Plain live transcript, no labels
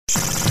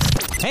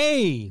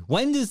Hey,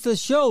 when does the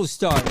show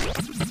start?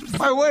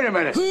 Hey, wait a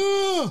minute.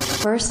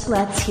 First,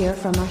 let's hear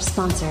from our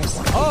sponsors.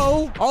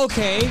 Oh,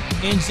 okay,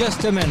 in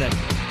just a minute.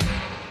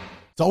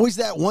 It's always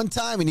that one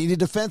time you need a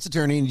defense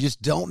attorney and you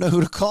just don't know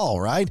who to call,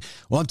 right?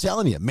 Well, I'm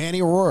telling you,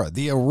 Manny Aurora,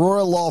 the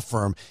Aurora Law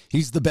Firm,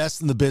 he's the best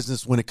in the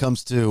business when it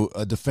comes to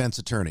a defense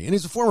attorney. And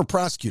he's a former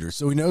prosecutor,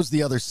 so he knows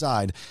the other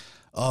side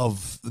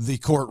of the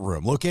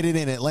courtroom. Located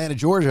in Atlanta,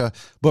 Georgia,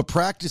 but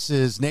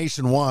practices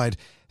nationwide,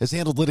 has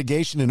handled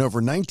litigation in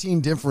over 19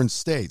 different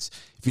states.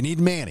 If you need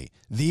Manny,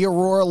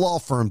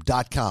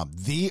 theauroralawfirm.com,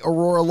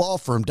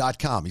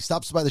 theauroralawfirm.com. He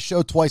stops by the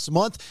show twice a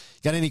month.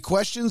 Got any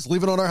questions?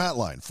 Leave it on our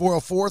hotline,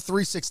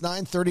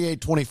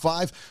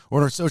 404-369-3825, or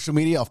on our social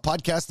media off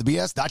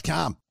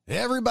podcastthebs.com.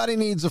 Everybody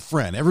needs a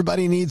friend.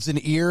 Everybody needs an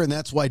ear, and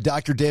that's why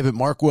Dr. David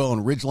Markwell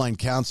and Ridgeline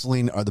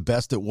Counseling are the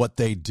best at what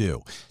they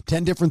do.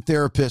 10 different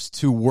therapists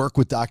who work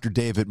with Dr.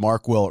 David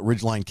Markwell at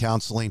Ridgeline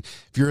Counseling.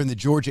 If you're in the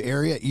Georgia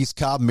area, East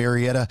Cobb,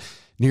 Marietta,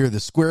 near the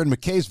square in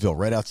McKaysville,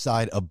 right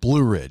outside of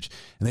Blue Ridge.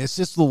 And they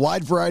assist with a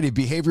wide variety of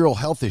behavioral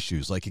health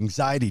issues like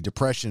anxiety,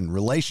 depression,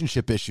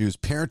 relationship issues,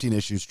 parenting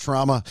issues,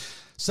 trauma,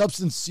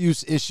 substance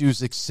use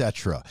issues,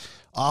 etc.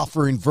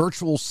 Offering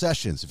virtual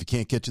sessions if you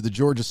can't get to the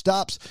Georgia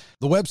stops.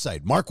 The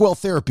website,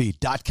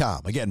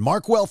 markwelltherapy.com. Again,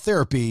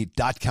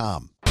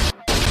 markwelltherapy.com.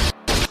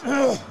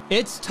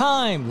 It's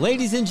time,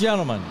 ladies and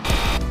gentlemen.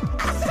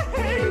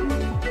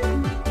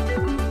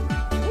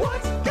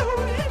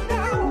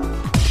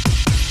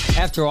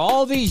 After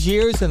all these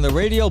years in the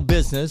radio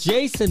business,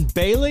 Jason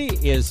Bailey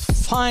is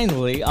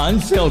finally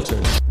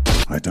unfiltered.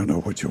 I don't know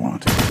what you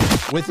want.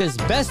 With his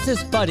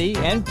bestest buddy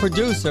and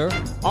producer,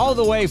 all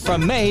the way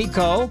from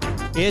Mexico,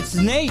 it's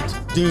Nate,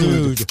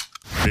 dude.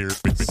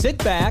 Sit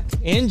back,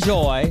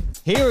 enjoy.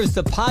 Here is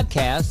the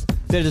podcast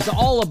that is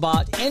all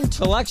about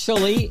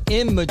intellectually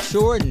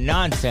immature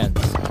nonsense.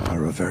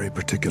 Are a very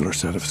particular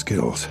set of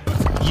skills.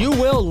 You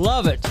will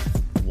love it.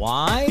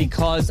 Why?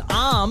 Because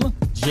I'm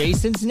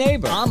Jason's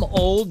neighbor. I'm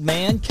old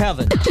man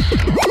Kevin. And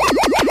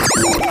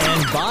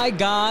by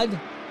God,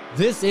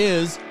 this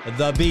is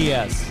the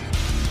BS.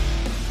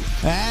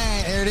 All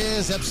right, there it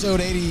is, episode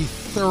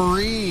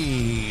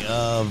 83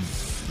 of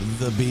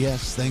the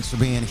BS. Thanks for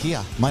being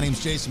here. My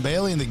name's Jason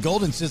Bailey in the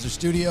Golden Scissor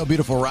Studio,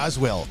 beautiful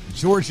Roswell,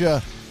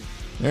 Georgia.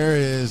 There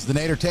is the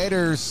Nader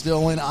Tater,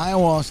 still in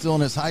Iowa, still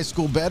in his high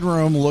school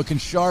bedroom, looking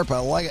sharp. I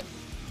like it.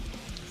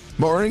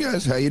 Morning,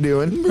 guys. How you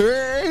doing?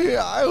 Hey,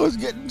 Iowa's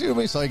getting to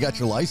me. So you got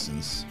your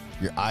license,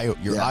 your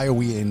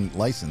Iowean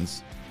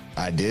license.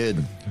 I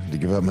did. To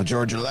give up my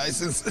Georgia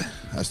license.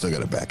 I still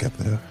got a backup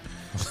though.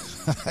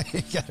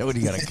 What do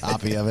you got, a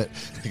copy of it?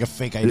 Like a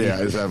fake ID? Yeah,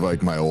 I just have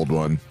like my old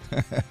one.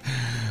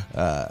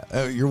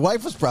 Your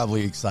wife was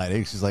probably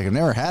excited. She's like, I've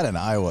never had an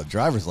Iowa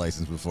driver's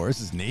license before.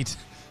 This is neat.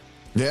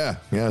 Yeah,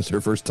 it's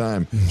her first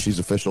time. She's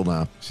official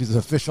now. She's an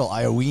official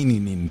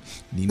Iowean.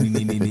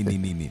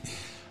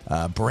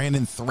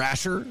 Brandon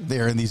Thrasher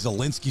there in the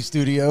Zelinsky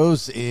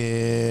studios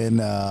in,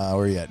 where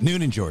are you at?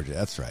 Noonan, Georgia.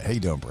 That's right. How you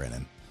doing,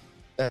 Brandon?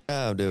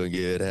 I'm doing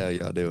good. How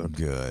y'all doing?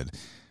 Good.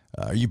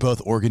 Are you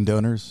both organ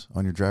donors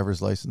on your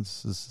driver's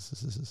license?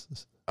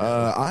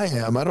 I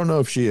am. I don't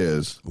know if she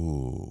is.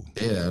 Ooh.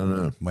 Yeah, I don't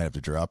know. Might have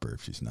to drop her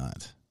if she's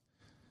not.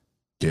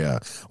 Yeah.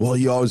 Well,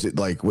 you always,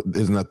 like,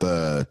 isn't that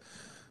the,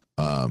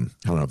 I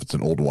don't know if it's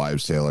an old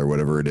wives' tale or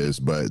whatever it is,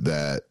 but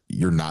that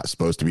you're not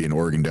supposed to be an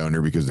organ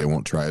donor because they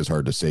won't try as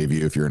hard to save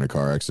you if you're in a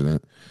car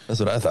accident.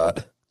 That's what I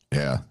thought.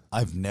 Yeah.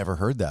 I've never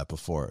heard that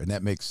before, and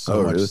that makes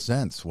so much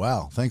sense.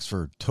 Wow. Thanks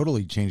for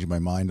totally changing my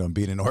mind on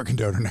being an organ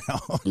donor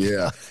now.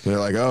 Yeah. They're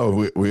like,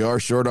 oh, we are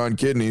short on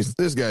kidneys.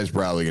 This guy's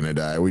probably going to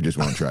die. We just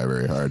won't try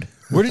very hard.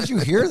 Where did you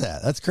hear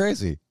that? That's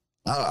crazy.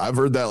 I've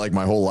heard that like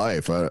my whole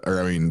life,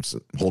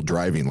 whole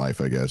driving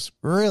life, I guess.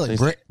 Really?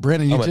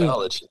 Brandon, you too?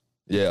 Knowledge.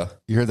 Yeah.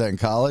 You heard that in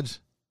college?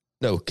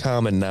 No,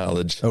 common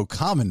knowledge. Oh,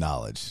 common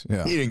knowledge.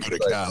 Yeah. He didn't go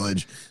to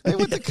college. He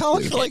went to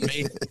college for like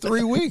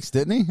 3 weeks,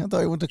 didn't he? I thought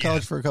he went to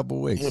college for a couple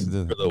of weeks.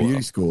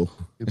 Beauty school.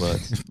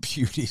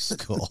 Beauty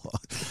school.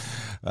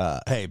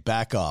 Hey,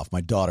 back off.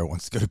 My daughter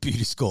wants to go to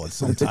beauty school at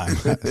some time,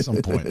 at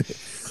some point.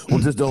 Well,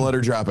 just don't let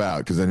her drop out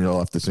because then you'll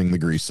have to sing the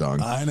Grease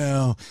song. I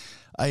know.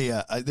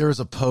 There was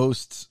a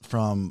post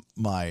from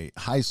my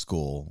high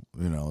school,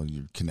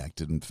 you're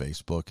connected in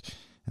Facebook,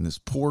 and this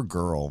poor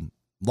girl,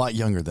 a lot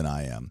younger than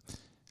I am,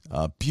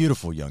 a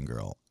beautiful young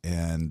girl,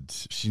 and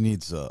she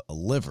needs a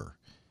liver,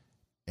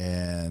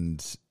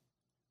 and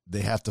they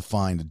have to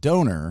find a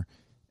donor,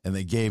 and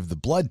they gave the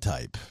blood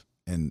type,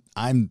 and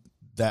I'm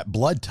that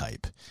blood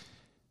type,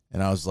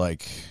 and I was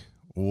like,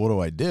 well, what do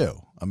I do?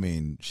 I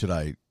mean, should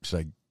I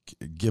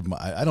give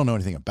I don't know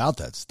anything about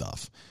that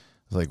stuff.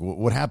 I was like,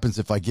 what happens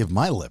if I give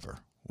my liver?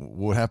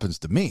 What happens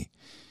to me?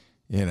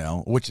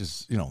 Which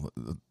is,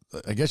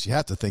 I guess you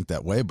have to think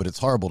that way, but it's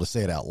horrible to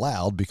say it out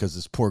loud because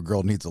this poor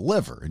girl needs a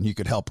liver and you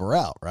could help her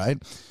out,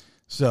 right?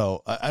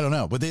 So I don't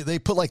know, but they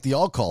put like the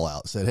all call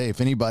out, said, hey,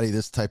 if anybody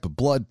this type of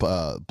blood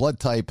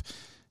type,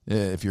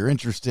 if you're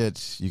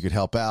interested, you could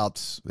help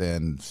out,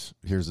 and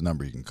here's the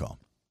number you can call.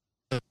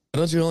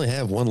 Don't you only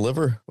have one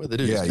liver? What do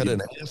they do? Yeah, just cut it in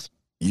half?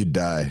 You'd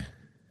die.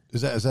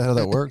 Is that how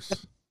that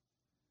works?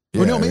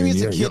 Yeah, Or no, maybe I mean,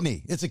 it's a yeah,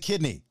 kidney. It's a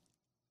kidney.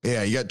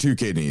 Yeah, you got 2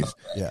 kidneys.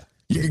 Yeah.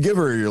 You could give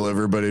her your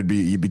liver, but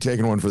you'd be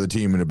taking one for the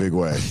team in a big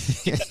way.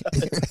 Yeah,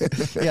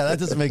 that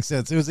doesn't make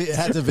sense. It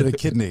had to have been a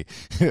kidney.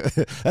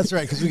 That's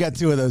right, because we got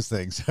 2 of those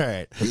things. All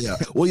right. Yeah.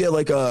 Well, yeah,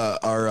 like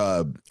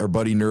our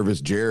buddy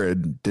Nervous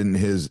Jared, didn't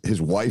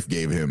his wife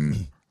gave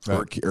him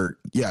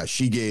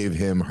she gave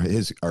him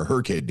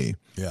her kidney.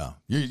 Yeah.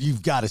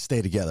 You've got to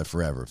stay together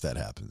forever if that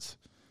happens.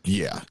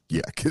 Yeah,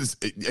 because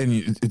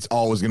it's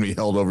always going to be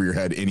held over your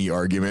head, any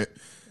argument.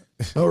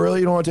 Oh, really?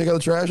 You don't want to take out the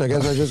trash? I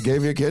guess I just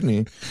gave you a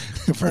kidney.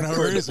 For no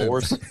reason.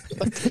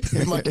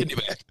 Give my kidney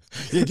back.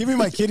 Yeah, give me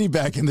my kidney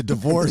back in the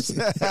divorce.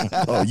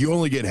 Oh, you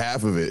only get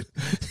half of it.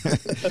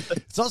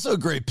 It's also a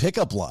great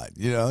pickup line.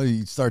 You know,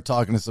 you start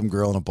talking to some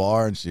girl in a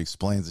bar and she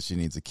explains that she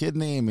needs a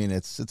kidney. I mean,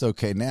 it's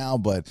okay now,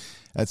 but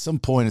at some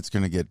point it's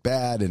going to get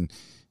bad. And,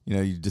 you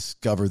know, you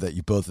discover that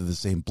you both have the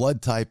same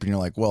blood type. And you're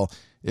like, well,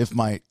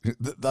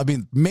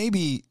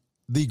 maybe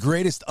the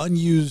greatest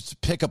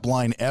unused pickup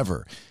line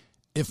ever.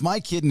 If my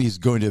kidney is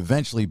going to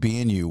eventually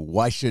be in you,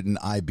 why shouldn't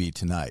I be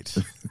tonight?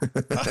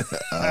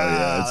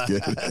 That's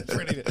good.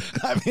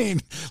 I mean,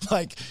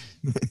 like,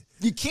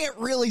 you can't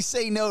really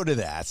say no to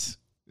that.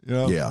 You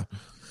know? Yeah.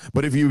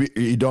 But if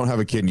you don't have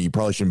a kidney, you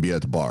probably shouldn't be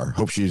at the bar.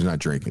 Hope she's not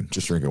drinking,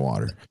 just drinking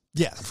water.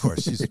 Yeah, of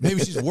course.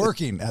 Maybe she's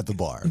working at the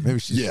bar. Maybe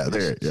she's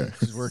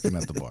she's working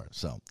at the bar.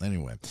 So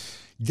anyway,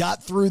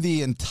 got through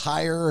the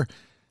entire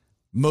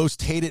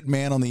most hated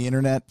man on the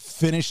internet,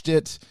 finished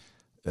it.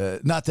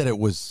 Not that it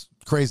was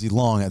crazy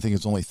long. I think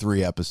it's only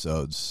 3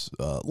 episodes,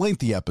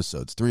 lengthy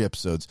episodes, 3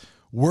 episodes,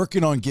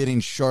 working on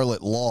getting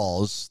Charlotte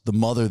Laws, the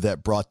mother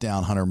that brought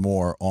down Hunter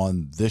Moore,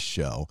 on this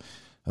show.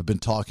 I've been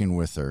talking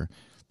with her.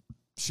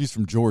 She's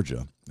from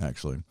Georgia,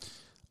 actually.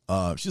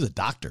 She's a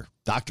doctor,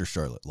 Dr.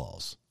 Charlotte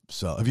Laws.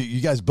 So have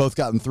you guys both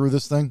gotten through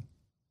this thing?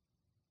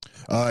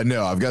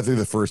 No, I've got through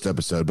the first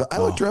episode, but I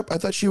looked her up. I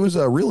thought she was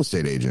a real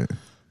estate agent.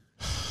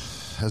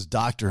 Has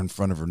doctor in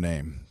front of her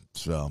name.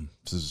 So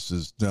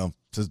says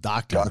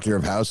doctor. Doctor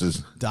of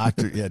houses.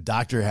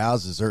 Doctor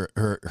houses.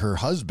 Her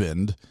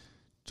husband,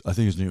 I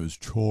think his name is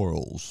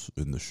Charles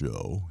in the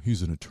show.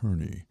 He's an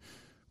attorney,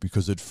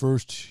 because at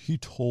first he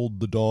told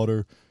the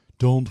daughter,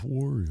 "Don't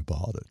worry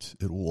about it.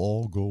 It will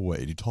all go away."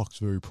 And he talks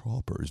very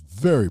proper. He's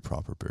very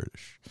proper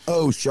British.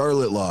 Oh,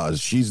 Charlotte Laws.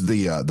 She's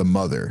the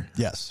mother.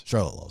 Yes,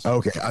 Charlotte Laws.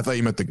 Okay, I thought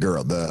you meant the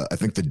girl. I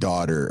think the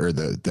daughter, or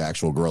the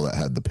actual girl that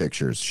had the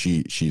pictures.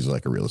 She's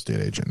like a real estate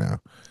agent now.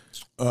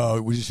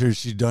 Is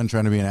she done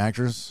trying to be an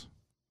actress?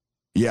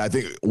 Yeah, I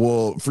think.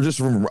 Well,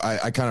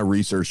 I kind of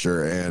researched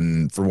her,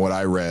 and from what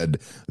I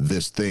read,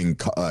 this thing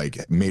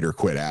like made her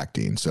quit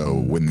acting. So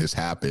when this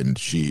happened,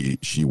 she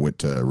went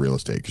to real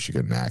estate because she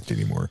couldn't act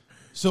anymore.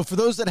 So for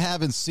those that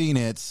haven't seen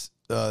it,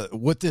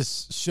 what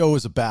this show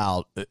is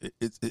about,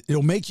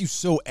 it'll make you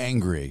so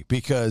angry,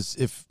 because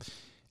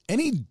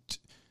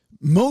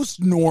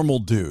most normal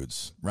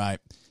dudes, right?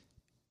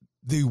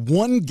 The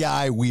one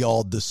guy we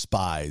all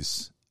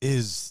despise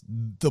is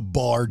the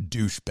bar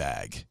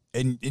douchebag.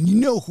 And you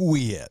know who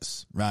he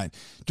is, right?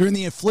 During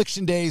the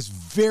Affliction days,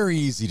 very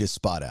easy to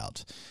spot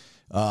out.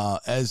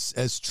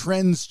 As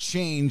trends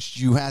changed,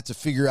 you had to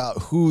figure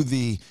out who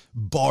the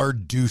bar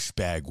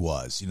douchebag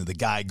was. You know, the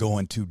guy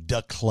going to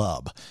the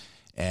club.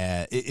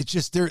 And it's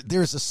just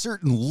there's a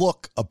certain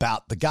look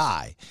about the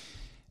guy.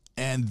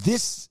 And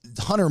this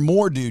Hunter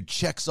Moore dude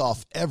checks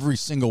off every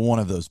single one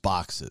of those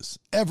boxes.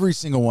 Every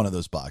single one of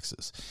those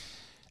boxes.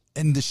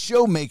 And the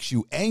show makes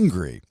you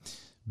angry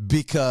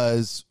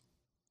because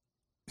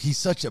he's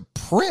such a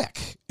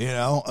prick, you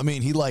know? I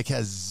mean, he like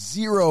has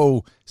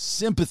zero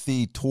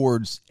sympathy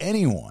towards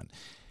anyone.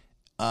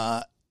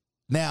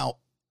 Now,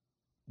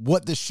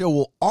 what this show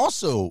will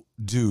also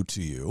do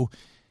to you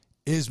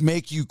is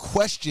make you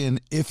question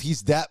if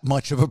he's that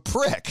much of a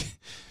prick,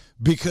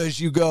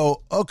 because you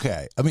go,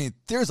 okay, I mean,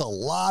 there's a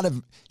lot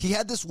of, he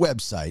had this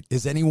website,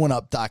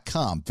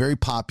 isanyoneUp.com, very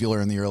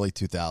popular in the early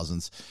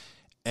 2000s,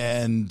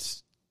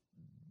 and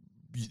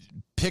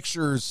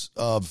pictures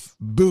of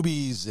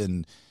boobies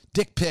and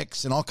dick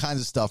pics and all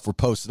kinds of stuff were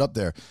posted up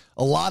there.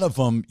 A lot of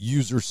them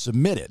users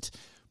submitted,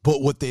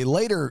 but what they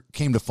later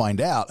came to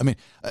find out, I mean,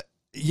 I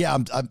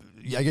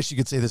guess you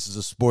could say this is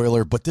a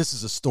spoiler, but this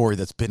is a story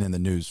that's been in the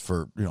news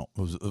for, it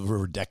was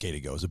over a decade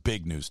ago. It was a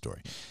big news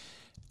story.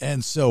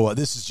 And so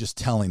this is just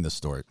telling the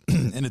story,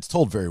 and it's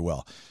told very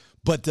well.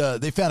 But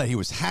they found out he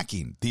was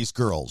hacking these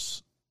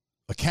girls'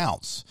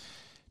 accounts,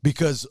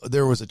 because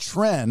there was a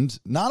trend,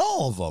 not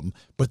all of them,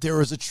 but there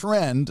was a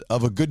trend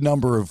of a good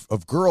number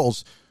of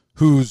girls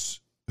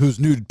whose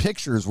nude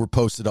pictures were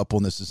posted up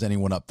on this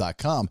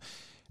isanyoneUp.com.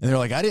 And they're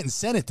like, I didn't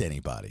send it to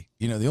anybody.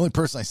 The only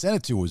person I sent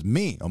it to was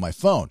me on my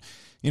phone.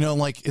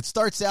 Like it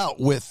starts out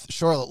with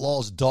Charlotte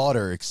Law's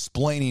daughter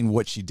explaining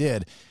what she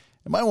did.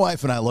 And my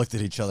wife and I looked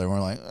at each other and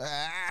we're like,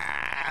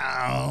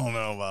 I don't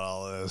know about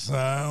all this.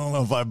 I don't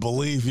know if I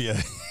believe you.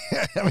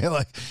 I mean,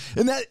 like,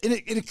 and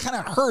it kind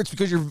of hurts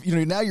because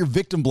now you're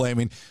victim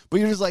blaming, but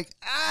you're just like,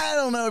 I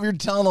don't know if you're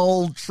telling the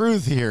whole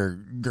truth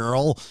here,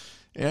 girl.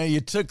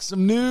 You took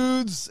some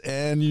nudes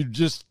and you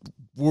just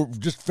were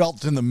just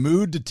felt in the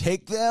mood to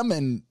take them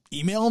and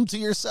email them to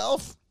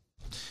yourself.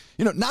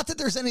 Not that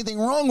there's anything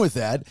wrong with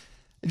that.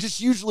 Just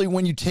usually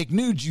when you take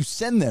nudes, you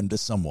send them to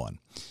someone.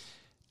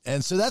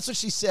 And so that's what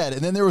she said.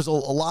 And then there was a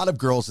lot of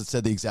girls that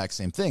said the exact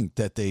same thing,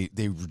 that they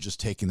were just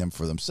taking them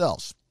for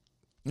themselves.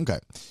 Okay.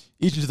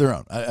 Each to their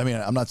own. I mean,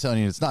 I'm not telling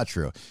you it's not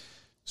true.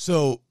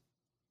 So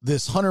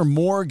this Hunter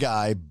Moore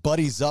guy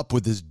buddies up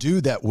with this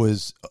dude that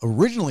was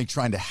originally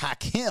trying to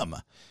hack him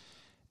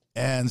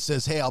and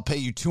says, hey, I'll pay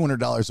you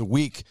 $200 a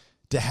week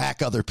to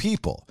hack other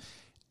people.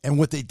 And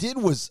what they did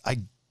was, I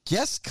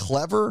guess,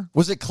 clever.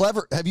 Was it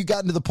clever? Have you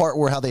gotten to the part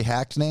where how they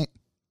hacked, Nate?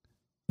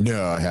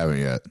 No, I haven't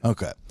yet.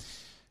 Okay.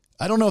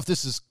 I don't know if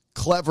this is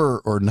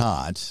clever or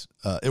not.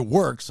 It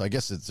works. I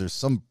guess there's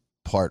some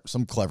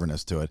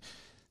cleverness to it.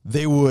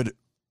 They would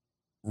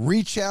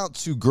reach out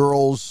to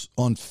girls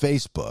on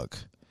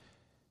Facebook,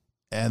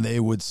 and they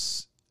would,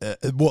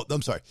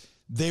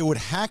 they would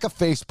hack a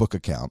Facebook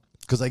account,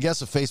 because I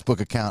guess a Facebook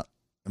account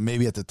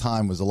maybe at the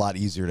time was a lot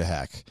easier to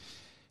hack.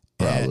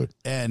 Probably.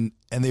 And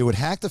they would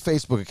hack the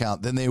Facebook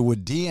account. Then they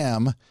would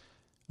DM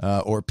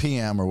or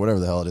PM or whatever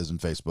the hell it is in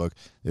Facebook.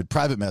 They'd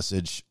private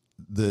message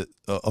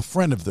a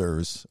friend of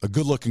theirs, a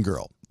good-looking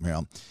girl,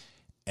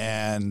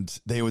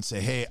 and they would say,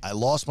 hey, I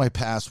lost my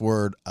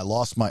password. I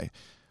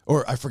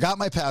forgot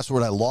my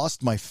password. I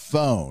lost my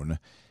phone,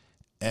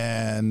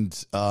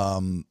 and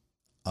I'm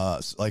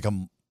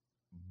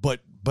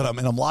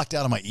locked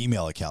out of my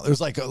email account.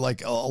 There's like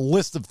a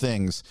list of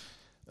things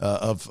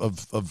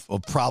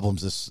of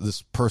problems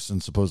this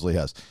person supposedly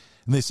has.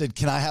 And they said,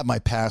 can I have my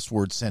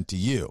password sent to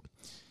you?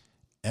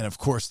 And of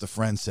course the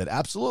friend said,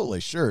 absolutely,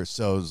 sure.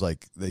 So it was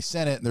like, they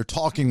sent it, and they're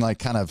talking like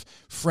kind of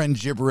friend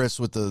gibberish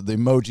with the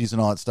emojis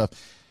and all that stuff.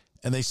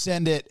 And they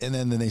send it, and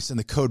then they send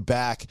the code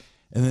back.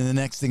 And then the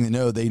next thing they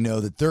know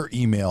that their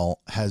email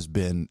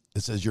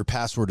it says your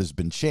password has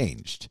been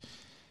changed.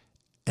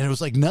 And it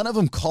was like none of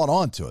them caught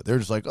on to it. They're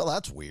just like, oh,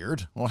 that's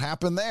weird. What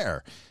happened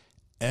there?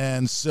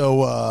 And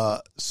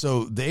so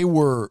they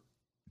were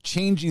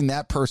changing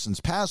that person's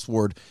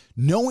password,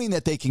 knowing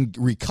that they can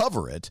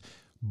recover it.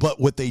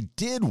 But what they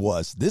did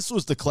was, this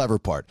was the clever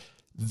part,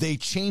 they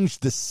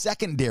changed the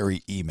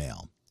secondary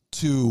email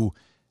to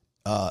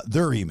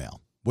their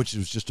email, which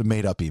was just a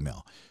made-up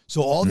email.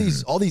 So all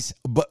these,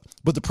 but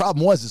the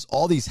problem was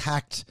all these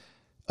hacked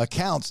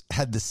accounts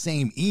had the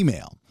same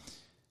email,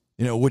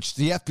 which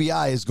the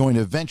FBI is going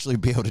to eventually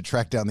be able to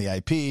track down the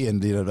IP.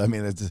 And,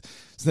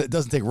 it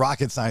doesn't take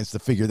rocket science to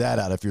figure that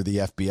out if you're the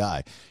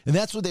FBI. And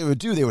that's what they would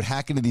do. They would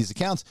hack into these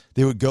accounts.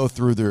 They would go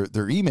through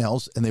their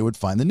emails, and they would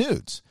find the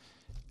nudes.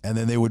 And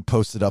then they would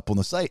post it up on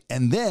the site.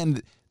 And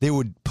then they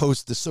would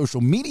post the social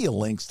media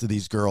links to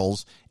these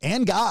girls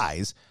and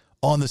guys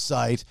on the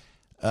site.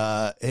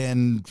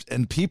 And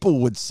people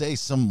would say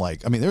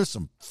there's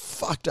some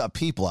fucked up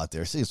people out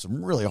there saying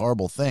some really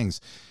horrible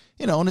things,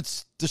 and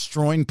it's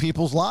destroying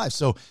people's lives.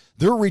 So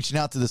they're reaching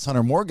out to this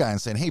Hunter Moore guy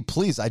and saying, hey,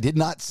 please, I did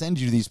not send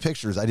you these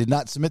pictures. I did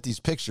not submit these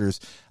pictures.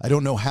 I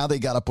don't know how they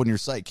got up on your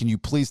site. Can you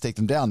please take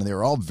them down? And they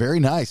were all very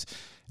nice.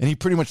 And he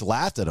pretty much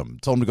laughed at them,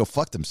 told them to go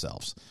fuck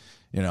themselves,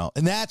 and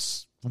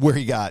that's where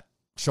he got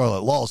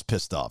Charlotte Laws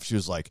pissed off. She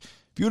was like,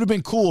 if you would have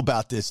been cool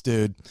about this,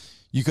 dude,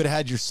 you could have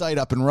had your site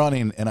up and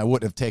running, and I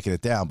wouldn't have taken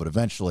it down. But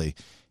eventually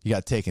he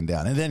got taken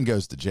down and then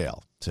goes to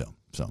jail too.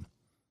 So.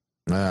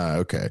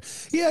 Okay.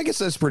 Yeah, I guess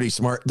that's pretty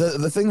smart.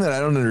 The thing that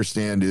I don't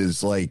understand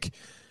is like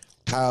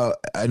how,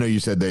 I know you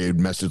said they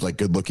messaged like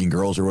good looking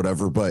girls or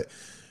whatever, but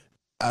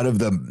out of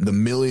the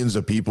millions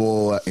of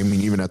people, I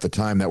mean, even at the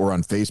time that were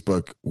on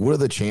Facebook, what are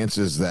the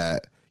chances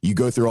that you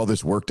go through all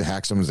this work to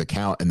hack someone's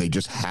account and they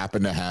just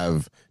happen to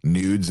have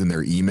nudes in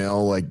their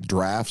email, like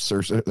drafts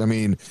or something? I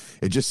mean,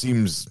 it just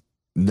seems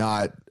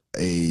not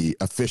a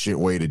efficient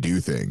way to do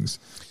things,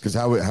 because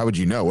how would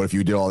you know? What if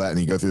you did all that and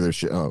you go through their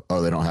shit? Oh,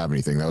 they don't have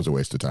anything. That was a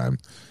waste of time.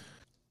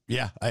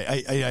 Yeah,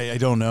 I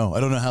don't know.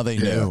 I don't know how they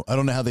knew. I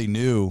don't know how they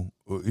knew.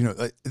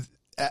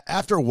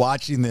 After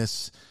watching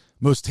this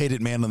Most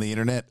Hated Man on the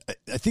Internet,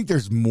 I think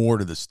there's more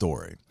to the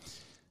story.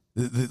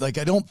 Like,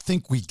 I don't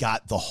think we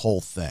got the whole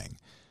thing.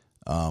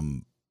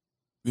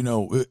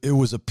 It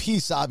was a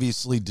piece,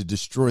 obviously, to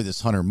destroy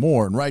this Hunter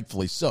Moore, and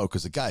rightfully so,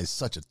 because the guy is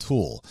such a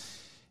tool.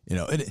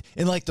 And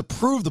like, to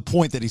prove the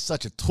point that he's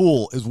such a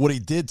tool is what he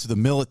did to the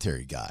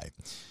military guy.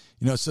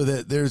 So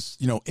that there's,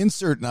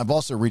 insert, and I've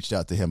also reached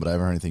out to him, but I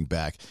haven't heard anything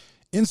back.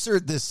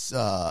 Insert this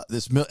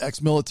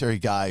ex-military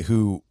guy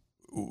who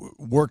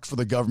worked for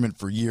the government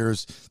for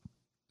years,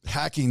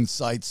 hacking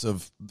sites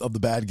of the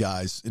bad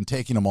guys and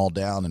taking them all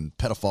down, and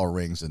pedophile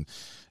rings. And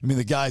I mean,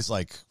 the guy's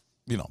like,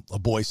 a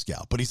Boy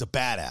Scout, but he's a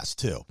badass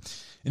too.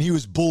 And he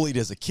was bullied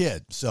as a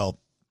kid. So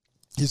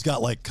he's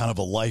got like kind of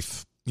a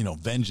life,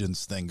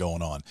 vengeance thing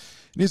going on.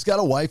 And he's got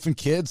a wife and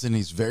kids, and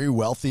he's very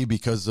wealthy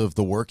because of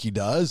the work he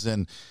does.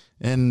 And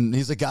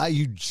he's a guy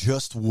you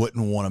just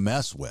wouldn't want to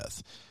mess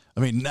with. I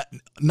mean,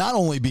 not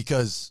only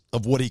because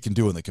of what he can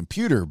do in the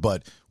computer,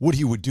 but what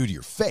he would do to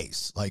your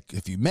face. Like,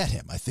 if you met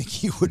him, I think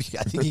he would.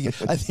 I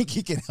think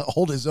he can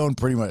hold his own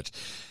pretty much.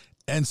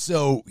 And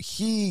so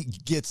he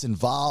gets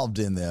involved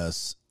in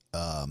this,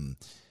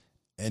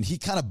 and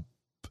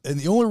and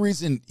the only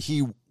reason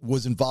he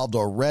was involved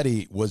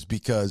already was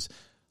because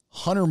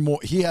Hunter Moore,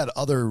 he had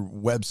other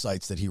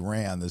websites that he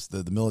ran,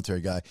 the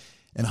military guy,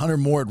 and Hunter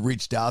Moore had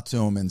reached out to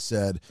him and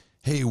said,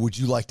 hey, would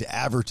you like to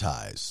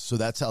advertise? So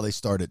that's how they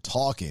started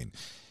talking.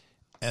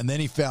 And then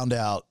he found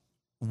out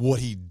what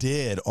he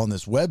did on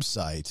this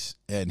website,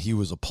 and he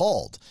was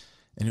appalled.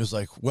 And he was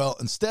like, well,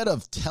 instead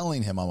of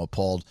telling him I'm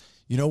appalled,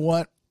 you know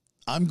what?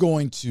 I'm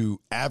going to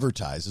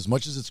advertise as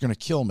much as it's going to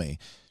kill me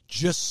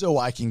just so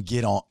I can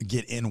get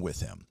in with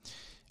him.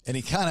 And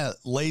he kind of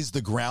lays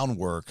the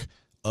groundwork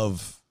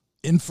of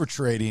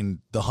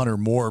infiltrating the Hunter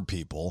Moore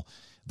people,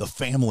 the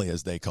family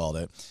as they called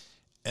it.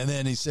 And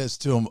then he says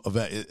to him,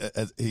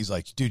 he's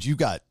like, dude, you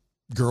got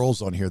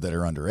girls on here that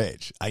are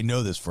underage. I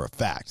know this for a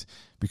fact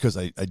because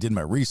I did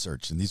my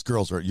research, and these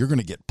girls you're going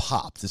to get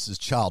popped. This is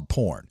child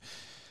porn.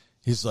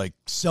 He's like,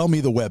 sell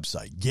me the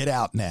website, get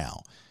out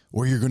now,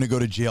 or you're going to go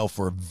to jail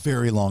for a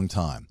very long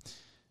time.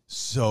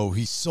 So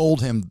he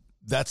sold him.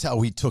 That's how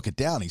he took it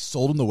down. He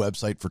sold him the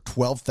website for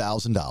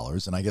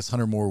 $12,000, and I guess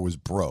Hunter Moore was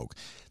broke.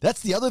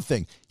 That's the other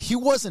thing. He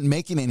wasn't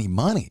making any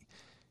money.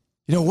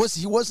 You know,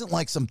 he wasn't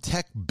like some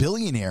tech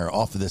billionaire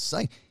off of this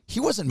site. He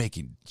wasn't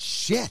making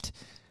shit.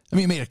 I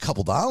mean, he made a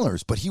couple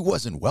dollars, but he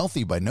wasn't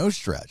wealthy by no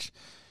stretch.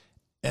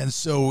 And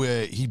so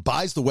he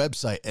buys the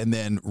website and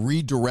then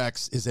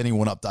redirects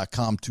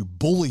isanyoneup.com to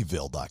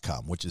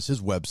bullyville.com, which is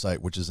his website,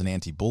 which is an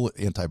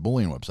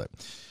anti-bullying website.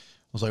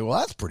 I was like, well,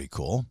 that's pretty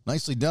cool.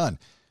 Nicely done.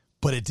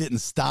 But it didn't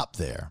stop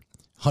there.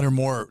 Hunter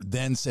Moore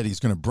then said he's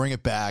going to bring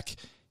it back.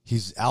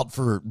 He's out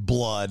for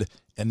blood,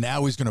 and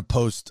now he's going to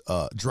post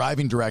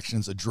driving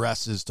directions,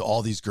 addresses to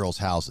all these girls'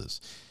 houses.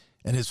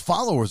 And his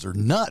followers are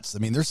nuts. I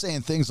mean, they're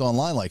saying things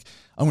online like,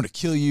 I'm going to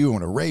kill you, I'm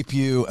going to rape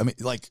you. I mean,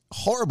 like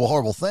horrible,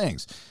 horrible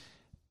things.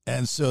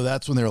 And so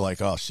that's when they're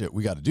like, oh, shit,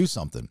 we got to do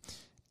something.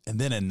 And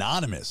then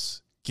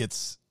Anonymous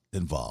gets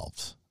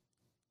involved.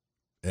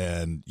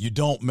 And you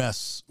don't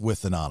mess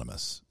with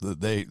Anonymous.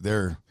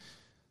 They're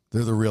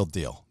the real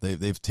deal.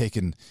 They've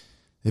taken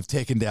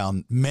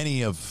down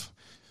many of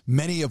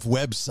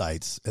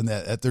websites, and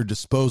that at their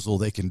disposal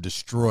they can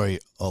destroy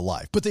a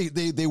life. But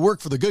they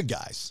work for the good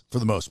guys for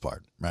the most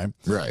part, right?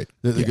 Right.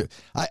 They're good.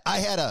 I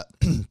had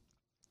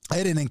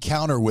an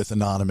encounter with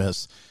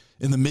Anonymous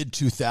in the mid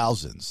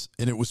 2000s,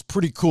 and it was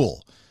pretty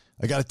cool.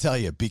 I got to tell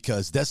you,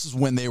 because this is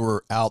when they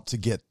were out to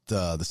get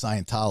the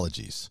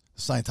Scientologist.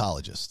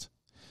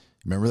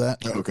 Remember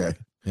that? Okay.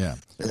 Yeah.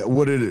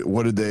 What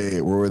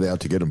were they out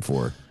to get him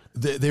for?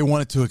 They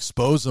wanted to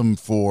expose them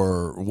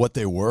for what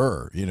they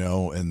were, you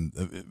know, and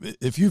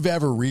if you've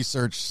ever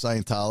researched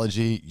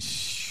Scientology,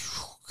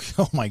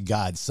 oh my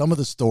God, some of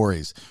the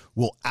stories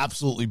will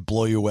absolutely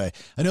blow you away.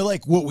 I know,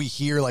 like, what we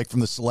hear, like,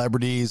 from the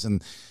celebrities,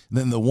 and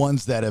then the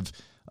ones that have,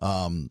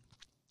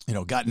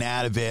 gotten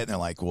out of it, and they're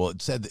like, well,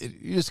 it said,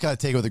 you just got to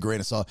take it with a grain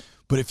of salt.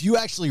 But if you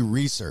actually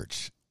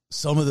research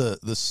some of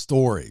the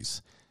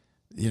stories,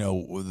 you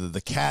know, the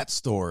cat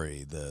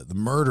story, the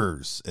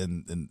murders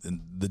and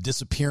the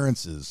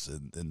disappearances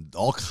and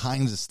all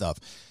kinds of stuff,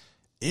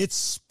 it's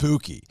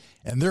spooky.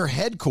 And their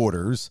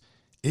headquarters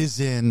is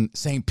in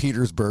St.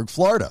 Petersburg,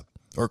 Florida,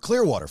 or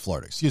Clearwater,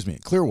 Florida.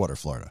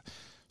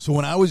 So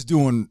when I was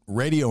doing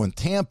radio in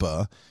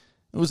Tampa,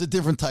 it was a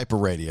different type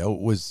of radio.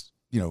 It was,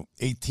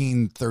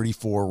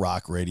 1834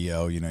 rock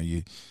radio,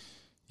 you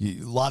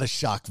a lot of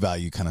shock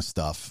value kind of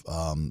stuff.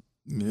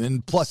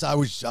 And plus, I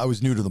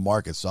was new to the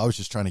market, so I was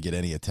just trying to get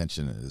any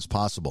attention as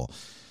possible.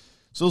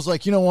 So I was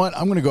like, you know what?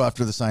 I'm going to go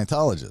after the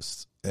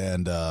Scientologists,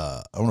 and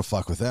I want to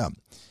fuck with them.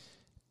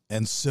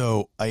 And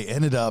so I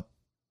ended up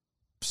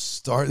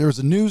there was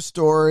a news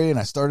story, and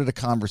I started a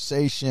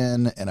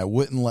conversation, and I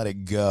wouldn't let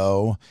it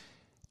go.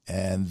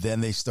 And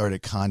then they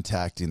started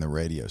contacting the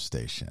radio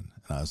station,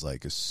 and I was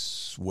like,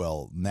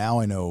 well, now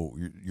I know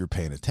you're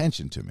paying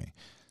attention to me,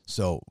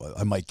 so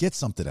I might get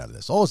something out of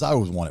this. All I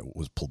always wanted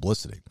was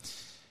publicity.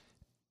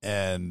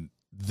 And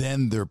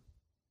then their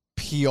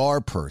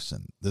PR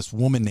person, this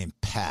woman named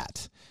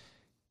Pat,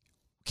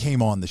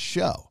 came on the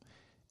show.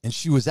 And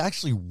she was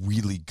actually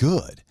really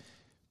good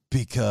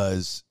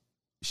because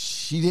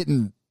she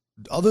didn't,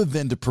 other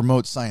than to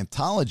promote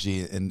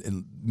Scientology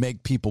and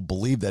make people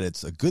believe that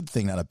it's a good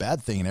thing, not a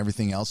bad thing, and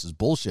everything else is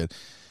bullshit,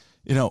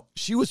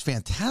 she was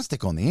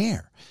fantastic on the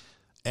air.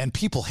 And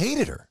people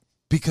hated her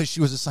because she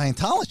was a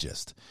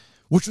Scientologist.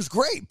 Which was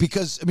great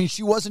because,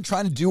 she wasn't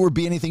trying to do or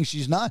be anything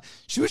she's not.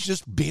 She was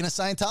just being a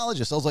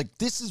Scientologist. I was like,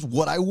 this is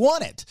what I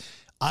wanted.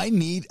 I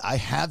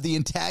have the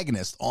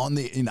antagonist on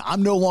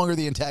I'm no longer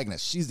the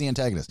antagonist. She's the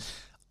antagonist.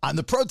 I'm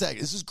the protagonist.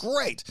 This is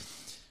great.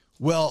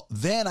 Well,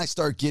 then I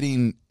start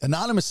getting,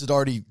 Anonymous had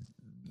already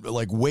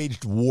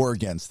waged war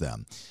against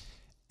them.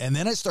 And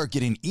then I start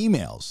getting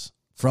emails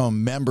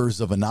from members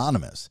of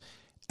Anonymous.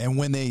 And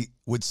when they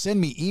would send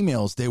me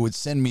emails, they would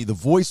send me the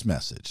voice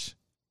message.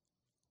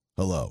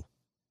 Hello.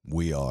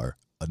 We are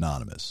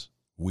Anonymous.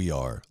 We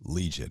are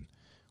Legion.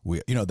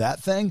 That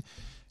thing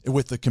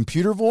with the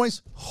computer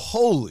voice.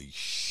 Holy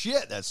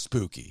shit, that's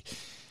spooky.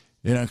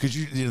 Because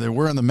they're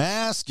wearing the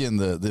mask and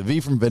the V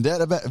for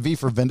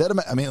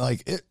Vendetta.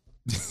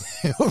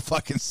 It was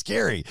fucking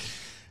scary.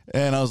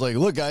 And I was like,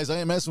 look, guys, I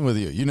ain't messing with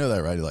you. You know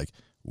that, right? Like,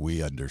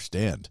 we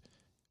understand.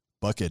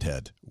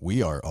 Buckethead,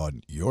 we are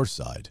on your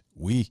side.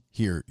 We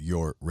hear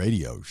your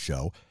radio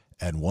show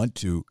and want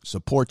to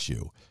support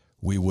you.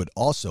 We would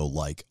also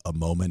like a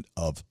moment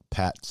of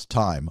Pat's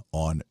time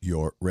on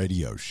your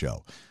radio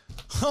show.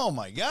 Oh,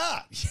 my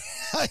God.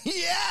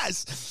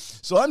 Yes.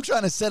 So I'm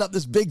trying to set up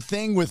this big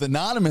thing with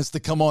Anonymous to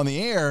come on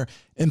the air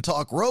and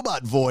talk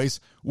robot voice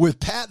with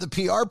Pat, the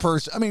PR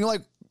person. I mean,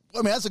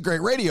 that's a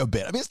great radio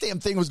bit. I mean, this damn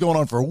thing was going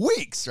on for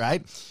weeks,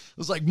 right? It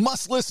was like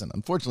must listen.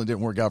 Unfortunately, it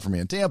didn't work out for me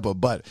in Tampa,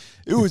 but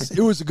it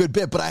was a good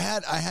bit. But I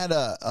had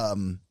a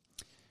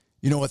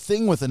a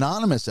thing with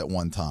Anonymous at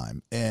one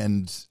time,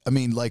 and I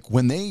mean, like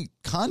when they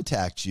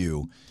contact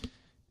you,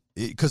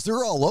 because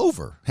they're all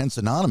over, hence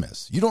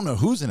Anonymous. You don't know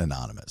who's in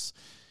Anonymous.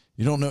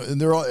 You don't know, and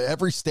they're all,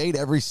 every state,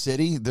 every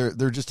city.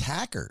 They're just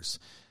hackers,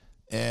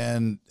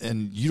 and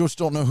you just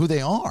don't know who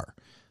they are.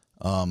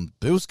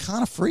 It was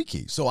kind of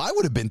freaky. So I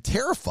would have been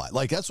terrified.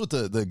 Like that's what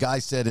the guy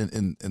said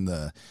in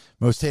the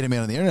Most Hated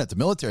Man on the Internet. The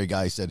military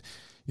guy said,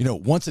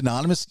 once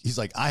Anonymous, he's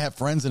like, I have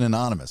friends in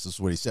Anonymous. This is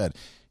what he said.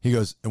 He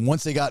goes, and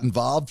once they got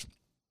involved,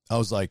 I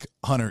was like,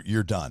 Hunter,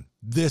 you're done.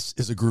 This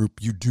is a group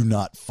you do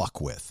not fuck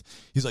with.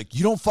 He's like,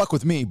 you don't fuck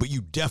with me, but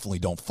you definitely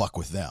don't fuck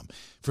with them.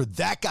 For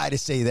that guy to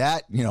say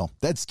that,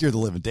 that scared the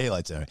living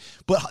daylights out of me.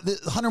 But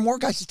the Hunter Moore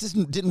guy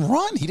just didn't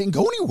run. He didn't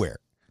go anywhere.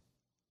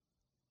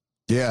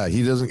 Yeah,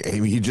 he doesn't.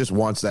 He just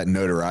wants that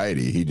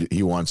notoriety.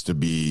 He wants to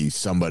be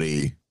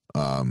somebody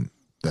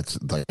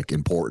that's like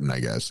important, I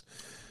guess.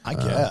 I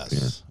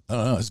guess. I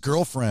don't know. His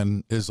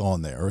girlfriend is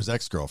on there, or his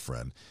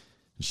ex-girlfriend.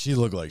 She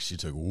looked like she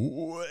took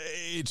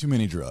way too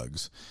many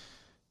drugs.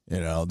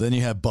 Then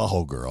you have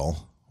Butthole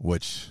Girl,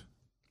 which,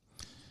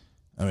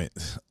 I mean,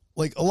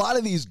 like a lot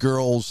of these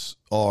girls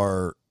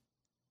are,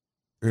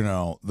 they're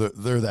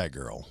that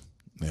girl.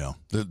 They're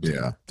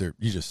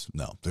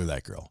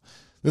that girl.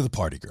 They're the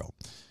party girl.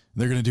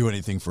 They're going to do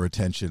anything for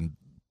attention,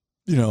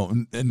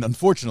 and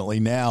unfortunately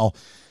now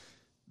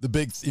the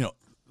big,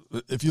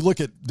 if you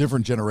look at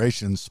different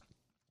generations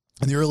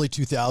in the early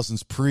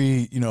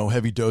 2000s,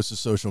 heavy dose of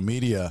social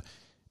media,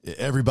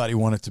 everybody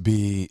wanted to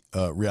be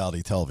a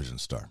reality television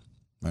star,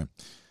 right?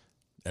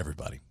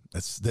 Everybody.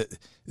 That's the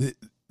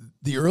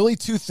early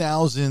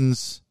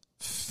 2000s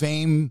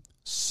fame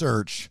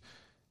search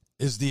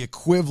is the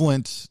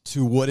equivalent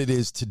to what it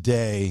is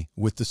today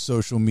with the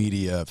social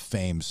media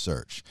fame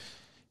search.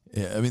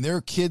 I mean, there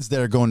are kids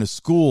that are going to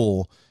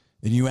school,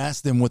 and you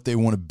ask them what they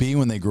want to be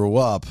when they grow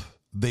up,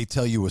 they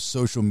tell you a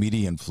social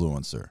media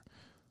influencer.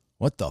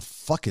 What the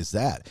fuck is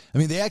that? I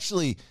mean, they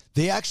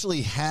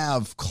actually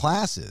have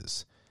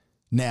classes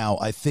now,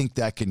 I think,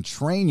 that can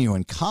train you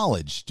in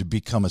college to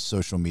become a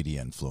social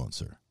media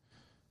influencer.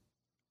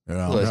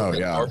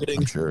 Marketing?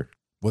 I'm sure.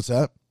 What's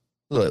that?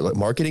 Like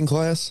marketing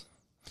class?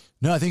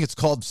 No, I think it's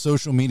called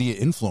social media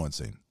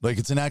influencing. Like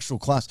it's an actual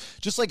class.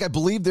 Just like I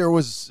believe there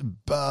was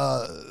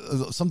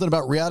something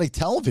about reality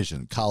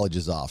television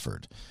colleges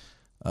offered.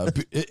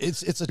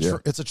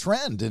 It's a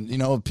trend,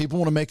 and people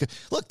want to make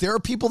look. There are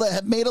people that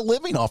have made a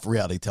living off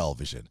reality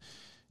television.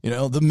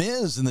 The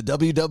Miz in the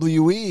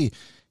WWE.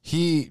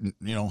 He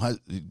has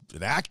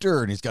an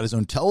actor, and he's got his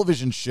own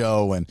television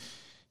show, and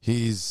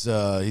he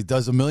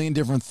does a million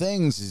different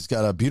things. He's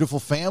got a beautiful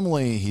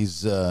family.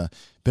 He's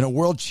been a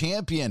world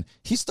champion.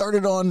 He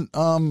started on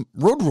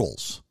Road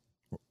Rules.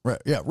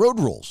 Right, yeah, Road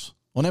Rules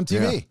on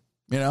MTV.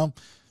 So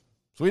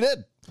we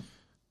did.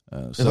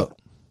 I'm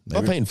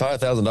paying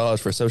 $5,000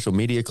 for a social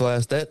media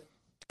class. That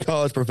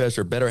college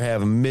professor better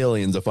have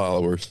millions of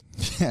followers.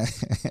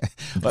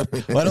 Well,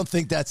 I don't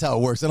think that's how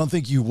it works. I don't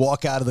think you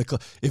walk out of the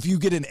class. If you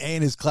get an A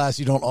in his class,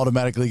 you don't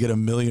automatically get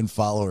 1 million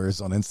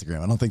followers on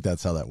Instagram. I don't think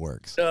that's how that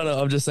works.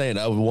 No, I'm just saying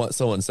I would want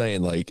someone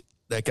saying, like,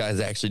 that guy's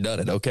actually done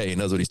it. Okay, he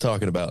knows what he's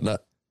talking about.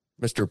 Not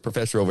Mr.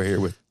 Professor over here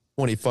with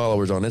 20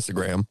 followers on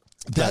Instagram.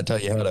 That tell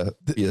you how to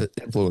be an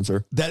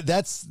influencer.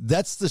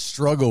 That's the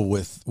struggle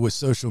with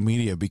social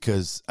media,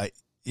 because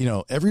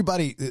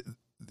everybody,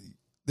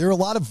 there are a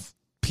lot of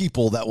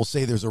people that will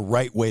say there's a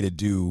right way to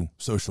do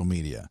social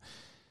media.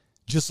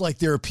 Just like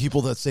there are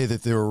people that say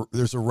that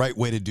there's a right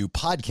way to do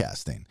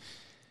podcasting.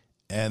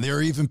 And there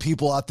are even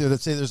people out there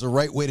that say there's a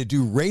right way to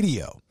do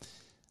radio.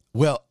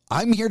 Well,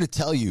 I'm here to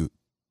tell you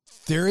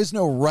there is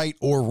no right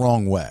or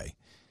wrong way.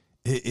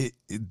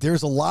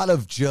 There's a lot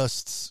of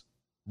just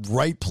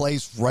right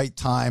place, right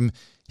time,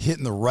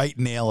 hitting the right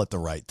nail at the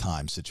right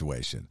time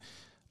situation.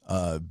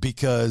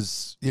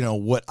 Because,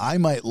 what I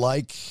might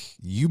like,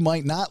 you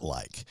might not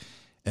like.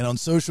 And on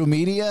social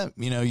media,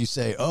 you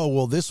say, oh,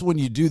 well, this one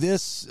you do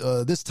this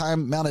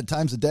amount of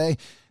times a day,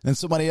 and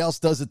somebody else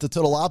does it the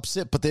total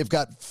opposite, but they've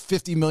got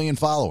 50 million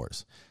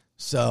followers.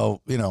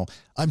 So,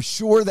 I'm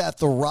sure that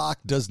The Rock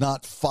does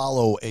not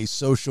follow a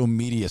social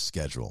media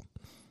schedule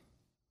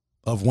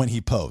of when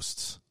he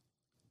posts.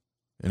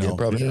 Yeah,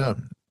 probably not.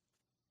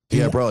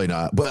 Yeah, probably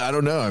not. But I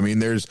don't know. I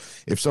mean,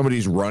 if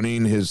somebody's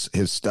running his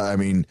stuff, I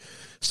mean,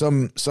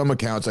 some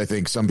accounts, I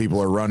think some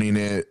people are running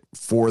it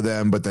for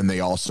them, but then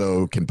they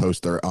also can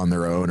post on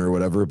their own or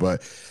whatever.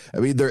 But I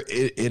mean,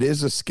 it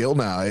is a skill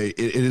now. It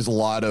is a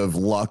lot of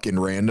luck and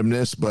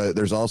randomness, but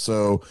there's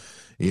also,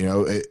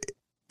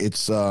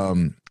 it's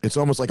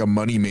almost like a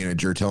money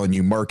manager telling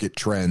you market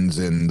trends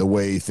and the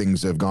way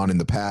things have gone in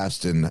the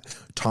past and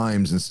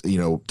times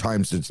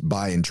times to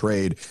buy and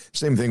trade.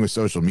 Same thing with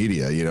social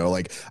media.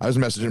 Like I was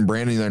messaging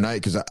Brandon the other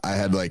night because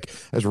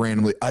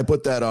I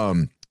put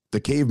that the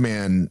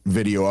caveman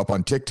video up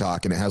on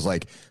TikTok and it has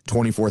like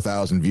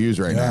 24,000 views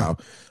right now.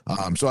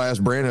 So I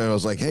asked Brandon, I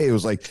was like, hey,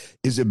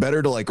 is it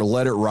better to like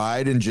let it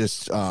ride and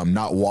just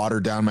not water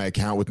down my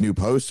account with new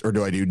posts, or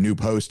do I do new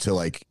posts to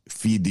like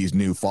feed these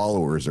new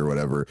followers or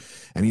whatever?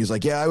 And he's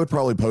like, yeah, I would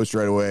probably post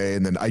right away.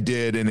 And then I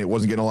did, and it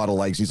wasn't getting a lot of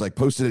likes. He's like,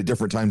 posted at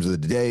different times of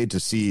the day to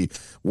see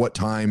what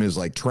time is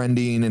like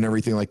trending and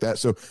everything like that.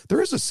 So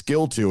there is a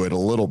skill to it a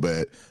little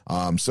bit.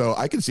 So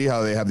I can see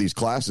how they have these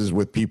classes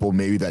with people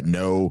maybe that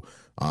know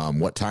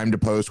what time to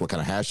post, what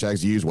kind of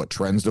hashtags to use, what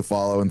trends to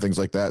follow, and things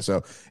like that.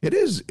 So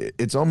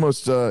it's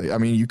almost, I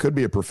mean, you could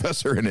be a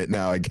professor in it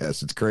now, I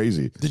guess. It's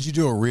crazy. Did you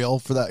do a reel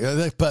for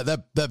that? But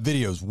that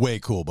video is way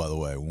cool, by the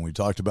way. When we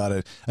talked about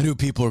it, I knew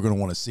people are going to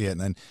want to see it.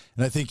 And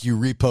I think you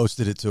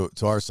reposted it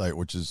to our site,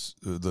 which is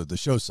the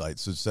show site.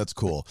 So that's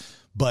cool.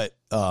 But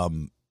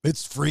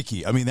it's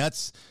freaky. I mean,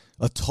 that's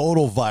a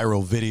total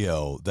viral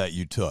video that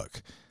you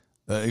took.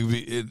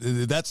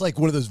 That's like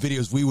one of those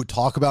videos we would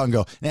talk about and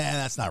go, nah,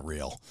 that's not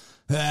real.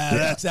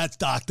 That's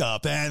docked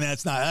up, and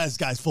that's not. This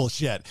guy's full of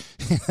shit.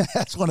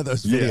 That's one of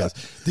those videos.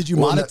 Yeah. Did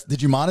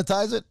you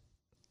monetize it?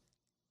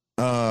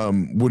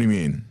 What do you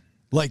mean?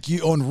 Like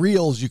on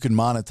Reels, you can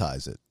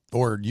monetize it,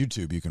 or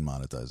YouTube, you can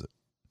monetize it.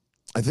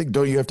 I think,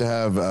 don't you have to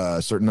have a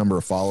certain number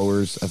of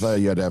followers? I thought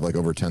you had to have like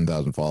over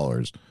 10,000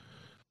 followers.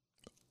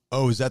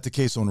 Oh, is that the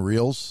case on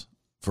Reels?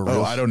 For Reels?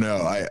 Oh, I don't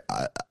know.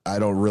 I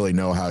don't really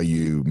know how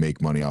you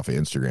make money off of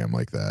Instagram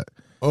like that.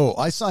 Oh,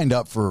 I signed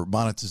up for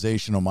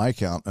monetization on my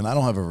account, and I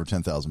don't have over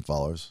 10,000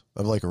 followers.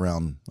 I have like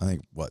around, I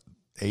think,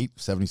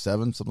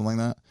 877, something like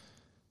that.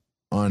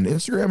 On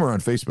Instagram or on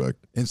Facebook?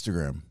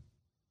 Instagram.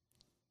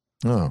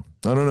 Oh,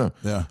 I don't know.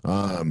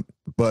 Yeah.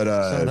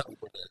 But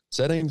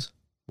settings.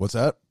 What's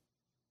that?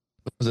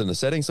 Was it in the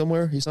settings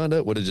somewhere you signed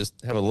up? Would it just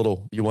have a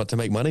little, you want to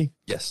make money?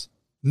 Yes.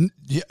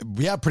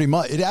 Yeah, pretty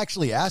much. It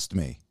actually asked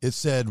me. It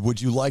said,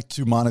 would you like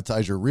to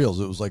monetize your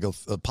Reels? It was like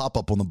a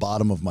pop-up on the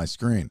bottom of my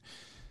screen.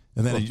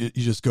 And then you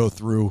just go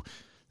through,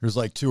 there's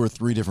like 2 or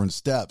 3 different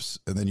steps,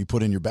 and then you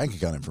put in your bank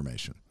account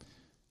information.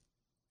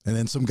 And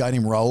then some guy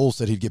named Raul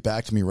said he'd get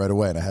back to me right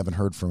away, and I haven't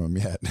heard from him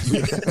yet.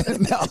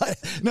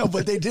 No,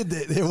 but they did.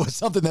 There was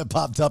something that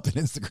popped up in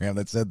Instagram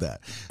that said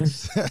that.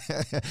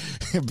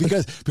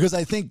 because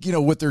I think,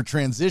 with their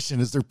transition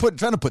is they're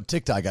trying to put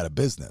TikTok out of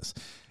business.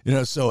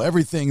 So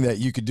everything that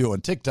you could do on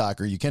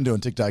TikTok, or you can do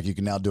on TikTok, you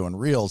can now do on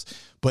Reels.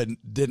 But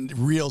then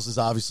Reels is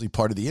obviously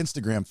part of the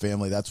Instagram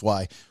family. That's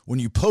why when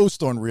you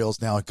post on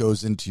Reels now, it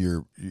goes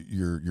into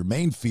your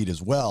main feed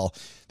as well.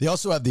 They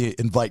also have the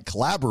invite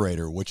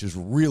collaborator, which is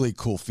a really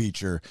cool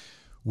feature,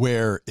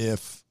 where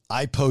if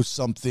I post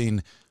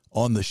something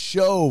on the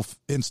show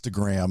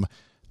Instagram,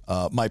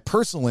 my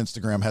personal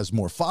Instagram has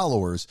more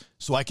followers,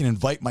 so I can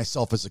invite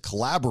myself as a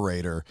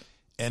collaborator,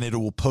 and it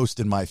will post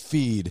in my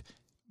feed.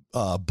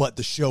 But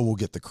the show will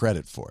get the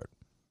credit for it.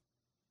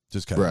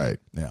 Just kind of right.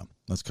 Neat. Yeah,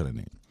 that's kind of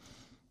neat.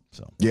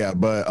 So yeah,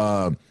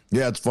 but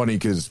it's funny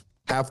because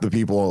half the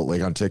people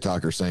like on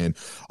TikTok are saying,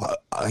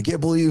 I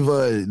can't believe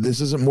this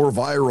isn't more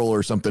viral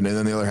or something, and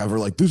then the other half are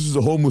like, this is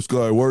a homeless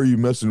guy. Why are you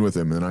messing with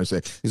him? And I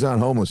say, he's not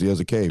homeless. He has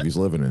a cave. He's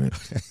living in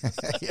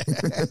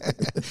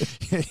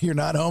it. You're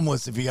not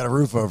homeless if you got a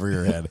roof over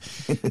your head.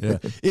 Yeah.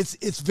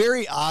 It's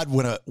very odd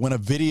when a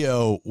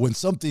video, when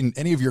something,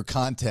 any of your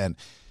content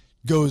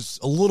goes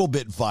a little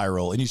bit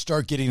viral and you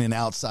start getting an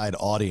outside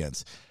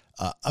audience.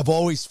 I've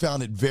always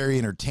found it very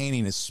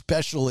entertaining,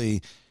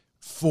 especially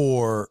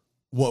for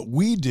what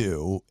we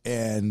do.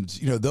 And,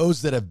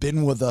 those that have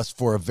been with us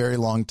for a very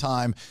long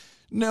time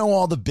know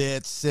all the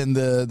bits and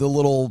the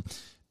little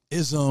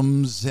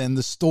isms and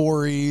the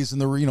stories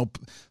and the,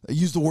 I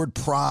use the word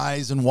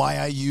prize and why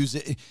I use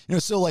it.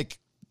 So like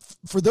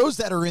for those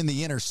that are in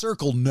the inner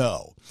circle,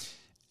 no.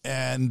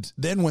 And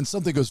then when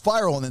something goes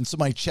viral and then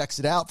somebody checks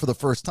it out for the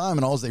first time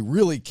and all they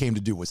really came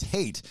to do was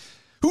hate.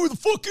 Who the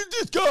fuck is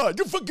this guy?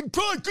 You're fucking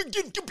pride. And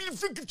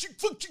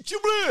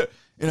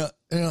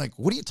you're like,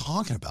 what are you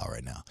talking about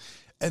right now?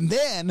 And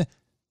then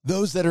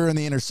those that are in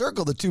the inner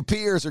circle, the two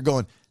peers are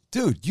going,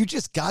 dude, you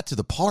just got to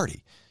the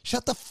party.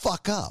 Shut the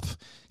fuck up.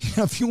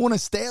 If you want to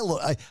stay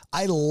alone,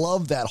 I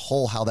love that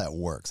whole, how that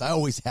works. I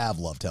always have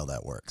loved how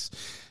that works.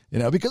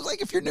 Because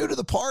like if you're new to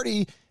the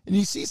party and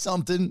you see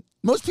something,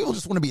 most people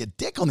just want to be a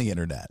dick on the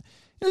internet.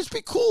 Just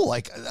be cool.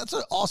 Like, that's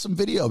an awesome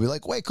video. Be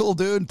like, way cool,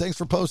 dude. Thanks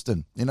for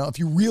posting. If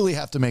you really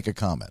have to make a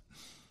comment.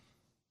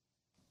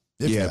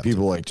 Yeah,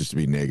 people like just to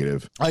be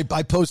negative. I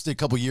posted a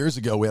couple years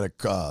ago, we had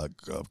a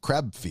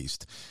crab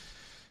feast,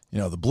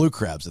 the blue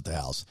crabs at the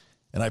house.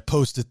 and I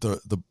posted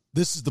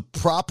this is the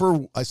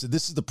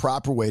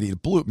proper way to eat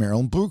a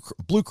Maryland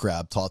blue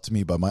crab taught to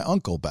me by my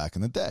uncle back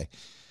in the day.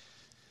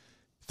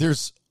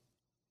 There's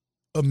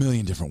a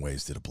million different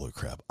ways to eat a blue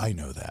crab. I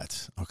know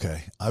that.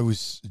 Okay. I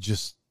was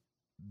just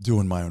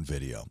doing my own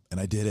video and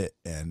I did it,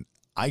 and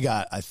it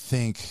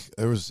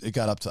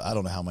got up to, I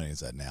don't know how many is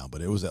that now,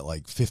 but it was at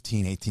like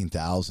 15,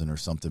 18,000 or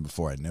something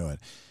before I knew it.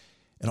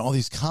 And all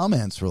these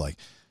comments were like,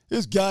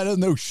 this guy doesn't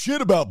know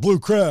shit about blue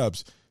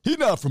crabs. He's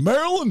not from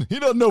Maryland. He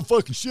doesn't know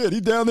fucking shit.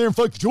 He's down there in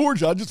fucking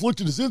Georgia. I just looked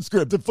at his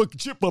Instagram. That fucking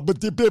shit, but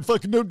that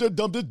fucking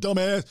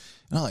dumbass.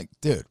 And I'm like,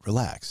 dude,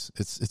 relax.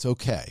 It's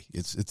okay.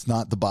 It's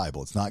not the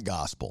Bible. It's not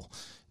gospel.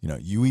 You know,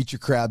 you eat your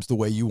crabs the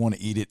way you want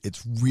to eat it.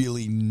 It's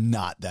really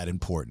not that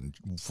important.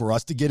 For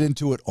us to get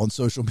into it on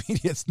social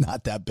media, it's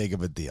not that big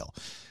of a deal.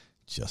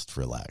 Just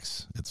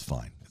relax. It's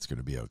fine. It's going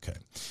to be okay.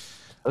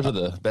 Those are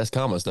the best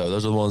comments, though.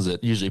 Those are the ones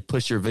that usually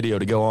push your video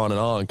to go on and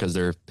on because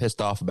they're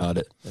pissed off about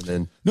it. And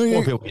then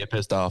more people get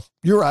pissed off.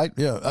 You're right.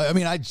 Yeah. I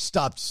mean, I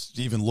stopped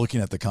even looking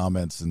at the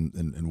comments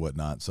and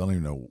whatnot, so I don't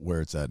even know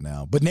where it's at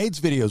now. But Nate's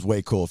video is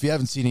way cool. If you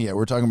haven't seen it yet,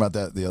 we're talking about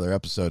that the other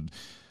episode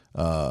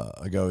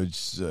ago.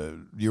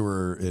 You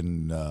were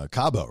in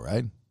Cabo,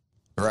 right?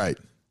 Right.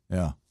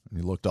 Yeah. And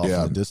you looked off in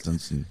the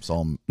distance and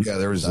saw him. Yeah,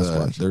 there's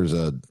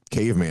a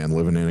caveman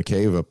living in a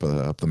cave up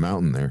the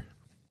mountain there.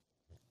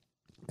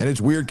 And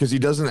it's weird because he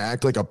doesn't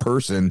act like a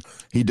person.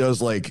 He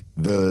does like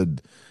the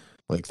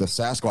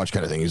Sasquatch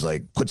kind of thing. He's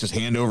like puts his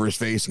hand over his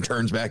face and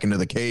turns back into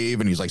the cave,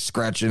 and he's like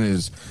scratching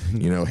his,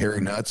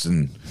 hairy nuts,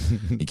 and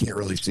you can't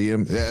really see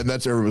him. And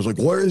that's everybody was like,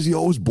 why is he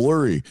always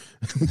blurry?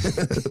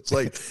 It's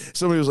like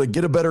somebody was like,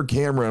 get a better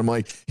camera. I'm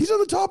like, he's on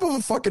the top of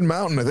a fucking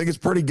mountain. I think it's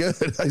pretty good.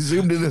 I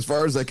zoomed in as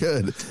far as I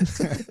could.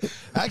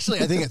 Actually,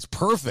 I think it's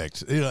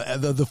perfect.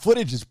 The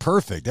footage is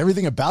perfect.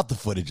 Everything about the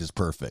footage is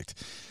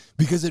perfect.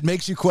 Because it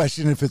makes you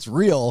question if it's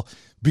real,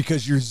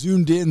 because you're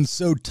zoomed in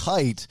so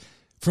tight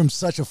from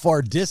such a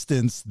far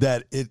distance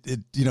that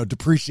it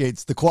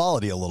depreciates the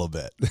quality a little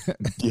bit.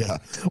 Yeah.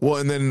 Well,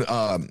 and then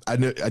I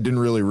didn't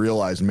really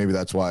realize, and maybe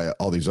that's why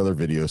all these other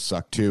videos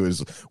suck too,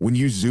 is when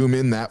you zoom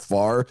in that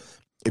far,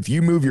 if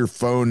you move your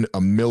phone a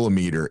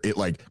millimeter, it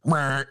like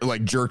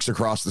jerks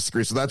across the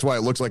screen. So that's why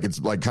it looks like it's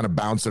like kind of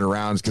bouncing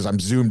around, because I'm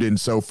zoomed in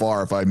so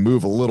far. If I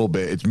move a little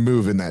bit, it's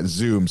moving that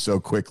zoom so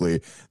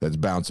quickly that's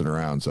bouncing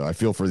around. So I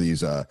feel for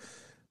these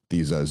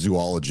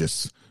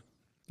zoologists.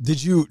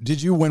 Did you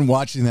when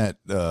watching that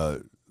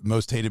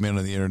Most Hated Man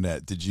on the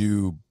Internet, did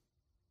you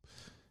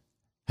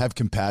have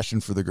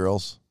compassion for the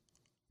girls,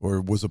 or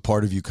was a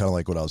part of you kind of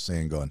like what I was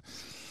saying, going,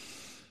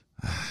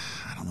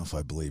 I don't know if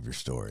I believe your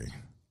story?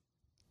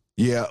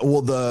 Yeah,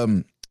 well,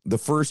 the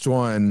first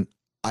one,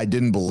 I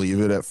didn't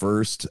believe it at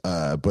first,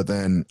 but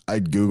then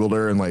I Googled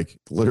her, and like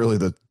literally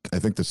I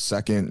think the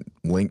second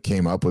link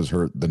came up was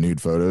the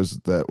nude photos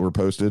that were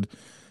posted,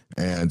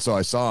 and so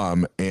I saw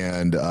them,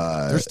 and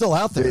they're still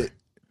out there.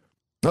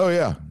 Oh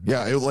yeah,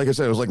 yeah. Like I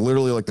said, it was like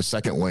literally like the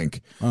second link.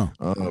 Oh,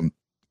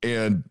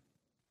 and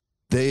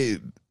they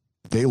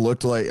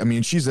looked like, I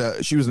mean, she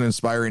was an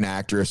inspiring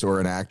actress or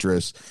an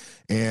actress.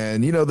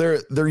 And,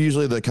 they're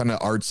usually the kind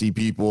of artsy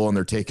people, and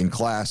they're taking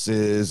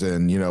classes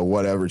and,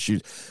 whatever.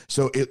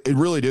 So it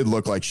really did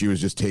look like she was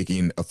just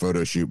taking a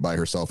photo shoot by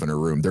herself in her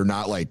room. They're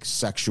not like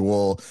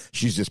sexual.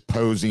 She's just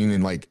posing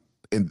in like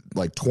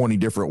 20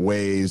 different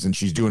ways, and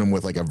she's doing them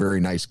with like a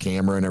very nice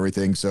camera and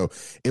everything. So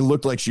it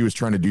looked like she was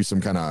trying to do some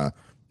kind of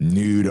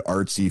nude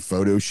artsy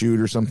photo shoot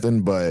or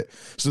something. But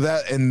so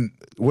that, and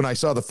when I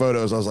saw the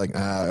photos, I was like,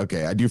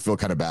 okay, I do feel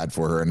kind of bad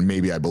for her, and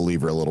maybe I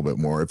believe her a little bit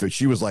more. If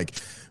she was like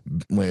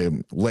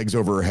legs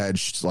over her head,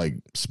 like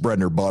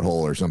spreading her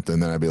butthole or something,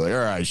 then I'd be like, all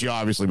right, she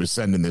obviously was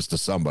sending this to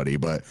somebody.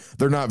 But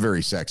they're not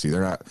very sexy.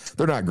 They're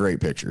not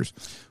great pictures.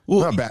 Well,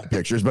 not bad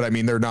pictures, but I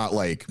mean, they're not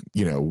like,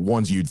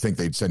 ones you'd think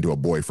they'd send to a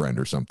boyfriend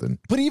or something.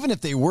 But even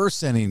if they were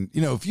sending,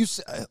 if you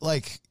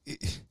like,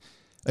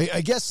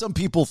 I guess some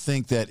people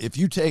think that if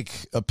you take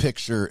a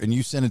picture and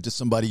you send it to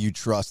somebody you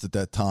trust at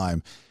that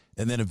time,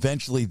 and then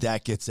eventually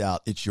that gets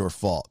out, it's your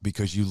fault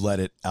because you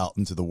let it out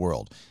into the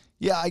world.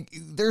 Yeah,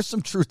 there's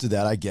some truth to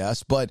that, I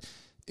guess. But,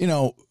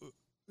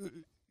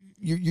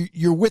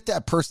 you're with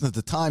that person at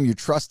the time. You're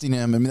trusting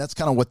him. I mean, that's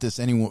kind of what this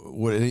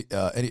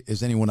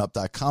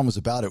isanyoneup.com was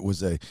about. It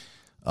was it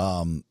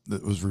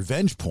was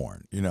revenge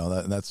porn.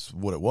 That's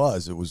what it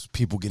was. It was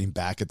people getting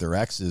back at their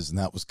exes, and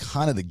that was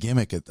kind of the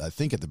gimmick, I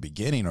think, at the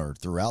beginning or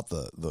throughout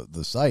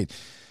the site.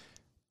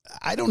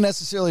 I don't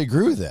necessarily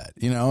agree with that.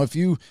 If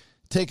you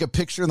take a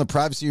picture in the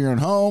privacy of your own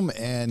home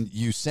and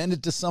you send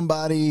it to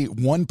somebody,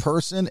 one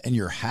person, and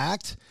you're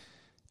hacked,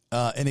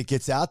 and it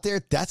gets out there,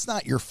 that's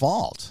not your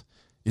fault.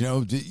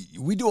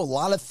 We do a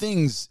lot of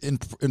things in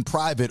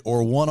private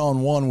or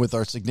one-on-one with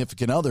our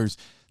significant others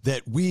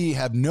that we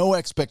have no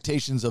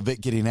expectations of it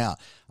getting out.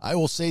 I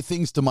will say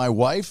things to my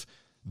wife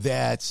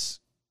that's,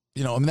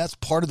 that's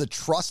part of the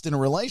trust in a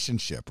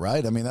relationship,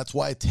 right? I mean, that's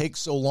why it takes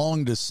so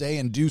long to say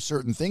and do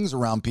certain things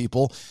around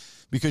people,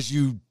 because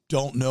you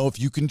don't know if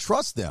you can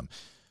trust them.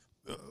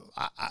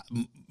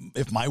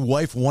 If my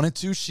wife wanted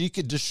to, she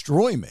could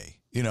destroy me.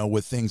 you know,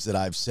 with things that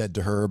I've said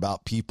to her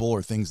about people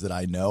or things that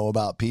I know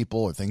about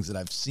people or things that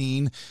I've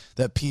seen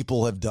that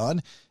people have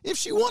done if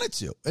she wanted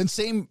to. And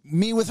same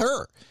me with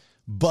her.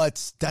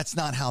 But that's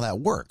not how that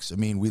works. I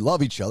mean, we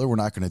love each other. We're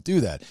not going to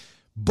do that.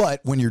 But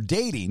when you're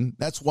dating,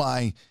 that's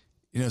why,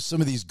 you know, some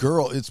of these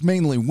girls, it's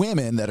mainly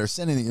women that are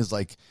sending it, is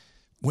like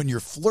when you're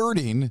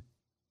flirting,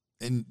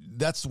 and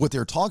that's what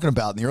they're talking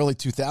about in the early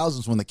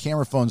 2000s when the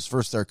camera phones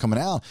first started coming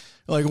out.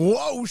 They're like,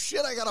 whoa,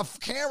 shit, I got a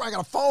camera, I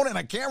got a phone and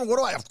a camera. What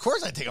do I? Of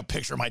course I take a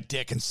picture of my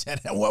dick and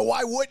send it. Well,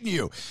 why wouldn't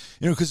you?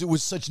 You know, because it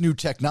was such new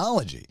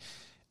technology.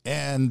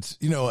 And,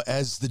 you know,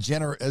 as the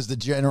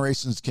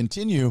generations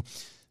continue,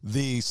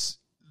 these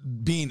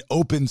being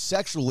open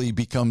sexually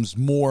becomes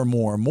more and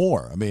more and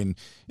more. I mean,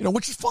 you know,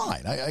 which is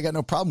fine. I got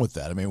no problem with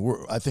that. I mean,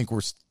 I think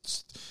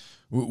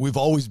we've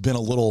always been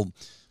a little,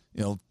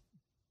 you know,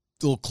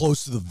 a little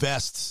close to the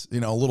vest, you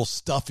know, a little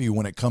stuffy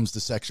when it comes to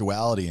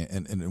sexuality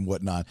and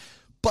whatnot.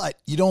 But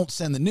you don't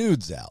send the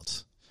nudes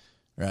out,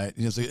 right?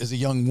 As a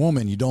young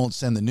woman, you don't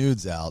send the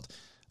nudes out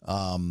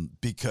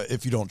because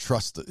if you don't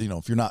trust, you know,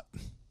 if you're not,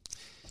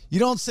 you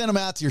don't send them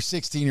out to your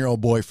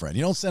 16-year-old boyfriend.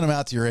 You don't send them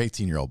out to your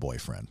 18-year-old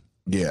boyfriend.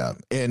 Yeah.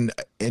 And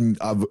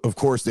of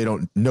course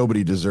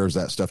nobody deserves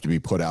that stuff to be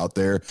put out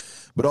there,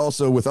 but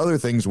also with other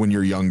things, when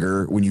you're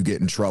younger, when you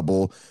get in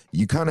trouble,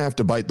 you kind of have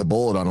to bite the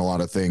bullet on a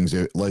lot of things.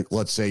 Like,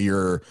 let's say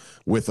you're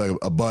with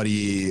a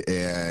buddy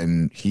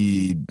and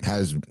he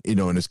has, you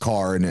know, in his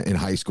car in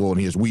high school and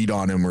he has weed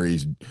on him or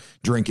he's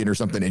drinking or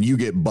something and you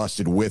get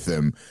busted with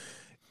him.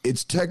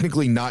 It's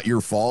technically not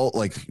your fault.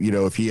 Like, you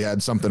know, if he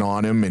had something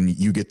on him and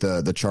you get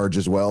the charge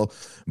as well,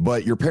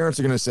 but your parents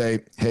are going to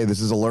say, hey,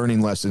 this is a learning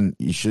lesson.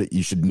 You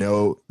should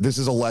know, this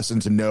is a lesson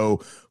to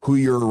know who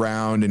you're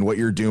around and what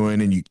you're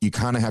doing. And you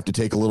kind of have to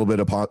take a little bit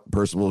of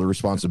personal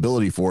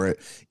responsibility for it.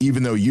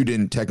 Even though you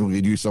didn't technically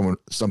do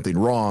something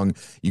wrong,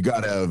 you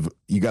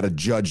gotta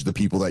judge the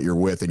people that you're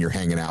with and you're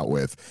hanging out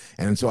with.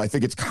 And so I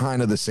think it's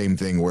kind of the same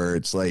thing where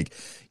it's like,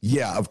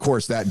 yeah, of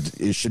course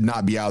it should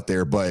not be out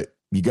there, but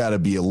you got to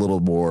be a little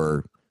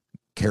more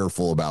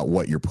careful about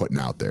what you're putting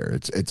out there.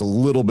 It's a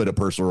little bit of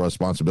personal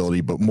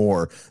responsibility, but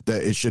more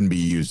that it shouldn't be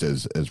used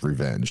as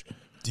revenge.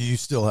 Do you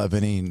still have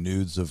any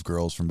nudes of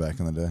girls from back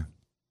in the day?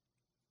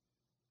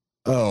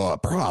 Oh,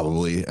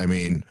 probably. I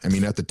mean,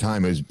 at the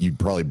time, you'd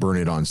probably burn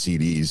it on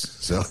CDs.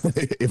 So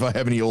if I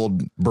have any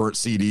old burnt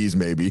CDs,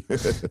 maybe.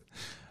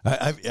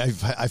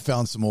 I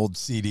found some old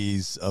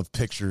CDs of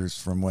pictures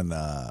from when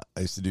I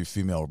used to do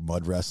female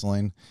mud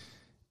wrestling.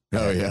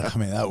 Oh yeah, I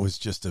mean that was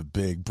just a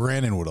big.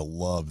 Brandon would have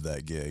loved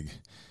that gig.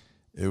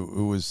 It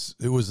was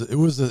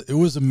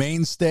a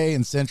mainstay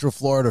in Central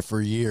Florida for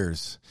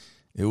years.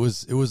 It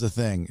was a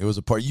thing. It was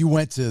a part. You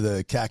went to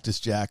the Cactus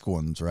Jack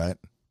ones, right?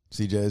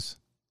 CJ's.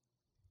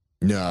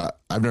 No,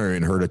 I've never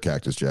even heard of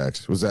Cactus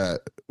Jacks. What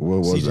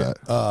was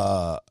CJ,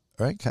 that?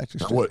 Right,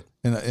 Cactus Jack. What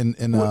in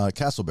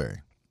Castleberry?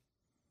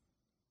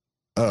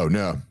 Oh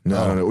no.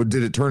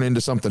 Did it turn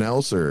into something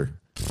else or?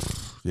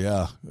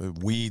 Yeah,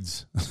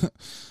 weeds.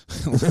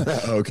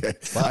 Okay.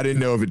 I didn't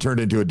know if it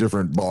turned into a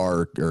different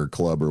bar or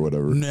club or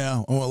whatever.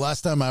 No. Well,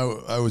 last time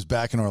I was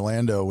back in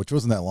Orlando, which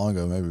wasn't that long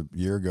ago, maybe a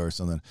year ago or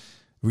something,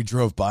 we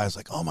drove by. I was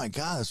like, oh, my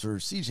God, that's where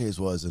CJ's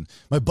was. And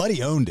my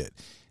buddy owned it.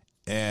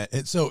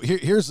 And so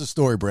here's the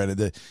story,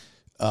 Brandon.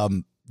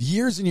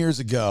 Years and years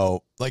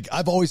ago, like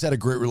I've always had a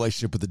great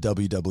relationship with the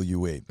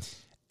WWE.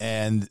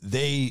 And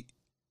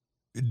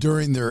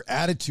during their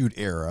Attitude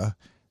Era,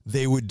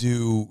 they would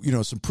do, you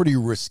know, some pretty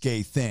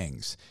risque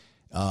things.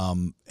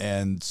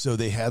 And so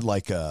they had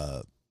like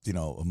a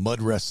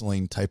mud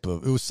wrestling type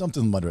of, it was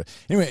something mud.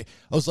 Anyway,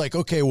 I was like,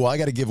 okay, well, I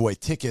got to give away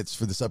tickets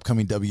for this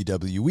upcoming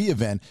WWE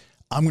event.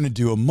 I'm going to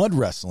do a mud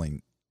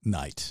wrestling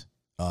night.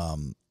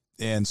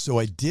 And so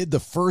I did the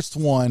first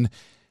one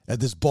at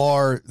this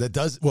bar that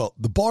does, well,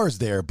 the bar is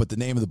there, but the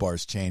name of the bar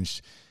has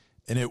changed.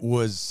 And it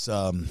was,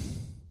 God,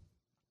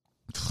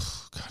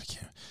 I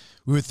can't.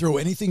 We would throw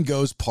anything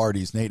goes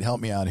parties. Nate,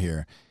 help me out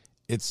here.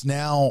 It's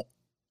now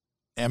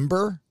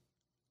Ember,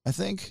 I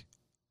think,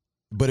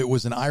 but it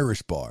was an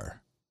Irish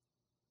bar.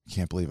 I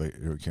can't believe I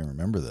can't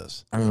remember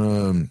this.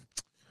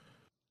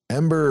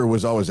 Ember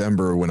was always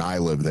Ember when I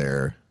lived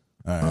there.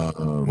 All right.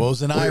 Well, it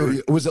was an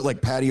Irish. Was it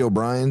like Patty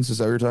O'Brien's? Is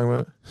that what you're talking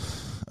about?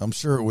 I'm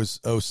sure it was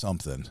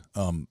something.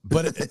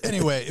 But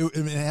anyway,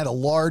 it had a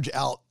large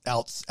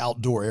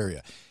outdoor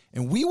area.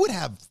 And we would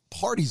have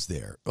parties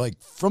there, like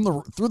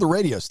through the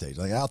radio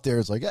station, like out there.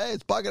 It's like, hey,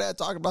 it's Buckethead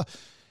talking about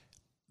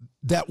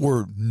that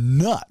were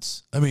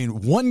nuts. I mean,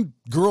 one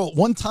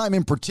time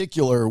in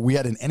particular, we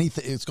had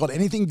it's called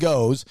Anything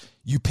Goes.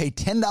 You pay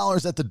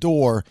 $10 at the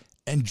door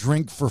and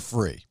drink for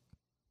free.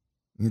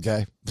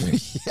 Okay.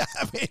 Yeah.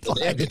 I mean,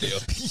 like, good deal.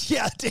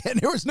 Yeah, Dan,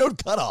 there was no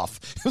cutoff.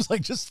 It was like,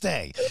 just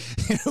stay.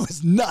 It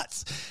was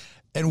nuts.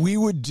 And we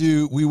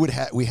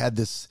had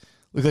this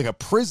look like a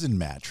prison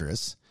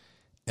mattress.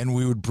 And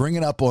we would bring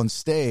it up on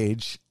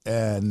stage,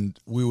 and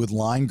we would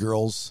line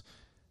girls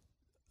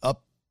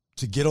up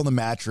to get on the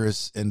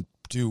mattress and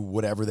do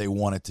whatever they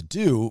wanted to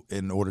do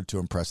in order to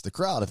impress the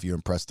crowd. If you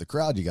impress the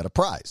crowd, you got a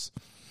prize.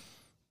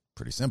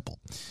 Pretty simple.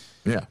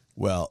 Yeah.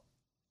 Well,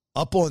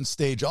 up on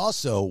stage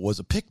also was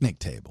a picnic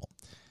table.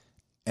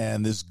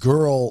 And this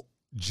girl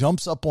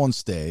jumps up on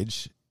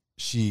stage.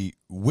 She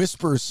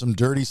whispers some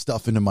dirty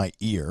stuff into my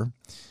ear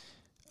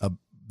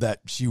that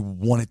she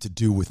wanted to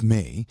do with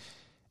me.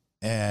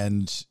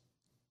 And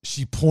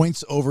she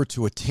points over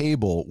to a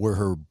table where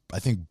her, I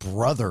think,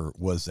 brother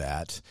was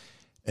at.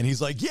 And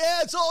he's like, yeah,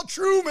 it's all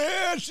true,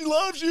 man. She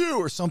loves you,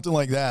 or something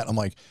like that. I'm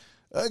like,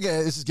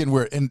 okay, this is getting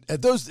weird. And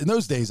in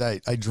those days, I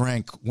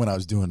drank when I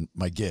was doing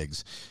my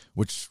gigs,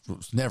 which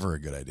was never a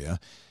good idea.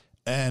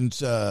 And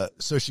so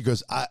she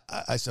goes,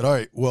 I said, all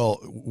right, well,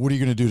 what are you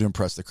going to do to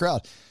impress the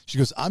crowd? She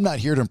goes, I'm not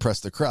here to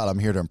impress the crowd. I'm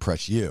here to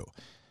impress you.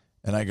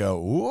 And I go,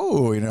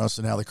 ooh,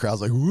 so now the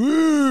crowd's like,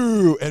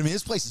 woo. And I mean,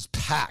 this place is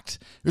packed.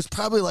 There's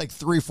probably like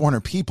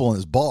 300-400 people in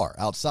this bar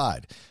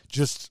outside,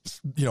 just,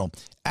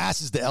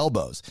 asses to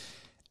elbows.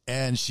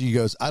 And she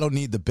goes, I don't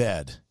need the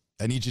bed.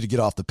 I need you to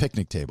get off the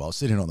picnic table. I was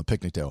sitting on the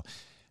picnic table.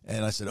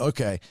 And I said,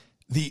 okay.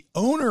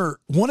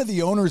 One of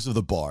the owners of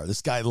the bar,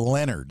 this guy,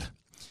 Leonard,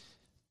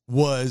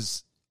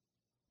 was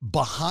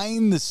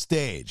behind the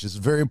stage. It's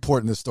very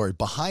important, this story.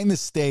 Behind the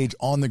stage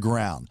on the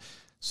ground.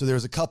 So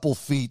there's a couple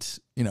feet,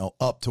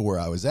 up to where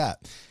I was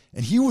at.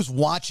 And he was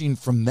watching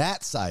from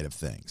that side of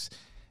things.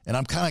 And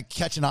I'm kind of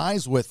catching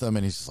eyes with him.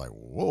 And he's just like,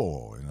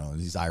 whoa,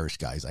 these Irish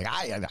guys. Like,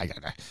 I.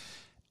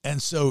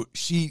 And so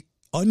she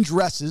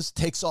undresses,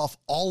 takes off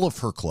all of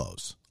her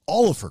clothes.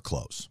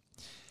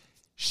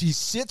 She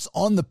sits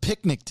on the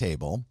picnic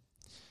table.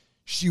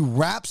 She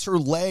wraps her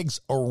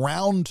legs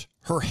around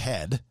her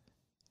head.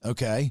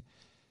 Okay.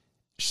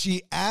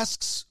 She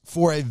asks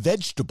for a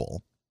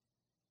vegetable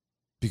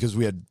because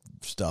we had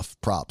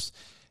props.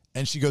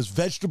 And she goes,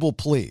 vegetable,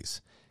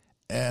 please.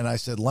 And I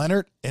said,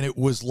 Leonard, and it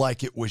was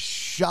like it was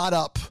shot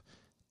up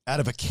out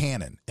of a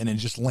cannon and it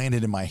just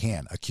landed in my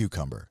hand, a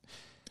cucumber.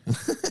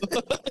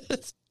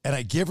 And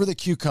I give her the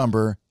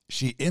cucumber.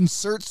 She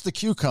inserts the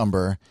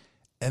cucumber,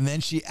 and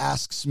then she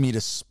asks me to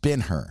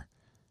spin her.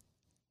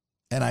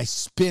 And I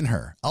spin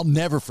her. I'll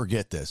never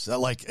forget this.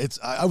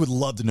 I would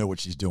love to know what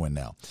she's doing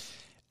now.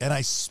 And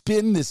I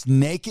spin this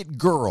naked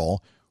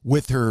girl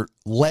with her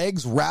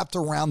legs wrapped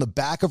around the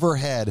back of her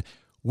head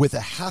with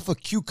half a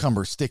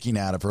cucumber sticking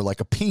out of her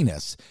like a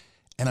penis.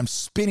 And I'm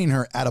spinning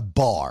her at a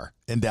bar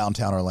in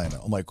downtown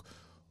Orlando. I'm like,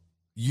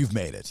 you've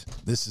made it.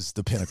 This is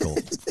the pinnacle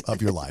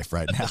of your life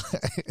right now.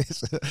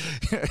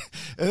 And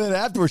then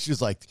afterwards, she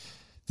was like,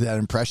 did that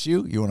impress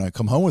you? You want to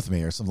come home with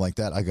me or something like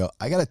that? I go,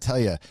 I got to tell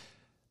you,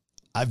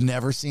 I've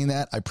never seen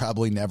that. I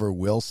probably never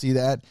will see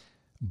that.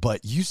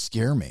 But you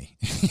scare me.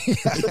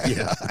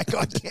 Yeah. I go,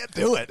 I can't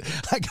do it.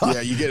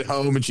 You get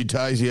home and she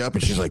ties you up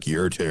and she's like,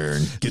 your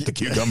turn. Get the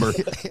cucumber.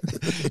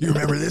 You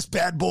remember this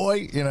bad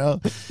boy?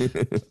 Anyway,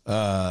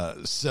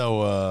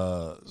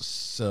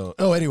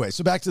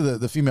 so back to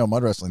the female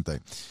mud wrestling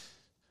thing.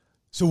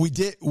 So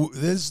this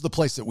is the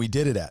place that we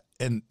did it at.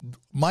 And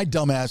our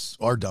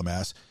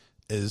dumbass,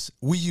 is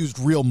we used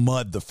real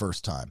mud the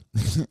first time,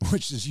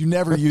 which is you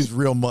never use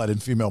real mud in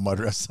female mud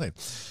wrestling.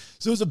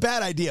 So it was a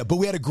bad idea, but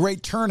we had a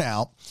great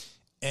turnout,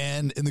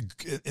 and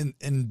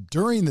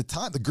during the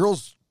time, the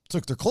girls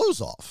took their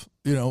clothes off,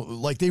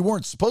 like they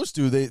weren't supposed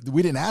to.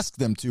 We didn't ask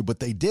them to,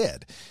 but they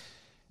did.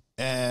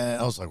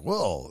 And I was like,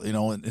 well,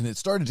 and it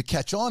started to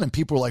catch on, and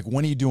people were like,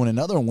 when are you doing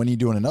another one? When are you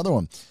doing another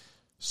one?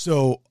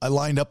 So I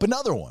lined up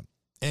another one,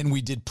 and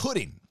we did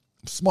pudding.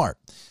 Smart.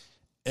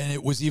 And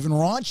it was even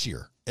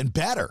raunchier and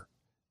better.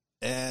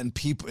 And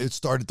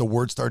the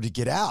word started to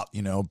get out,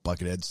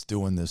 Buckethead's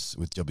doing this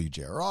with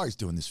WJRR. He's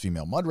doing this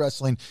female mud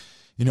wrestling.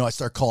 I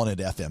start calling it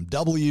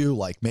FMW,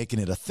 like making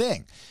it a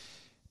thing.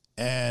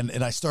 And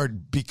I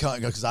started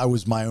because I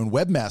was my own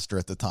webmaster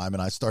at the time.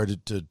 And I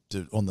started to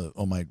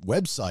on my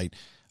website,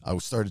 I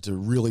started to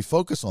really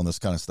focus on this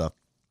kind of stuff.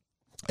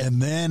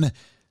 And then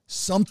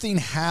something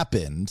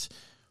happened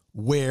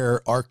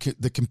where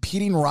the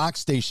competing rock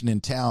station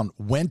in town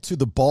went to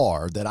the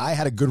bar that I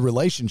had a good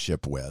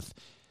relationship with,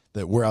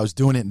 where I was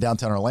doing it in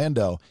downtown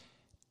Orlando,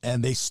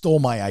 and they stole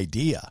my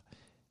idea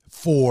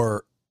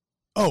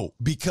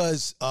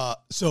because a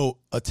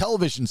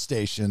television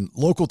station,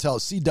 local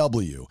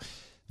CW,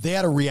 they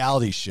had a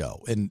reality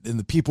show, and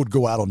the people would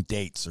go out on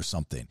dates or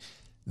something.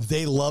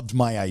 They loved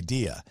my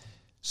idea.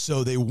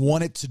 So they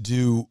wanted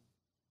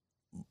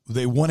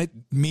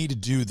me to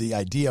do the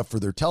idea for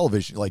their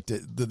television. Like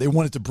they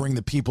wanted to bring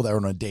the people that were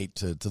on a date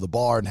to the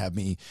bar and have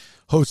me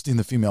hosting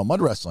the female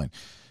mud wrestling.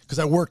 Because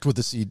I worked with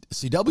the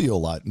CW a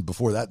lot, and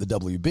before that, the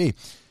WB.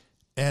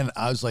 And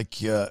I was like,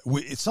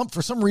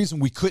 for some reason,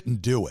 we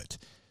couldn't do it.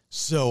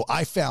 So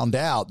I found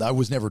out, I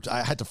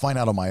had to find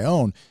out on my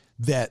own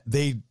that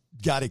they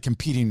got the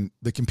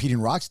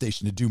competing rock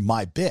station to do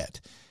my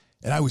bit.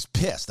 And I was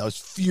pissed. I was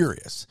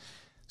furious.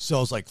 So I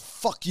was like,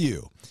 fuck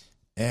you.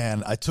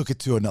 And I took it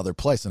to another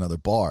place, another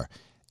bar.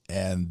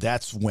 And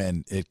that's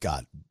when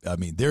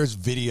there's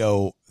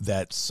video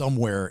that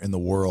somewhere in the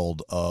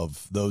world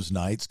of those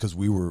nights, because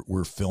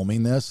we're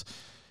filming this.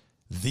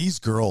 These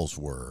girls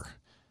were,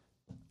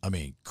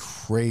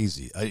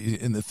 crazy.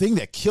 And the thing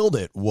that killed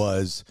it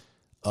was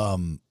a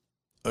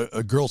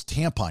girl's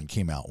tampon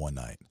came out one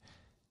night.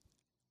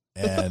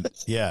 And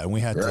yeah, and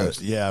we had Gross.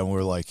 to, yeah, and we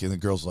were like, and the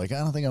girls were like, I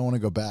don't think I want to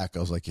go back. I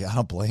was like, yeah, I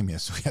don't blame you.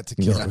 So we had to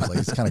kill her. I was like,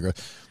 it's kind of gross.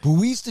 But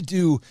we used to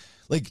do,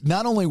 like,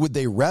 not only would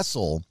they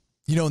wrestle,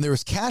 you know, and there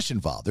was cash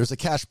involved. There's a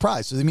cash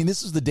prize. So, I mean,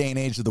 this is the day and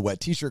age of the wet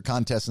t-shirt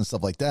contest and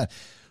stuff like that.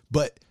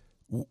 But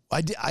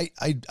I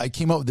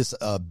came up with this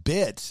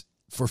bit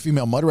for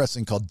female mud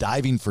wrestling called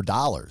Diving for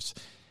Dollars.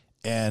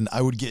 And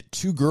I would get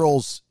two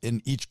girls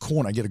in each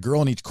corner. I get a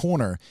girl in each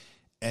corner,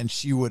 and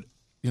she would,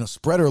 you know,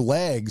 spread her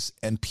legs,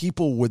 and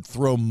people would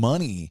throw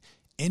money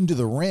into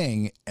the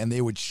ring, and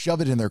they would shove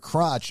it in their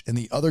crotch, and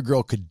the other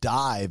girl could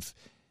dive,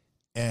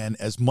 and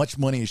as much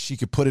money as she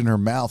could put in her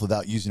mouth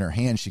without using her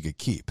hands, she could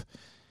keep.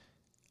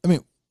 I mean,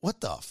 what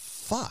the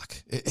fuck?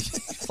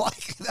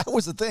 Like, that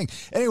was the thing.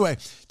 Anyway,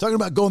 talking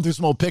about going through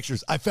some old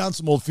pictures, I found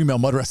some old female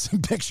mud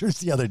wrestling pictures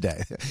the other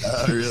day.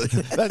 Really?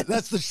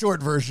 That's the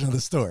short version of the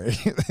story.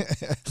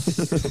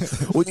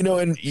 Well, you know,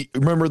 and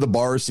remember the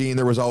bar scene?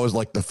 There was always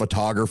like the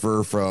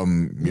photographer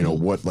from, you know,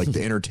 what, like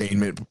the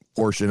entertainment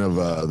portion of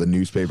the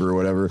newspaper or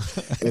whatever.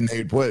 And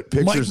they'd put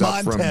pictures Mike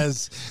up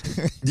Montez.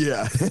 from.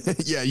 Yeah.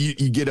 Yeah.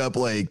 You get up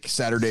like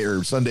Saturday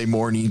or Sunday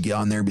morning, you get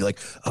on there and be like,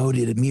 oh,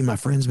 did me and my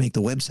friends make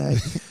the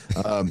website?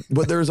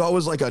 But there's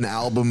always like an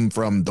album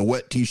from the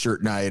wet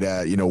t-shirt night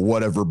at, you know,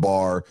 whatever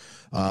bar.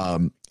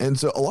 And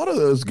so a lot of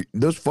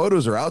those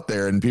photos are out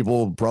there and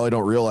people probably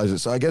don't realize it.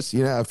 So I guess,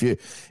 you know, if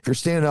you're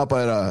standing up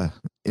at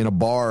in a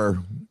bar,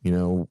 you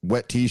know,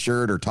 wet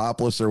t-shirt or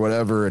topless or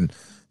whatever, and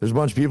there's a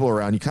bunch of people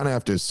around, you kind of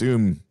have to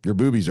assume your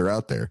boobies are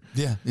out there.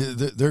 Yeah.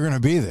 They're going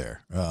to be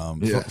there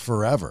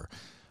forever.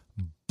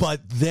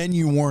 But then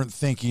you weren't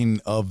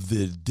thinking of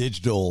the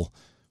digital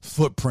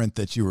footprint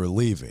that you were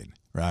leaving,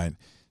 right?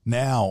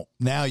 Now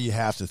you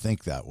have to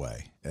think that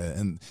way.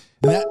 And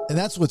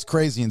that's what's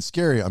crazy and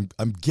scary.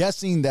 I'm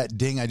guessing that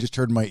ding I just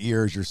heard in my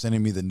ears, you're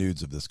sending me the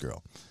nudes of this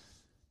girl.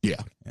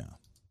 Yeah. Yeah.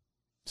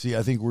 See,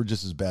 I think we're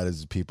just as bad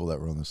as the people that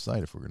were on the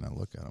site if we're going to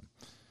look at them.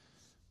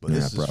 But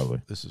yeah,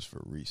 probably. This is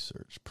for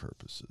research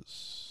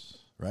purposes,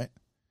 right?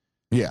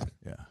 Yeah.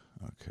 Yeah.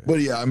 Okay. But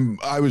yeah,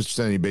 I was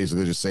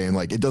basically just saying,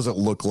 like, it doesn't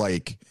look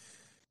like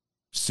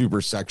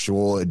super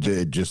sexual. It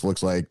just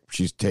looks like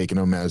she's taking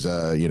them as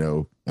a, you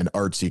know, an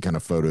artsy kind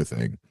of photo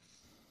thing.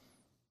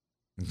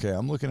 Okay,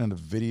 I'm looking at a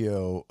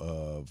video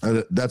of.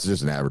 That's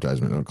just an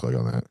advertisement. Don't click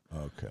on that.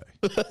 Okay.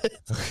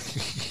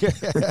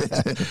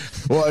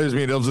 Well, I just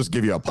mean it'll just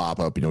give you a pop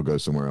up and you'll go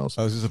somewhere else.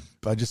 I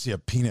just see a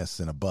penis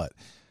and a butt.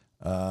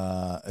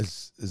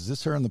 Is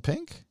this her in the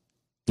pink?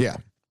 Yeah.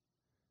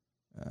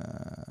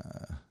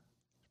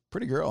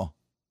 Pretty girl.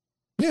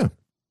 Yeah.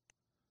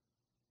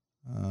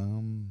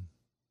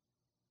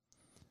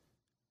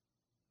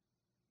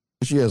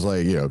 She has,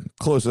 like, you know,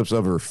 close-ups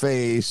of her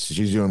face.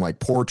 She's doing like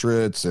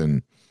portraits,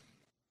 and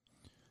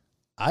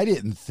I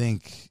didn't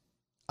think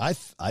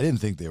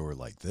they were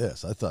like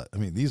this. I thought, I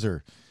mean, these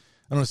are,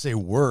 I don't want to say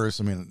worse.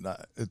 I mean,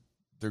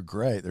 they're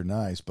great. They're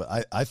nice,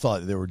 but I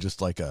thought they were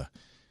just like a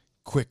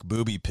quick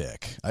booby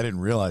pick. I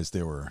didn't realize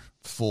they were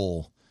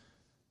full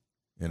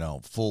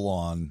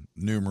on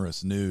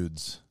numerous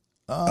nudes.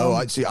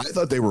 I see. I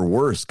thought they were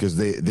worse because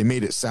they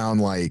made it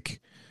sound like,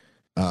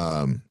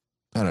 I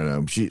don't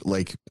know. She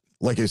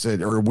like I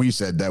said, or we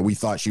said that we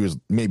thought she was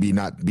maybe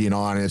not being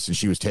honest and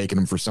she was taking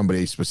them for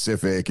somebody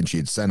specific and she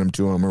had sent them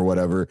to him or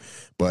whatever.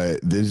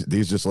 But these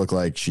just look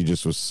like she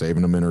just was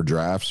saving them in her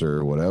drafts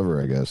or whatever,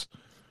 I guess.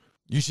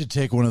 You should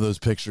take one of those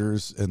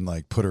pictures and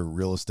like put her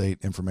real estate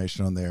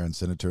information on there and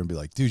send it to her and be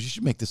like, dude, you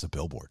should make this a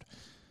billboard.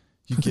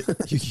 You get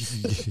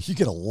you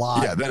get a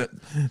lot. Yeah,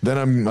 then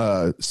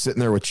I'm sitting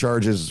there with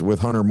charges with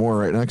Hunter Moore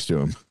right next to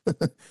him.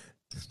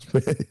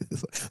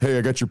 Hey,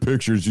 I got your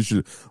pictures.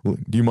 Do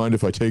you mind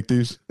if I take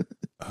these?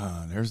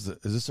 Is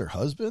this her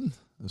husband?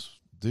 This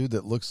dude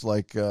that looks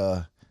like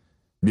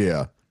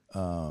yeah.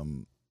 Or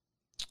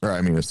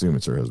I mean, assume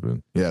it's her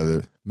husband.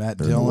 Yeah, Matt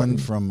Dillon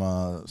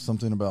from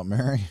Something About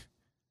Mary.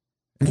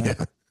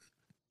 Yeah.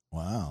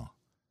 Wow.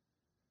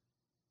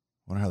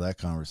 Wonder how that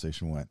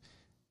conversation went.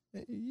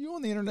 You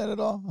on the internet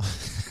at all?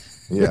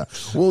 Yeah.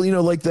 Well, you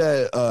know, like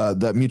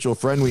that mutual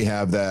friend we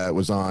have that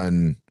was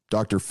on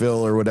Dr.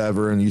 Phil or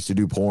whatever and used to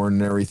do porn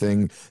and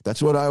everything.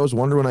 That's what I was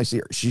wondering when I see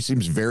her. She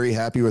seems very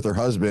happy with her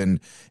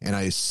husband, and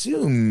I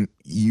assume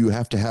you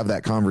have to have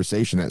that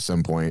conversation at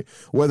some point,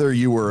 whether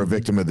you were a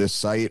victim of this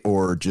site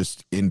or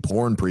just in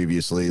porn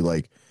previously.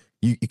 Like,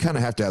 you kind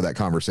of have to have that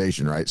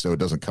conversation, right? So it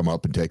doesn't come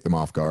up and take them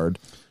off guard.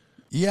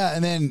 Yeah,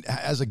 and then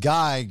as a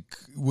guy,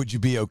 would you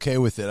be okay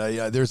with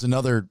it? There's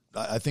another,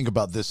 I think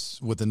about this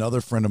with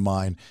another friend of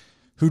mine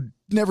who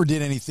never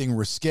did anything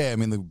risque. I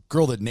mean, the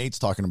girl that Nate's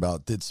talking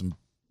about did some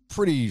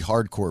pretty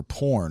hardcore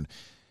porn,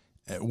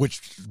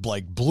 which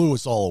like blew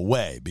us all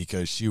away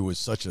because she was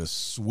such a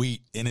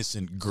sweet,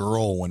 innocent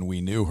girl when we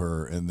knew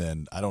her. And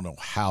then I don't know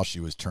how she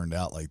was turned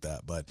out like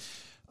that, but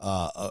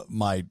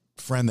my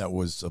friend that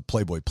was a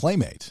Playboy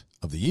Playmate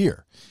of the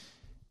year.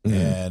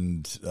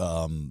 And,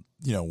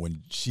 you know,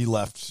 when she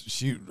left,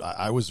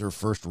 I was her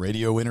first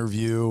radio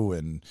interview,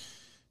 and,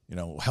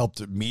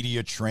 helped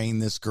media train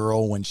this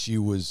girl when she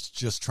was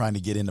just trying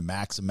to get into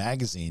Maxim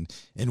magazine,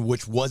 and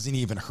which wasn't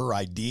even her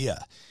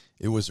idea.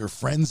 It was her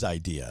friend's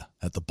idea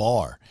at the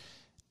bar.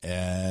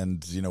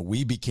 And,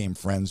 we became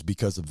friends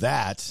because of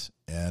that.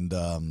 And,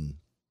 and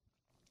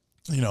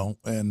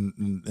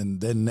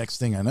then next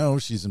thing I know,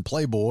 she's in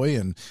Playboy,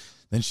 and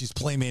then she's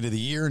Playmate of the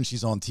Year, and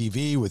she's on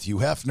TV with Hugh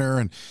Hefner,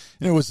 and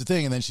it was the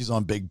thing. And then she's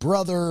on Big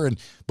Brother,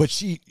 but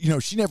she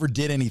never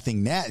did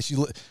anything.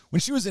 When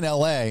she was in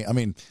LA, I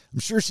mean, I'm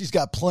sure she's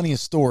got plenty of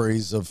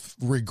stories of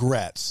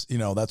regrets.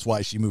 That's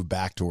why she moved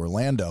back to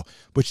Orlando.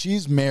 But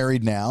she's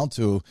married now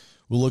to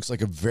who looks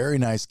like a very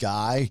nice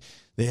guy.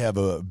 They have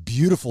a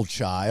beautiful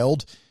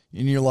child,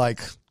 and you're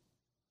like,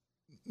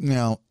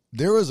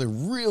 there was a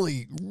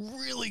really,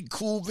 really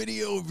cool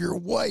video of your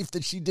wife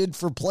that she did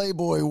for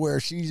Playboy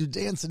where she's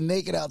dancing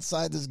naked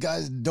outside this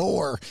guy's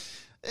door.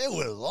 It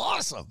was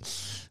awesome.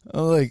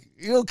 I'm like,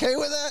 you okay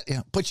with that?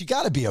 Yeah, but you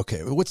got to be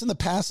okay. What's in the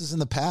past is in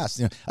the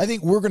past. I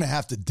think we're going to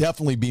have to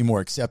definitely be more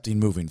accepting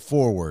moving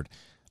forward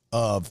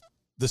of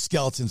the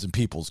skeletons in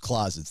people's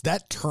closets.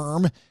 That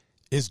term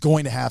is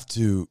going to have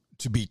to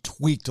be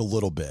tweaked a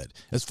little bit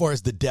as far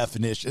as the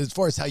definition, as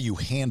far as how you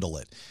handle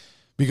it,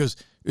 because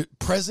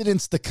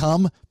presidents to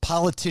come,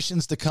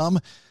 politicians to come,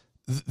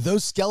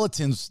 those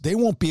skeletons, they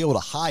won't be able to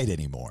hide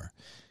anymore.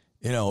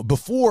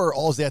 Before,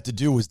 all they had to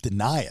do was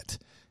deny it,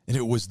 and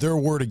it was their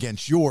word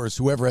against yours.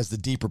 Whoever has the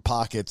deeper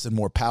pockets and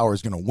more power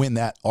is going to win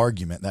that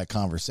argument, that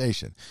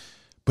conversation.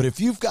 But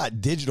if you've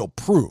got digital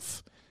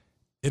proof,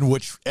 in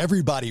which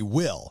everybody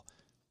will,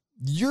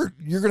 you're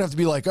going to have to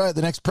be like, all right,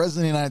 the next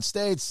president of the United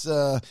States,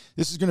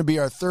 this is going to be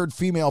our third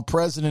female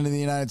president of the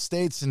United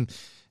States. And,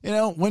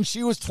 when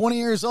she was 20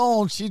 years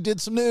old, she did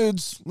some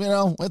nudes,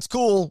 it's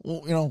cool,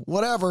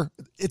 whatever.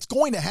 It's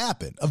going to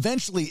happen.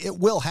 Eventually it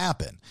will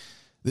happen.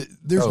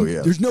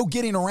 There's no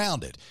getting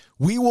around it.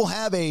 We will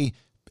have a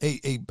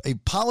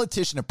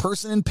politician, a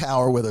person in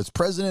power, whether it's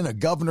president, a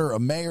governor, a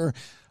mayor,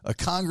 a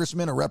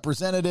congressman, a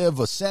representative,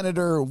 a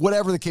senator,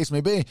 whatever the case may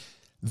be,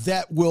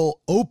 that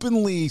will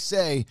openly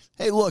say,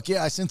 hey, look,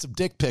 I sent some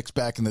dick pics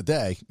back in the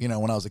day,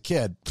 when I was a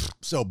kid,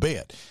 so be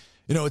it.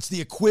 It's the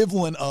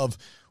equivalent of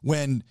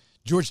when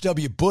George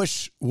W.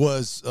 Bush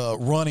was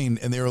running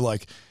and they were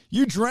like,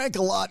 you drank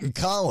a lot in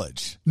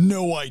college.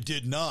 No, I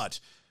did not.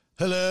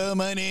 Hello,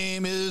 my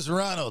name is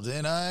Ronald,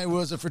 and I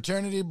was a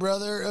fraternity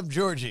brother of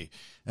Georgie.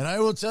 And I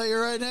will tell you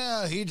right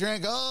now, he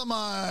drank all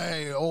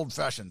my old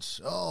fashions.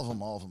 All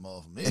of them.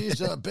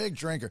 He's a big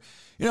drinker.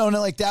 And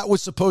like that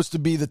was supposed to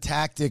be the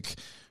tactic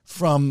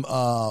from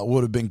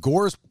would have been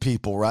Gore's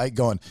people, right?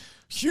 Going,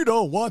 you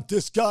don't want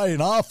this guy in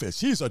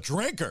office. He's a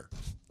drinker.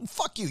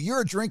 Fuck you.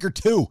 You're a drinker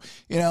too.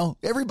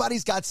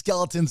 Everybody's got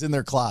skeletons in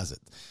their closet.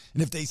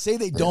 And if they say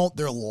they don't,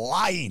 they're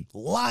lying.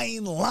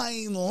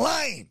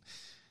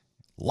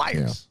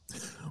 Liars. Yeah.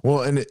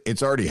 Well, and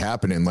it's already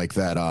happening, like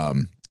that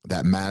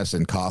that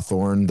Madison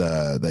Cawthorn,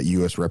 that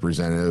U.S.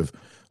 representative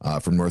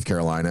from North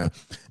Carolina.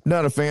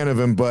 Not a fan of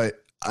him,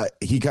 but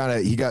he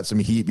got some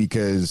heat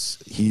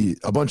because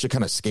a bunch of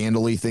kind of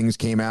scandally things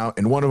came out,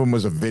 and one of them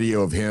was a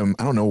video of him.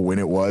 I don't know when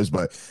it was,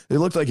 but it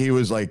looked like he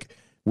was like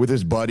with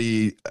his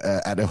buddy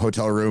at a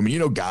hotel room,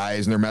 and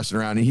guys, and they're messing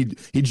around, and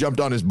he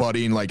jumped on his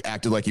buddy and like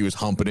acted like he was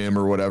humping him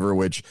or whatever,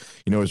 which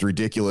is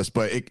ridiculous,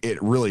 but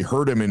it really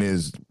hurt him in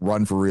his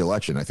run for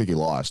re-election. I think he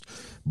lost,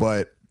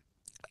 but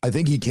I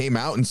think he came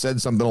out and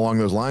said something along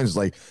those lines,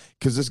 like,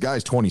 because this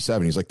guy's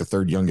 27, he's like the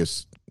third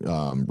youngest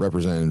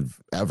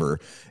representative ever,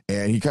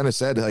 and he kind of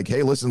said like,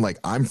 hey, listen, like,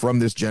 I'm from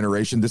this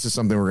generation, this is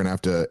something we're gonna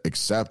have to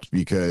accept,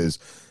 because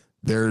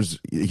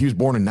he was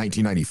born in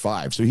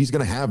 1995, so he's going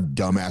to have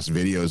dumbass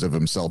videos of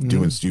himself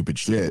doing stupid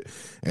shit.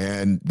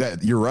 And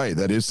that, you're right,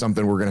 that is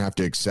something we're going to have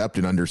to accept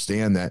and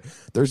understand, that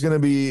there's going to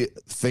be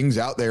things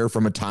out there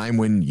from a time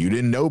when you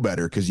didn't know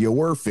better because you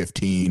were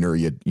 15 or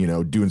you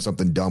doing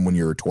something dumb when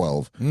you were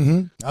 12.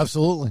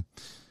 Absolutely.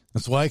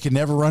 That's why I can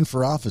never run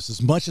for office.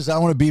 As much as I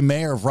want to be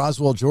mayor of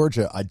Roswell,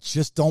 Georgia, I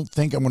just don't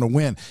think I'm going to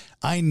win.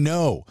 I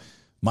know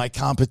my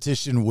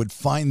competition would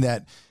find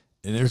that.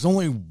 And there's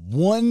only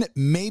one,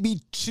 maybe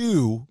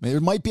two, there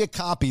might be a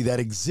copy that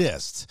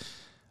exists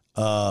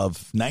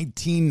of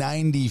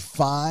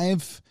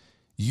 1995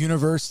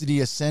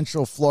 University of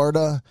Central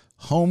Florida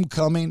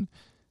homecoming.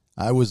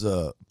 I was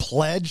a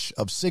pledge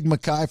of Sigma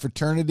Chi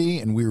fraternity,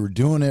 and we were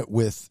doing it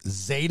with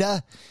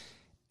Zeta,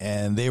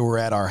 and they were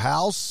at our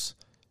house.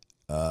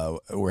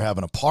 We're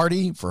having a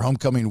party for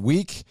homecoming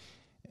week,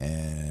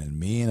 and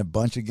me and a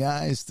bunch of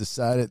guys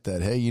decided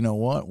that, hey, you know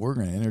what? We're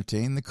going to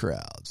entertain the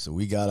crowd. So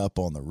we got up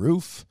on the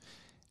roof,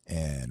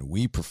 and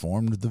we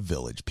performed the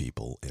Village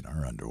People in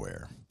our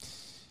underwear.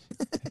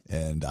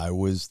 And I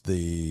was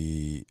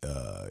the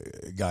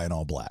guy in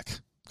all black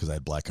because I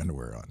had black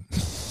underwear on.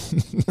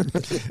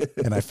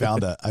 And I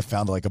found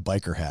like a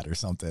biker hat or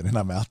something, and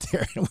I'm out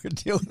there and we're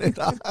doing it.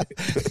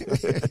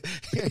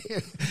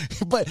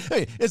 But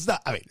hey, it's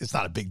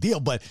not a big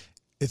deal, but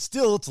it's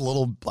a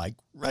little like,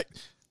 right.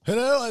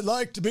 Hello, I'd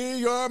like to be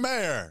your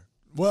mayor.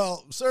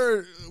 Well,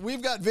 sir,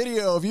 we've got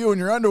video of you in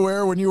your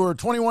underwear when you were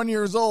 21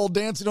 years old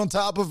dancing on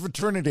top of a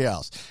fraternity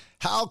house.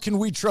 How can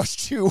we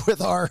trust you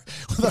with our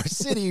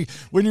city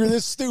when you're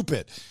this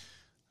stupid?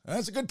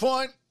 That's a good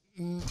point.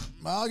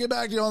 I'll get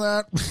back to you on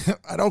that.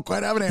 I don't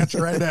quite have an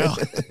answer right now.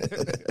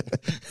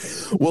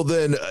 Well,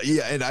 then,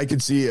 yeah, and I can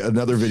see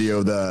another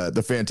video,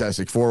 the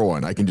Fantastic Four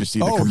one. I can just see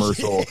the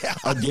commercial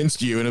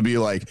against you, and it'll be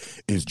like,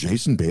 is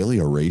Jason Bailey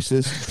a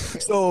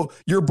racist? So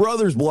your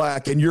brother's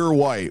black and you're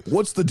white.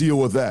 What's the deal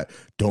with that?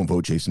 Don't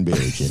vote Jason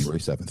Bailey January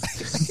 7th.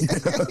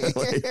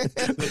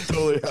 That's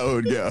totally how it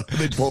would go.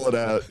 They'd pull it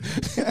out.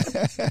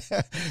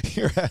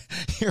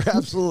 You're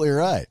absolutely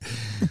right.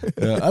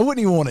 I wouldn't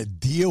even want to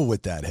deal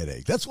with that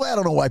headache. That's why I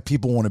don't know why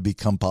people want to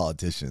become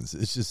politicians.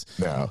 It's just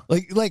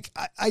like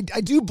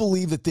I do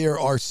believe that there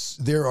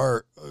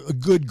are a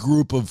good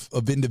group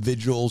of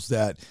individuals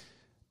that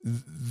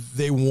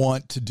they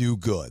want to do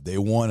good. They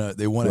want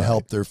to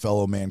help their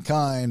fellow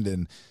mankind,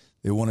 and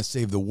they want to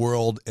save the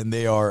world, and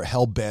they are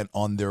hell bent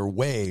on their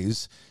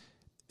ways,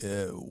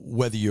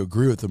 whether you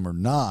agree with them or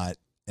not.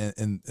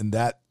 And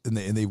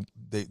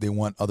they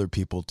want other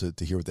people to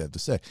hear what they have to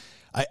say.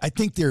 I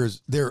think there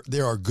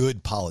are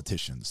good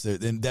politicians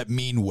that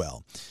mean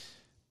well.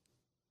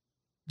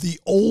 The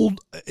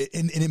old,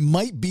 and it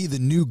might be the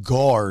new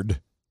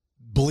guard,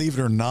 believe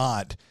it or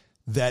not,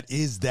 that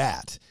is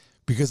that.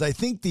 Because I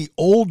think the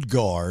old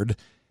guard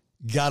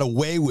got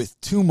away with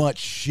too much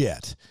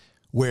shit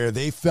where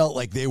they felt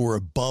like they were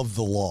above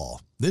the law.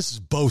 This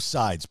is both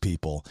sides,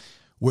 people,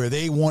 where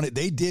they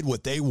did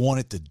what they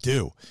wanted to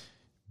do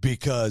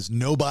because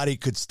nobody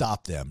could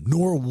stop them,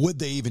 nor would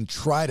they even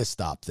try to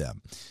stop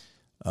them.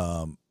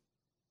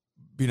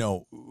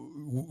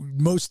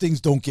 Most things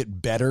don't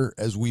get better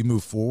as we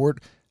move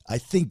forward. I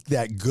think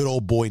that good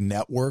old boy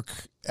network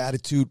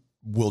attitude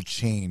will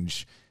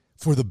change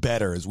for the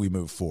better as we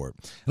move forward.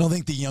 I don't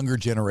think the younger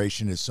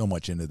generation is so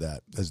much into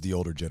that as the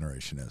older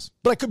generation is.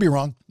 But I could be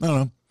wrong. I don't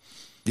know.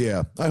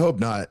 Yeah, I hope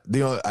not.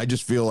 I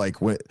just feel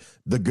like when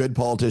the good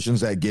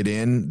politicians that get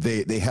in,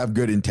 they have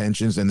good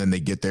intentions, and then they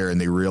get there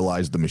and they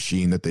realize the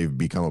machine that they've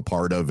become a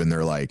part of, and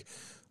they're like,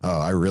 oh,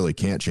 I really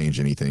can't change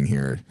anything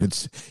here.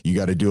 You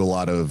got to do a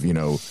lot of,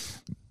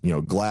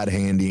 glad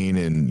handing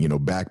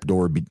and,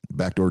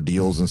 backdoor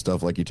deals and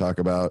stuff like you talk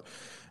about.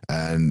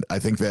 And I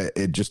think that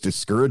it just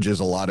discourages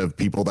a lot of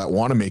people that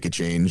want to make a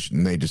change,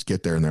 and they just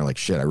get there and they're like,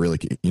 shit, I really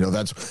can't.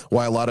 That's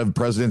why a lot of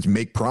presidents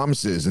make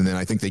promises. And then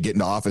I think they get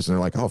into office and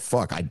they're like, oh,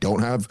 fuck, I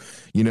don't have,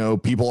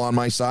 people on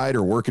my side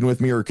or working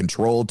with me or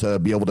control to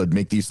be able to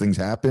make these things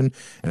happen.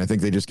 And I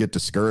think they just get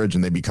discouraged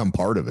and they become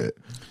part of it.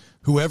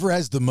 Whoever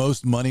has the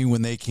most money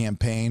when they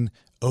campaign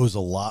owes a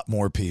lot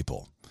more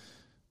people.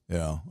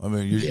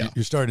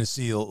 You're starting to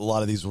see a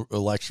lot of these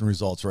election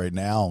results right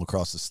now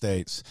across the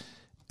states.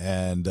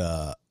 And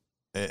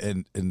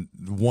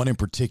one in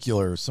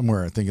particular,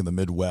 somewhere I think in the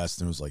Midwest,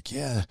 and it was like,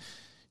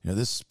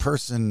 this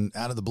person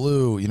out of the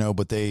blue,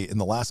 but they in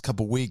the last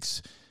couple of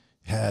weeks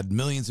had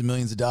millions and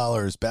millions of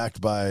dollars backed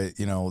by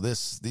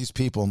these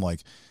people. I'm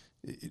like,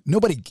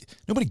 nobody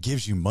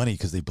gives you money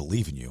because they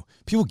believe in you.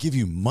 People give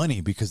you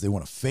money because they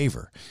want a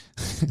favor.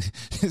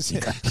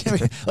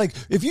 Like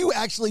if you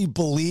actually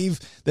believe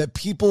that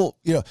people,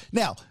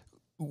 now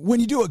when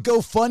you do a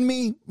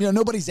GoFundMe,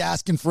 nobody's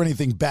asking for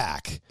anything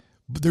back.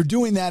 But they're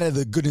doing that out of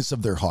the goodness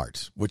of their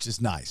heart, which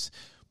is nice.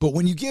 But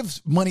when you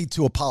give money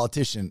to a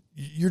politician,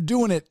 you're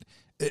doing it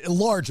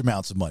large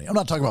amounts of money. I'm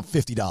not talking about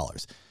 $50.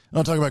 I'm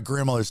not talking about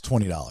grandmother's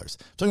 $20. I'm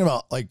talking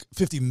about like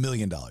 $50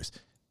 million.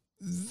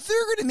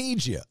 They're going to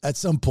need you at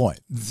some point.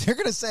 They're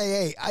going to say,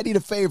 hey, I need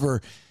a favor.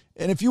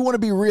 And if you want to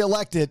be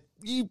reelected,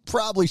 you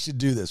probably should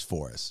do this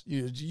for us.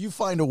 You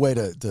find a way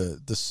to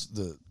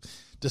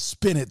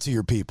spin it to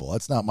your people.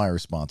 That's not my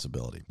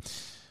responsibility.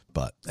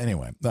 But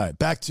anyway, all right,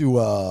 back to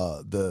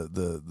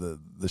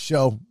the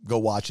show. Go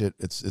watch it.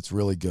 It's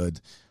really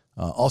good.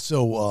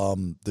 Also,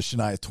 the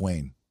Shania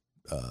Twain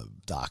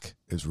doc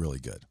is really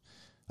good.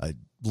 I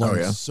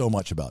learned so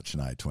much about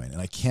Shania Twain,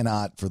 and I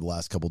cannot, for the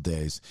last couple of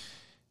days,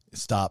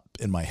 stop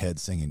in my head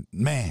singing,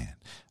 man,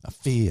 I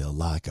feel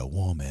like a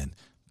woman.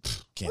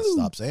 Can't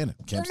stop saying it.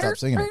 Can't stop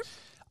singing it.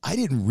 I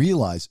didn't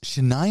realize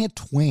Shania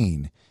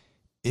Twain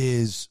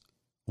is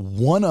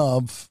one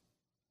of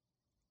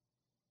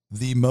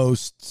the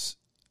most,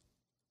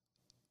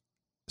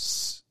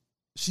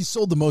 she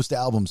sold the most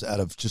albums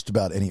out of just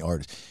about any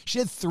artist. She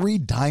had 3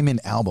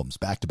 diamond albums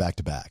back to back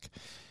to back.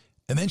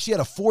 And then she had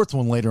a 4th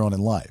one later on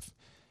in life.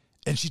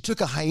 And she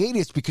took a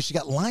hiatus because she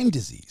got Lyme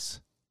disease.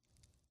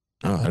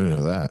 Oh, I didn't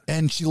know that.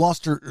 And she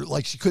lost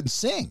she couldn't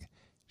sing.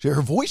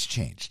 Her voice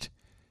changed.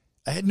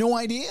 I had no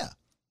idea.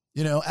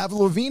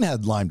 Avril Lavigne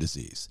had Lyme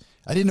disease.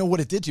 I didn't know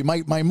what it did to you.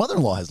 My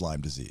mother-in-law has Lyme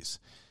disease.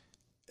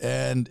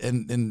 And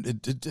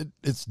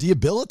it's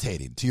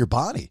debilitating to your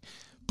body.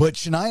 But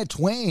Shania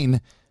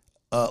Twain,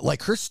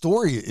 her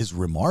story is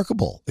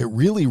remarkable. It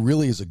really,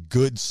 really is a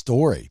good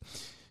story.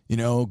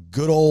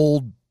 Good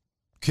old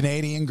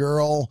Canadian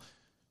girl.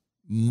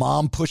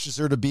 Mom pushes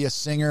her to be a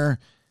singer.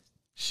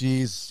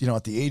 She's,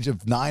 at the age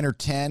of 9 or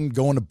 10,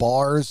 going to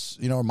bars.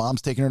 Her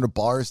mom's taking her to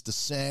bars to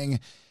sing.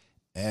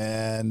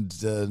 And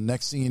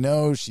next thing you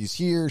know, she's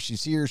here,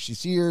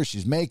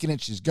 she's making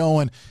it, she's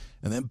going.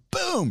 And then,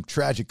 boom,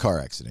 tragic car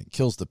accident,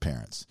 kills the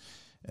parents.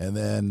 And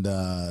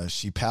then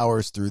she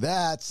powers through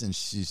that, and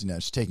she's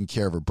taking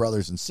care of her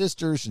brothers and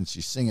sisters, and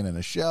she's singing in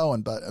a show.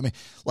 And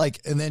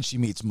then she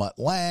meets Mutt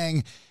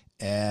Lange.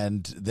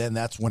 And then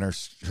that's when her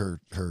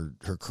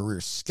career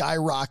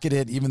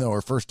skyrocketed. Even though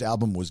her first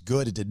album was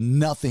good, it did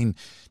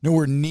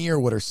nowhere near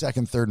what her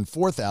second, third, and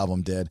fourth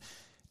album did.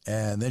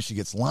 And then she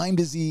gets Lyme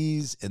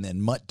disease, and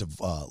then Mutt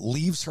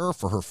leaves her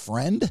for her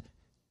friend.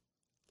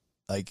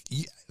 Like,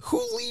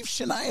 who leaves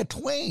Shania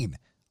Twain?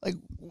 Like,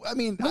 I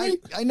mean,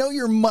 I know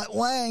you're Mutt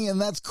Lange, and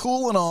that's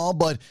cool and all,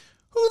 but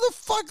who the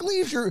fuck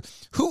leaves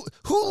who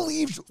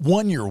leaves,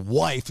 one, your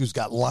wife who's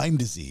got Lyme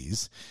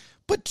disease,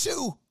 but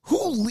two,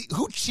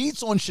 who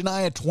cheats on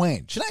Shania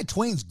Twain? Shania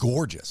Twain's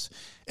gorgeous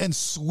and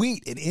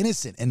sweet and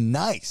innocent and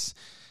nice.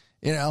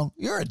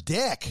 You're a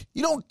dick.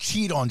 You don't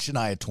cheat on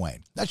Shania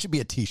Twain. That should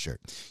be a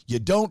t-shirt. You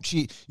don't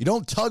cheat. You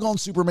don't tug on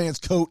Superman's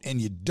coat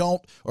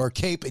or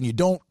cape, and you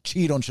don't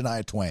cheat on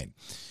Shania Twain.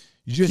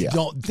 You just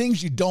don't,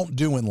 things you don't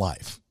do in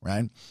life,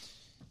 right?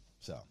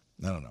 So,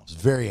 I don't know. I was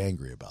very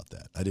angry about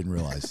that. I didn't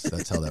realize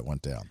that's how that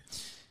went down.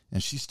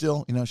 And she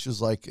still, she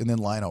was like, and then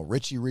Lionel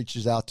Richie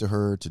reaches out to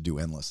her to do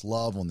Endless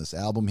Love on this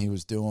album he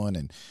was doing,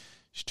 and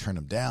she turned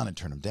him down,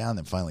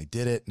 then finally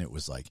did it, and it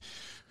was like,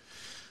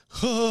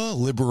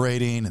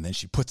 liberating. And then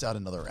she puts out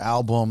another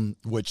album,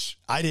 which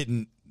I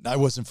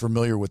wasn't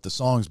familiar with the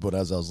songs, but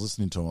as I was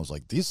listening to them, I was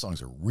like, these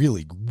songs are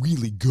really,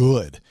 really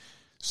good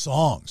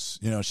songs.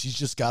 She's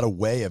just got a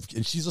way of,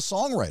 and she's a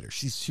songwriter.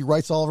 She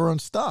writes all of her own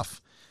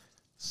stuff.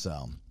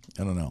 So,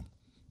 I don't know.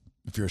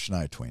 If you're a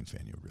Shania Twain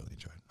fan, you would really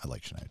enjoy it. I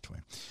like Shania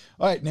Twain.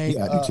 All right, Nate.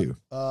 Yeah, I do too.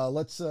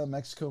 Let's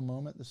Mexico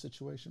moment the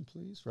situation,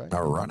 please. Right.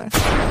 All right.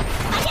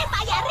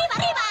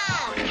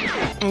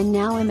 And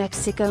now a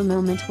Mexico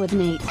moment with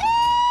Nate.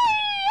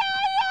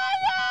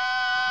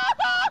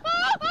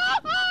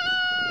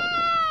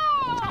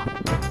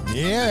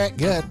 Yeah,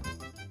 good.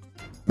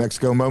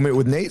 Mexico Moment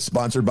with Nate,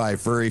 sponsored by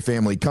Furry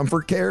Family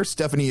Comfort Care.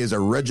 Stephanie is a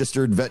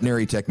registered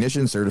veterinary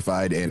technician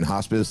certified in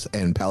hospice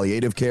and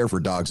palliative care for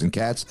dogs and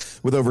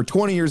cats with over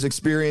 20 years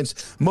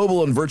experience,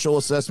 mobile and virtual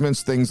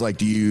assessments, things like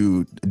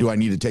do I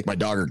need to take my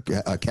dog or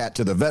a cat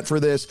to the vet for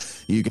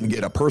this? You can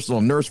get a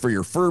personal nurse for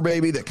your fur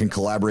baby that can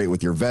collaborate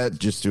with your vet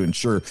just to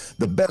ensure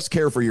the best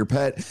care for your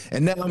pet.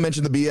 And now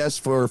mention the BS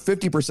for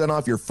 50%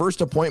 off your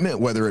first appointment,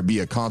 whether it be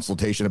a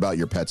consultation about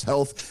your pet's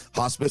health,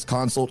 hospice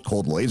consult,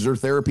 cold laser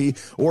therapy,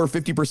 or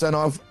 50%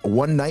 off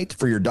one night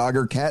for your dog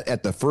or cat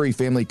at the Furry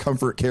Family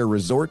Comfort Care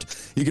Resort.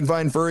 You can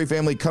find Furry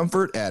Family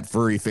Comfort at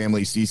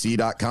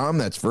furryfamilycc.com.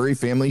 That's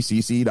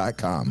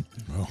furryfamilycc.com.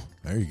 Oh,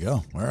 there you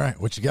go. All right.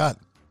 What you got?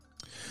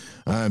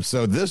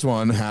 So this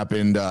one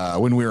happened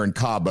when we were in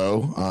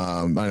Cabo.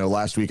 I know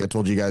last week I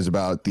told you guys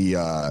about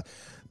the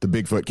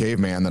Bigfoot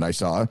caveman that I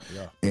saw.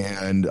 Yeah.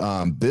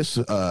 And this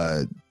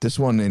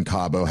one in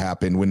Cabo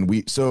happened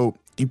when so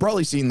you've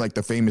probably seen like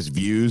the famous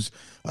views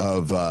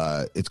of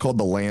it's called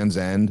the Land's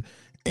End.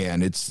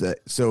 And it's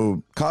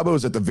so Cabo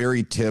is at the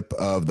very tip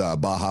of the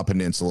Baja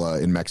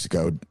Peninsula in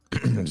Mexico,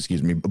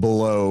 excuse me,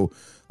 below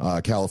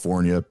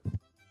California.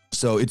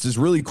 So it's this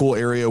really cool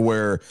area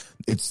where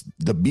it's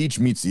the beach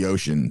meets the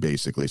ocean,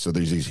 basically. So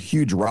there's these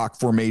huge rock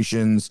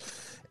formations,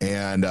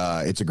 and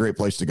it's a great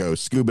place to go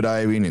scuba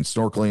diving and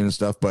snorkeling and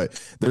stuff. But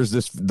there's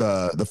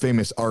the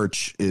famous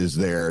arch is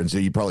there, and so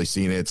you've probably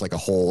seen it. It's like a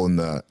hole in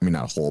not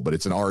a hole, but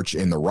it's an arch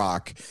in the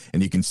rock,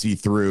 and you can see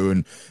through.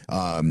 And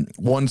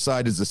one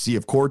side is the Sea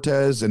of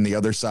Cortez, and the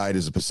other side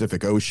is the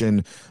Pacific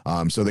Ocean.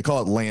 So they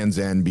call it Land's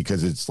End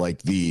because it's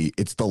like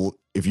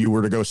if you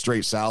were to go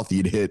straight south,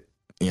 you'd hit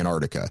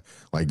Antarctica.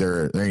 Like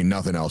there ain't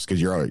nothing else because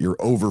you're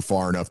over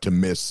far enough to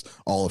miss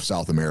all of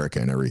South America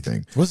and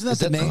everything. Wasn't that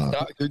the name?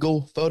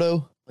 Google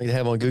photo like they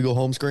have on Google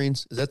home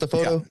screens? Is that the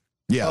photo?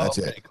 Yeah, that's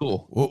it.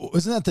 Cool. Well,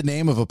 wasn't that the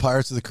name of a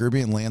Pirates of the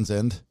Caribbean Land's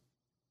End?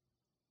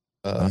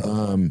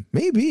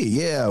 Maybe.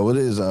 Yeah. What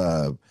is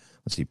let's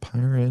see,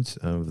 Pirates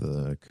of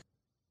the.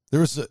 There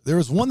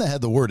was one that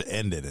had the word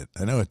 "end" in it.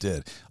 I know it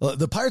did.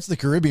 The Pirates of the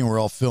Caribbean were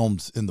all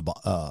filmed in the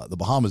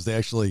Bahamas. They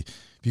actually,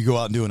 if you go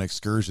out and do an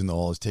excursion, they'll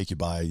always take you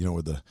by,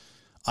 where the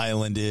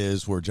island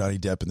is, where Johnny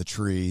Depp in the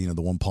tree,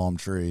 the one palm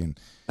tree, and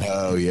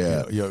oh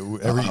yeah,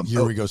 every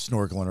year we go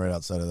snorkeling right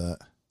outside of that.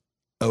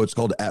 Oh, it's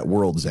called At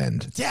World's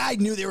End. Yeah, I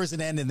knew there was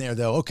an end in there,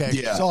 though. Okay,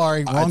 yeah,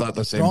 sorry. I thought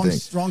the same thing.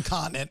 Wrong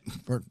continent.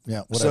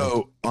 Whatever.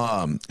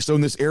 So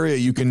in this area,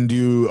 you can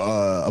do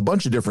a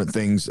bunch of different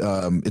things.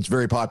 It's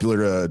very popular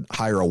to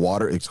hire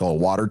it's called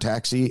a water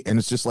taxi, and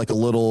it's just like a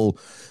little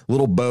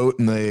boat,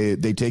 and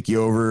they take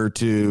you over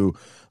to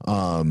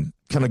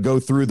kind of go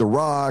through the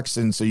rocks,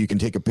 and so you can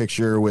take a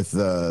picture with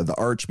the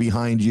arch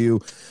behind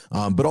you.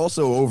 But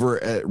also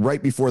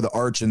right before the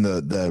arch and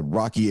the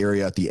rocky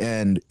area at the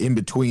end, in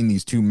between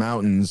these two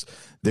mountains,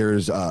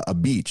 there's a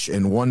beach,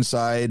 and one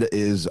side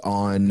is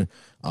on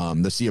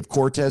the Sea of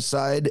Cortez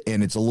side,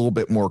 and it's a little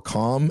bit more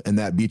calm, and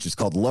that beach is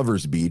called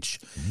Lover's Beach.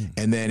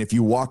 And then if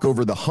you walk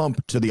over the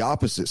hump to the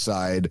opposite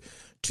side,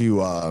 to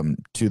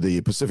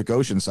the Pacific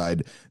Ocean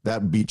side,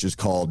 that beach is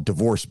called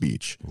Divorce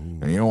Beach.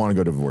 And you don't want to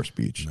go to Divorce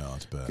Beach. No,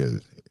 it's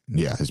bad.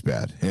 Yeah, it's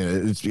bad.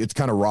 And it's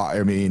kind of raw.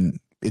 I mean,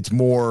 it's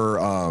more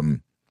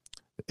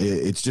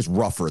it's just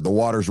rougher. The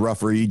water's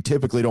rougher. You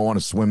typically don't want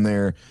to swim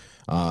there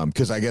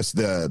because I guess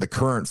the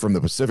current from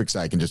the Pacific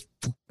side can just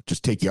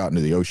take you out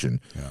into the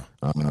ocean.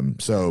 Yeah.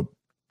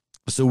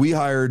 So we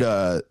hired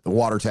a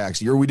water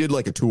taxi, or we did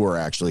like a tour,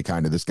 actually,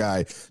 kind of. This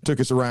guy took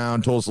us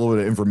around, told us a little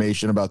bit of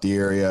information about the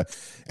area.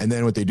 And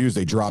then what they do is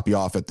they drop you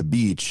off at the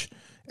beach,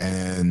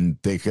 and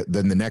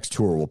then the next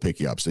tour will pick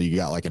you up. So you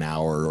got like an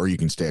hour, or you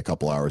can stay a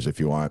couple hours if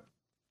you want.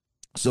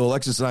 So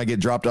Alexis and I get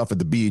dropped off at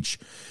the beach,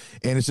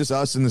 and it's just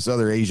us and this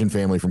other Asian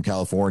family from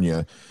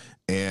California.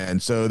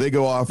 And so they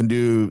go off and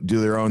do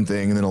their own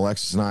thing. And then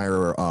Alexis and I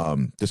are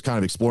just kind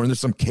of exploring. There's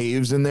some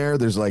caves in there.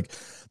 There's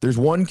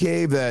one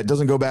cave that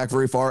doesn't go back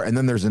very far. And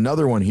then there's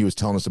another one he was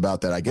telling us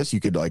about that I guess you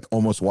could like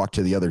almost walk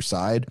to the other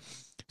side.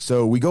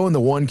 So we go in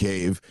the one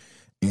cave,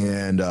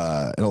 and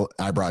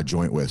I brought a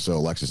joint with. So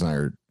Alexis and I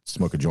are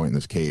smoke a joint in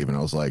this cave. And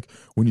I was like,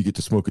 when you get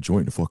to smoke a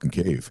joint in a fucking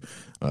cave.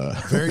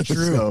 Very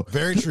true.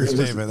 Very true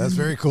statement. That's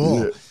very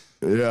cool.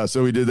 Yeah.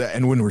 So we did that.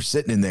 And when we're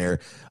sitting in there,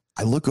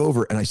 I look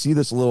over and I see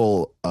this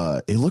little,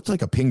 it looked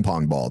like a ping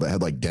pong ball that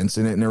had like dents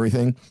in it and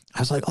everything. I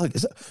was like, what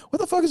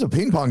the fuck is a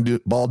ping pong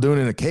ball doing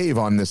in a cave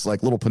on this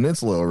like little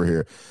peninsula over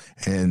here?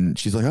 And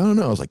she's like, I don't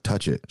know. I was like,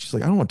 touch it. She's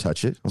like, I don't want to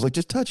touch it. I was like,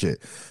 just touch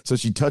it. So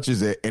she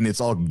touches it, and it's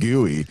all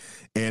gooey.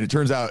 And it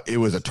turns out it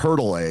was a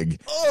turtle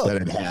egg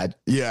that it had.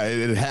 Yeah,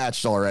 it had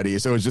hatched already.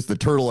 So it was just the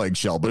turtle egg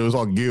shell, but it was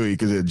all gooey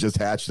because it had just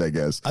hatched, I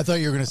guess. I thought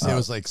you were going to say it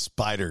was like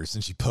spiders,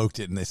 and she poked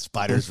it and the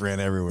spiders ran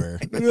everywhere.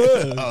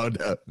 Oh,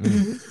 no.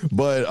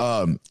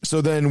 But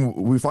so then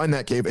we find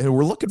that cave, and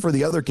we're looking for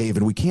the other cave,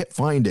 and we can't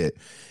find it.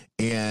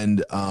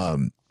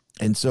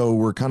 And so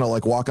we're kind of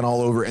like walking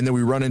all over, and then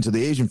we run into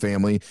the Asian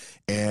family,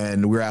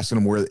 and we're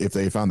asking them if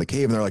they found the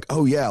cave, and they're like,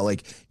 oh yeah,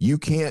 like you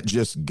can't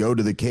just go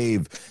to the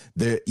cave.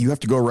 You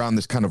have to go around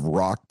this kind of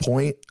rock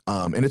point,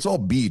 and it's all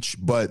beach,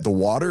 but the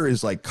water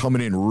is like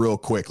coming in real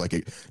quick,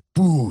 like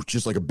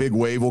just like a big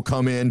wave will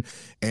come in,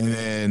 and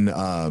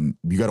then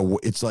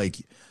it's like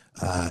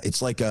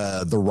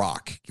The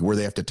Rock, where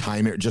they have to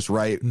time it just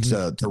right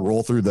to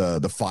roll through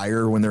the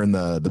fire when they're in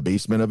the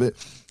basement of it.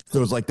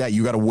 So it's like that.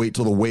 You got to wait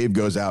till the wave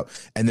goes out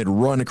and then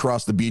run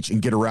across the beach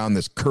and get around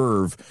this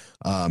curve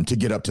to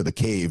get up to the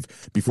cave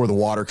before the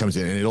water comes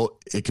in, and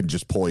it can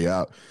just pull you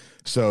out.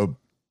 So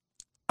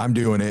I'm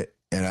doing it,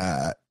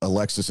 and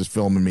Alexis is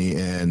filming me,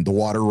 and the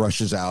water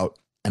rushes out,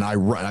 and I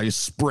run. I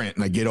just sprint,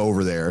 and I get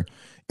over there.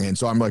 And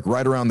so I'm like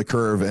right around the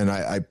curve, and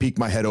I peek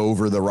my head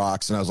over the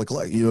rocks, and I was like,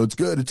 it's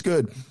good. It's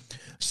good.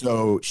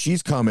 So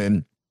she's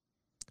coming,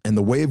 and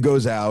the wave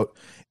goes out,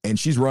 and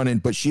she's running,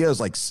 but she has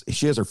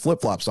her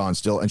flip-flops on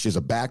still, and she has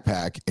a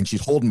backpack, and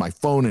she's holding my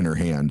phone in her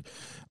hand.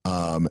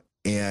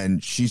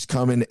 And she's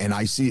coming, and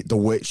I see the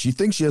way she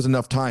thinks she has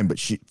enough time, but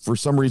for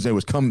some reason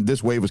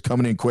this wave was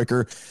coming in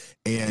quicker,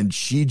 and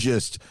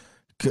she's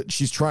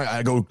trying.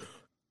 I go,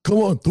 come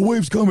on, the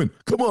wave's coming.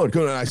 Come on.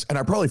 And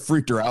I probably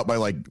freaked her out by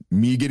like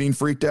me getting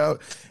freaked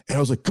out. And I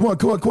was like, come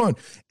on.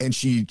 And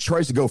she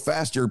tries to go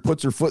faster,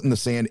 puts her foot in the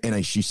sand,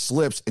 and she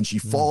slips and she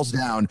falls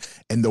down,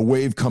 and the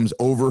wave comes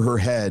over her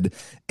head,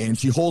 and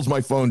she holds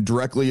my phone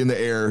directly in the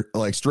air,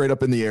 like straight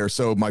up in the air.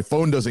 So my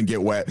phone doesn't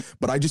get wet,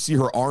 but I just see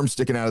her arm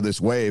sticking out of this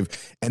wave.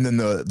 And then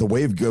the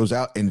wave goes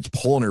out, and it's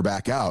pulling her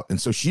back out.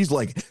 And so she's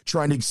like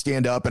trying to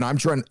stand up,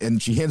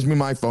 and she hands me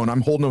my phone.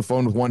 I'm holding the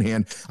phone with one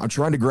hand. I'm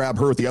trying to grab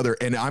her with the other.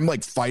 And I'm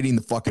like fighting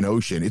the fucking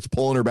ocean. It's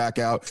pulling her back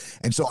out.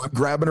 And so I'm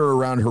grabbing her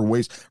around her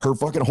waist. Her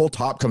fucking whole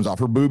top comes off.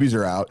 Her boobies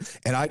are out.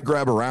 And I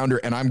grab around her,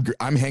 and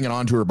I'm hanging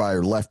on to her by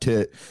her left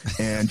tit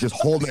and just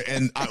holding her.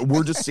 And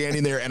we're just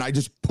standing there, and I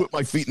just put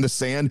my feet in the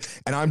sand,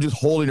 and I'm just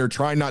holding her,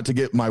 trying not to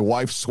get my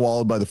wife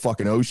swallowed by the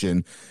fucking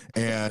ocean.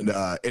 And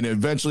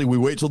eventually we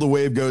wait till the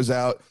wave goes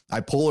out. I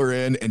pull her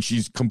in, and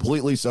she's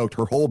completely soaked.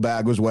 Her whole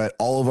bag was wet.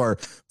 All of our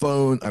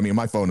phone, I mean,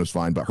 my phone was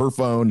fine, but her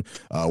phone,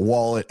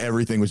 wallet,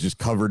 everything was just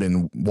covered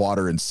in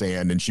water and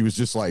sand. And she was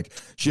just like,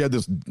 she had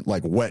this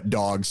like wet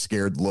dog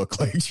scared look,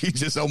 like she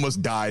just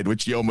almost died,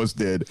 which she almost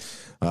did.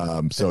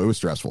 So it was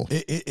stressful.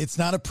 It's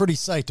not a pretty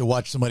sight to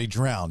watch somebody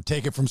drown.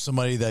 Take it from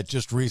somebody that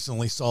just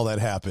recently saw that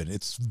happen.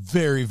 It's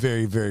very,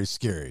 very, very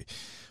scary.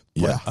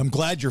 Yeah. I'm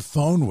glad your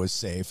phone was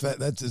safe.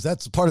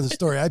 That's part of the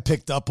story I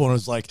picked up on.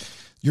 Was like,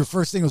 your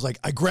first thing was like,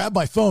 I grabbed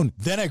my phone,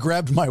 then I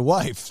grabbed my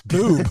wife's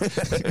boob.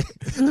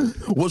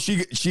 Well,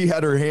 she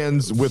had her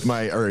hands with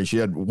she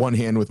had one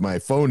hand with my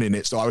phone in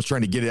it. So I was trying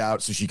to get it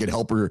out so she could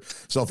help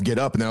herself get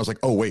up. And then I was like,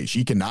 oh wait,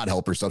 she cannot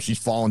help herself. She's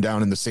falling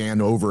down in the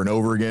sand over and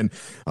over again.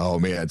 Oh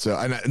man. So,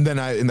 and then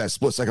in that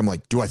split second, I'm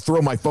like, do I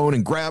throw my phone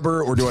and grab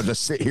her, or do I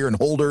just sit here and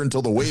hold her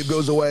until the wave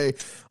goes away?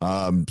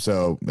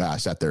 So I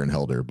sat there and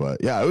held her,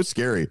 but yeah, it was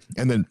scary.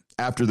 And then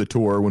after the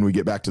tour, when we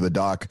get back to the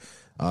dock,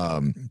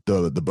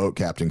 the boat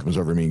captain comes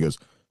over to me and goes,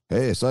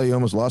 hey, I saw you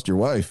almost lost your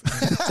wife.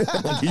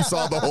 Like, he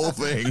saw the whole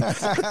thing.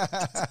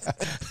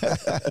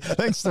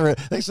 Thanks for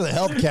the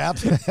help, Cap.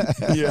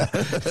 Yeah,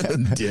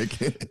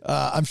 dick.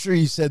 I'm sure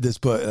you said this,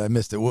 but I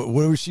missed it. What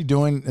was she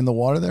doing in the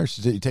water there?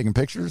 She's taking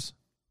pictures?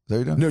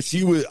 No,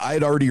 I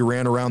had already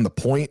ran around the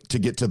point to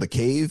get to the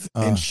cave,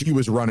 and she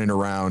was running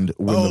around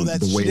when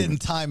the wave. She didn't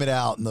time it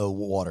out, and the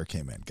water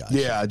came in. Gotcha.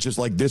 Yeah, just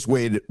like this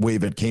wave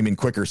it came in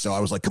quicker, so I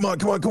was like, come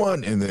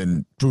on, and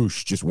then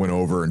poosh, just went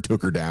over and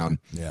took her down.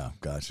 Yeah,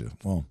 gotcha.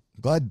 Well,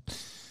 glad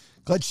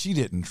she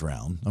didn't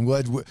drown. I'm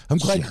glad you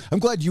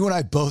and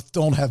I both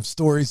don't have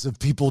stories of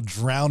people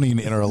drowning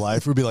in our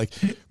life. We'd be like,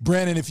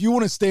 Brandon, if you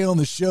want to stay on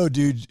the show,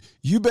 dude,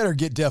 you better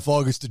get Deaf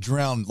August to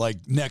drown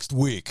like next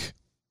week.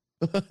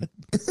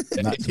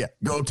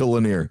 Go to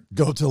Lanier.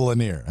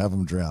 Have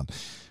him drown.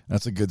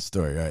 That's a good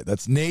story. All right,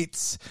 that's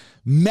Nate's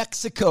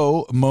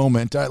Mexico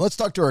moment. All right, let's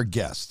talk to our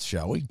guest,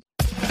 shall we?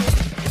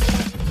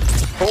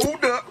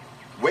 Hold up.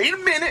 Wait a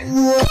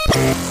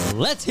minute.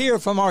 Let's hear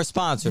from our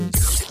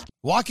sponsors.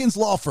 Watkins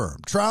Law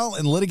Firm, trial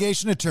and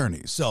litigation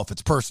attorneys. So if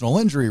it's personal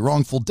injury,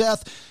 wrongful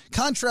death,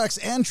 contracts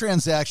and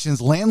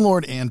transactions,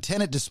 landlord and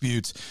tenant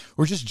disputes,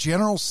 or just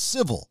general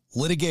civil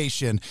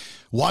litigation,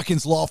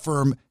 Watkins Law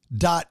Firm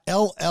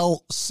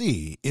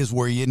 .llc is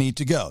where you need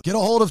to go. Get a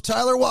hold of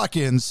Tyler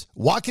Watkins,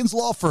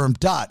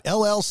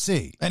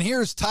 watkinslawfirm.llc. And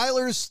here's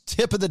Tyler's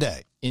tip of the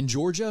day. In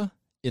Georgia,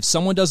 if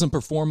someone doesn't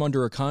perform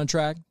under a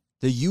contract,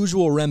 the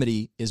usual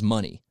remedy is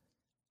money.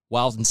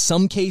 While in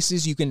some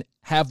cases you can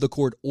have the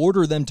court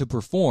order them to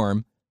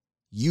perform,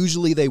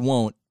 usually they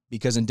won't,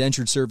 because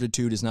indentured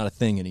servitude is not a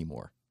thing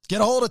anymore. Get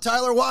a hold of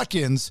Tyler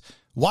Watkins,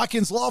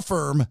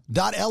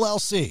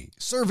 watkinslawfirm.llc,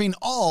 serving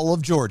all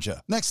of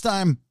Georgia. Next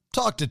time,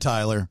 talk to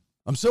Tyler.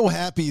 I'm so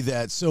happy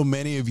that so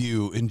many of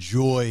you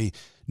enjoy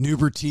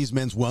Nudies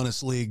Men's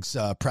Wellness League's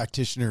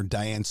practitioner,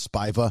 Diane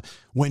Spiva,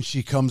 when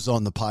she comes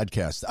on the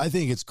podcast. I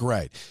think it's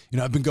great. You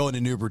know, I've been going to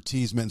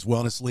Nudies Men's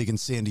Wellness League in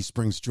Sandy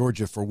Springs,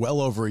 Georgia for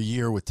well over a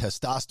year with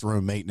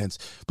testosterone maintenance,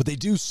 but they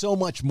do so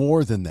much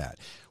more than that.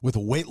 With a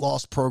weight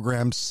loss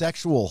program,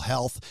 sexual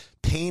health,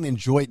 pain and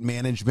joint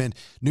management,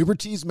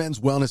 Nudies Men's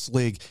Wellness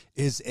League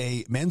is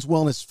a men's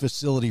wellness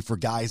facility for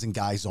guys and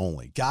guys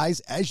only. Guys,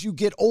 as you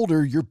get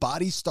older, your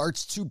body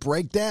starts to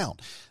break down.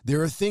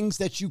 There are things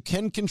that you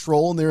can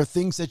control and there are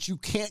things that you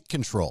can't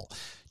control.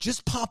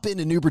 Just pop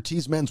into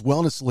Nudies Men's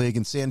Wellness League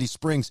in Sandy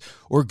Springs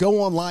or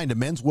go online to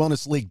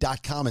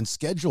menswellnessleague.com and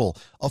schedule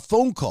a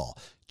phone call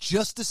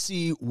just to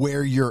see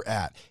where you're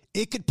at.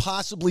 It could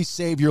possibly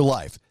save your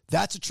life.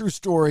 That's a true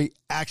story,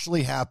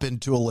 actually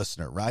happened to a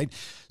listener, right?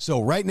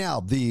 So right now,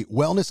 the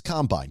Wellness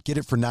Combine, get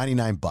it for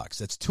 $99.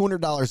 That's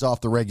 $200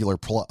 off the regular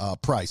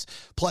price.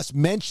 Plus,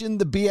 mention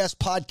the BS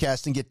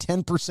Podcast and get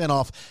 10%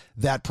 off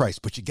that price.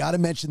 But you got to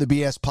mention the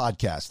BS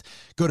Podcast.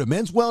 Go to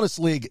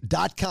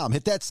menswellnessleague.com.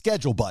 Hit that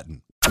schedule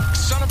button.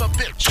 Son of a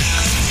bitch.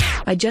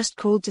 I just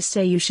called to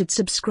say you should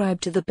subscribe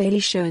to The Bailey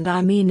Show, and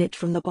I mean it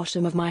from the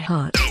bottom of my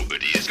heart.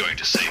 Nobody is going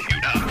to save you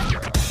now.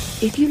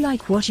 If you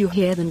like what you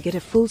hear, then get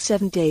a full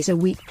 7 days a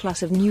week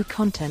plus of new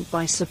content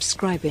by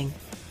subscribing.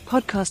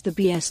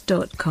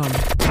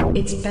 PodcastTheBS.com.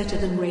 It's better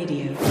than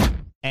radio.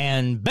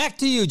 And back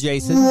to you,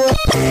 Jason.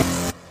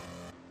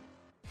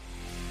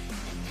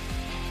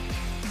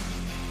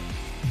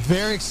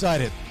 Very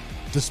excited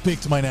to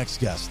speak to my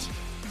next guest.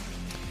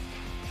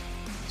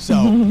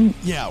 So,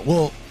 yeah,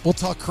 we'll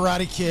talk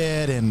Karate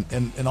Kid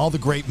and all the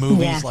great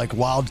movies like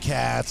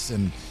Wildcats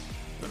and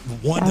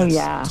one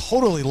that's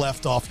totally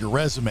left off your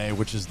resume,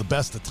 which is the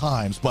best of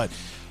times. But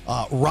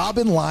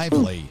Robyn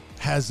Lively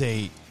has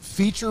a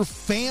feature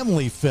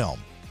family film,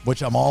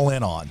 which I'm all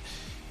in on,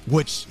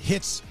 which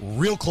hits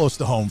real close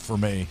to home for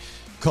me,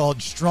 called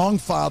Strong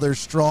Fathers,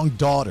 Strong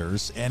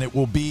Daughters, and it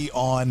will be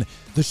on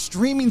the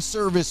streaming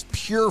service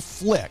Pure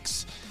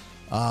Flix.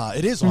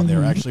 It is on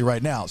there actually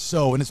right now.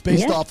 So, and it's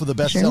based off of the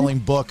best-selling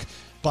book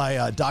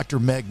by Dr.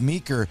 Meg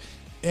Meeker.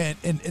 And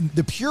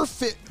the Pure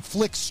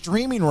Flix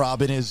streaming,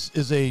 Robyn,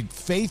 is a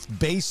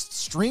faith-based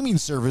streaming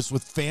service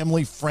with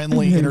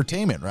family-friendly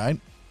entertainment, right?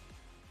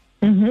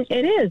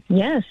 It is,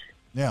 yes.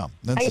 Yeah.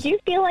 I do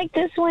feel like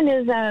this one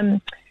is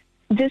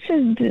this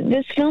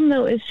film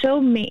though is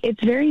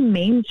it's very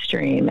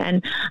mainstream,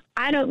 and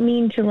I don't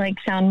mean to like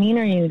sound mean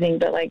or anything,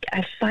 but like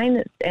I find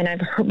that, and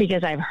I've heard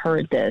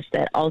this,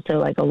 that also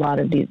like a lot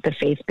of the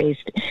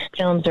faith-based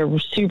films are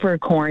super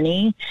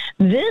corny.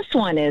 This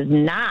one is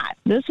not.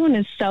 This one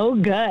is so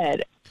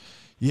good.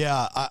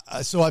 Yeah,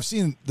 so I've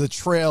seen the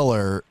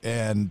trailer,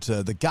 and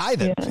the guy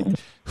that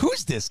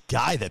who's this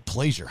guy that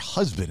plays your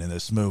husband in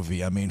this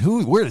movie? I mean,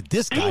 where did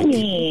this guy?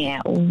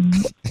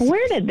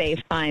 Where did they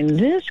find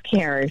this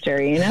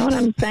character? You know what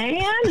I'm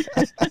saying?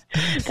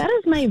 That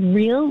is my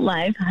real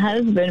life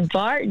husband,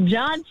 Bart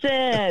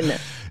Johnson.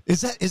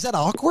 Is that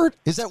awkward?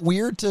 Is that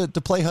weird to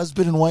play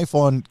husband and wife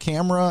on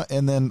camera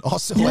and then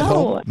also at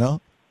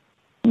home?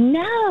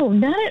 No,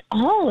 not at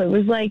all. It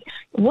was like,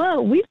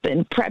 whoa, we've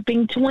been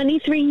prepping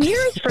 23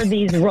 years for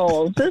these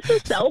roles. This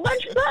is so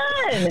much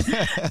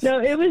fun.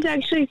 No, it was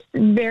actually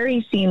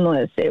very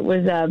seamless. It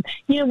was,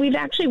 we've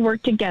actually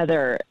worked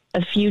together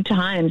a few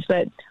times,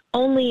 but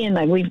only in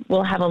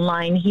we'll have a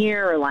line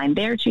here or a line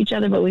there to each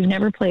other, but we've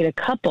never played a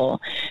couple.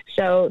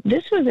 So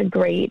this was a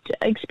great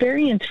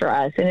experience for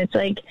us. And it's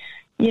like,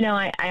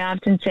 I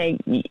often say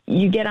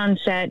you get on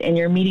set and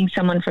you're meeting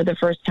someone for the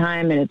first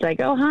time and it's like,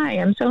 oh, hi,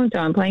 I'm so-and-so.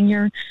 I'm playing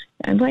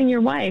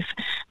your wife.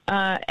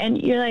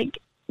 And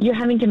you're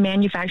having to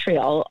manufacture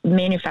all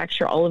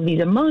of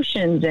these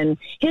emotions and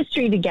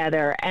history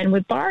together. And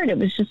with Bart, it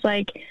was just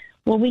like,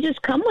 well, we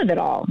just come with it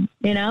all,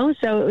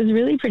 so it was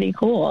really pretty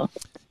cool.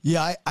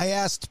 Yeah. I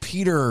asked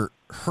Peter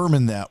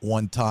Herman that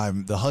one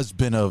time, the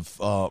husband of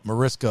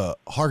Mariska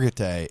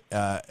Hargitay,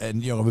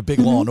 and I'm a big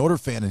Law and Order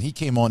fan, and he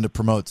came on to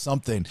promote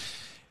something,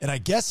 and I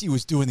guess he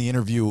was doing the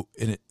interview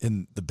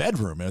in the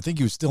bedroom, and I think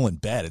he was still in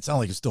bed. It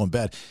sounded like he was still in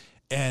bed,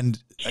 and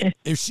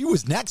if she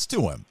was next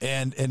to him,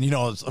 and I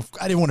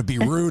didn't want to be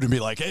rude and be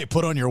like, hey,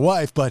 put on your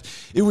wife, but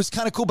it was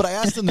kind of cool. But I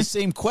asked them the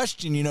same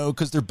question,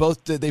 because they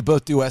both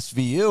do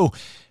SVU,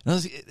 and I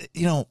was,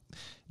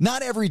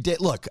 not every day.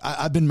 Look,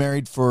 I've been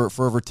married for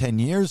over 10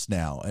 years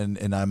now,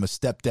 and I'm a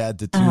stepdad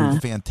to two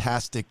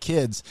fantastic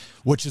kids,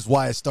 which is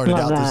why I started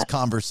out this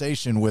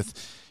conversation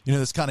with,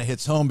 this kind of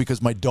hits home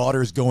because my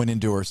daughter's going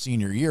into her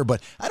senior year,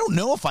 but I don't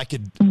know if I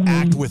could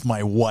act with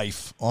my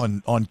wife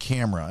on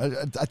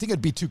camera. I think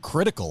I'd be too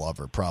critical of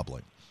her,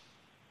 probably.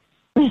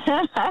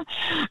 I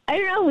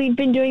don't know. We've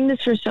been doing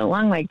this for so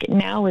long. Like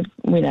now with,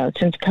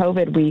 since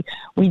COVID,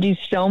 we do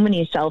so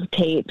many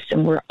self-tapes,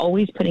 and we're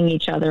always putting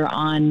each other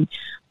on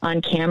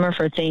camera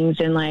for things,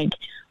 and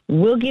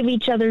we'll give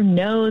each other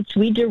notes.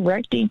 We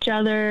direct each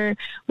other.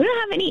 We don't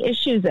have any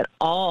issues at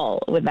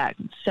all with that.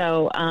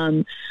 So,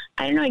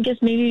 I don't know, I guess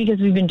maybe because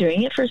we've been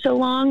doing it for so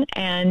long,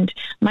 and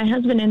my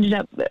husband ended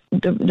up,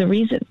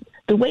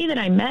 the way that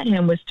I met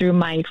him was through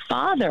my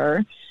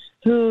father,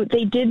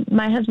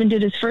 my husband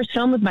did his first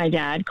film with my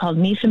dad called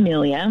Mi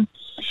Familia.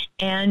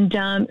 And,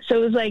 so it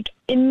was like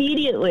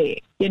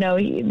immediately,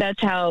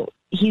 that's how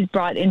he's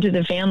brought into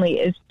the family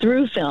is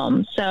through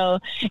film. So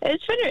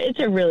it's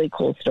a really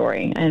cool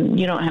story, and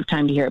you don't have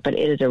time to hear it, but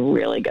it is a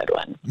really good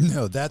one.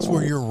 No, that's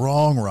where you're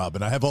wrong,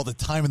 Robyn. I have all the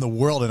time in the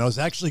world, and I was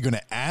actually going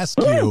to ask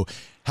you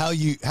how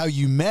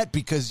you met,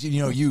 because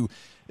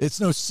it's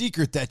no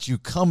secret that you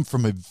come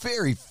from a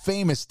very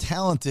famous,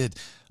 talented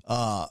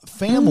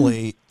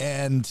family,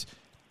 and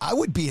I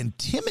would be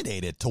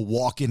intimidated to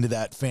walk into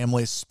that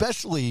family,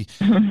 especially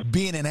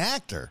being an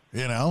actor,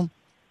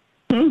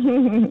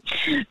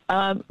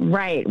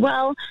 Right.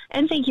 Well,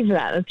 and thank you for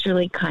that. That's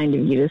really kind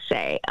of you to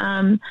say.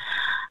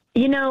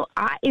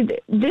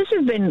 This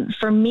has been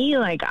for me,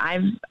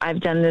 I've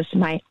done this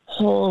my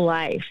whole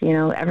life,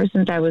 ever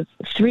since I was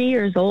 3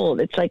 years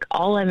old. It's like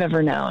all I've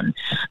ever known.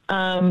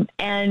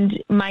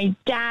 And my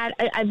dad,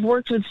 I've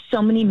worked with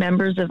so many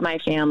members of my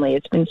family.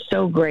 It's been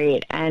so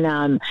great.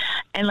 And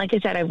like I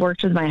said, I've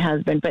worked with my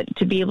husband, but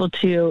to be able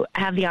to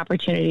have the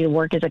opportunity to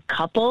work as a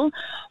couple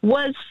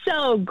was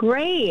so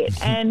great.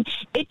 And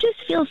it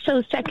just feels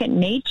so second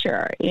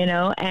nature,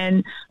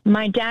 and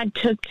my dad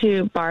took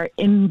to Bart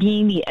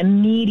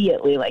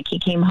immediately. Like he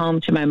came home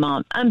to my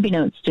mom,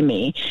 unbeknownst to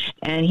me.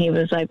 And he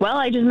was like, well,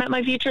 I just met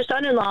my future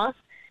son-in-law.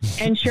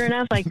 And sure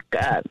enough,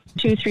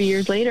 2-3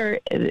 years later,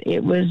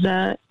 it was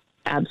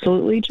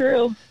absolutely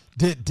true.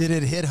 Did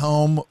it hit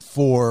home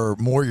for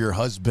more your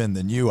husband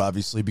than you,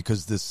 obviously,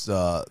 because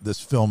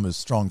this film is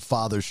strong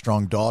fathers,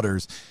 strong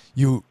daughters.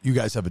 You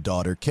guys have a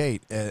daughter,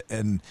 Kate,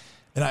 and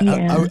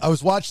I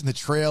was watching the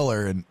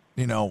trailer, and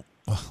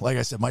like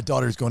I said, my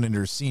daughter's going into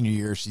her senior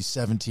year. She's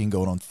 17,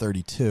 going on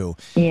 32.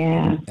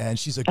 Yeah, and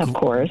she's a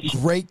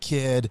great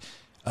kid.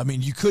 I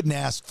mean, you couldn't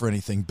ask for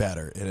anything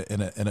better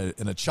in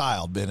a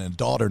child, and a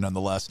daughter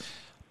nonetheless.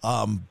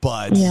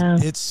 But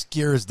it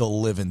scares the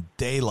living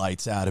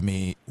daylights out of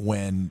me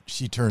when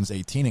she turns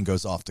 18 and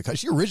goes off to college.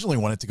 She originally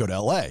wanted to go to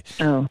LA.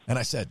 Oh. And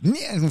I said,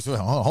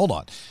 hold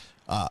on.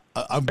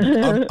 I'm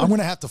going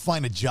to have to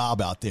find a job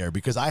out there,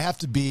 because I have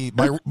to be,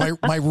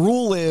 my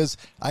rule is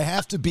I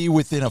have to be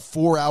within a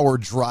 4-hour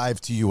drive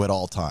to you at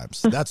all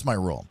times. That's my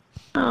rule.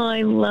 Oh,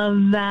 I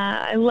love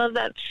that. I love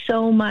that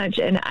so much.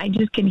 And I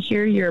just can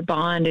hear your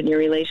bond and your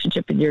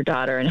relationship with your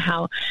daughter and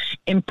how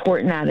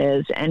important that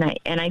is. And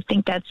I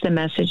think that's the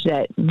message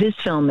that this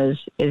film is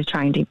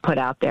trying to put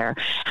out there,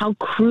 how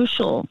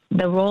crucial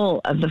the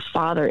role of the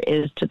father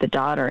is to the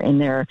daughter in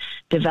their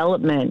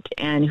development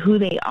and who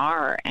they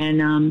are. And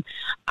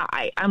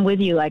I'm with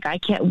you. I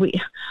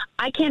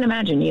can't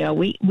imagine,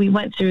 we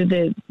went through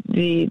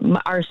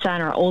our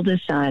son, our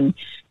oldest son,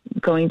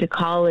 going to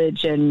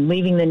college and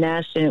leaving the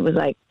nest, and it was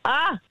like,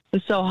 it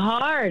was so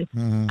hard.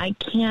 I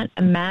can't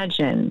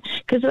imagine,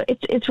 because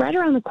it's right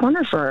around the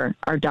corner for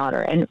our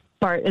daughter. And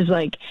Bart is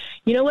like,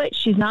 you know what?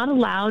 She's not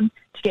allowed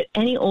to get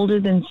any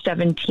older than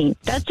 17.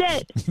 That's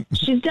it.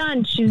 She's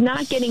done. She's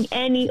not getting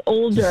any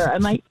older.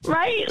 I'm like,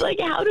 right? Like,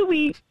 how do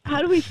we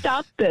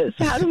stop this?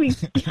 How do we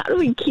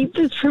keep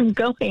this from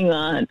going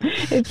on?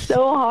 It's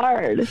so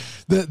hard.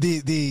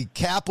 The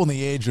cap on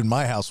the age in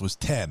my house was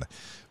 10.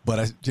 But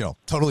I,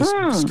 totally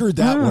screwed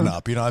that one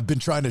up. I've been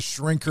trying to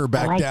shrink her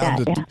back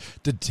down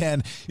to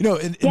 10.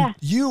 And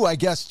you, I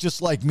guess,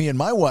 just like me and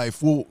my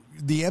wife,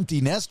 the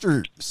empty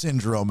nester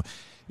syndrome.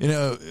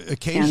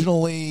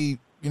 Occasionally,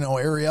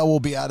 Ariel will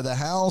be out of the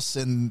house,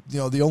 and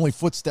the only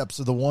footsteps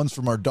are the ones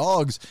from our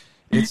dogs.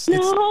 It's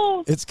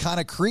kind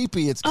of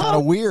creepy. It's kind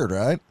of weird,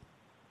 right?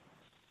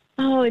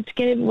 Oh, it's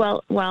good.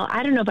 Well,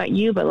 I don't know about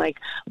you, but like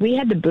we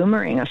had the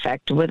boomerang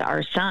effect with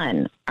our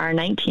son, our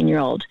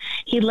 19-year-old.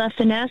 He left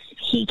the nest.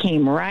 He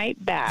came right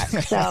back.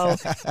 So,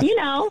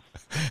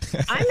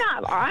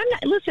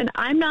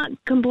 I'm not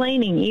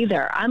complaining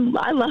either. I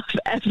love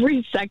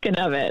every second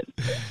of it.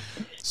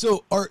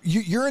 So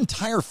your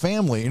entire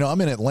family,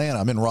 I'm in Atlanta,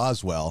 I'm in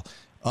Roswell.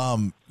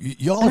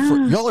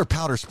 Y'all are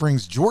Powder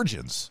Springs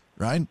Georgians,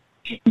 right?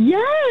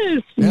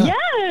 Yes.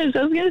 I was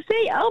going to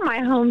say, my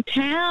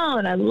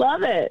hometown. I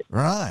love it.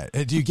 Right.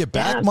 Do you get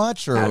back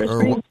much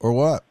or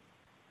what?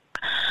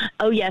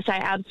 Oh, yes, I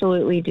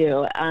absolutely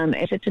do.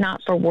 If it's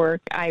not for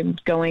work, I'm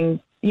going,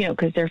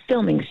 because they're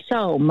filming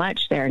so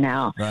much there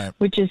now, right,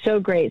 which is so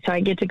great. So I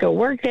get to go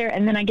work there,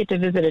 and then I get to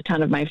visit a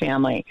ton of my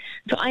family.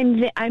 So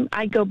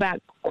I go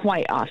back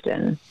quite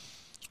often.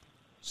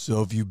 So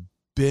have you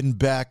been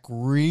back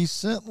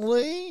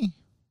recently?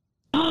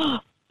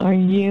 Are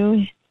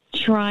you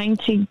trying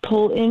to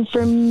pull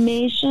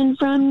information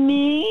from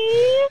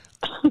me?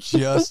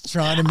 Just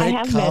trying to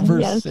make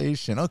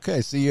conversation. Yes.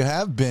 Okay, so you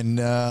have been,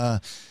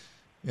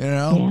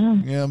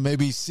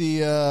 maybe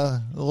see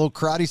a little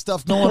karate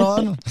stuff going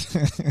on.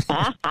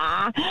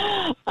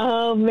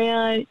 Oh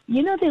man,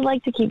 they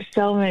like to keep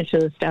so much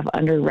of the stuff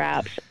under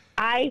wraps.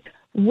 I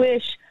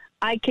wish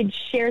I could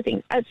share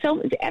things.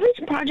 So every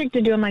project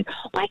to do, I'm like,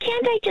 why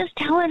can't I just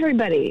tell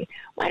everybody?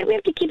 Why do we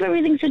have to keep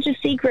everything such a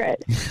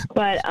secret?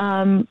 But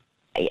I'm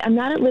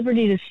not at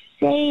liberty to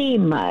say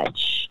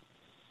much,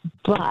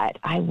 but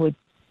I would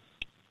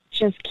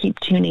just keep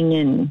tuning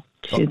in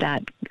to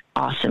that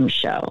awesome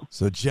show.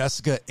 So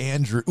Jessica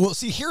Andrew. Well,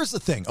 see, here's the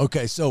thing.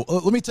 Okay, so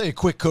let me tell you a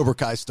quick Cobra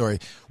Kai story.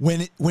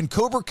 When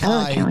Cobra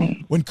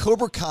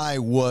Kai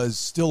was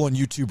still on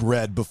YouTube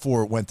Red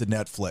before it went to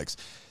Netflix,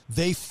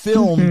 they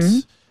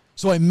filmed.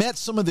 So I met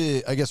some of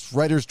the, I guess,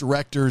 writers,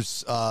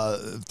 directors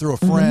through a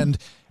friend,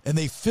 and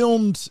they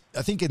filmed,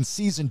 I think in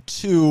season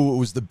 2, it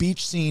was the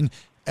beach scene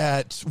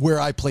at where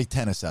I play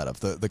tennis out of,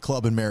 the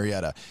club in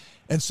Marietta.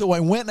 And so I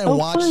went and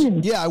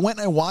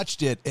I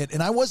watched it,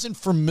 and I wasn't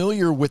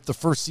familiar with the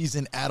first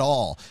season at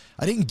all.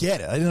 I didn't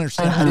get it. I didn't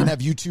understand. I didn't have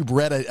YouTube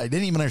Red. I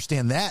didn't even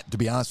understand that, to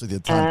be honest with you,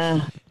 at the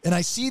time. And I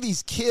see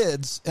these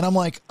kids, and I'm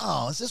like,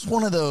 oh, is this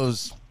one of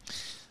those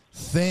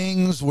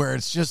things where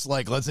it's just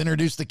like, let's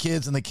introduce the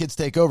kids and the kids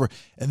take over?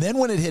 And then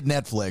when it hit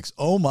Netflix,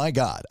 oh my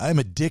God, I'm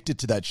addicted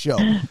to that show.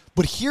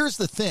 But here's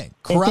the thing.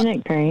 Isn't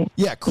it great?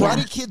 Yeah,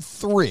 Karate Kid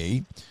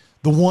 3,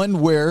 the one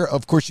where,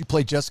 of course, you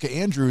play Jessica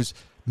Andrews.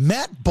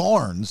 Matt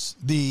Barnes,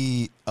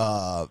 the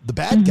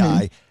bad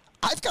guy,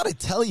 I've got to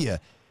tell you,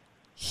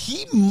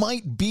 he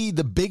might be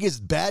the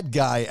biggest bad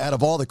guy out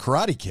of all the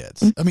Karate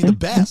Kids. I mean, the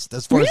best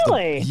as far as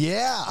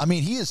I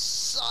mean, he is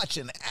such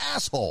an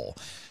asshole.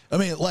 I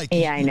mean,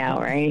 I know,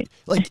 right?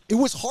 Like, it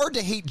was hard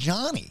to hate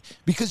Johnny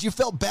because you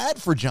felt bad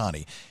for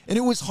Johnny, and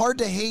it was hard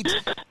to hate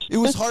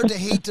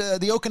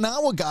the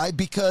Okinawa guy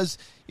because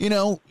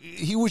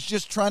he was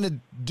just trying to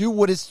do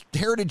what his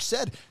heritage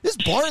said. This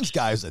Barnes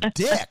guy is a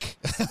dick.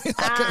 I mean,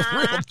 like a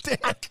real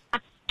dick.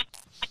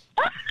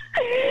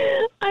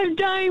 I'm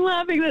dying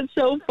laughing. That's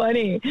so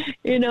funny.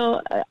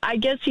 I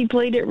guess he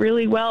played it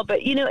really well. But,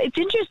 it's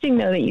interesting,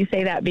 though, that you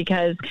say that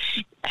because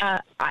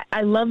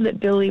I love that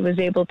Billy was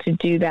able to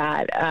do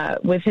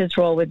that with his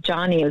role with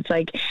Johnny. It's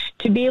like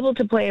to be able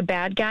to play a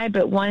bad guy,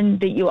 but one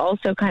that you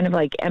also kind of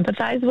like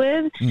empathize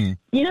with,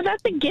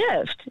 that's a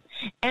gift.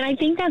 And I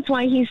think that's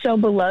why he's so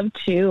beloved,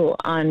 too,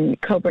 on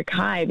Cobra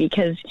Kai,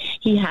 because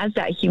he has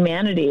that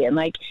humanity. And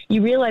like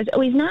you realize,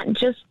 he's not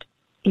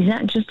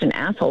just an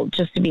asshole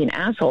just to be an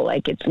asshole.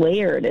 Like, it's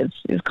layered.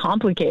 It's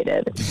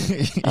complicated.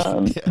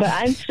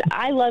 But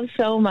I love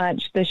so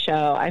much the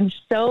show. I'm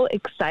so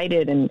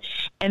excited and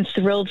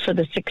thrilled for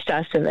the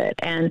success of it.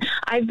 And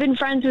I've been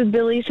friends with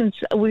Billy since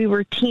we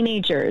were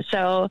teenagers.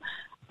 So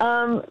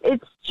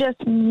it's just,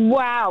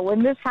 wow.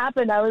 When this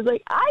happened, I was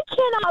like, I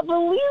cannot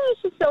believe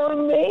this is so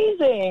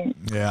amazing.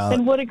 Yeah.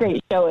 And what a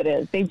great show it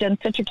is. They've done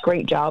such a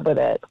great job with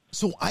it.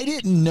 So I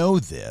didn't know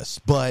this,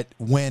 but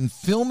when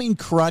filming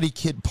Karate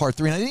Kid Part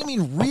 3, and I didn't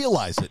even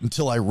realize it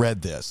until I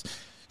read this.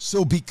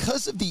 So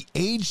because of the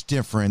age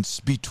difference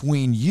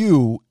between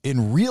you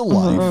in real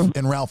life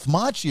and Ralph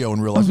Macchio in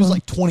real life, he was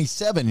like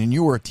 27 and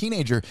you were a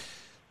teenager.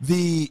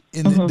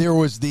 There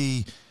was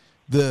the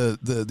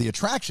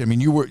attraction. I mean,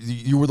 you were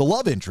the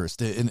love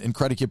interest in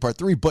Karate Kid Part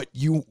 3, but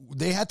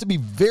they had to be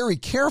very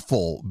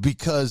careful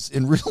because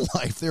in real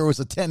life there was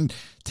a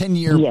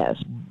 10-year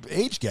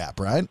age gap,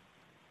 right?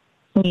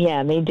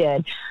 Yeah, they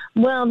did.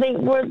 Well, they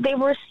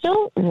were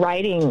still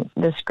writing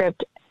the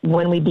script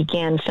when we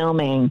began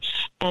filming,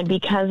 and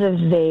because of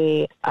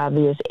the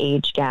obvious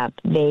age gap,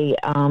 they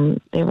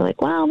were like,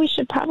 well, we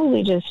should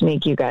probably just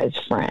make you guys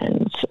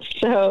friends.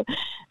 So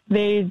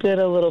they did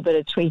a little bit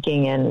of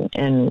tweaking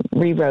and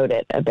rewrote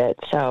it a bit.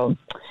 So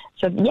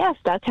yes,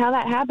 that's how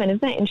that happened.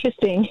 Isn't that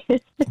interesting?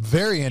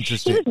 Very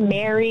interesting. He was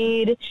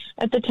married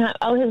at the time.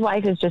 Oh, his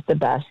wife is just the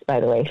best, by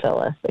the way,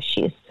 Phyllis.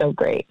 She's so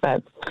great.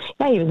 But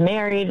yeah, he was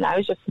married, and I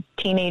was just a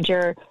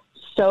teenager.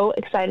 So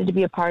excited to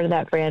be a part of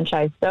that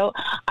franchise. So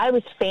I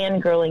was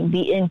fangirling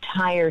the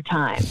entire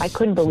time. I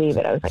couldn't believe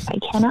it. I was like, I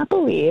cannot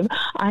believe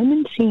I'm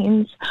in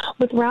scenes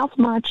with Ralph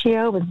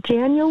Macchio, with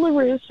Daniel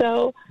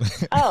LaRusso.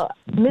 Oh,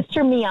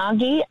 Mr.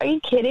 Miyagi. Are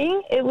you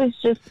kidding? It was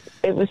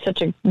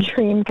such a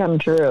dream come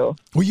true.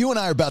 Well, you and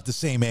I are about the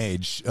same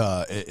age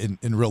in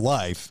real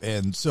life.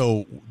 And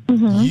so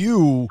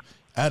you,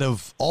 out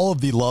of all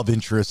of the love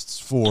interests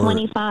for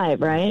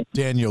 25, right?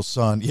 Daniel's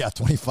son. Yeah,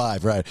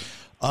 25, right.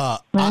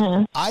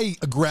 I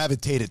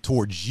gravitated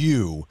towards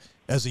you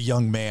as a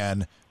young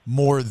man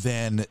more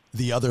than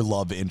the other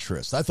love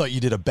interest. I thought you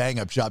did a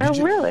bang-up job.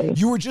 Really?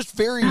 You were just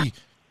very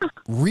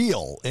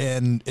real,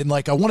 and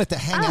like I wanted to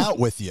hang out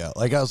with you.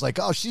 Like I was like,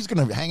 oh, she's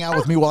going to hang out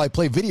with me while I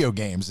play video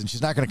games, and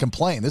she's not going to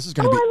complain. This is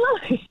going to be... I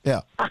love it.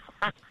 Yeah.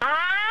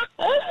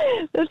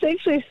 That's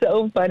actually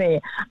so funny.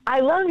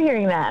 I love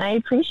hearing that, and I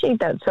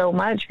appreciate that so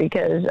much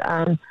because...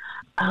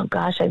 oh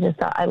gosh,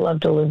 I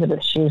loved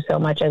Elizabeth Shue so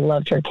much. I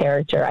loved her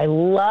character. I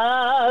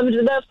loved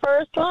the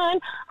first one.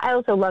 I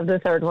also loved the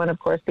third one, of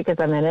course, because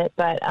I'm in it.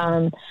 But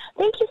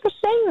thank you for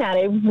saying that.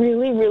 I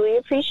really, really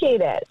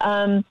appreciate it.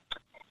 And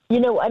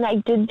I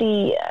did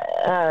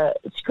the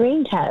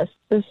screen test.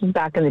 This is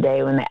back in the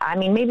day when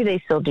maybe they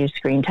still do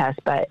screen tests,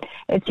 but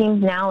it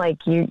seems now like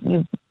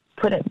you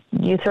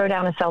throw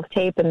down a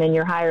self-tape and then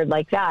you're hired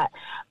like that.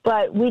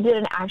 But we did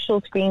an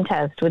actual screen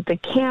test with the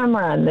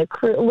camera and the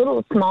crew, a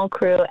little small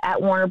crew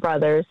at Warner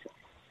Brothers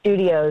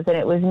Studios. And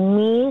it was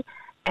me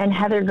and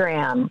Heather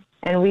Graham.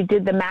 And we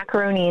did the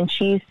macaroni and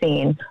cheese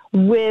scene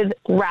with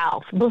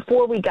Ralph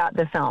before we got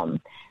the film.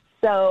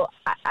 So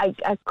I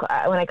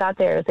when I got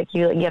there, it's like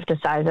you have to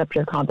size up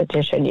your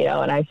competition,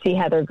 and I see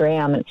Heather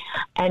Graham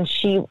and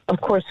she, of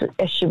course,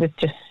 she was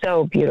just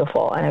so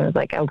beautiful. And I was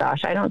like, oh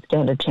gosh, I don't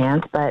stand a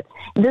chance, but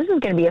this is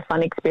going to be a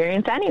fun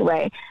experience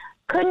anyway.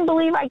 Couldn't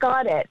believe I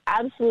got it.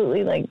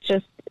 Absolutely.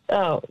 It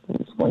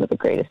was one of the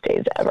greatest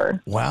days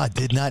ever. Wow. I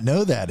did not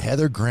know that.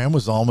 Heather Graham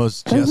was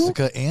almost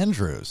Jessica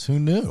Andrews. Who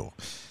knew?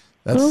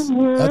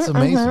 That's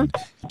amazing.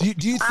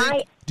 Do you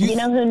think... You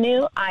know who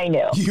knew? I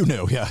knew. You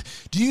knew, yeah.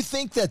 Do you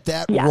think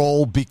that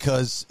role,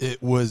 because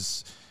it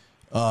was,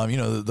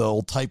 the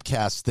old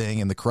typecast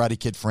thing and the Karate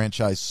Kid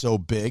franchise so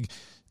big,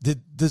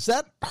 does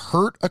that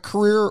hurt a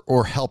career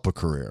or help a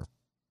career?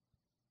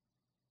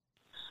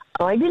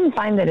 Oh, I didn't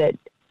find that it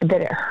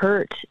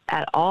hurt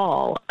at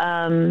all.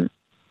 I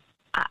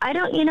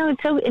don't.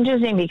 It's so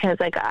interesting because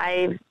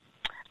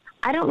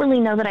I don't really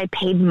know that I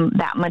paid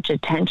that much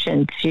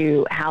attention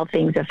to how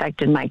things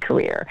affected my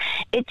career.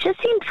 It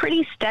just seemed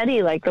pretty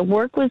steady. Like the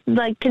work was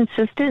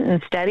consistent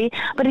and steady,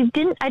 but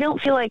I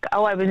don't feel like,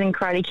 I was in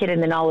Karate Kid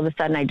and then all of a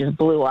sudden I just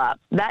blew up.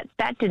 That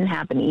didn't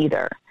happen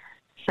either.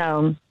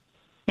 So,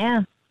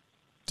 yeah.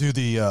 Do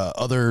the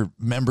other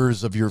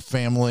members of your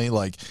family,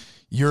 like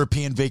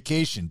European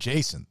Vacation,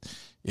 Jason,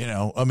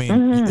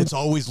 it's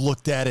always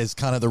looked at as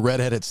kind of the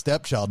redheaded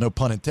stepchild, no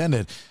pun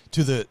intended,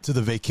 to the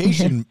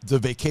vacation, the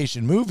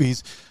vacation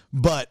movies.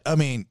 But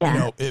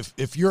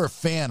if you're a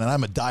fan, and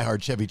I'm a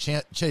diehard Chevy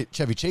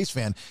Chase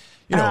fan,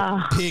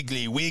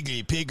 Piggly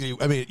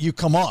Wiggly. You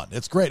come on,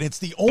 it's great. It's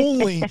the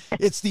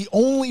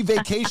only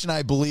vacation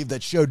I believe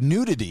that showed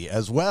nudity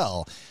as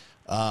well,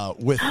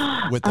 with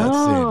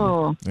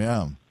that scene.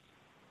 Yeah.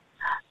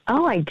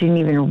 Oh, I didn't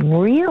even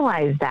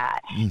realize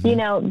that.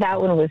 Mm-hmm.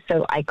 That one was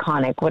so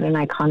iconic. What an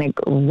iconic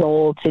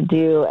role to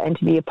do and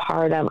to be a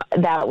part of.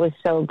 That was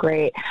so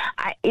great.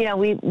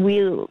 We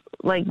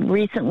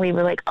recently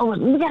were like, oh,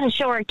 we got to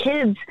show our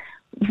kids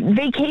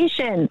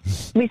Vacation.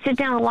 We sit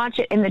down and watch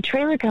it, and the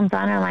trailer comes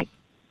on, and I'm like,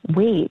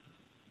 wait,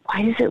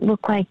 why does it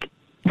look like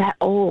that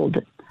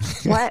old?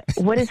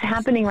 What is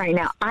happening right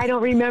now? I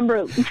don't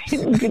remember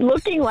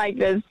looking like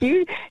this.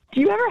 Do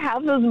you ever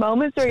have those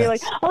moments where you're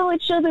like, oh,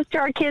 let's show this to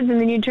our kids, and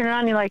then you turn it on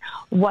and you're like,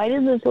 why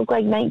does this look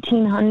like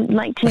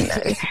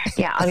 1900?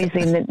 Yeah,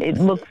 obviously it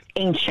looks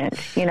ancient,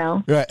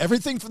 Right.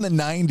 Everything from the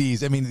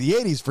 90s. I mean, the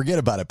 80s, forget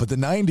about it. But the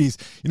 90s,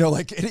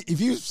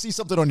 if you see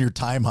something on your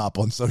time hop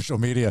on social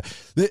media,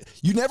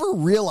 you never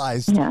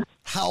realized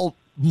how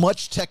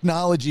much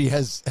technology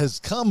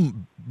has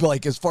come,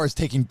 like as far as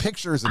taking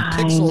pictures and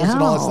pixels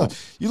and all that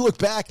stuff. You look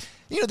back,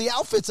 the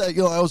outfits. I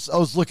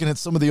was looking at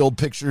some of the old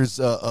pictures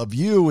of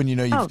you, and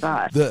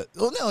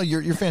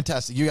you're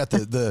fantastic. You got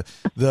the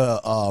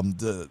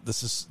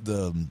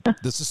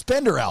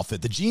suspender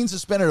outfit, the jean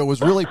suspender that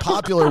was really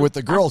popular with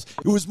the girls.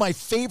 It was my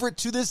favorite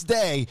to this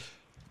day.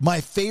 My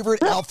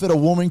favorite outfit a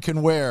woman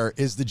can wear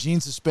is the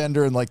jean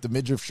suspender and like the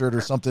midriff shirt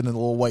or something and the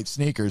little white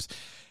sneakers.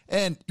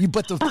 But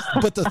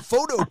the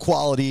photo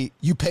quality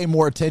you pay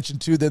more attention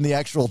to than the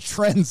actual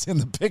trends in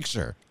the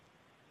picture.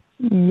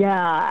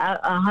 Yeah,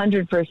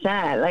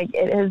 100%. Like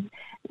it is.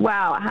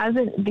 Wow,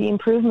 the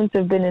improvements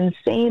have been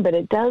insane, but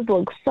it does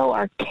look so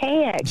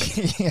archaic.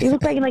 Yeah. You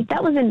look like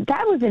that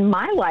was in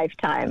my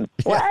lifetime.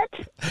 What?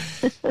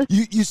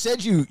 You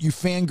said you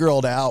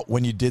fangirled out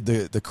when you did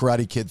the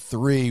Karate Kid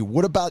 3.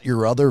 What about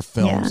your other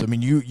films? Yeah. I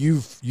mean,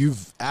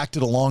 you've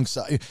acted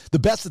alongside The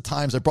Best of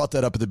Times. I brought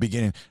that up at the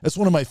beginning. That's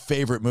one of my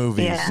favorite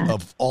movies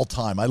of all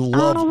time. I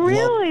love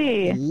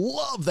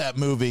that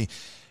movie.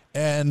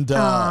 And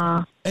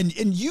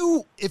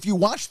you, if you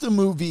watch the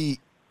movie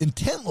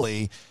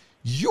intently,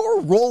 your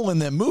role in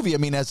that movie, I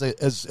mean,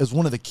 as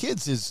one of the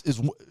kids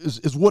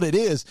is what it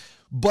is.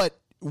 But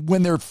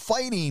when they're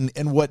fighting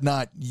and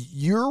whatnot,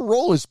 your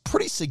role is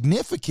pretty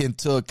significant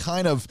to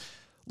kind of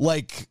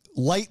like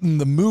lighten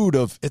the mood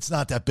of it's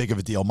not that big of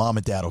a deal. Mom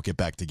and Dad will get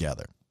back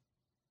together.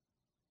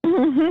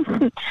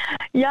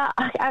 Yeah,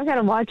 I've got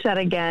to watch that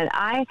again.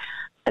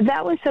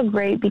 That was so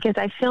great because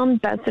I filmed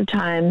Best of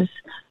Times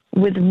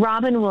with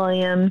Robyn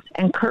Williams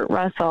and Kurt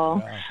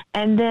Russell. Wow.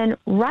 And then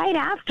right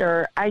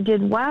after I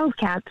did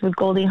Wildcats with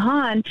Goldie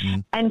Hawn,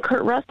 and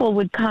Kurt Russell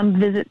would come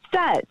visit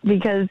set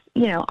because,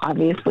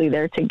 obviously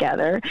they're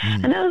together.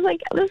 And I was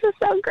like, this is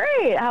so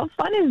great. How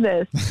fun is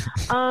this?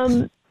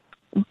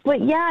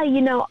 But yeah,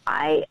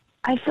 I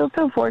feel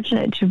so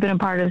fortunate to have been a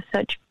part of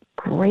such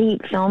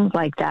great films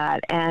like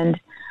that. And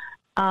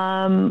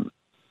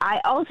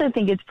I also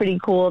think it's pretty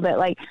cool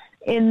that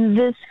in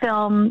this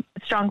film,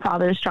 Strong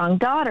Fathers, Strong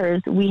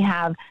Daughters, we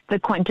have the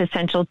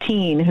quintessential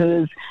teen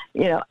who's,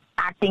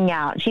 acting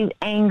out. She's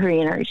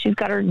angry and she's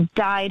got her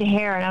dyed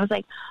hair. And I was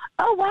like,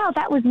 oh, wow,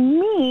 that was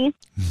me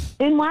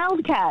in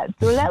Wildcats,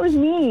 or that was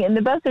me in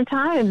The Best of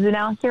Times. And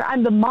now here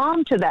I'm the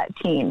mom to that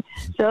teen.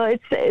 So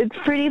it's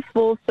pretty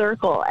full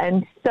circle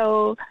and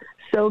so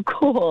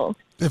cool.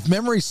 If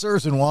memory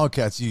serves, in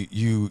Wildcats,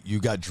 you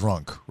got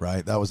drunk,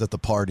 right? That was at the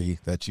party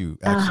that you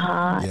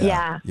actually,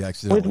 yeah,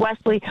 with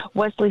Wesley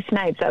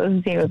Snipes. That was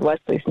the scene with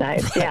Wesley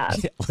Snipes. Right. Yeah,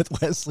 with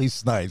Wesley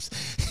Snipes.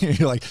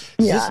 You're like,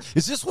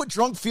 is this what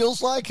drunk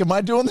feels like? Am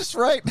I doing this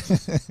right?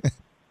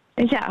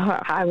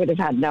 Yeah, I would have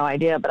had no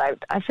idea, but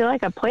I feel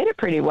like I played it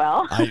pretty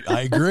well.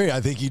 I agree.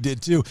 I think you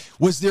did too.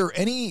 Was there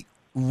any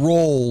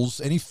roles,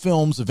 any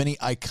films of any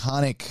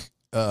iconic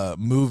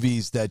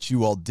movies that you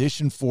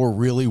auditioned for,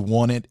 really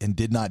wanted, and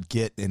did not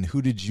get, and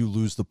who did you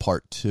lose the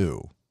part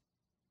to?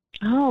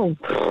 Oh,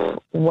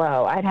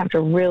 whoa. I'd have to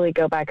really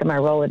go back in my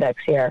Rolodex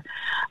here.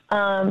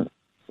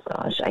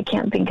 Gosh, I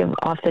can't think of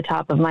off the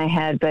top of my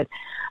head, but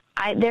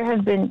there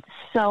have been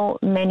so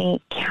many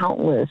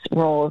countless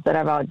roles that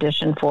I've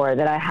auditioned for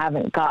that I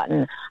haven't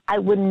gotten. I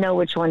wouldn't know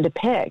which one to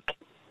pick.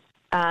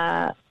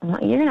 You're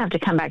going to have to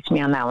come back to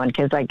me on that one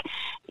because,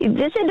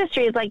 this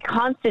industry is like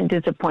constant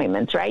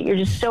disappointments, right? You're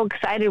just so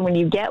excited when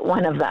you get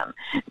one of them.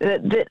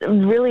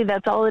 Really,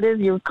 that's all it is.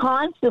 You're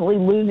constantly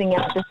losing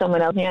out to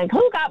someone else. And you're like,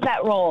 who got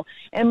that role?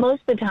 And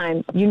most of the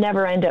time, you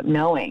never end up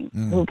knowing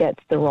who gets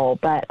the role.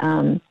 But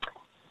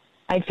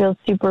I feel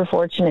super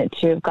fortunate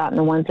to have gotten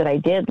the ones that I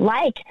did.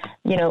 Like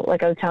I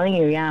was telling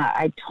you,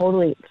 I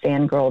totally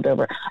fangirled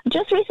over.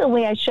 Just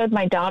recently, I showed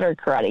my daughter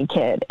Karate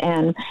Kid,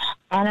 and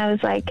I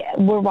was like,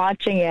 we're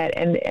watching it,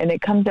 and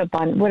it comes up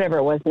on whatever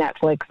it was,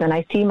 Netflix, and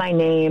I see my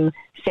name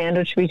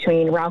sandwiched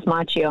between Ralph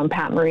Macchio and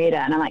Pat Morita,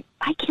 and I'm like,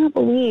 I can't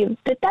believe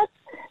that's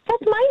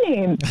my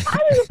name. I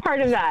was a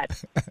part of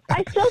that.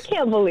 I still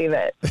can't believe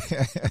it.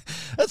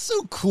 That's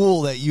so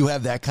cool that you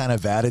have that kind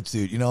of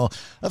attitude.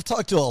 I've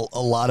talked to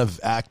a lot of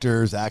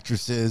actors,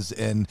 actresses,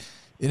 and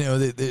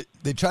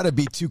they try to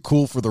be too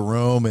cool for the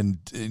room and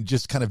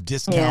just kind of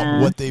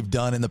discount what they've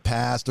done in the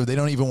past, or they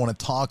don't even want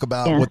to talk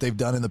about what they've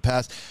done in the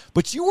past.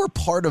 But you were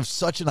part of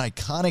such an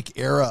iconic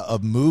era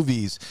of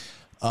movies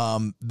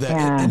and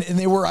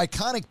they were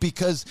iconic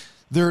because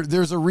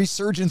there's a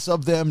resurgence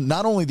of them,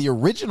 not only the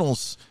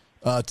originals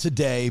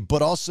today,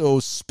 but also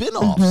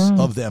spin-offs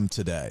of them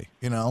today,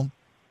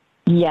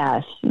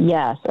 Yes,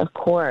 of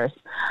course.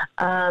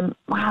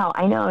 Wow,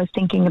 I know I was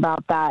thinking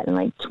about that.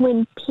 And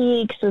Twin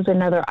Peaks is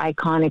another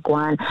iconic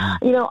one.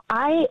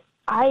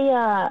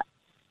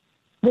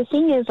 The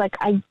thing is,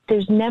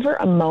 there's never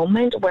a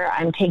moment where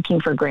I'm taking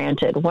for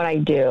granted what I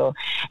do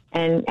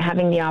and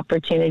having the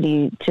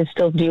opportunity to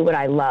still do what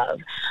I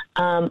love.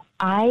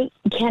 I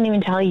can't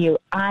even tell you,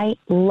 I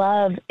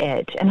love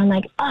it. And I'm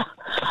like,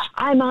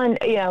 I'm on,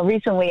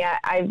 recently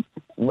I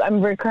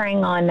I'm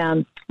recurring on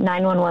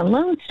 911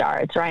 Lone Star.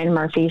 It's Ryan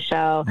Murphy's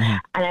show,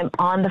 and I'm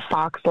on the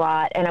Fox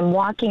lot, and I'm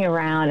walking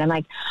around. I'm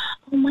like,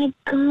 oh my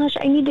gosh,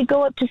 I need to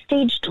go up to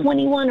stage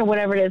 21 or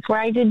whatever it is, where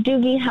I did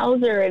Doogie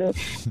Howser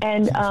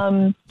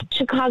and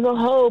Chicago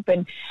Hope,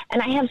 and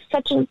I have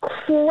such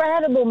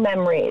incredible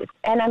memories,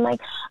 and I'm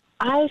like,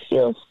 I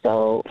feel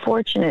so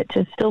fortunate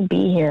to still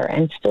be here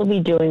and still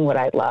be doing what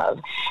I love.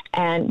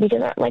 And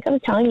because, like I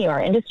was telling you,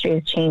 our industry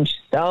has changed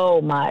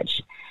so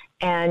much.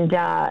 And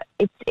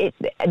it's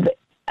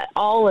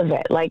all of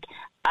it. Like,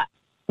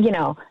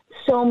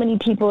 so many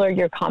people are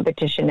your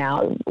competition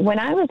now. When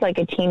I was like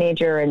a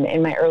teenager and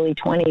in my early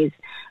 20s,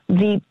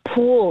 the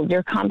pool,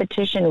 your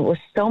competition was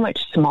so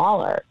much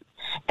smaller.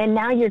 And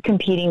now you're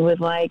competing with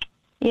like,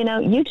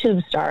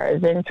 YouTube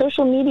stars and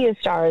social media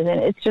stars.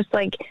 And it's just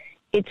like,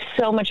 it's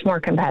so much more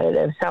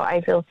competitive. So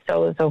I feel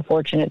so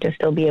fortunate to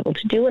still be able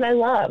to do what I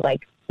love,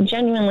 like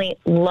genuinely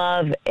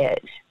love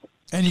it.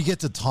 And you get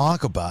to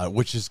talk about it,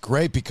 which is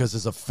great because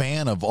as a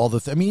fan of all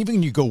the,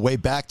 even you go way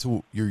back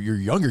to your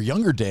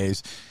younger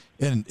days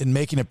and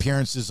making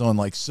appearances on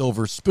like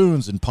Silver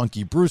Spoons and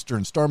Punky Brewster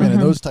and Starman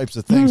and those types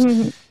of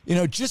things,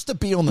 just to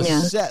be on the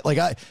set. Like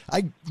I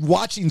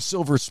watching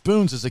Silver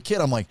Spoons as a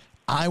kid, I'm like,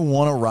 I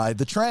want to ride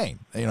the train.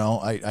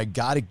 I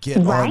got to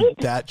get on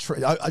that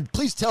train.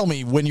 Please tell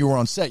me when you were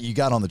on set, you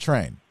got on the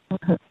train.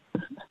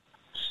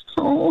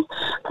 Oh,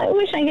 I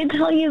wish I could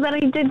tell you that I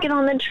did get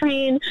on the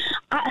train.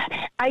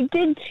 I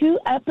did 2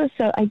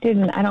 episodes. I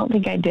didn't. I don't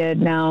think I did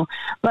now.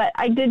 But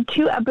I did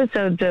 2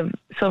 episodes of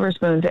Silver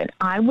Spoons, and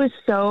I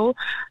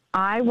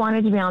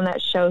wanted to be on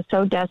that show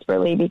so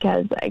desperately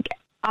because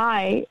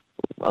I,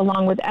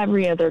 along with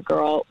every other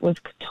girl, was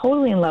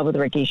totally in love with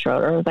Ricky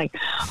Schroeder. I was like,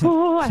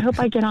 oh, I hope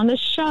I get on the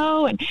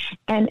show.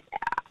 And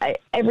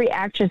every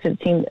actress, it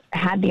seemed,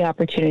 had the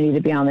opportunity to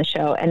be on the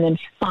show. And then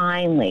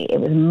finally, it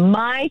was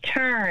my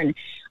turn.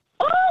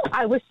 Oh,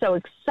 I was so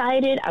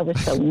excited. I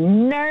was so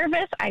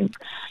nervous.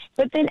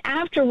 But then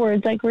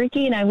afterwards, like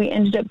Ricky and I, we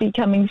ended up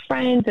becoming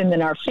friends, and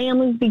then our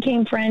families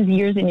became friends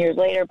years and years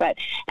later. But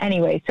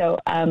anyway, so,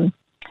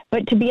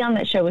 but to be on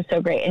that show was so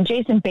great. And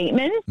Jason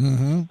Bateman,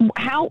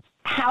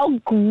 how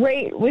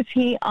great was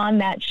he on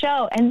that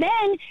show? And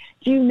then,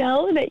 do you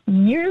know that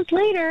years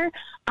later,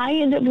 I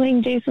ended up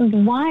playing Jason's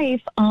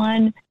wife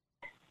on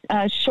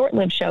a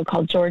short-lived show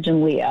called George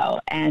and Leo.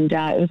 And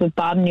it was with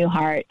Bob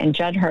Newhart and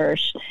Judd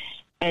Hirsch.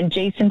 And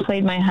Jason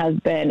played my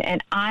husband,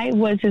 and I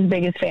was his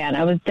biggest fan.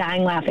 I was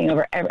dying laughing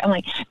over I'm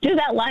like, do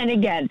that line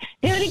again.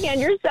 Do it again.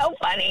 You're so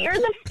funny. You're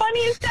the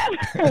funniest ever.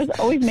 I was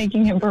always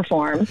making him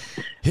perform.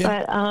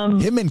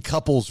 Him in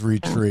Couples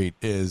Retreat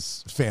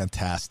is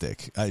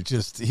fantastic.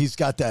 He's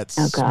got that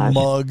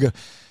smug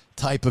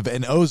type of,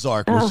 and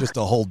Ozark was just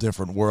a whole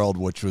different world,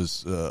 which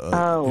was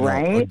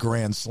a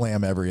grand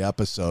slam. Every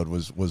episode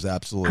was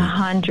absolutely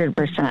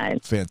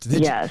 100%.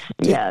 Fantastic.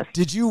 Yes.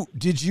 Did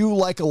you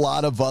like a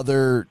lot of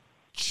other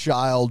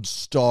child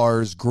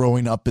stars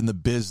growing up in the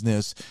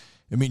business?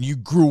 You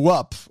grew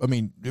up,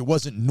 it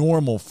wasn't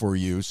normal for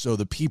you, so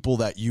the people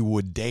that you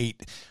would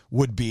date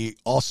would be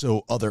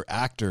also other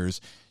actors.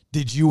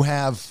 Did you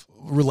have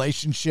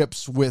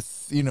relationships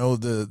with,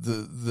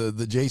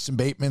 the Jason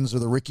Batemans or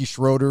the Ricky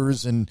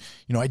Schroders, and,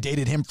 I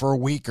dated him for a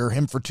week or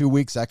him for 2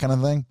 weeks, that kind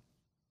of thing?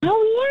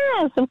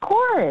 Oh, yes, of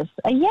course.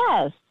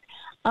 Yes.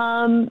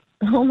 Oh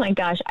my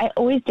gosh. I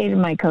always dated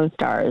my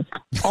co-stars.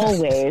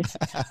 Always.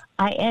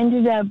 I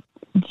ended up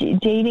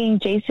dating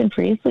Jason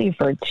Priestley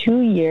for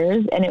 2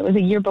 years, and it was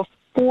a year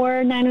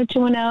before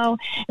 90210.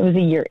 It was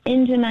a year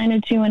into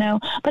 90210,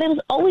 but I was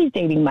always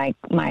dating my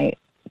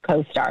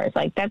co-stars.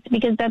 Like, that's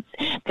because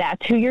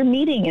that's who you're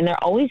meeting, and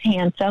they're always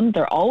handsome.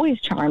 They're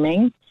always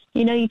charming.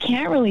 You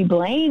can't really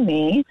blame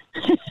me.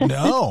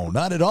 No,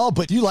 not at all.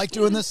 But do you like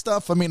doing this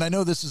stuff? I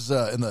know this is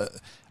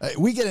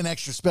we get an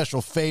extra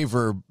special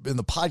favor in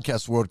the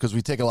podcast world because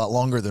we take a lot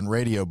longer than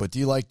radio. But do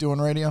you like doing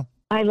radio?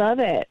 I love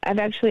it. I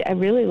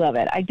really love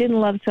it. I didn't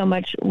love so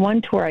much one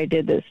tour I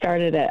did that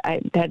started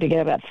I had to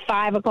get up at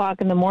 5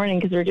 o'clock in the morning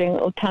because we were doing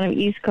a ton of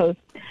East Coast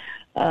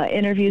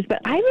interviews,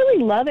 but I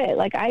really love it.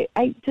 Like, I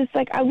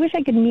wish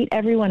I could meet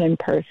everyone in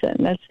person.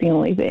 That's the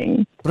only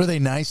thing. But are they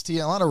nice to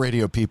you? A lot of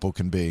radio people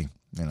can be,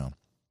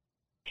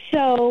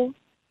 So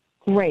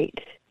great.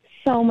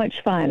 So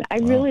much fun. I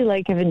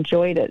really have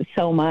enjoyed it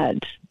so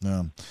much.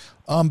 Yeah.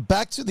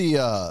 Back to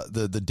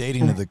the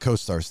dating of the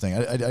co-stars thing.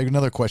 I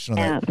another question on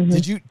that.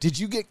 Mm-hmm. Did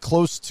you get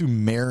close to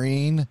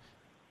marrying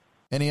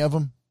any of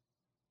them?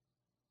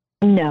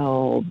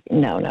 No.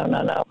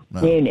 No.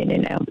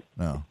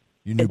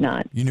 You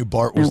knew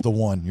Bart was the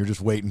one. You're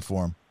just waiting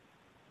for him.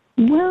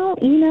 Well,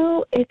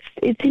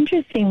 it's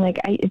interesting. Like,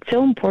 it's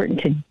so important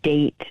to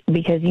date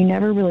because you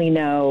never really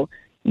know.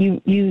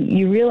 You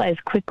realize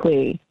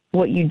quickly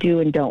what you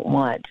do and don't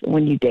want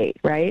when you date,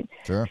 right?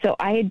 Sure. So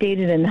I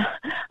dated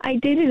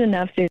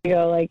enough to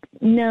go like,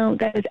 no,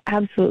 that is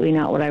absolutely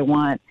not what I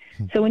want.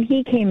 So when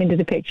he came into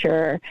the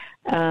picture,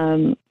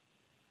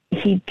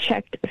 he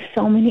checked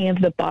so many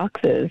of the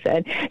boxes.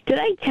 And did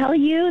I tell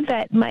you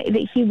that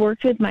he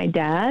worked with my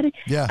dad?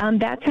 Yeah.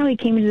 That's how he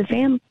came into the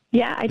family.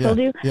 Yeah, I told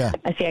you. Yeah.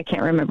 I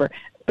can't remember,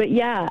 but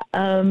yeah.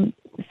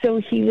 So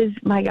he was,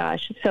 my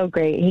gosh, so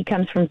great. He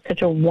comes from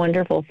such a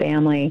wonderful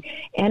family,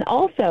 and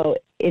also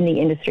in the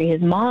industry.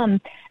 His mom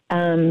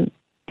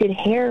did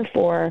hair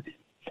for,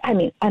 I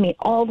mean,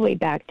 all the way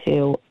back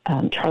to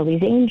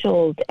Charlie's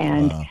Angels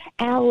and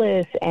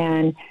Alice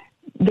and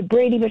the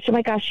Brady Bunch. Oh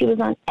my gosh, she was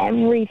on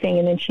everything,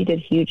 and then she did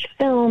huge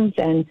films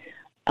and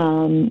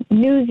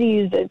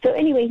Newsies. So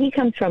anyway, he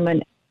comes from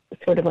an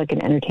sort of like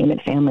an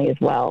entertainment family as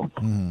well.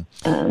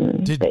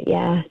 But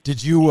yeah,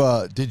 did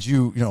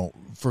you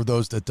for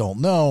those that don't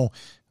know,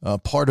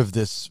 part of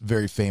this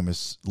very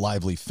famous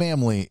lively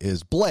family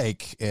is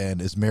Blake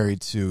and is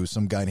married to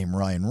some guy named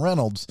Ryan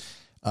Reynolds.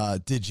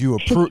 Did you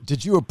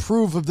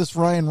approve of this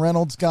Ryan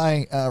Reynolds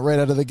guy right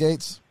out of the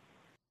gates?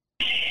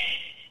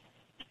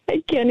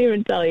 I can't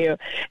even tell you.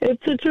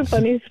 It's such a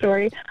funny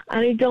story,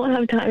 and I don't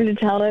have time to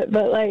tell it,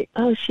 but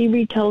she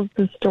retells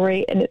the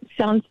story, and it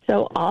sounds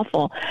so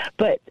awful.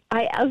 But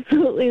I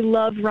absolutely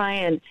love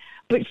Ryan.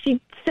 But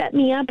she set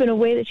me up in a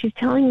way that she's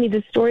telling me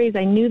the stories.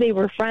 I knew they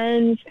were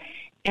friends,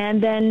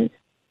 and then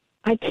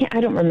I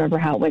don't remember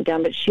how it went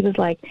down, but she was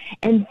like,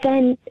 and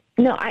then,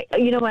 no,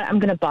 you know what? I'm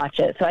going to botch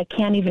it. So I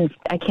can't even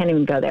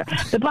go there.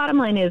 The bottom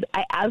line is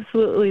I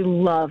absolutely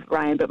love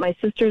Ryan, but my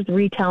sister's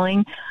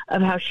retelling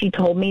of how she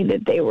told me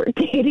that they were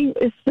dating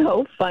is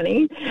so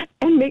funny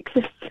and makes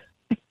it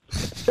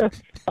so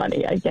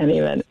funny. I can't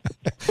even.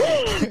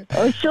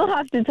 She'll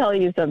have to tell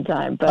you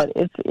sometime, but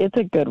it's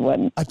a good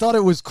one. I thought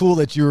it was cool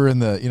that you were in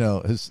the,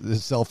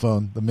 his cell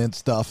phone, the Mint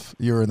stuff.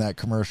 You were in that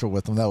commercial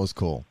with him. That was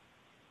cool.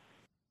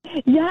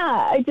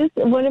 Yeah,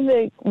 one of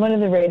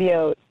the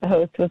radio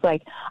hosts was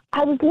like,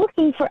 I was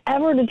looking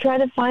forever to try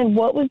to find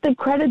what was the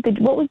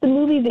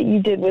movie that you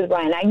did with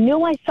Ryan. I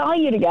know I saw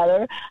you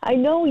together. I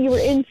know you were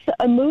in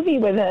a movie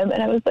with him,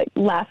 and I was like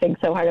laughing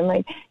so hard. I'm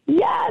like,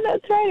 yeah,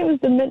 that's right. It was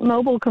the Mint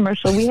Mobile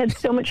commercial. We had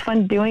so much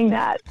fun doing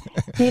that.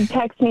 He'd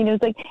text me and it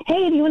was like,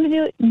 hey, do you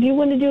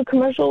want to do a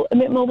commercial, a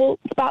Mint Mobile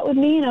spot with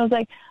me? And I was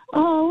like,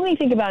 oh, let me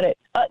think about it.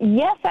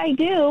 Yes, I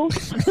do.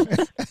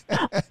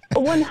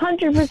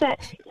 100%.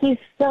 He's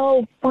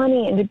so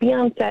funny. And to be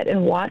on set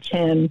and watch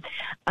him,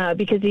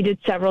 because he did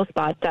several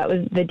spots. That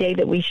was the day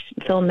that we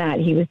filmed that.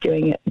 He was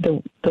doing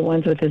the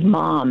ones with his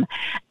mom.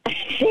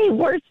 They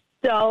were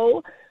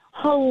so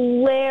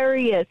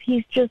hilarious.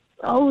 He's just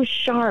so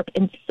sharp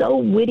and so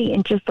witty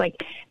and just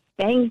like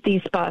bangs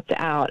these spots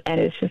out.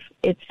 And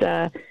it's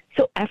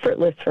so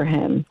effortless for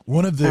him.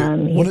 One of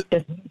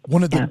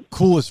the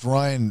coolest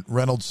Ryan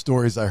Reynolds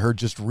stories I heard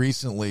just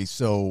recently.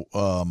 So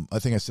I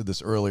think I said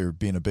this earlier,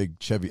 being a big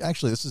Chevy.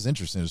 Actually, this is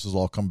interesting. This has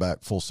all come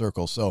back full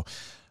circle. So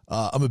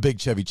I'm a big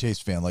Chevy Chase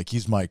fan. Like,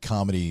 he's my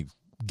comedy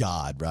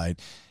god, right?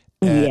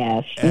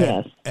 Yes.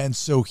 And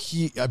so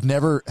I've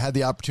never had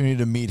the opportunity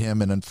to meet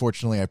him, and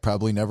unfortunately, I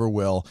probably never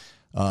will,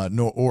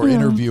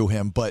 interview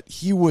him. But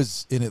he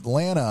was in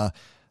Atlanta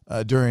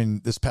during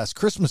this past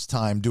Christmas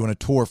time doing a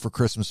tour for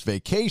Christmas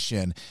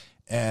Vacation,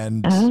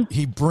 and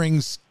he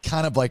brings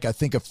kind of like, I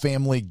think, a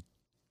family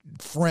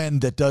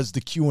friend that does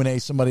the Q&A,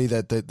 somebody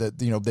that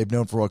they've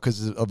known for a while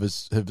because of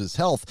his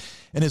health,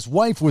 and his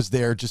wife was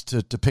there just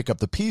to pick up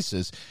the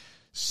pieces.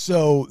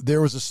 So there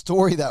was a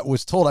story that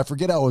was told. I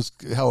forget how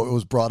it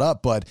was brought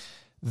up, but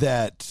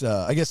that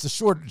I guess the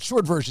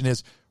short version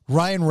is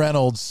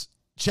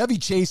Chevy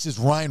Chase is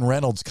Ryan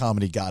Reynolds'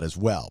 comedy god as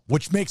well,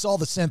 which makes all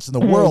the sense in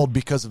the world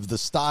because of the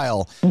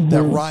style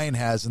that Ryan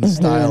has and the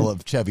style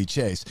of Chevy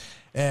Chase.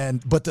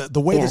 But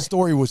the way the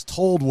story was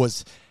told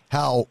was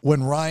how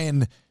when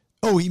Ryan,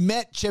 he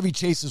met Chevy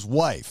Chase's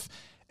wife,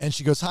 and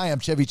she goes, "Hi, I'm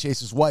Chevy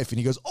Chase's wife," and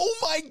he goes, "Oh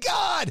my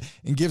God,"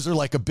 and gives her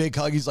like a big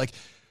hug. He's like,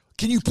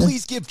 "Can you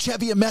please give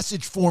Chevy a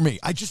message for me?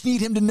 I just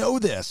need him to know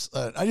this."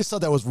 I just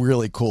thought that was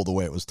really cool the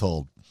way it was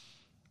told.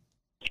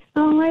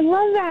 Oh, I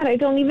love that. I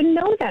don't even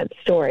know that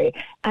story.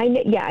 I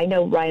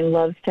know Ryan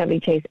loves Chevy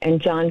Chase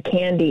and John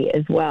Candy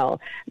as well.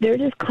 They're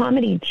just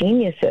comedy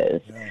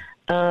geniuses. Yeah.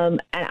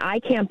 And I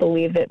can't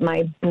believe that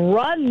my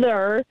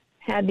brother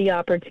had the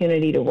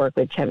opportunity to work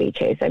with Chevy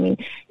Chase. I mean,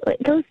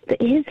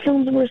 his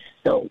films were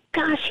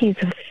he's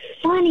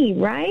funny,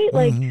 right?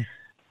 Like,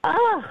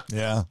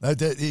 yeah,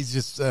 he's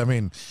just,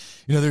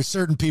 there's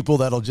certain people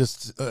that'll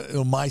just,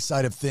 my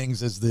side of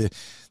things as the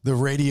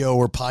radio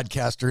or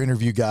podcast or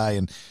interview guy.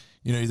 And,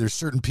 there's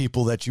certain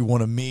people that you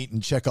want to meet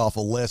and check off a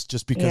list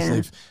just because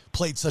they've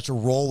played such a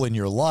role in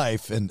your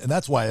life. And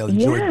that's why I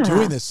enjoy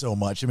doing this so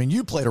much. I mean,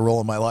 you played a role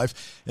in my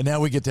life, and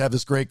now we get to have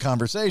this great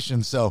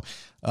conversation. So,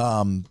 we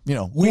all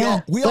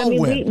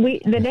win.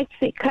 The next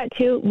cut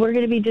to, we're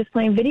going to be just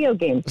playing video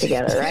games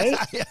together, right?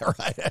 Yeah,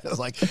 right. I was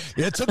like,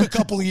 it took a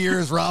couple of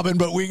years, Robyn,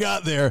 but we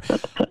got there.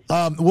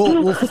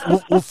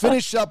 We'll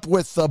finish up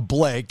with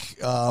Blake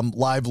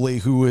Lively,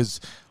 who is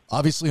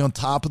obviously on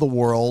top of the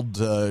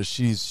world.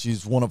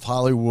 She's one of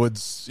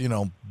Hollywood's,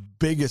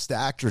 biggest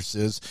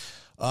actresses.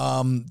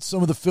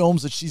 Some of the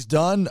films that she's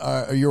done,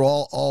 you're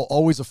all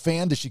always a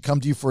fan. Does she come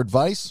to you for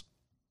advice?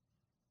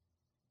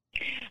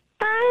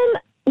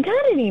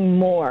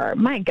 anymore.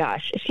 My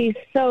gosh, she's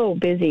so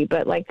busy.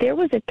 But like, there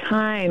was a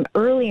time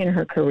early in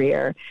her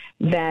career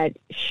that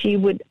she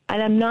would,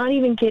 and I'm not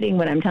even kidding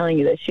when I'm telling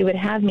you this, she would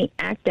have me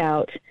act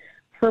out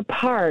her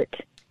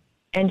part,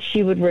 and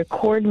she would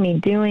record me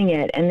doing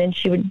it, and then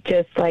she would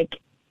just like,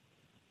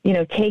 you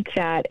know, take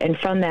that and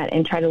from that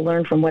and try to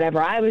learn from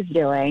whatever I was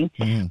doing.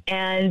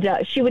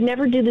 And she would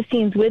never do the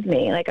scenes with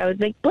me. Like, I was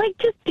like, Blake,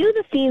 just do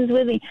the scenes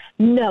with me.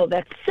 No,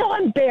 that's so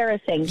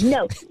embarrassing.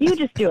 No, you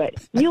just do it.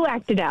 You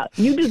act it out.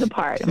 You do the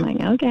part. I'm like,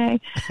 okay.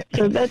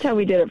 So that's how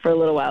we did it for a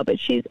little while. But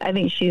I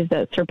think she's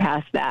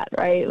surpassed that,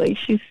 right? Like,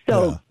 she's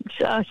so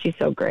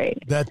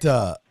great. That,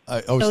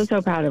 I was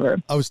so proud of her.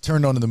 I was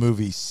turned on to the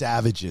movie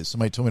Savages.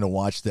 Somebody told me to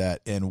watch that,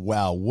 and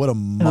wow, what a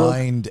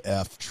mind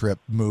F trip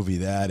movie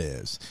that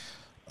is.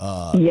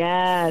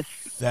 Yes.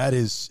 That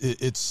is,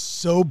 it's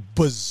so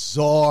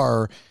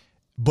bizarre,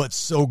 but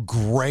so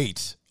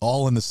great,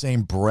 all in the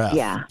same breath.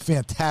 Yeah.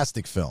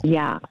 Fantastic film.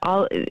 Yeah.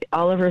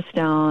 Oliver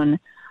Stone.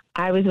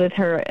 I was with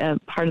her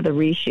part of the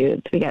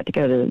reshoots. We got to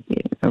go to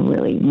a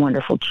really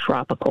wonderful,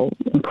 tropical,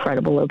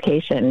 incredible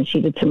location, and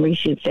she did some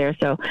reshoots there.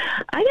 So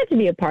I got to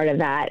be a part of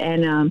that.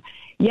 And,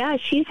 yeah,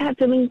 she's had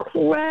some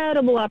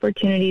incredible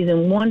opportunities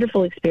and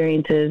wonderful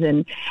experiences,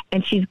 and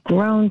she's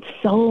grown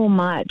so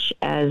much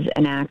as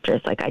an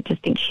actress. Like, I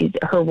just think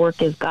her work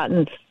has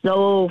gotten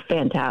so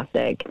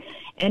fantastic,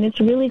 and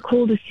it's really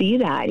cool to see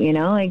that, you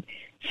know, like,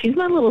 she's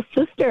my little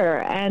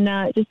sister,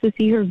 and just to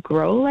see her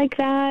grow like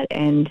that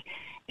and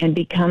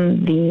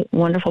become the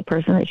wonderful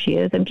person that she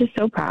is. I'm just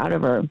so proud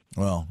of her.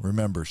 Well,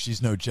 remember,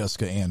 she's no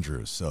Jessica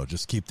Andrews, so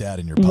just keep that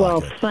in your pocket.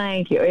 Well,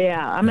 thank you.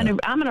 Yeah, I'm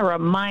gonna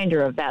remind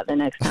her of that the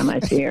next time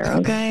I see her.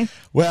 Okay.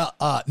 Well,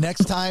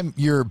 next time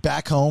you're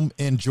back home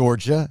in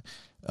Georgia,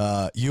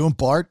 you and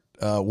Bart,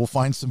 we'll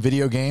find some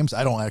video games.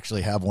 I don't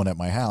actually have one at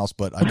my house,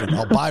 but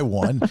I'll buy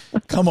one.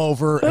 Come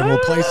over and we'll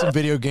play some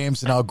video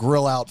games, and I'll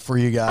grill out for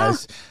you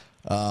guys.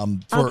 I'll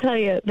tell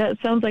you, that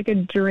sounds like a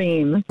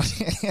dream.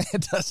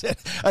 It does.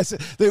 I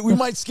said we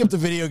might skip the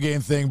video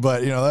game thing,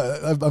 but you know,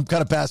 I'm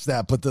kind of past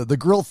that. But the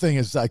grill thing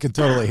is I can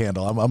totally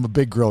handle. I'm a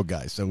big grill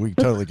guy, so we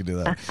totally can do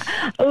that.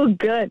 Oh,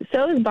 good.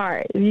 So is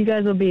Bart. You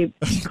guys will be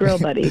grill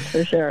buddies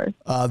for sure.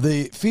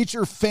 The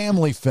feature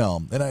family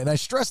film, and I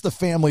stress the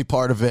family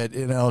part of it.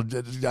 You know,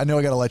 I know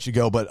I got to let you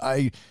go, but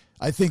I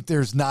think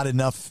there's not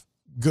enough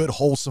good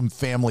wholesome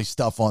family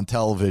stuff on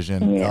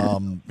television. Yeah.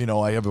 You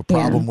know, I have a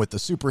problem with the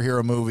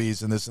superhero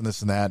movies and this and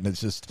that, and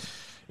it's just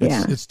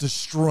it's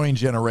destroying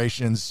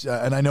generations.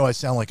 And I know I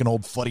sound like an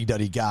old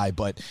fuddy-duddy guy,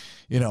 but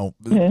you know,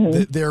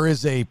 there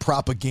is a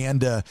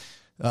propaganda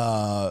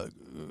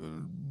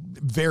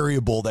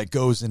variable that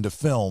goes into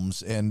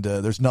films, and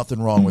there's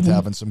nothing wrong with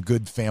having some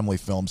good family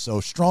films.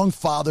 So Strong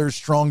Fathers,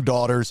 Strong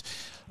Daughters,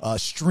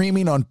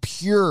 streaming on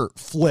Pure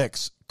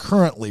Flix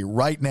currently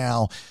right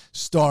now,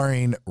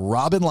 starring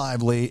Robyn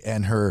Lively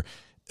and her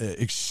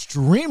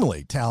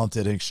extremely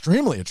talented and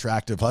extremely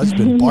attractive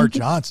husband, Bart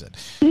Johnson.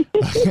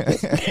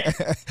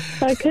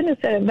 I couldn't have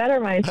said it better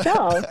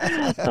myself.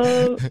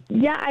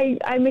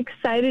 I'm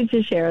excited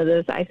to share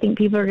this. I think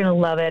people are going to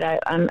love it.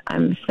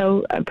 I'm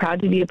so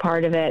proud to be a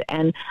part of it,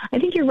 and I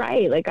think you're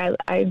right. Like,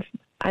 I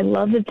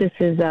love that this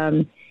is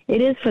it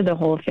is for the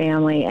whole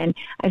family. And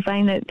I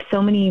find that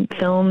so many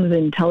films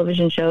and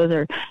television shows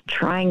are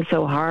trying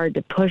so hard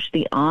to push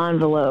the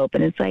envelope.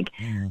 And it's like,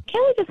 can't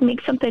we just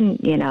make something,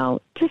 you know,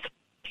 just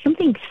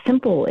something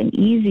simple and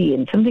easy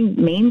and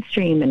something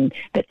mainstream and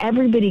that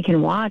everybody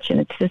can watch? And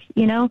it's just,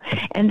 you know,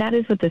 and that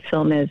is what this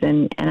film is.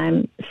 And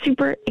I'm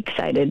super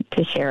excited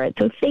to share it.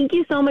 So thank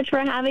you so much for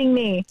having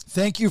me.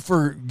 Thank you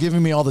for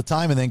giving me all the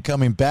time and then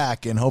coming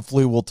back. And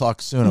hopefully we'll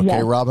talk soon. Okay,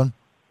 yes. Robyn?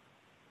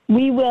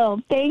 We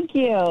will. Thank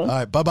you. All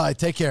right. Bye-bye.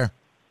 Take care.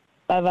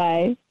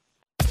 Bye-bye.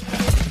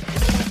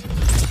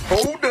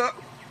 Hold up.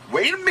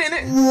 Wait a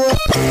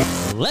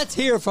minute. Let's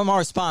hear from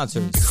our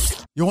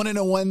sponsors. You want to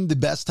know when the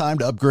best time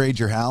to upgrade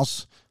your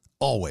house?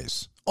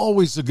 Always.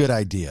 Always a good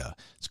idea.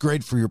 It's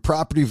great for your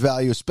property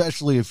value,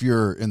 especially if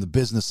you're in the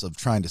business of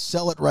trying to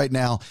sell it right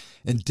now,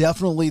 and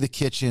definitely the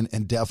kitchen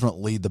and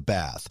definitely the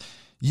bath.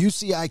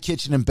 UCI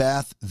Kitchen and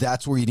Bath,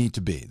 that's where you need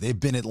to be. They've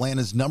been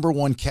Atlanta's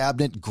 #1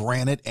 cabinet,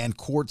 granite, and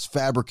quartz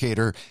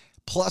fabricator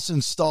plus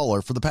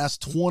installer for the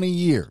past 20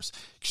 years.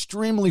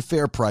 Extremely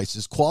fair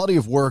prices, quality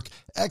of work,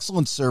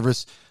 excellent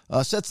service,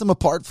 sets them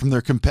apart from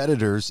their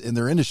competitors in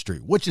their industry,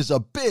 which is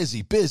a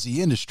busy,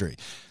 busy industry.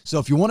 So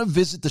if you want to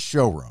visit the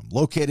showroom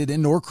located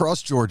in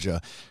Norcross, Georgia,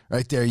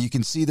 right there, you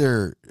can see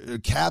their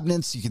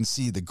cabinets, you can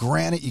see the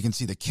granite, you can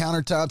see the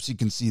countertops, you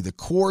can see the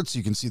quartz,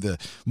 you can see the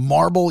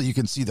marble, you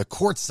can see the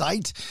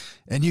quartzite,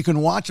 and you can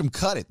watch them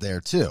cut it there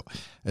too.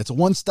 It's a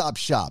one-stop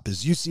shop,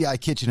 as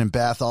UCI Kitchen and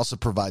Bath also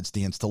provides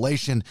the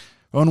installation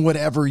on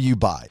whatever you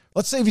buy.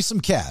 Let's save you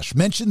some cash.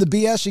 Mention the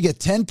BS, you get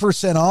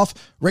 10% off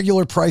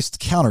regular priced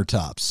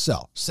countertops.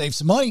 So save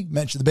some money.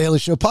 Mention the Bailey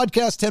Show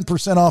podcast,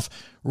 10% off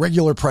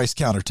regular priced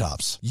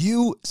countertops.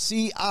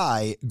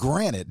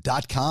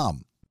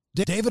 UCIgranite.com.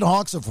 David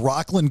Hawks of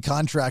Rockland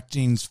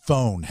Contracting's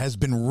phone has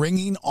been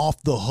ringing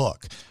off the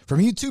hook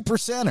from you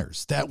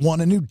 2%ers that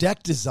want a new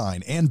deck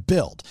design and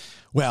build.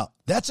 Well,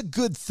 that's a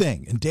good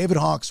thing, and David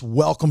Hawks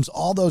welcomes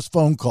all those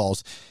phone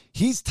calls.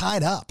 He's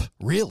tied up,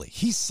 really.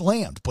 He's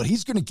slammed, but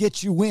he's going to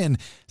get you in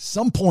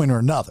some point or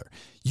another.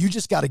 You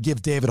just got to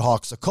give David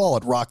Hawks a call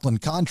at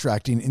Rockland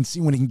Contracting and see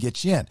when he can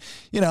get you in.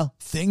 You know,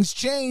 things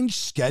change,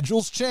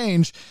 schedules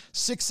change.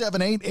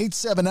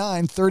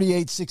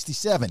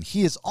 678-879-3867.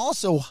 He is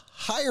also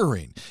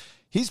hiring.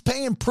 He's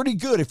paying pretty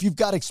good if you've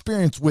got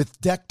experience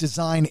with deck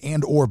design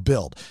and or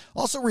build.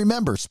 Also,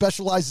 remember,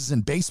 specializes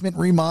in basement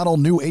remodel,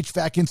 new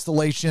HVAC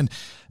installation,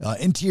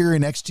 interior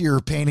and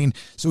exterior painting.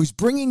 So he's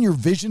bringing your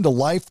vision to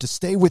life to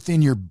stay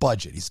within your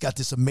budget. He's got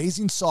this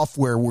amazing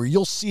software where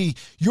you'll see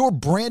your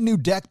brand new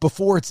deck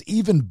before it's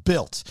even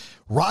built.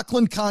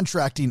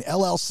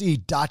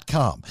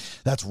 RocklandContractingLLC.com.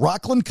 That's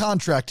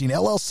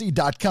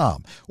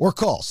RocklandContractingLLC.com. Or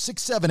call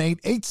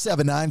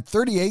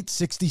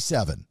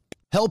 678-879-3867.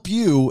 Help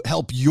you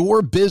help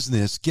your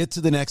business get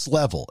to the next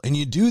level. And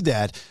you do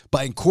that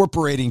by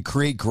incorporating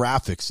Create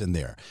Graphics in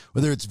there.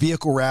 Whether it's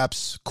vehicle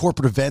wraps,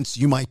 corporate events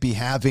you might be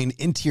having,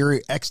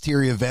 interior,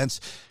 exterior events,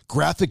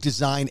 graphic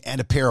design, and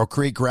apparel.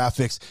 Create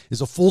Graphics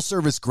is a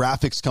full-service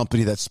graphics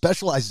company that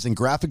specializes in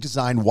graphic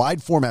design,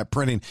 wide format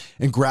printing,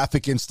 and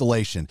graphic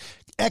installation.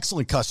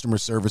 Excellent customer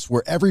service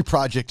where every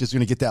project is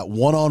going to get that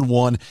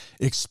one-on-one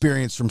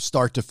experience from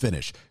start to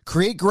finish.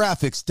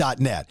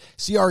 CreateGraphics.net.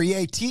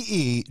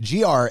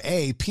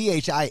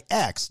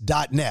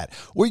 CreateGraphiX.net.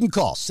 Or you can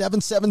call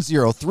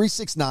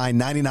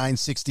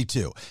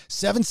 770-369-9962.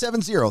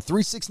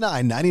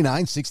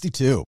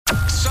 770-369-9962.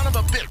 Son of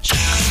a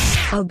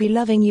bitch. I'll be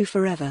loving you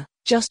forever,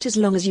 just as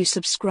long as you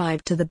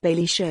subscribe to The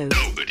Bailey Show.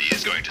 Nobody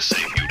is going to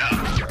save you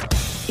now.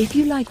 If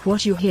you like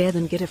what you hear,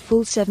 then get a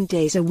full 7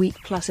 days a week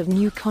plus of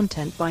new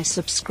content by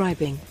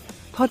subscribing.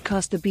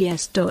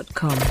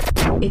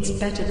 PodcastTheBS.com. It's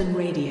better than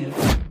radio.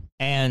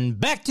 And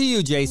back to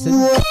you, Jason.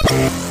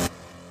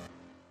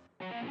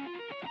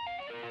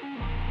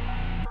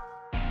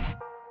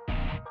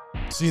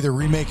 See, they're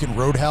remaking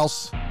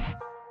Roadhouse.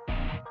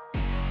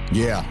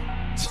 Yeah.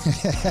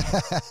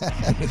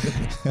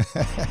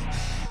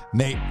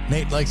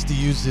 Nate likes to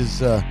use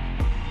his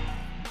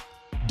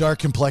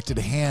dark-complected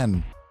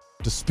hand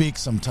to speak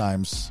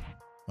sometimes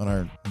on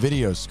our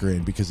video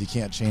screen because he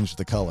can't change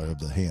the color of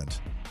the hand.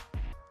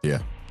 Yeah.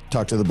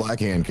 Talk to the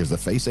black hand because the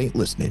face ain't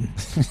listening.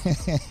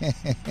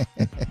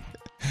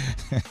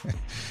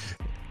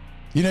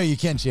 You know you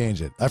can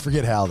change it. I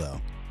forget how, though.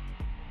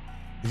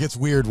 It gets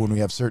weird when we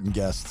have certain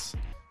guests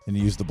and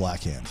you use the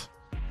black hand.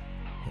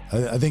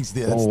 I think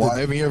it's why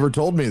haven't you ever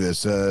told me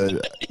this?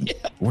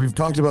 We've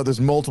talked about this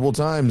multiple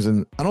times,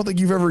 and I don't think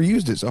you've ever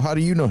used it. So how do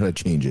you know how to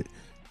change it?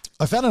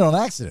 I found it on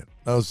accident.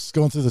 I was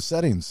going through the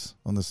settings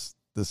on this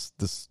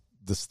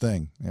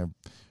thing. Yeah.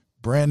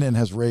 Brandon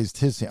has raised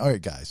his hand. All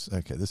right, guys.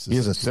 Okay, he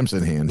has a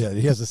Simpson hand. Yeah,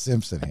 he has a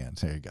Simpson hand.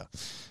 There you go.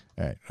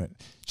 All right.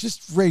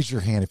 Just raise your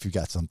hand if you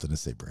got something to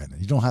say, Brandon.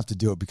 You don't have to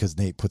do it because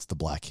Nate puts the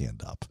black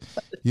hand up.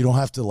 You don't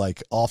have to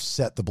like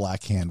offset the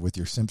black hand with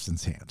your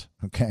Simpsons hand.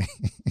 Okay.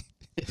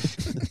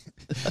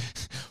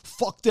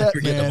 Fuck that,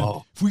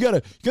 man. If we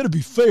gotta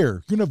be fair,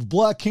 you're gonna have a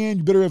black hand,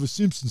 you better have a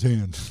Simpsons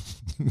hand.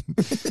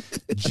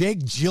 Jake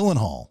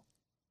Gyllenhaal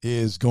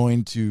is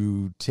going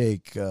to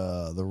take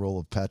the role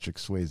of Patrick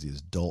Swayze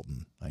as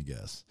Dalton, I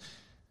guess.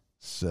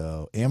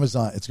 So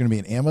Amazon, it's going to be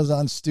in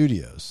Amazon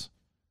Studios,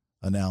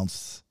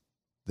 announced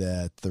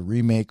that the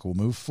remake will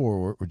move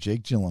forward with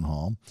Jake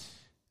Gyllenhaal,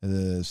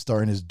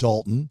 starring as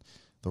Dalton.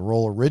 The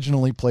role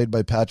originally played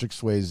by Patrick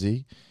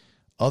Swayze.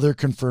 Other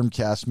confirmed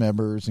cast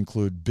members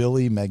include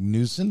Billy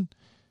Magnuson,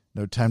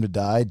 No Time to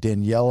Die,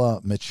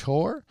 Daniela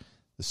Melchior,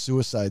 The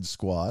Suicide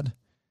Squad,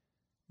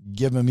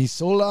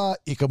 Gemisola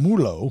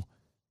Ikamulo,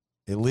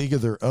 A League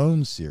of Their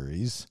Own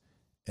series,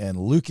 and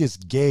Lucas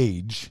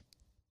Gage,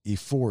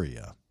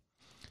 Euphoria.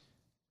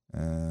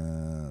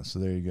 So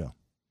there you go.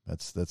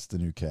 That's the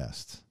new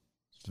cast.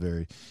 It's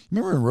very.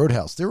 Remember in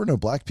Roadhouse, there were no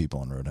black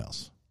people in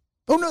Roadhouse.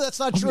 Oh no, that's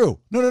not true.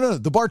 No.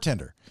 The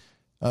bartender,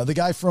 the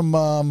guy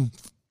from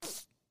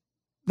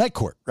Night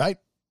Court, right?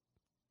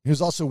 He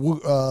was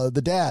also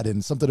the dad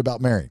in Something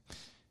About Mary.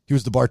 He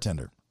was the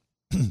bartender,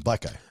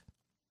 black guy.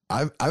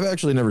 I've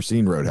actually never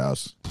seen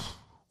Roadhouse.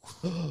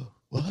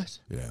 What?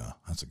 Yeah,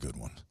 that's a good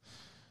one.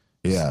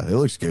 Yeah, it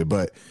looks good,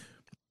 but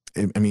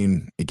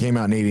it came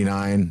out in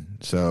 '89,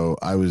 so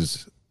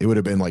it would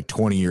have been like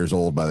 20 years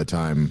old by the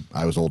time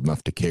I was old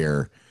enough to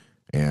care.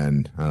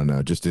 And I don't know,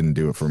 it just didn't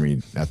do it for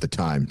me at the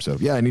time. So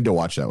yeah, I need to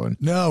watch that one.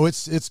 No,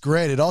 it's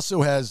great. It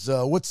also has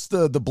what's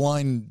the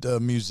blind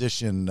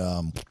musician?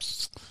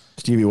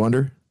 Stevie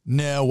Wonder?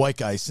 No, white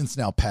guy, since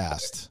now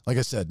passed. Like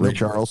I said, Ray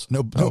Charles.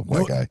 No,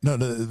 white guy. No,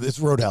 it's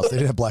Roadhouse. They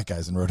didn't have black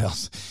guys in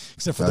Roadhouse,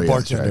 except for the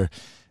bartender.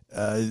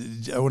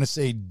 Right. I want to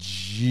say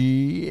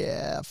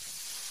Jeff.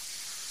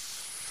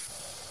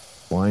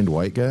 Blind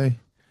white guy.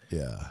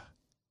 Yeah,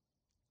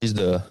 he's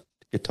the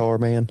guitar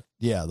man.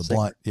 Yeah, the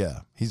blind.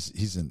 Yeah,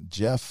 he's in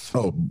Jeff.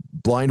 Oh,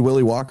 Blind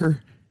Willie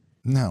Walker.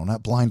 No,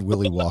 not Blind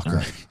Willie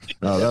Walker.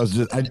 No, that was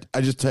just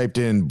I just typed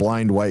in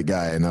blind white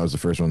guy, and that was the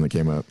first one that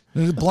came up.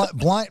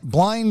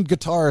 Blind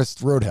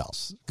guitarist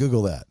Roadhouse.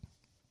 Google that.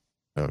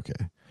 Okay.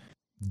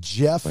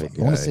 Jeff, I White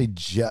want to guy. say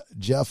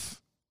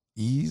Jeff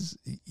Eli.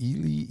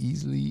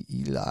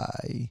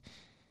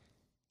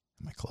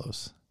 Am I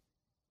close?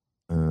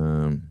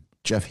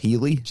 Jeff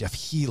Healy. Jeff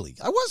Healy.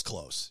 I was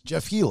close.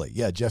 Jeff Healy.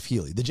 Yeah, Jeff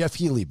Healy. The Jeff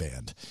Healy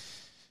Band.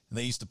 And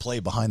they used to play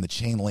behind the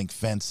chain link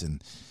fence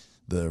and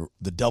the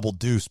Double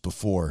Deuce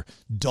before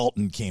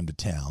Dalton came to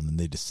town, and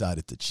they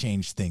decided to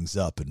change things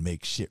up and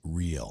make shit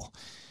real.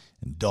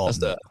 And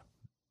Dalton.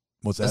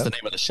 What's that? That's the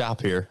name of the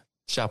shop here.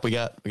 Shop we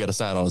got a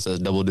sign on that says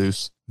Double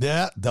Deuce.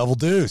 Yeah, Double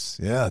Deuce.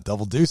 Yeah,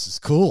 Double Deuce is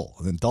cool.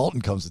 And then Dalton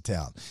comes to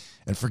town.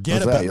 And forget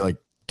What's about that? You like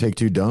take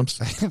 2 dumps?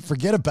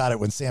 forget about it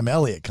when Sam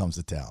Elliott comes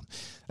to town.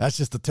 That's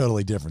just a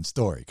totally different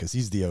story because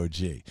he's the OG.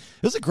 It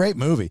was a great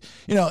movie.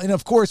 You know, and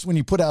of course, when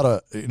you put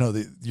out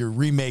you're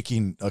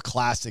remaking a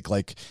classic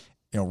like,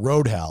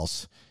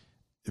 Roadhouse,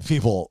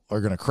 people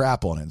are going to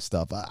crap on it and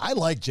stuff. I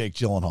like Jake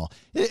Gyllenhaal.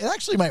 It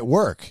actually might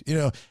work.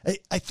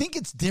 I think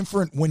it's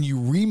different when you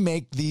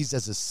remake these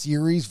as a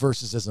series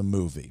versus as a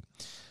movie.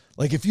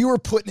 Like if you were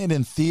putting it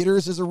in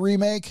theaters as a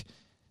remake,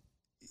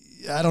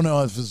 I don't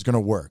know if it's going to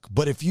work.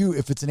 But if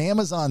it's an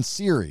Amazon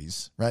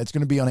series, right, it's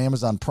going to be on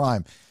Amazon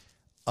Prime.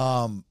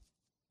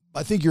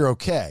 I think you're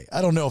okay.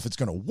 I don't know if it's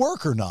going to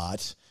work or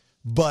not,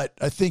 but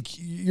I think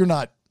you're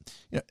not.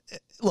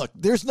 Look,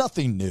 there's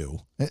nothing new.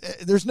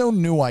 There's no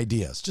new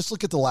ideas. Just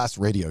look at the last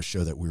radio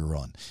show that we were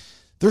on.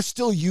 They're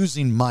still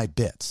using my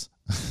bits.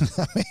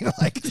 I mean,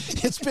 like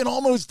it's been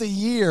almost a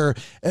year,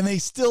 and they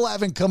still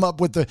haven't come up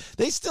with their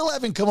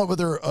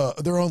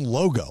own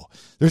logo.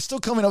 They're still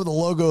coming up with the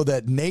logo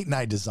that Nate and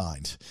I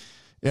designed.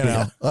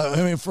 I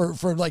mean,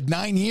 for like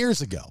 9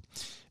 years ago.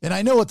 And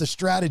I know what the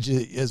strategy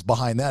is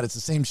behind that. It's the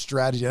same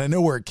strategy. And I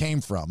know where it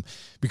came from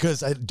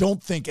because I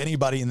don't think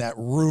anybody in that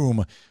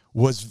room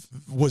was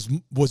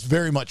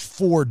very much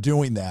for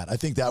doing that. I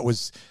think that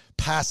was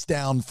passed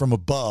down from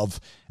above,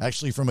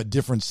 actually from a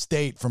different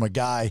state, from a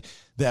guy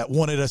that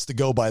wanted us to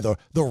go by the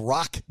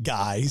rock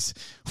guys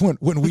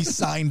when we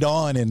signed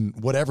on in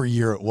whatever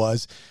year it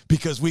was,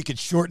 because we could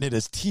shorten it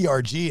as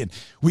TRG and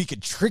we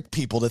could trick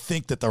people to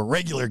think that the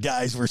regular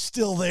guys were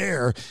still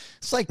there.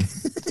 It's like,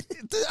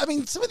 I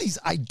mean, some of these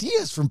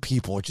ideas from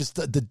people are just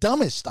the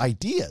dumbest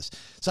ideas.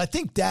 So I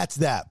think that's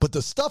that. But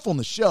the stuff on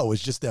the show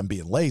is just them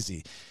being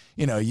lazy.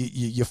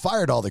 You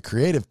fired all the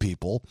creative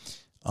people,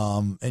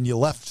 and you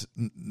left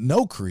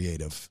no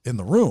creative in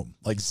the room,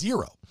 like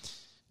zero.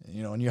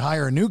 And you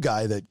hire a new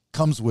guy that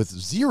comes with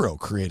zero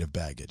creative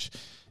baggage.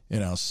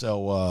 Outside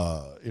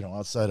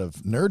of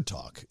nerd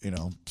talk.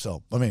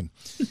 So I mean,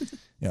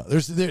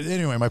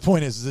 anyway. My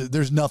point is,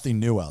 there's nothing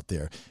new out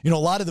there. A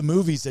lot of the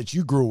movies that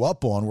you grew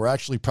up on were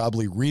actually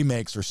probably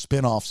remakes or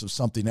spinoffs of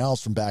something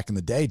else from back in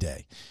the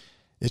day.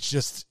 It's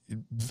just,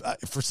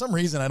 for some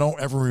reason, I don't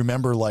ever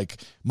remember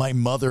like my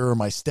mother or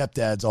my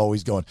stepdad's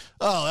always going,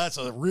 "Oh, that's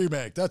a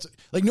remake."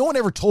 Like no one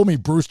ever told me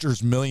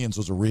Brewster's Millions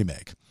was a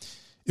remake.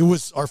 It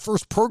was our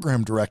first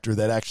program director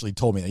that actually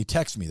told me. He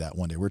texted me that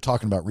one day. We were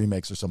talking about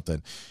remakes or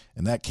something,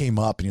 and that came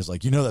up, and he was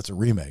like, "That's a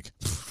remake."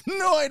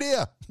 No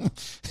idea.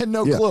 Had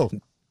no clue.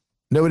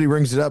 Nobody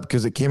brings it up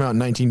because it came out in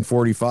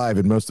 1945,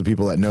 and most of the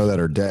people that know that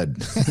are dead.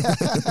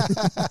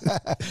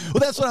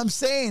 Well, that's what I'm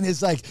saying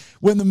is like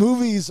when the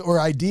movies or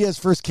ideas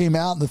first came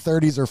out in the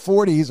 30s or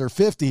 40s or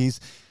 50s,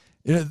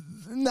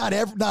 not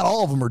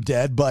all of them are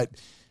dead, but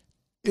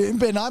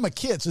I'm a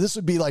kid, so this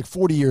would be like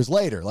 40 years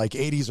later, like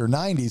 80s or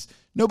 90s.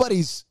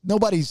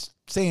 Nobody's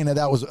saying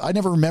that was. I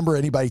never remember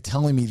anybody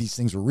telling me these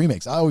things were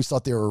remakes. I always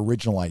thought they were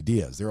original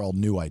ideas. They're all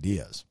new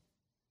ideas.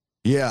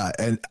 Yeah,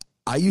 and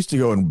I used to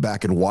go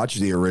back and watch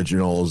the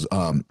originals.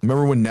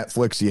 Remember when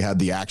Netflix, you had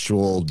the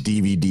actual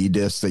DVD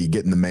discs that you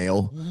get in the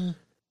mail? Mm-hmm.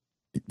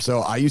 So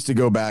I used to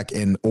go back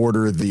and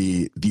order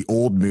the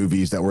old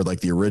movies that were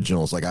like the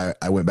originals. Like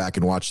I went back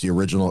and watched the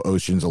original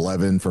Ocean's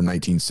 11 from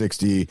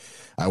 1960.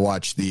 I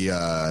watched the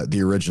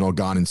original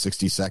Gone in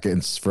 60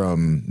 Seconds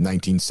from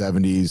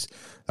 1970s.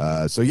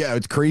 So yeah,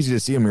 it's crazy to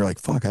see them. You're like,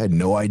 fuck, I had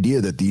no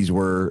idea that these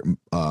were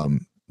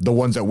the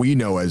ones that we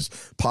know as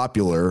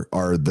popular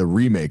are the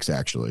remakes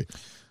actually.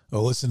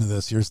 Oh, listen to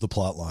this. Here's the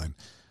plot line.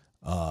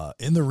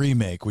 In the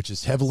remake, which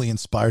is heavily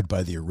inspired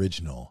by the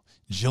original,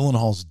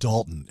 Gyllenhaal's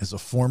Dalton is a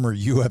former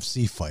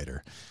UFC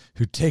fighter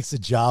who takes a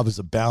job as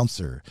a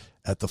bouncer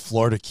at the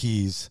Florida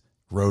Keys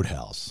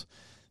Roadhouse.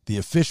 The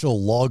official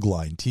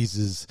logline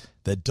teases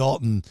that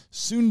Dalton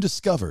soon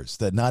discovers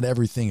that not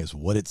everything is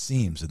what it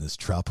seems in this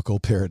tropical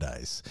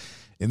paradise.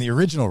 In the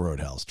original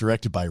Roadhouse,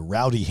 directed by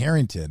Rowdy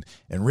Harrington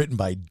and written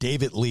by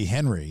David Lee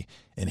Henry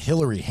and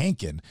Hilary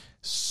Hankin,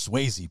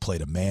 Swayze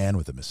played a man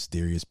with a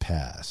mysterious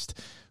past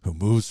who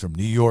moves from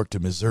New York to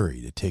Missouri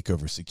to take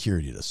over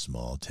security at a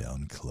small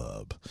town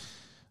club.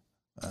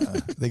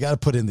 They got to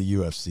put in the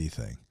UFC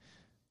thing.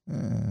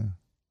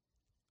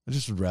 I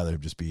just would rather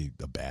just be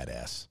a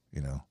badass,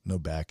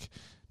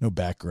 no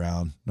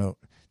background,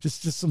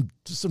 just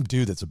some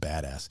dude that's a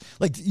badass.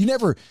 Like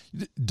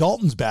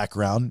Dalton's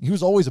background, he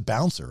was always a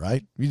bouncer,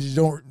 right?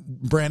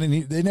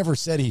 They never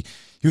said he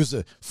was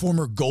a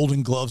former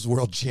Golden Gloves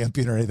world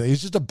champion or anything.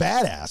 He's just a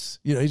badass.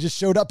 He just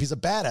showed up. He's a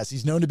badass.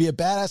 He's known to be a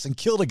badass and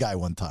killed a guy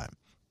one time.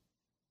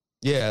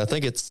 Yeah, I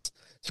think it's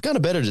kind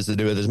of better just to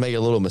do it. Just make it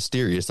a little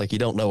mysterious. Like you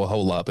don't know a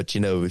whole lot, but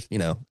you know,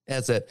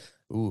 adds that,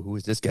 ooh, who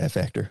is this guy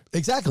factor.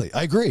 Exactly.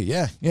 I agree.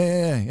 Yeah.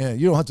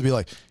 You don't have to be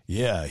like,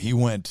 yeah, he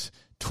went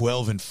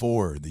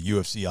 12-4 in the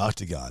UFC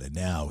octagon, and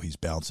now he's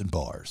bouncing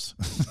bars.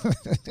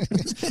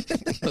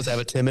 Let's have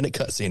a 10-minute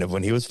cutscene of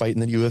when he was fighting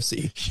the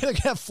UFC. You're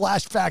gonna have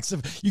flashbacks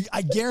of you.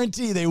 I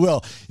guarantee they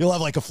will. You'll have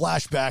like a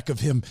flashback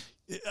of him.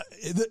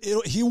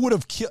 He would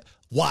have killed.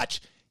 Watch,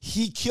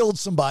 he killed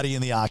somebody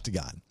in the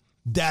octagon.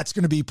 That's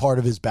going to be part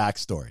of his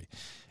backstory,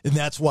 and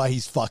that's why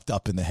he's fucked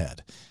up in the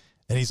head,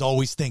 and he's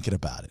always thinking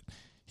about it.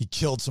 He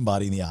killed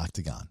somebody in the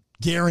octagon.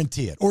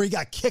 Guarantee it. Or he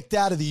got kicked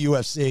out of the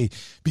UFC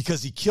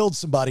because he killed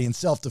somebody in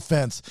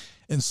self-defense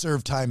and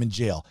served time in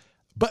jail.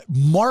 But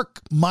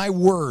mark my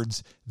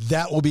words,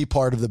 that will be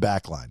part of the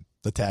backline,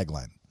 the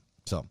tagline.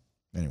 So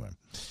anyway,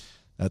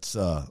 that's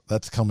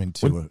coming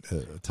to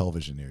a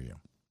television near you.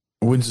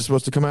 When's it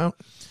supposed to come out?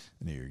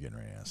 I knew you were getting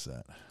ready to ask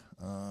that.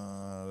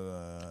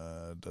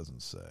 It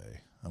doesn't say.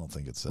 I don't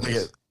think it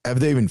says.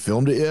 Have they even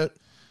filmed it yet?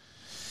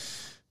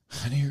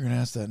 I knew you were going to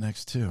ask that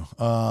next, too.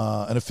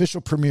 An official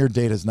premiere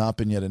date has not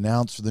been yet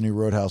announced for the new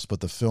Roadhouse,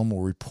 but the film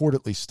will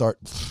reportedly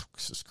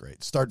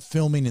start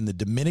filming in the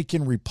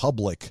Dominican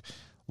Republic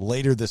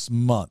later this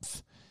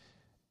month.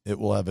 It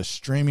will have a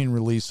streaming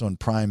release on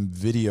Prime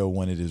Video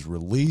when it is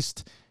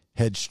released,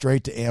 head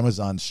straight to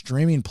Amazon's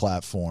streaming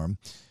platform,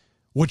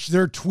 which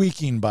they're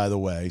tweaking, by the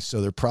way,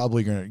 so they're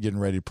probably getting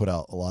ready to put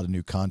out a lot of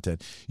new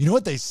content. You know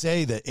what they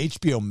say, that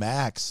HBO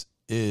Max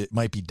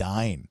might be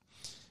dying.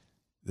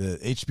 The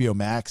HBO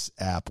Max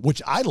app, which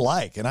I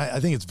like, and I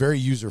think it's very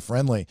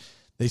user-friendly.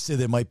 They say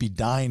they might be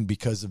dying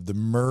because of the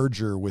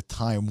merger with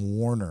Time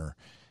Warner,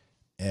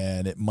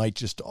 and it might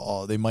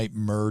they might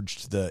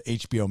merge the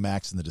HBO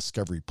Max and the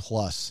Discovery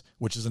Plus,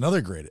 which is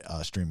another great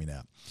streaming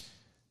app.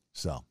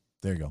 So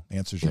there you go.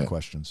 Answers your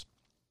questions.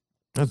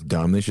 That's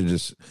dumb.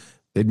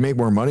 They'd make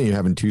more money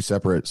having two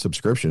separate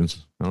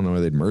subscriptions. I don't know why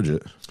they'd merge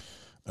it.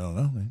 I don't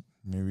know.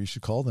 Maybe you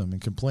should call them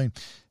and complain.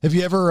 Have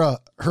you ever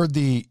heard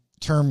the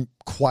term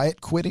quiet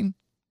quitting?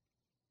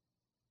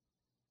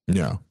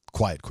 No.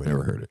 Quiet quitting.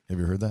 Never heard it. Have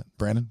you heard that,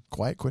 Brandon?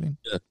 Quiet quitting?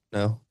 Yeah,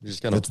 no. You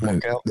just kind of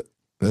walk out.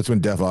 That's when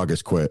Def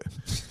August quit.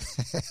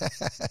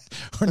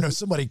 Or no,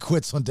 somebody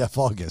quits on Def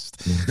August.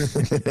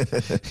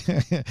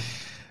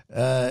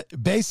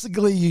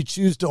 Basically, you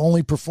choose to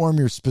only perform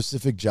your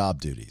specific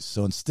job duties.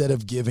 So instead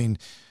of giving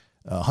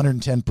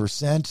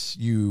 110%,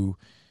 you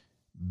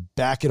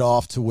back it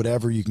off to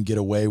whatever you can get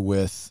away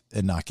with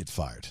and not get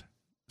fired.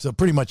 So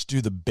pretty much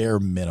do the bare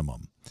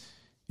minimum.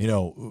 You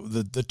know,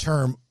 the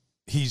term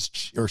he's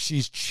or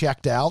she's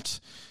checked out,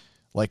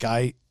 like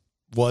I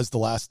was the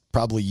last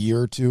probably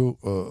year or two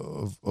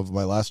of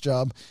my last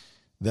job,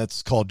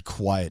 that's called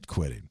quiet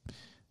quitting.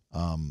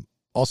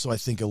 Also, I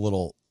think I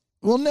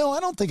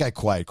don't think I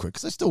quiet quit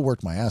because I still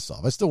worked my ass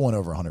off. I still went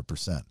over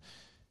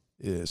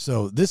 100%.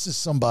 So this is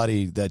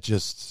somebody that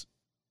just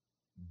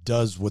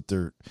does what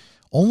they're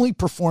only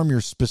perform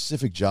your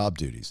specific job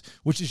duties,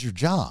 which is your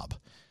job.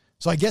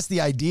 So I guess the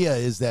idea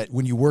is that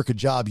when you work a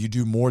job, you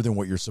do more than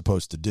what you're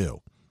supposed to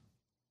do.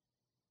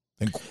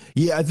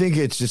 Yeah, I think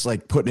it's just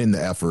like putting in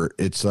the effort.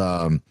 It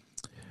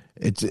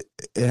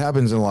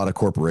happens in a lot of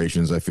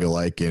corporations, I feel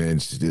like, and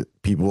it's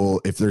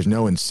people, if there's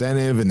no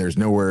incentive and there's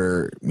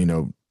nowhere,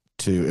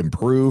 to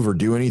improve or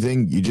do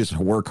anything, you just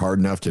work hard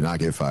enough to not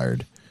get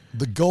fired.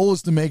 The goal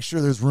is to make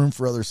sure there's room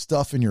for other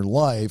stuff in your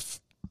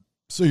life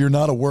so you're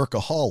not a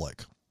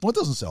workaholic. Well, it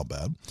doesn't sound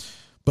bad,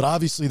 but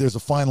obviously there's a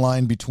fine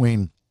line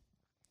between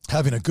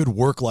having a good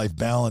work-life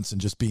balance and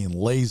just being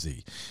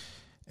lazy.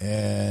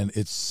 And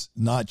it's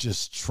not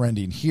just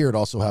trending here. It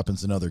also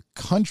happens in other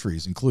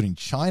countries, including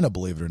China,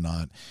 believe it or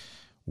not,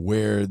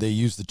 where they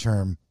use the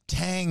term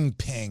tang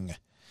ping,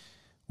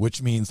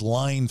 which means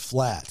lying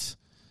flat.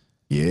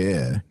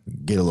 Yeah.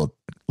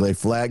 Lay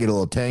flat, get a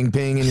little tang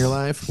ping in your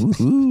life.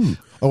 Woo-hoo.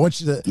 I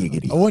want you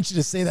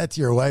to say that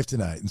to your wife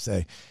tonight and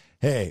say,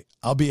 hey,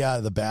 I'll be out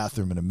of the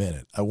bathroom in a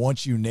minute. I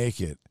want you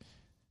naked,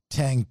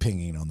 tang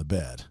pinging on the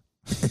bed.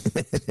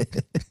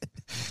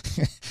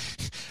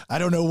 I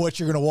don't know what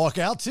you're going to walk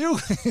out to,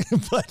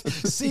 but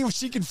see if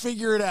she can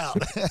figure it out.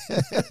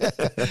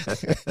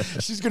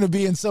 She's going to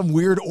be in some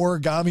weird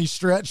origami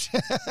stretch.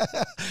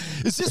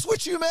 Is this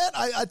what you meant?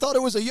 I thought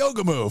it was a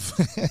yoga move.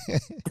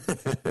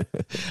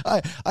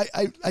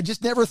 I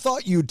just never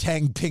thought you'd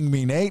tang ping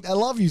me, Nate. I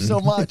love you so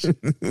much. I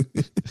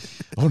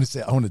want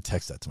to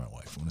text that to my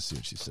wife. I want to see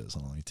what she says.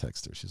 Hold on, let me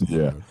text her. She's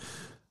yeah.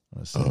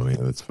 Oh yeah,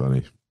 that's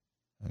funny.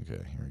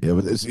 Okay, here we go.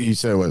 Yeah, but you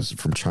said it was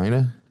from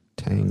China?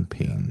 Tang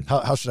ping.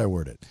 How should I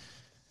word it?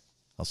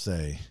 I'll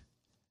say,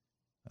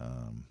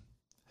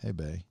 hey,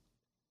 bae,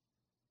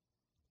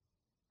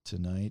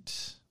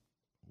 tonight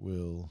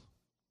will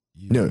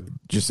you... No,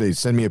 just say,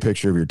 send me a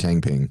picture of your tang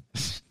ping.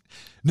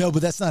 No,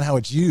 but that's not how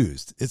it's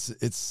used.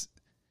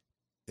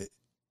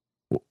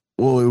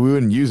 Well, we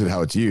wouldn't use it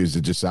how it's used.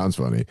 It just sounds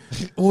funny.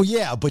 Well,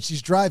 yeah, but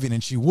she's driving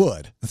and she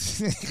would.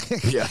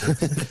 Yeah.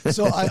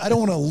 So I don't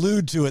want to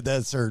allude to it.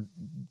 That's her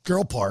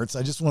girl parts.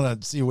 I just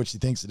want to see what she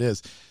thinks it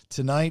is.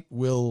 Tonight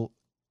will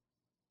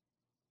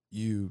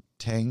you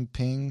tang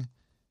ping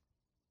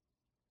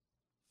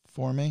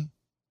for me?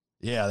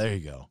 Yeah, there you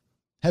go.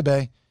 Hey,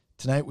 bae,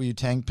 tonight will you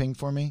tang ping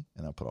for me?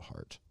 And I'll put a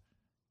heart.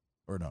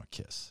 Or no, a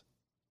kiss.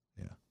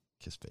 Yeah,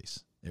 kiss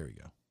face. There we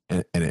go.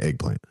 And an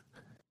eggplant.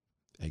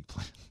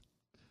 Eggplant.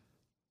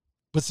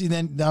 But see,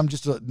 then now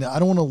I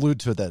don't want to allude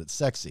to it that it's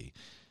sexy.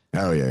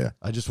 Oh, yeah.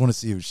 I just want to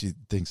see what she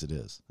thinks it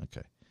is.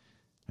 Okay.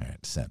 All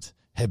right, sent.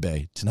 Hey,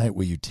 bae, tonight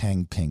will you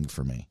tang ping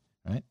for me?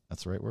 Right?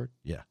 That's the right word?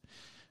 Yeah.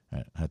 All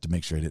right. I have to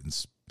make sure I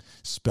didn't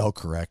spell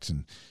correct,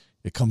 and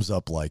it comes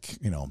up like,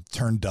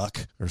 turn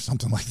duck or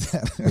something like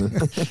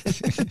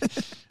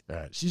that. All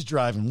right. She's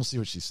driving. We'll see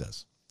what she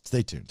says.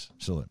 Stay tuned.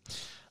 She'll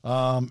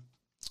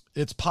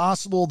It's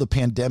possible the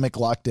pandemic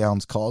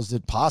lockdowns caused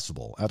it.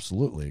 Possible.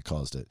 Absolutely, it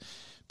caused it.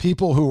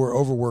 People who were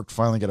overworked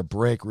finally got a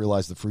break,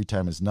 realized the free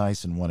time is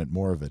nice, and wanted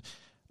more of it.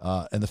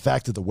 And the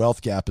fact that the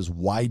wealth gap is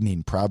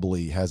widening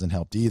probably hasn't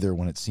helped either.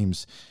 When it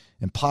seems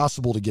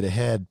impossible to get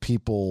ahead,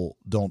 people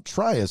don't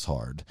try as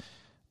hard.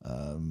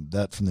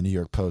 That from the New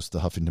York Post, the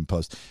Huffington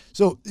Post.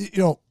 So,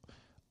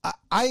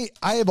 I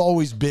have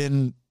always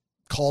been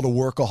called a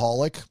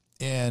workaholic,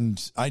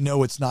 and I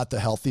know it's not the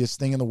healthiest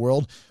thing in the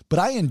world, but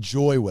I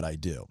enjoy what I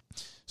do.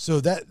 So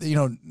that,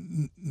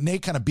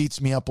 Nate kind of beats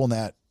me up on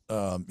that,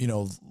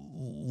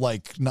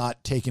 like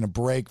not taking a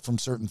break from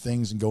certain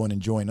things and going and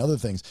enjoying other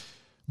things.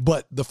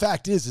 But the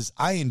fact is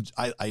I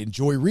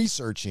enjoy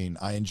researching.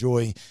 I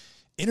enjoy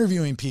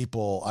interviewing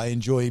people. I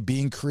enjoy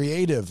being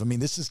creative. I mean,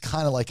 this is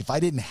kind of like, if I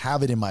didn't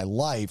have it in my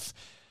life,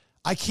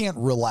 I can't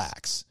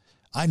relax.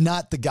 I'm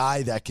not the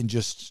guy that can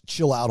just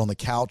chill out on the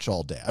couch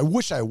all day. I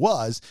wish I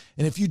was.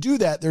 And if you do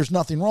that, there's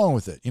nothing wrong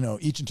with it.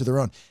 Each into their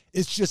own.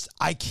 It's just,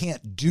 I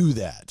can't do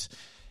that.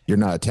 You're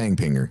not a tang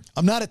pinger.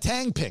 I'm not a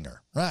tang pinger.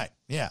 Right.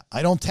 Yeah.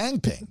 I don't tang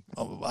ping.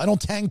 I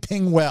don't tang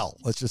ping well.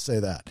 Let's just say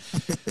that.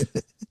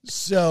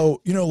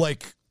 So,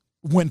 like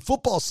when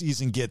football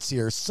season gets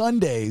here,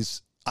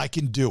 Sundays, I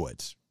can do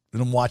it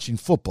and I'm watching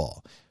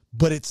football,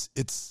 but it's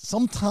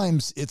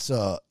sometimes it's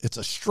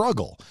a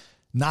struggle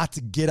not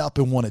to get up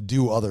and want to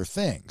do other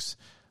things.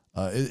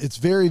 It's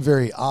very,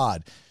 very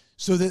odd.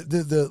 So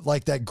the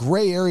like that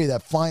gray area,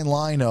 that fine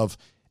line of,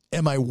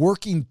 am I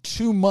working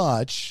too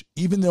much,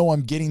 even though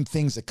I'm getting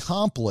things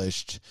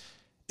accomplished?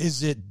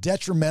 Is it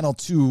detrimental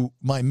to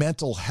my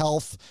mental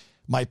health,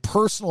 my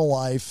personal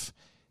life?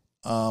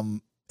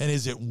 And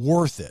is it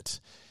worth it?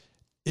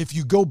 If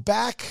you go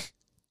back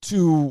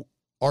to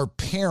our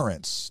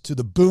parents, to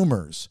the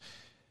boomers,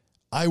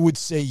 I would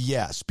say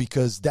yes,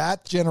 because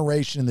that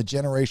generation and the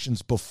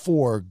generations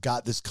before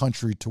got this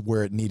country to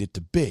where it needed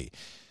to be.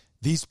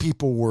 These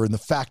people were in the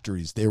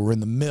factories. They were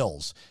in the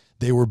mills.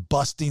 They were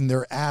busting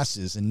their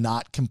asses and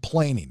not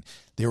complaining.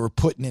 They were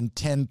putting in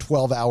 10,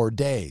 12-hour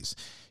days.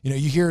 You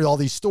hear all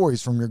these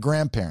stories from your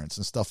grandparents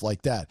and stuff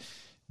like that.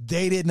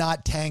 They did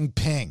not tang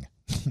ping.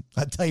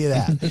 I'll tell you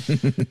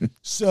that.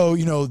 So,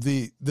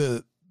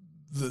 the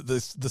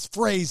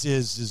phrase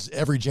is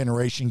every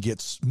generation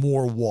gets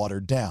more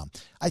watered down.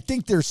 I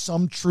think there's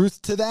some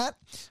truth to that.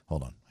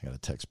 Hold on. I got a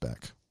text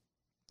back.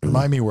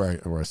 Remind me where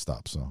I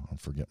stopped, so I'll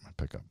forget my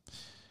pickup.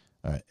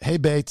 All right. Hey,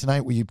 bae,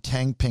 tonight will you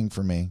tang ping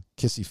for me?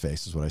 Kissy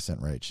face is what I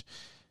sent Rach.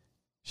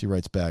 She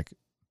writes back,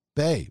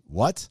 bae,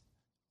 what?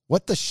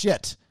 What the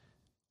shit?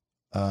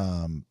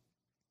 And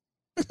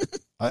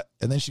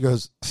then she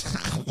goes,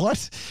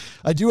 what?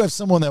 I do have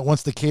someone that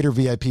wants to cater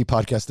VIP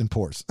podcast in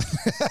Pours.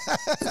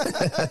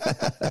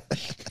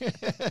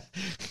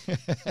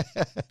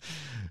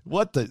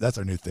 That's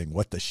our new thing.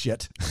 What the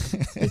shit?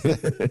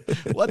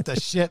 What the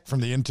shit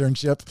from the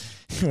internship?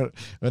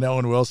 And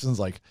Owen Wilson's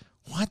like,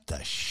 what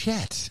the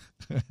shit?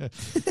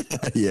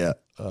 Yeah.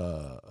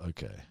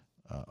 Okay.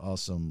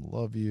 Awesome.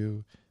 Love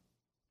you.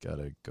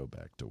 Gotta go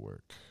back to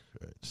work.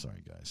 All right.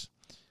 Sorry, guys.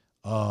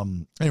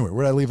 Anyway,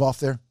 where did I leave off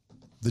there?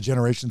 The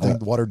generation thing,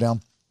 watered down.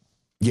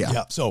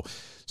 Yeah. So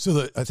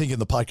I think in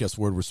the podcast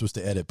word we're supposed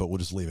to edit, but we'll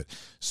just leave it.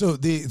 So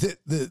the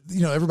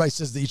everybody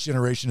says that each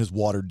generation is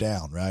watered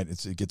down, right?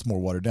 It gets more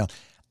watered down.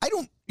 I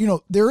don't,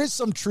 there is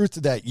some truth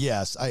to that.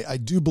 Yes, I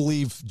do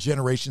believe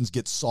generations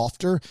get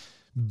softer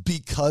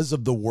because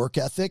of the work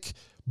ethic,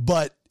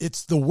 but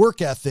it's the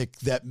work ethic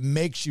that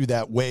makes you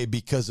that way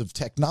because of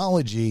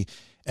technology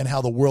and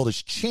how the world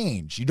has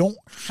changed. You don't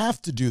have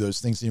to do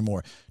those things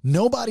anymore.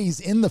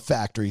 Nobody's in the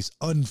factories,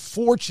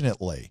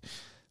 unfortunately.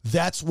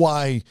 That's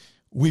why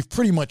we've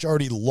pretty much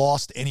already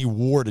lost any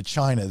war to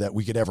China that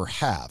we could ever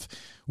have.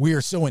 We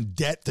are so in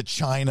debt to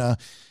China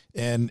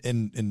and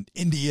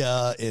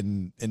India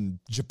and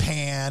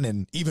Japan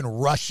and even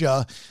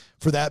Russia,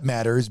 for that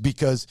matter, is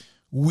because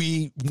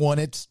we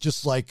want it,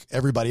 just like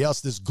everybody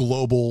else, this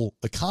global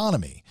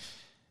economy,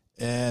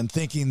 and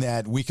thinking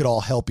that we could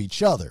all help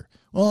each other.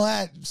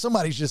 Well,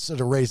 somebody's just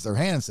sort of raised their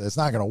hand and said it's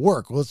not going to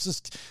work. Well, let's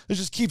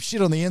just keep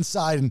shit on the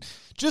inside and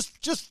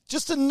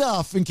just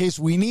enough in case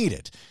we need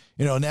it.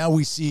 Now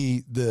we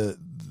see the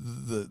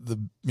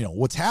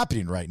what's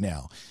happening right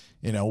now.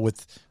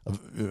 With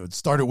it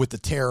started with the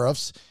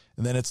tariffs,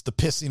 and then it's the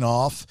pissing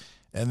off,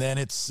 and then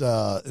it's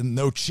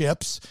no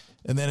chips,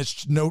 and then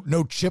it's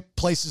no chip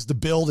places to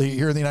build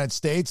here in the United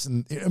States.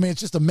 And I mean,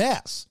 it's just a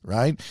mess,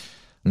 right?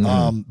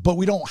 But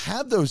we don't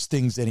have those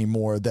things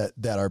anymore that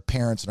our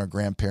parents and our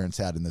grandparents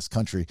had in this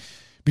country,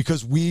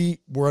 because we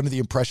were under the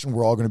impression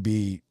we're all going to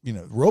be,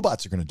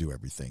 robots are going to do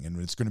everything, and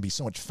it's going to be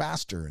so much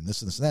faster and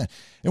this and this and that.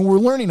 And we're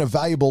learning a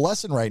valuable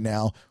lesson right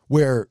now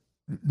where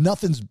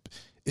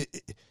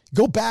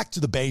go back to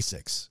the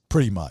basics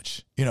pretty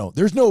much.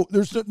 There's no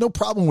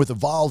problem with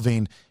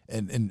evolving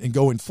and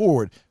going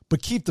forward,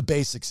 but keep the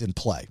basics in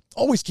play.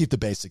 Always keep the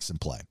basics in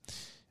play.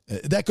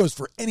 That goes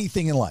for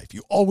anything in life.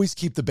 You always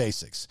keep the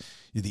basics.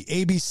 The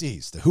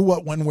ABCs, the who,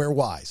 what, when, where,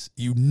 whys.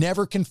 You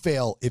never can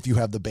fail if you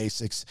have the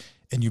basics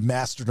and you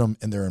mastered them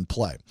and they're in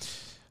play.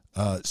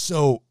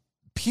 So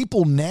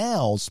people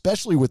now,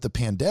 especially with the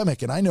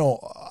pandemic, and I know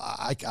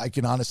I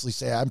can honestly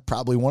say I'm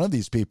probably one of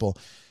these people.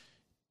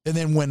 And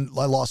then when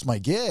I lost my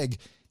gig,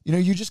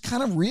 you just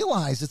kind of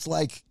realize it's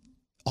like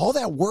all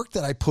that work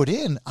that I put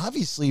in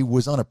obviously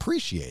was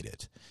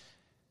unappreciated.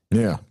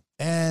 Yeah.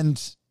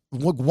 And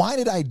look, why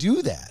did I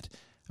do that?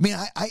 I mean,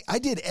 I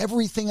did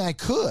everything I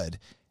could,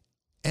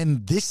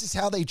 and this is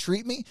how they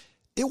treat me.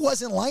 It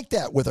wasn't like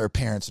that with our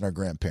parents and our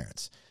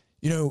grandparents.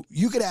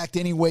 You could act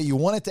any way you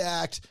wanted to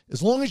act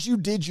as long as you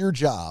did your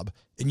job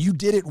and you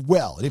did it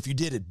well. And if you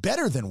did it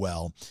better than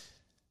well,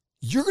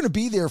 you're going to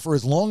be there for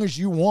as long as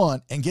you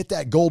want and get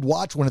that gold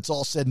watch when it's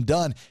all said and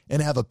done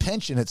and have a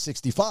pension at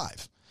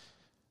 65,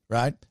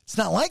 right? It's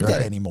not like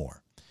that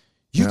anymore.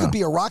 You could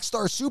be a rock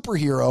star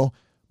superhero,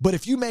 but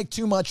if you make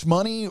too much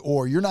money,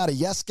 or you're not a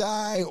yes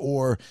guy,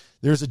 or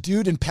there's a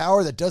dude in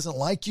power that doesn't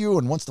like you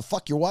and wants to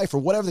fuck your wife, or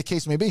whatever the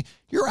case may be,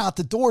 you're out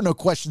the door, no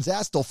questions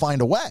asked, they'll find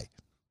a way.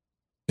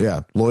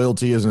 Yeah,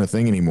 loyalty isn't a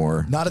thing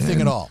anymore. Not a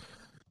thing at all.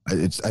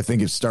 I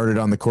think it started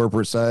on the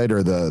corporate side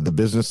or the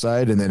business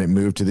side, and then it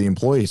moved to the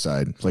employee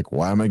side. It's like,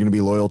 why am I going to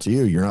be loyal to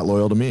you? You're not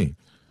loyal to me.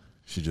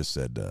 She just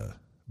said,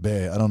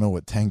 Bae, I don't know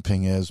what Tang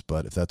Ping is,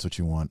 but if that's what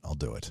you want, I'll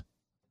do it.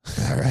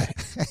 All right.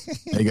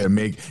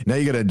 Now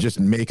you got to just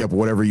make up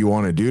whatever you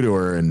want to do to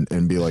her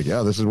and be like,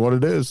 yeah, this is what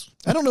it is.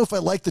 I don't know if I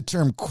like the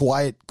term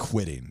quiet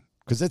quitting,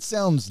 because that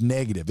sounds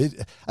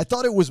negative. I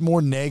thought it was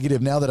more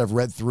negative now that I've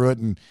read through it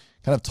and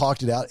kind of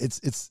talked it out.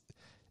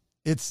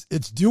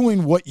 It's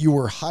doing what you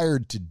were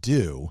hired to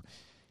do,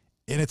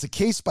 and it's a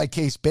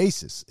case-by-case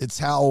basis. It's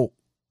how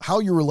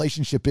your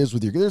relationship is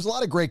with there's a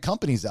lot of great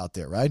companies out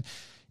there, right?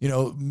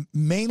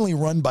 Mainly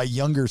run by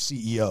younger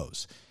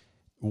CEOs,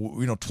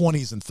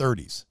 20s and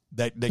 30s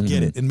that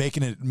get it and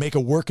make a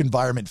work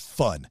environment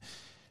fun.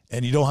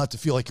 And you don't have to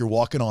feel like you're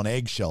walking on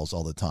eggshells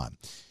all the time.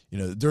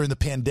 During the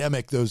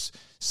pandemic, those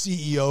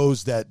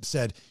CEOs that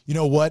said, you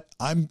know what,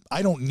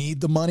 I don't need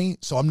the money,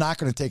 so I'm not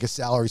going to take a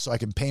salary so I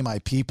can pay my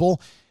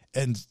people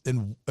and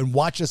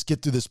watch us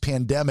get through this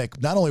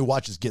pandemic. Not only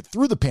watch us get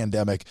through the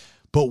pandemic,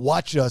 but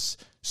watch us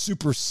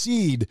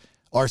supersede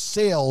our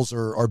sales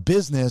or our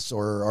business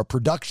or our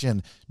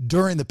production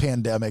during the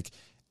pandemic,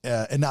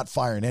 and not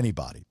firing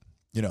anybody.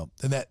 And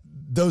that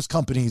those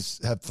companies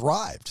have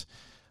thrived,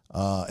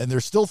 and they're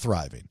still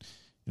thriving.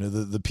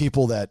 The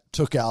people that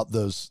took out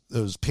those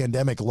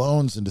pandemic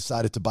loans and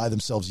decided to buy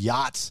themselves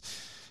yachts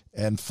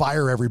and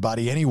fire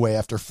everybody anyway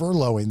after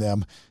furloughing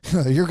them.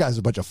 Your guys are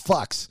a bunch of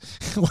fucks.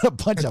 What a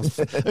bunch of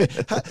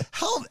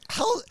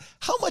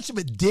how much of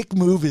a dick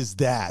move is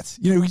that?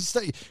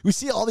 We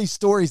see all these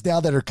stories now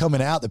that are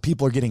coming out that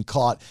people are getting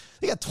caught.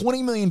 They got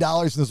 $20 million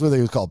in this, what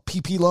they was called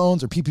PP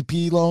loans or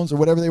PPP loans or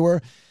whatever they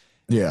were.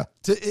 Yeah.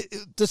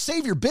 To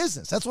save your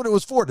business. That's what it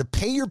was for, to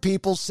pay your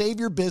people, save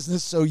your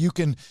business so you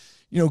can,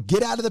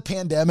 get out of the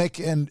pandemic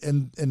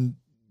and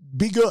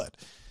be good.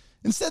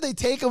 Instead, they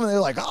take them and they're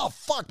like, oh,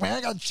 fuck, man,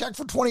 I got a check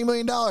for $20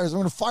 million. I'm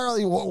going to fire all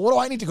you. What do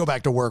I need to go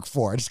back to work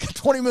for? I just got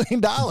 $20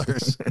 million.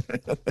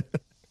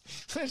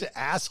 Such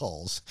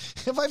assholes.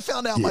 If I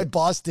found out my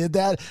boss did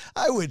that,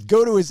 I would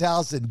go to his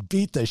house and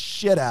beat the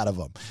shit out of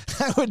him.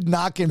 I would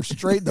knock him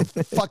straight in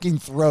the fucking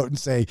throat and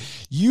say,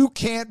 you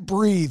can't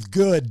breathe.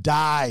 Good.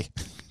 Die.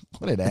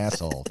 What an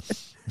asshole.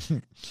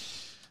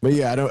 But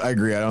yeah, I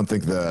agree. I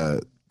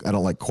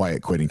don't like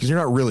quiet quitting, because you're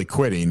not really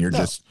quitting. You're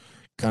just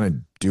kind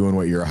of doing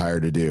what you're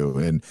hired to do.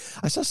 And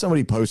I saw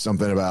somebody post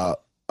something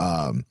about,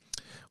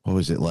 what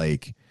was it,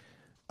 like,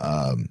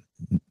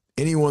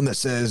 anyone that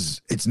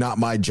says it's not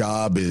my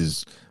job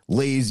is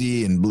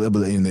lazy and blah,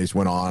 blah, and they just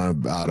went on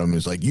about them.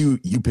 It's like, you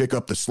pick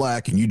up the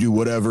slack and you do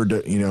whatever,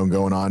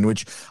 going on,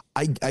 which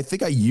I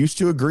think I used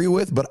to agree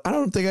with, but I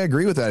don't think I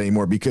agree with that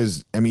anymore,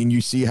 because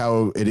you see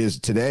how it is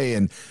today.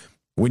 And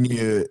when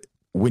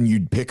you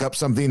pick up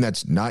something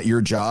that's not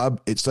your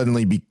job, it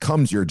suddenly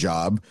becomes your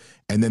job.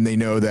 And then they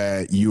know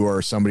that you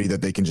are somebody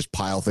that they can just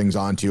pile things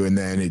onto. And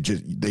then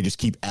they just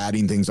keep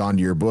adding things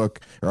onto your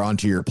book or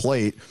onto your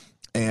plate.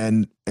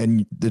 And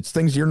it's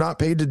things you're not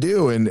paid to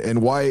do.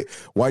 And why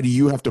do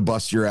you have to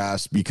bust your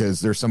ass because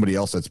there's somebody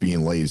else that's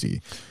being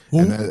lazy?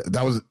 Well, and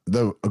that was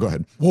go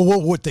ahead.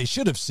 Well, what they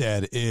should have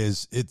said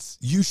is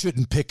you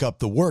shouldn't pick up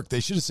the work. They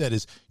should have said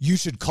is you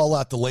should call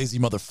out the lazy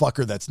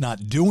motherfucker that's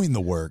not doing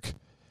the work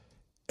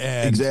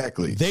And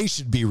exactly. They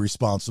should be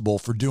responsible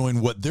for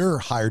doing what they're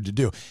hired to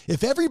do.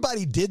 If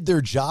everybody did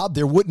their job,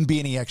 there wouldn't be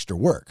any extra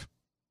work.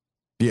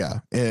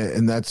 Yeah.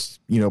 And that's,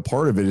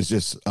 part of it is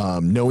just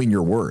knowing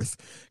your worth.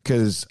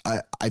 Because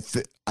I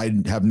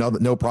have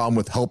no problem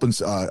with helping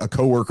a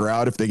coworker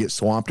out if they get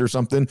swamped or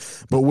something.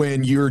 But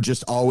when you're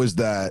just always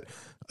the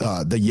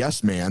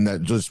yes man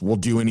that just will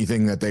do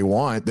anything that they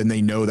want, then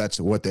they know that's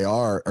what they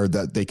are or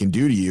that they can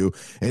do to you.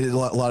 And a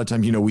lot of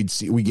times,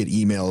 we get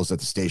emails at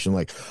the station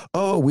like,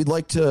 oh, we'd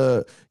like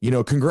to,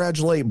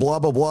 congratulate blah,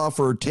 blah, blah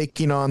for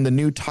taking on the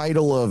new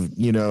title of,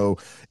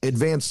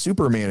 advanced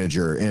super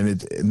manager. And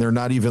they're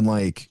not even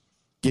like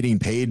getting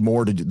paid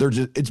more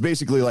it's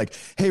basically like,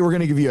 hey, we're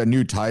going to give you a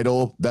new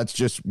title. That's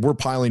just, we're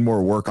piling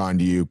more work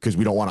onto you because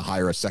we don't want to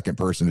hire a second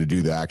person to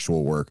do the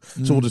actual work.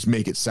 So we'll just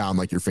make it sound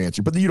like you're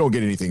fancy, but you don't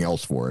get anything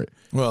else for it.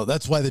 Well,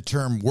 that's why the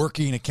term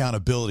working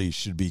accountability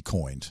should be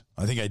coined.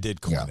 I think I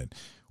did coin it,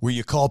 where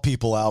you call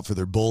people out for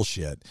their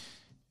bullshit.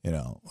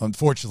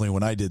 Unfortunately,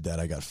 when I did that,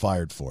 I got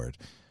fired for it.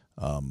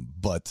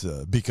 But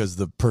because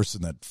the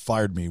person that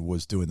fired me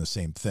was doing the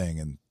same thing,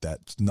 and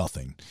that's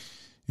nothing.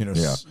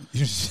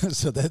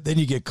 So then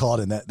you get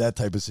caught in that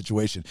type of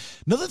situation.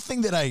 Another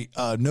thing that I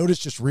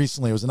noticed just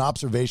recently was an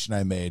observation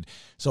I made.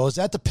 So I was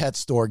at the pet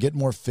store getting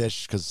more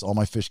fish because all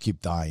my fish keep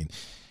dying.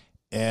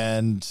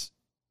 And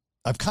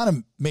I've kind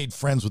of made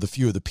friends with a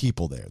few of the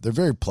people there. They're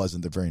very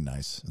pleasant. They're very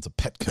nice. It's a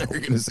Petco. You're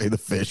going to say the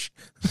fish.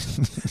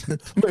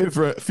 Made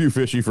a few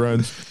fishy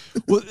friends.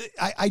 Well,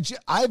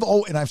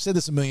 I've said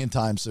this a million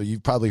times, so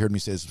you've probably heard me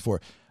say this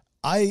before.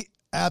 I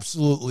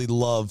absolutely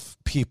love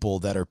people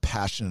that are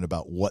passionate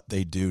about what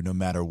they do, no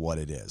matter what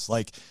it is.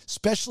 Like,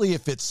 especially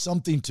if it's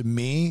something to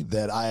me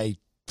that I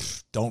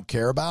don't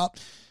care about,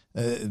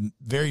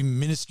 very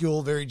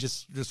minuscule, very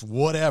just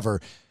whatever.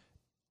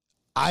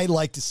 I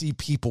like to see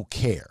people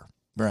care,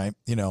 right?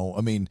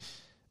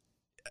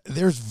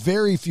 There's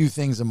very few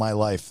things in my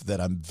life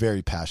that I'm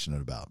very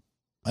passionate about.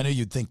 I know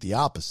you'd think the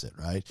opposite,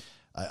 right?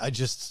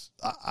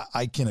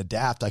 I can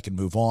adapt. I can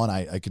move on.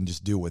 I can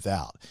just do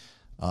without.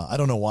 I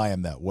don't know why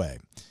I'm that way.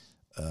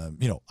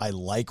 I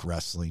like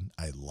wrestling.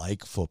 I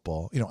like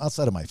football.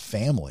 Outside of my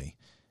family,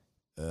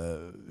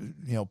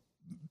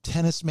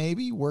 tennis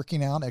maybe,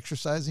 working out,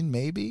 exercising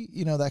maybe,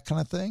 that kind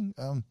of thing.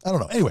 I don't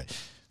know. Anyway,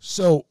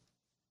 so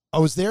I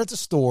was there at the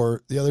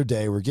store the other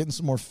day. We're getting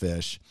some more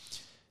fish.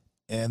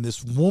 And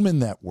this woman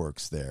that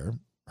works there,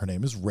 her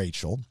name is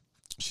Rachel.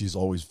 She's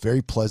always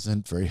very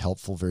pleasant, very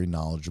helpful, very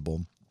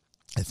knowledgeable.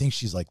 I think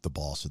she's like the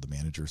boss or the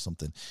manager or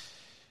something.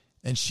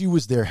 And she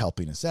was there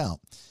helping us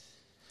out.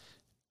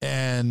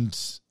 And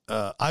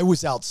I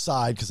was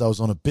outside because I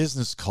was on a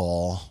business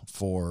call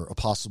for a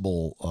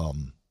possible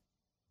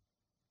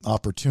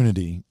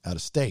opportunity out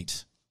of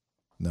state.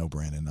 No,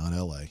 Brandon, not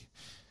L.A.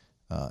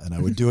 And I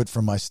would do it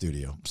from my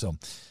studio.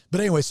 But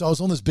anyway, so I was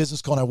on this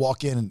business call and I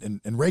walk in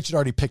and Rachel had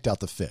already picked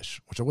out the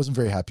fish, which I wasn't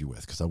very happy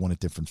with because I wanted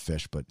different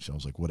fish, but I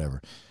was like,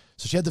 whatever.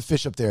 So she had the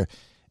fish up there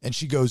and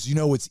she goes,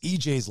 it's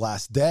EJ's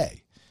last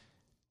day.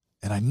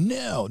 And I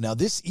know, now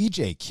this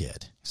EJ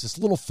kid, he's this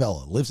little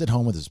fella, lives at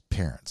home with his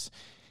parents.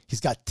 He's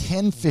got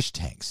 10 fish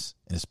tanks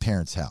in his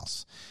parents'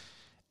 house.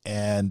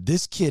 And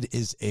this kid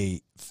is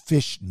a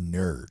fish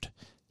nerd.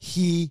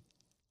 He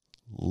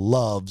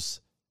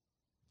loves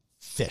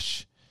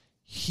fish.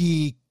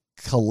 He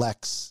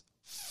collects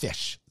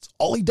fish. It's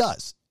all he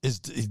does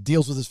is he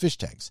deals with his fish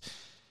tanks.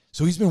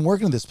 So he's been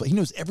working on this, but he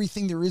knows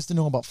everything there is to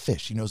know about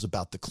fish. He knows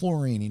about the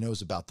chlorine. He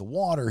knows about the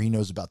water. He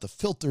knows about the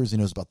filters. He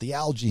knows about the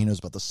algae. He knows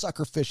about the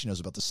sucker fish. He knows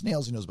about the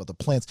snails. He knows about the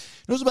plants.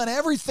 He knows about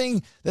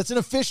everything that's in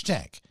a fish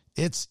tank.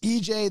 It's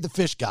EJ, the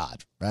fish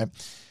god, right? And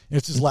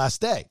it's his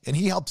last day. And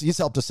he's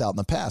helped us out in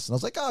the past. And I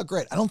was like, oh,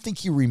 great. I don't think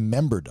he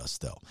remembered us,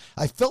 though.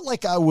 I felt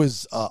like I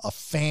was a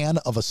fan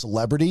of a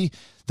celebrity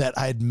that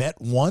I had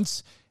met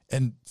once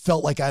and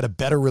felt like I had a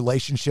better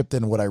relationship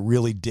than what I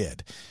really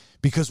did.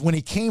 Because when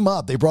he came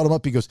up, they brought him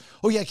up. He goes,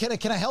 oh, yeah, can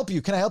I help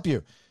you? Can I help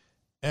you?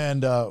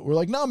 And we're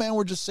like, no, man,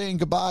 we're just saying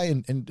goodbye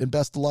and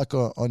best of luck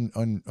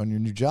on your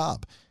new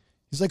job.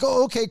 He's like,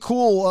 oh, okay,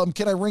 cool.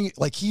 Can I ring it?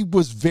 Like, he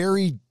was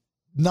very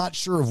not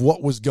sure of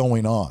what was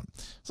going on.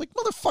 It's like,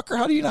 motherfucker,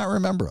 how do you not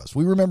remember us?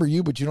 We remember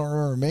you, but you don't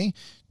remember me?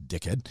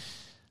 Dickhead.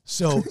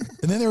 So,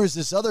 and then there was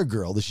this other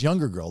girl, this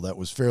younger girl that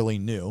was fairly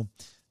new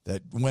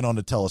that went on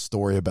to tell a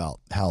story about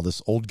how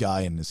this old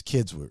guy and his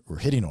kids were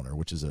hitting on her,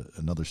 which is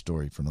another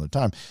story for another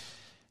time.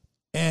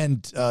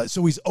 And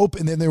so he's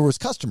open, and then there was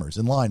customers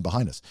in line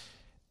behind us.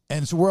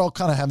 And so we're all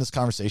kind of having this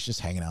conversation, just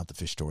hanging out at the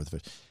fish store with the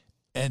fish.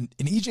 And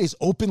EJ's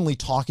openly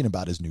talking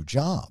about his new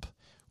job,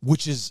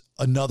 which is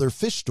another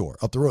fish store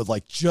up the road,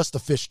 like just a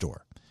fish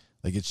store.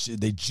 Like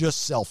they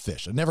just sell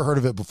fish. I've never heard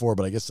of it before,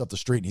 but I guess it's up the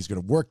street, and he's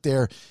going to work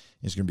there.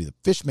 He's going to be the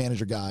fish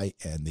manager guy,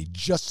 and they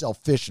just sell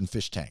fish and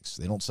fish tanks.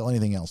 They don't sell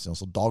anything else. They don't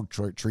sell dog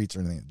treats or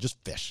anything, just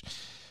fish.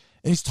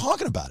 And he's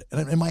talking about it.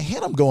 And in my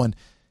head, I'm going,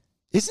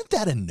 isn't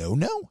that a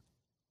no-no?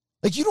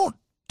 Like, you don't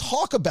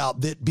talk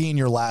about that being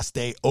your last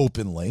day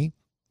openly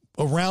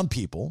around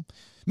people.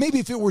 Maybe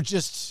if it were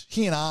just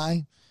he and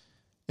I,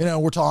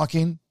 we're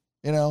talking,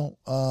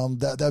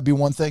 that'd be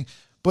one thing.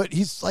 but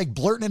he's like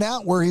blurting it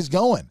out where he's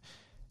going.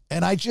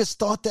 And I just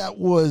thought that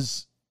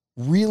was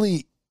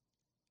really,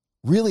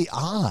 really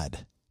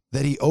odd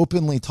that he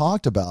openly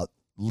talked about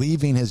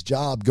leaving his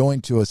job,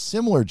 going to a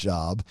similar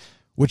job,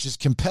 which is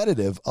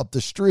competitive up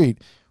the street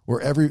where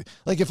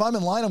if I'm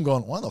in line, I'm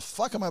going, why the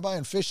fuck am I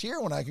buying fish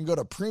here when I can go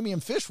to Premium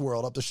Fish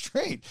World up the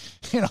street?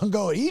 I'm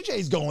going,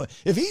 EJ's going,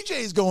 if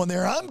EJ's going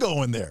there, I'm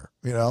going there,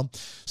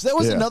 So that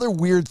was another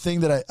weird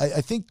thing that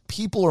I think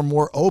people are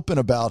more open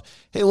about.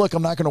 Hey, look,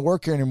 I'm not going to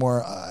work here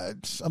anymore.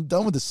 I'm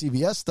done with the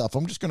CVS stuff.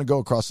 I'm just going to go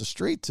across the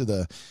street to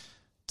the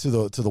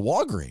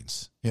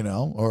Walgreens,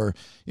 or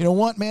you know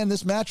what, man,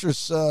 this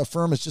mattress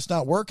firm is just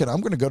not working.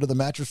 I'm going to go to the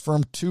mattress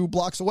firm 2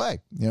 blocks away,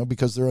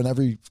 because they're in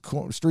every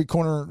street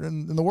corner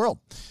in the world.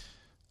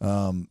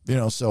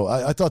 So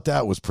I thought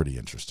that was pretty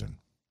interesting.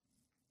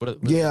 Fire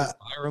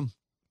him?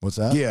 What's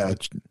that? Yeah. I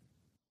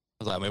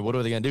was like, man, what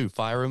are they going to do?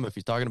 Fire him if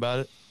he's talking about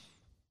it?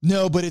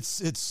 No, but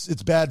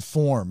it's bad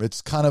form.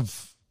 It's kind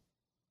of,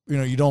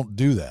 you don't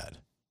do that.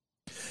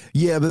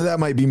 Yeah, but that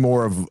might be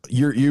more of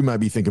you might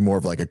be thinking more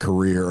of like a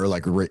career or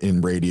like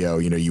in radio,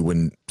 you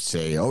wouldn't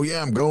say, oh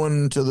yeah, I'm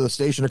going to the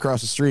station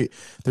across the street.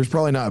 There's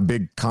probably not a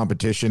big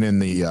competition in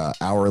the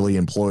hourly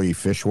employee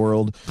fish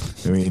world.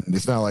 I mean,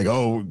 it's not like,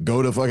 oh,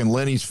 go to fucking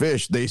Lenny's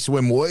Fish. They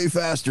swim way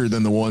faster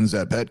than the ones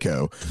at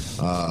Petco.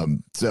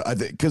 So I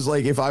think, cause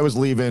like if I was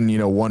leaving,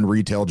 one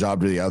retail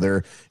job to the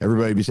other,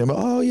 everybody would be saying,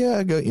 oh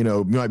yeah, go,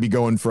 you might be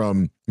going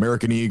from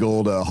American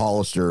Eagle to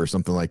Hollister or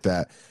something like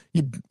that.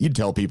 You'd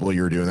tell people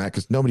you were doing that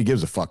because nobody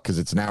gives a fuck because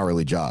it's an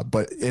hourly job.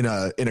 But in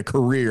a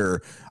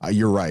career,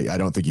 you're right. I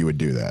don't think you would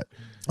do that.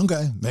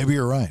 Okay, maybe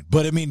you're right.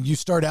 But I mean, you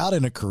start out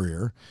in a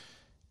career,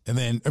 and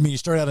then you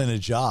start out in a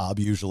job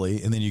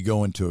usually, and then you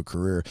go into a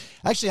career.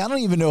 Actually, I don't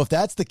even know if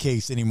that's the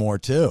case anymore.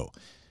 Too,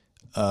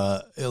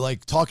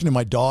 like talking to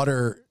my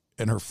daughter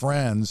and her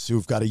friends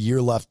who've got a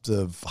year left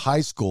of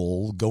high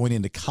school, going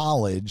into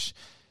college,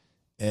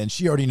 and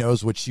she already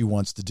knows what she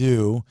wants to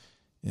do.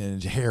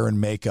 And hair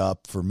and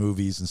makeup for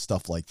movies and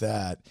stuff like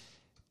that.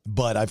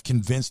 But I've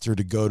convinced her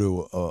to go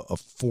to a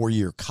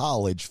 4-year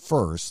college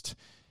first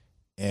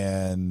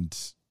and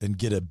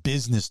get a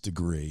business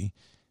degree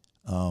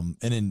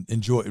and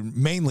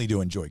mainly to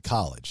enjoy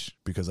college,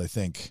 because I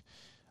think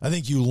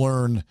you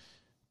learn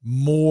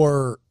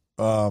more.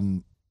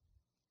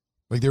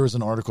 Like there was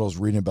an article I was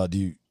reading about,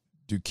 do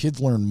kids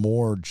learn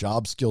more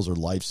job skills or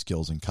life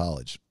skills in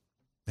college?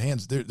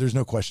 There's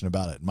no question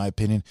about it. In my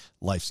opinion,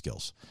 life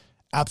skills.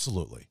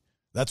 Absolutely.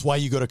 That's why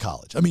you go to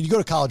college. I mean, you go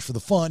to college for the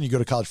fun, you go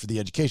to college for the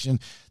education.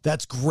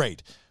 That's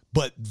great.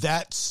 But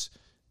that's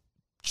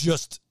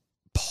just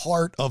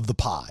part of the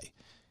pie.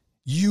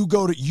 You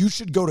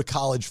should go to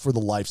college for the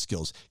life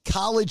skills.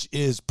 College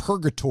is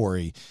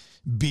purgatory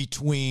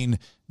between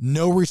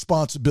no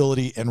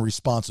responsibility and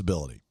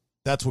responsibility.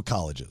 That's what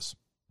college is.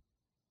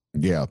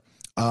 Yeah.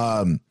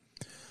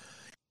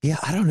 Yeah,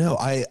 I don't know.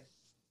 I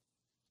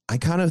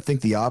kind of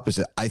think the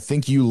opposite. I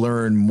think you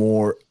learn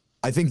more.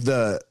 I think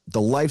the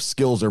life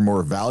skills are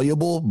more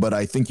valuable, but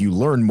I think you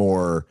learn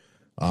more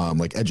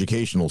like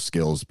educational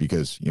skills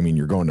because, I mean,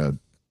 you're going to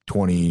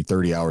 20,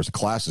 30 hours of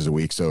classes a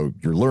week, so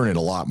you're learning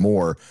a lot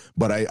more.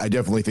 But I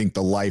definitely think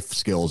the life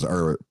skills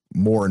are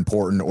more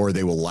important, or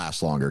they will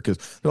last longer, because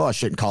there's a lot of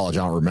shit in college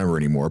I don't remember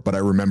anymore, but I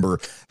remember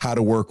how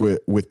to work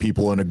with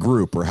people in a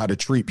group, or how to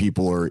treat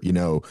people, or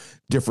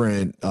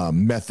different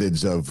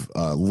methods of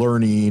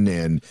learning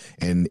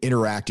and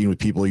interacting with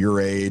people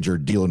your age or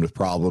dealing with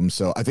problems.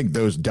 So I think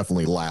those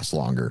definitely last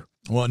longer.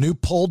 Well, a new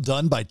poll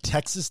done by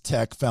Texas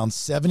Tech found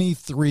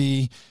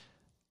 73%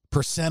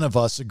 of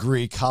us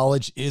agree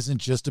college isn't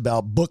just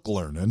about book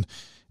learning.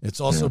 It's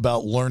also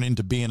about learning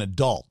to be an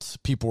adult.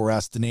 People were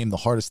asked to name the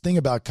hardest thing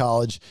about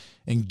college,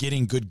 and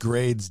getting good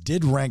grades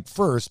did rank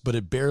first, but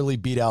it barely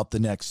beat out the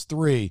next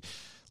 3.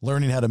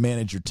 Learning how to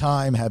manage your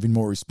time, having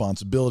more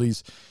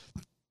responsibilities,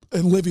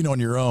 and living on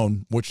your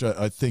own, which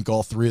I think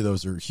all 3 of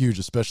those are huge,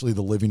 especially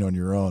the living on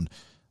your own.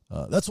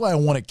 That's why I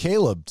wanted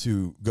Caleb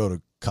to go to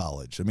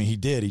college. I mean, he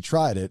did. He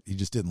tried it. He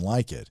just didn't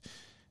like it.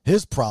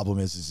 His problem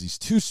is he's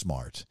too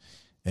smart.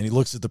 And he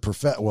looks at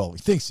the he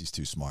thinks he's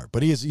too smart,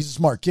 but he's a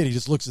smart kid. He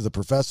just looks at the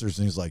professors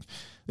and he's like,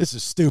 this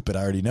is stupid.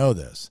 I already know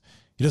this.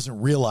 He doesn't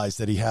realize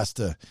that he has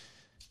to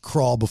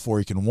crawl before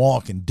he can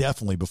walk, and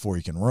definitely before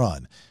he can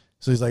run.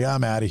 So he's like,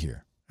 I'm out of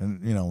here.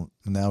 And,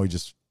 now he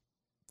just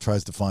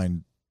tries to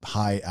find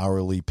high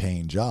hourly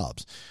paying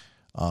jobs,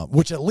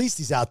 which at least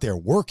he's out there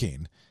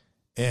working.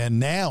 And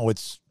now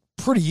it's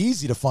pretty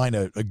easy to find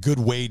a good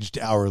waged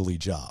hourly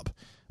job.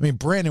 I mean,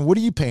 Brandon, what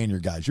are you paying your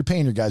guys? You're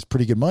paying your guys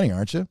pretty good money,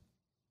 aren't you?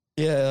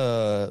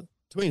 Yeah,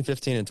 between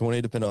 15 and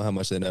 20, depending on how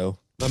much they know.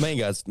 My main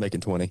guy's making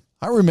 20.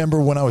 I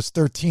remember when I was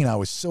 13, I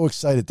was so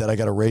excited that I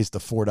got a raise to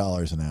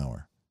 $4 an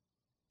hour.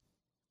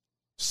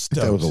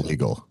 Stoked. That was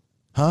illegal.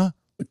 Huh?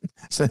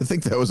 So I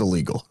think that was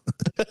illegal.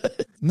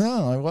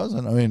 No, I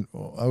wasn't. I mean,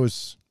 I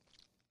was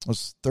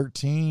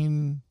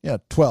 13. Yeah,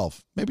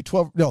 12. Maybe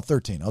 12. No,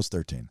 13. I was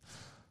 13.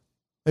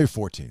 Maybe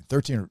 14.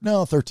 13.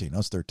 No, 13. I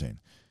was 13.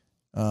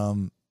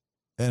 And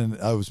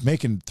I was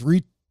making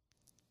three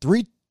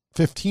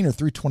 $315 or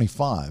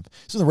 $325.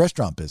 It's in the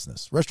restaurant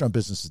business. Restaurant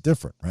business is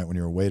different, right? When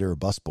you're a waiter or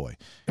busboy.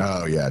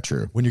 Oh, yeah,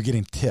 true. When you're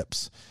getting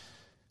tips.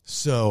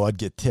 So I'd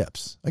get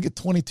tips. I get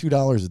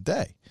 $22 a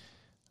day.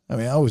 I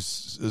mean, it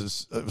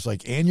was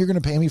like, and you're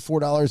going to pay me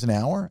 $4 an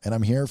hour, and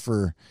I'm here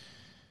for,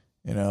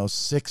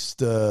 6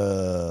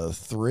 to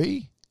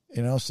 3,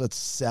 so that's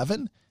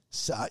 7.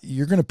 So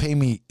you're going to pay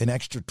me an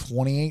extra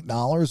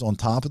 $28 on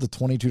top of the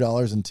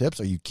 $22 in tips.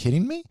 Are you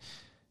kidding me?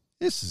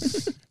 This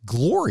is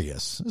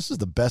glorious. This is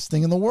the best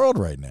thing in the world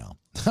right now.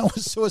 I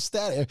was so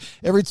ecstatic.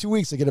 Every 2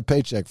 weeks, I get a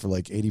paycheck for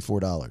like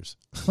 $84.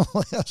 I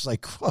was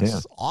like, oh, this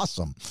is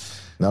awesome.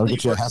 That'll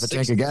get you half a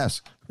tank of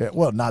gas. Yeah,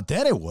 well, not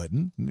then it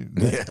wouldn't.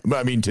 Yeah, but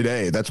I mean,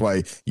 today, that's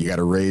why you got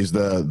to raise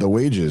the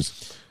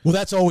wages. Well,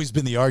 that's always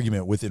been the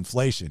argument with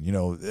inflation.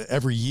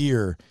 Every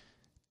year,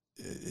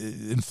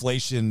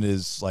 inflation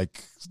is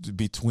like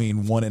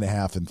between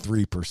 1.5% and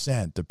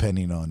 3%,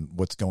 depending on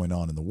what's going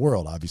on in the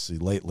world. Obviously,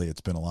 lately,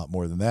 it's been a lot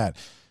more than that.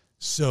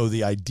 So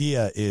the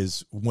idea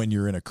is when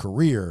you're in a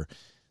career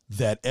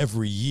that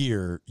every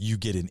year you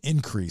get an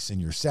increase in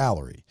your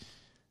salary.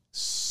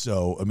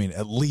 So, I mean,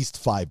 at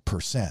least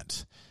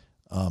 5%,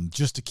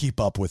 just to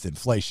keep up with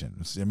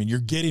inflation. I mean, you're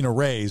getting a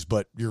raise,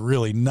 but you're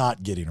really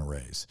not getting a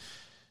raise.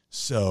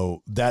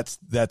 So that's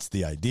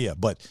the idea.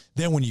 But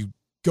then when you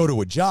go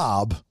to a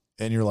job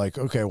and you're like,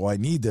 okay, well, I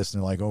need this.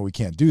 And they're like, oh, we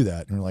can't do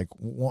that. And you're like,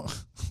 what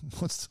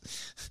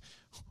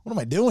am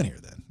I doing here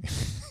then?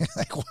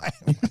 Like, why?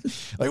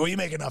 Like, well, you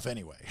make enough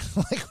anyway.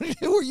 Like,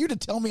 who are you to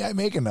tell me I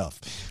make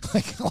enough?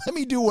 Like, let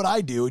me do what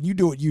I do and you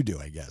do what you do,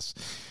 I guess.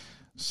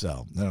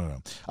 So, I don't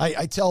know.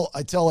 I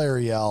tell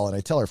Ariel and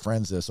I tell our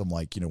friends this. I'm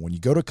like, when you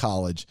go to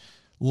college,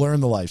 learn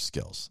the life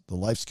skills. The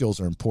life skills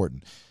are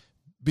important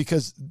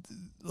because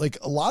like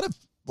a lot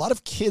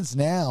of kids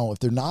now, if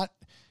they're not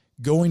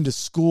going to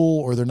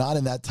school or they're not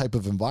in that type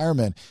of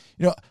environment,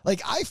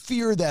 like I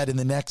fear that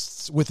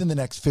within the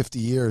next 50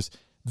 years,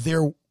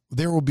 there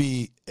will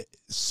be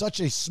such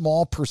a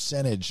small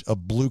percentage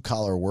of blue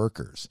collar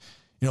workers,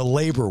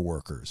 labor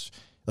workers,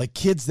 like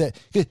kids that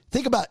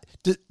think about,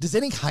 does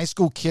any high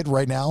school kid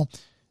right now,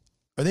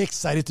 are they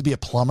excited to be a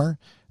plumber?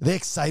 Are they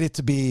excited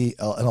to be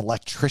an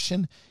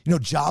electrician?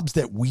 Jobs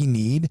that we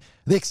need. Are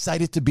they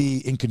excited to be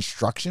in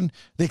construction?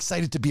 Are they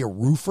excited to be a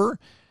roofer?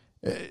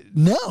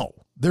 No,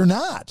 they're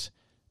not.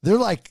 They're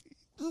like,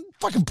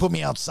 fucking put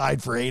me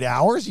outside for 8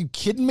 hours. You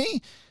kidding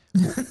me?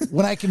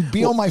 When I can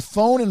be on my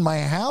phone in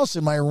my house,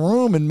 in my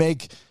room, and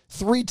make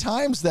 3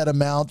 times that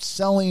amount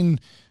selling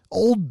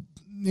old,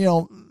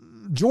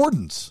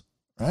 Jordans,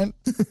 right?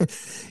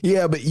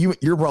 Yeah, but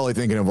you're probably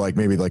thinking of like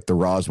maybe like the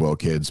Roswell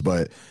kids,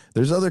 but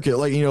there's other kids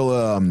like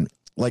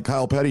like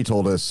Kyle Petty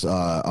told us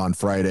on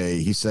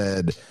Friday. He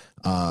said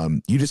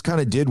you just kind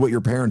of did what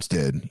your parents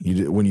did.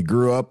 When you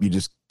grew up, you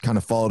just kind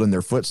of followed in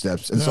their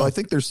footsteps, and so I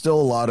think there's still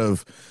a lot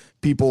of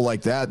people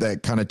like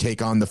that kind of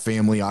take on the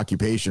family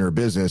occupation or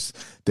business.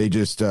 They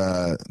just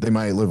they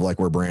might live like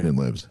where Brandon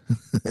lives.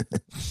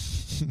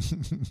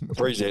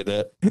 Appreciate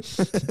that.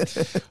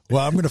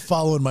 Well, I'm going to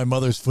follow in my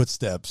mother's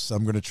footsteps.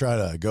 I'm going to try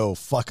to go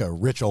fuck a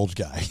rich old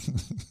guy.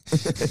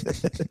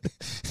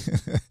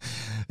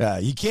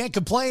 You can't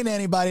complain to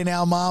anybody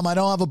now, Mom. I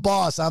don't have a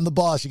boss. I'm the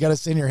boss. You got to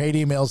send your hate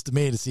emails to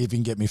me to see if you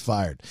can get me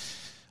fired.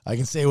 I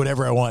can say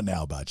whatever I want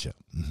now about you.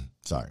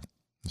 Sorry.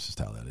 That's just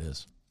how that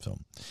is. So,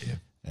 yeah.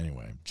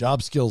 Anyway,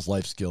 job skills,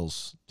 life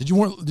skills. Did you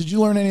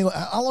learn any?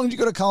 How long did you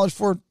go to college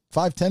for?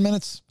 5-10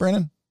 minutes,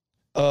 Brandon?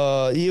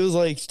 He was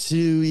like 2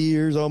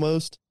 years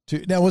almost.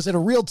 Now, was it a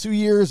real 2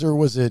 years, or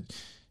was it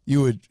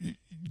you would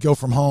go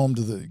from home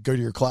go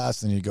to your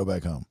class and you go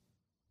back home?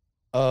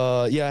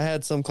 Yeah, I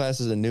had some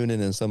classes in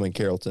Noonan and some in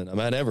Carrollton. I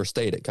mean, I never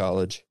stayed at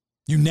college.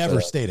 You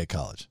never stayed at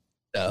college?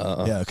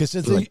 Yeah, because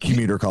it's like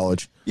commuter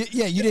college.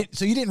 Yeah, you didn't.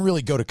 So you didn't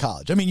really go to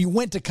college. I mean, you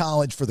went to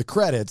college for the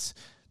credits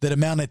that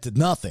amounted to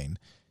nothing.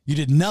 You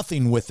did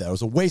nothing with that. It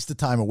was a waste of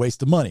time, a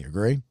waste of money.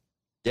 Agree?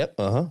 Yep.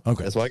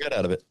 Okay. That's what I got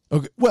out of it.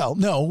 Okay. Well,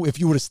 no, if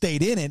you would have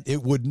stayed in it,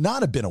 it would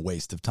not have been a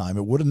waste of time.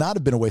 It would have not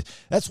have been a waste.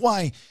 That's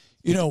why,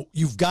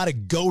 you've got to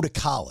go to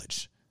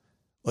college.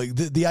 Like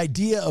the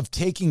idea of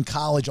taking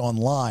college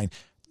online,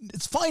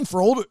 it's fine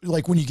for older,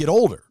 like when you get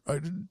older.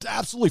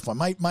 Absolutely fine.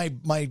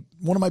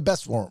 One of my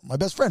best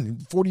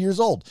friend, 40 years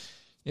old,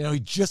 he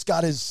just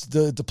got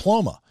the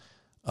diploma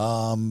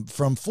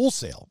from Full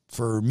Sail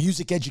for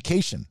music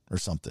education or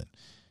something.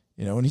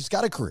 And he's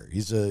got a career.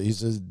 He's a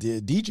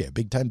DJ, a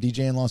big time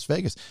DJ in Las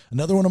Vegas.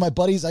 Another one of my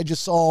buddies I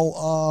just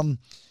saw,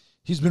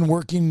 he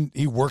worked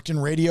in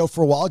radio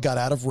for a while, got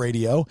out of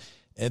radio,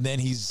 and then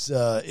he's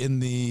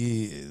in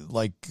the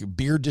like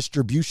beer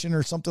distribution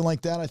or something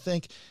like that, I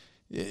think.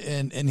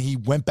 And he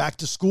went back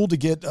to school to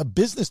get a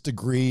business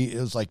degree. It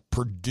was like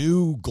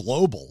Purdue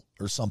Global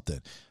or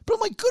something. But I'm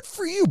like, good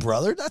for you,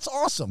 brother. That's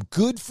awesome.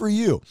 Good for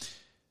you.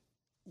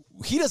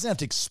 He doesn't have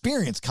to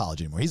experience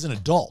college anymore. He's an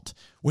adult.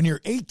 When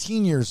you're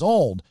 18 years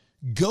old,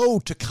 go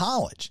to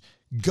college.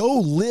 Go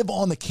live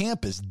on the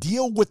campus.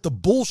 Deal with the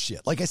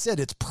bullshit. Like I said,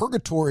 it's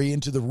purgatory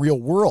into the real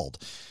world.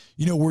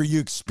 Where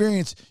you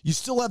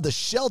still have the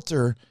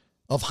shelter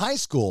of high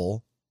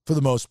school for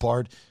the most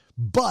part,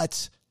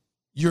 but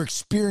you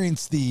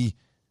experience the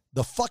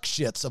fuck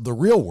shits of the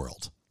real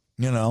world,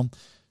 you know?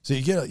 So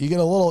you get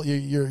a little,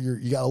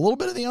 you got a little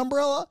bit of the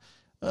umbrella,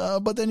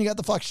 but then you got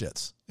the fuck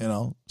shits, you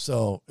know?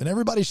 So, and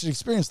everybody should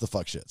experience the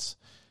fuck shits,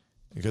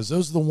 because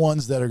those are the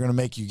ones that are going to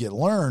make you get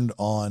learned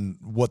on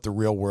what the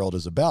real world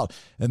is about.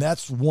 And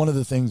that's one of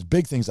the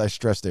big things I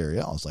stressed to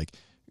Ariel. It's like,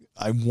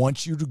 I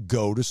want you to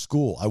go to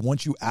school. I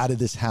want you out of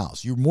this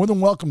house. You're more than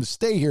welcome to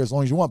stay here as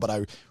long as you want, but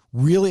I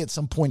really, at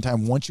some point in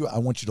time, I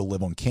want you to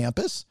live on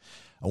campus.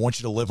 I want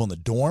you to live on the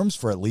dorms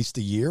for at least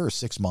a year or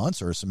 6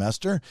 months or a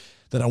semester.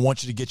 Then I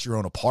want you to get your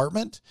own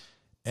apartment,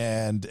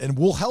 and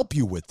we'll help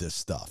you with this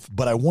stuff.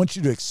 But I want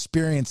you to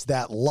experience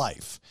that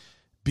life,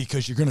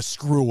 because you're going to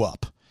screw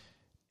up.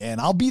 And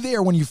I'll be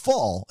there when you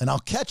fall, and I'll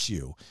catch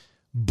you,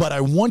 but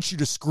I want you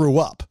to screw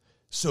up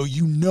so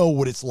you know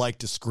what it's like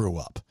to screw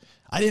up.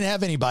 I didn't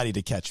have anybody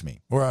to catch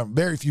me, or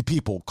very few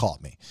people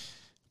caught me.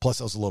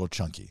 Plus, I was a little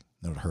chunky.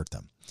 That would hurt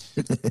them.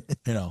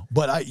 You know,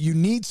 but you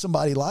need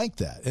somebody like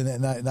that.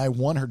 And I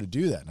want her to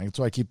do that. And that's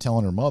why I keep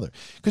telling her mother.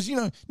 Because, you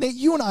know, Nate,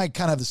 you and I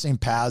kind of have the same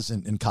paths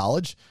in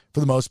college for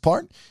the most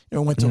part. You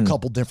know, went to a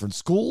couple different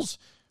schools.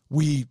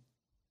 We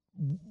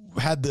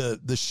had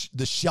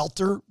the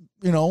shelter,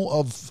 you know,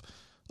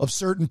 of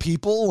certain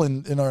people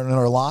in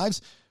our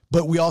lives,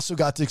 but we also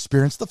got to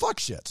experience the fuck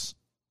shits.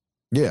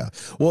 Yeah.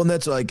 Well, and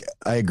that's like,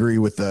 I agree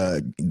with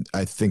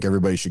I think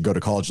everybody should go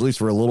to college, at least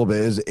for a little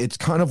bit. It's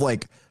kind of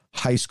like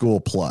high school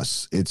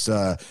plus. It's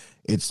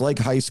like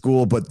high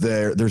school, but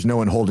there's no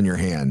one holding your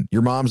hand.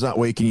 Your mom's not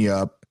waking you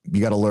up. You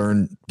got to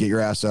learn, get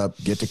your ass up,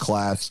 get to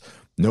class.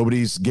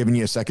 Nobody's giving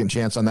you a second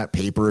chance on that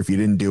paper if you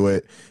didn't do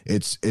it.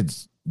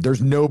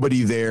 There's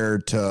nobody there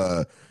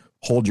to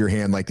hold your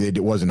hand like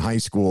it was in high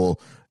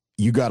school.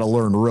 You got to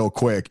learn real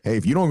quick. Hey,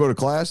 if you don't go to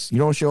class, you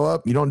don't show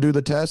up, you don't do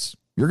the tests,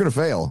 you're going to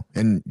fail.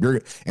 And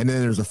then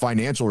there's a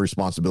financial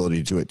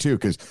responsibility to it too.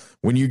 Cause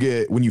when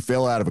you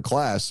fail out of a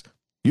class,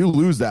 you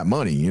lose that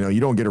money, you know, you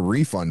don't get a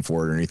refund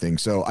for it or anything.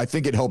 So I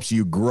think it helps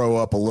you grow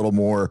up a little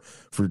more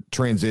for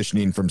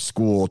transitioning from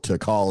school to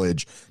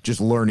college,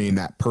 just learning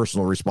that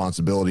personal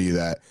responsibility,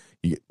 that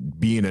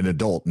being an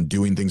adult and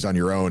doing things on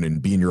your own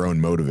and being your own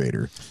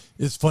motivator.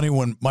 It's funny,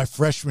 when my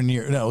freshman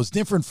year, it was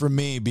different for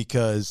me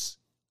because,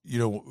 you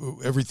know,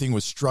 everything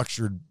was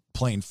structured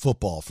playing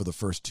football for the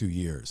first 2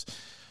 years.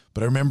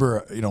 But I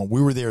remember, you know,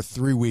 we were there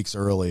 3 weeks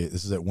early.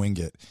 This is at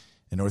Wingate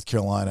in North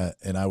Carolina,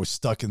 and I was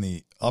stuck in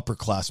the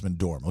upperclassmen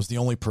dorm. I was the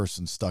only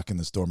person stuck in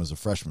this dorm as a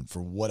freshman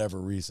for whatever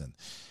reason.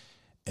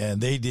 And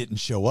they didn't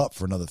show up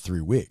for another 3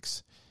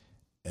 weeks.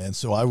 And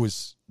so it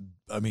was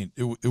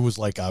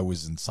like I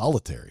was in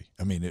solitary.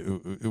 I mean,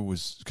 it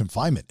was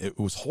confinement. It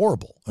was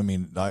horrible. I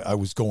mean, I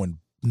was going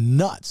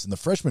nuts. And the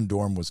freshman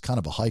dorm was kind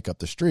of a hike up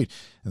the street.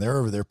 And they're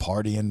over there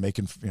partying,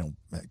 making, you know,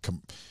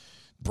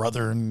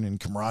 brother and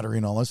camaraderie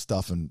and all this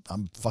stuff. And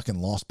I'm fucking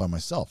lost by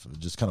myself. It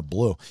just kind of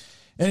blew.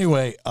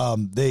 Anyway,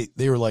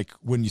 they were like,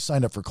 when you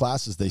signed up for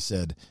classes, they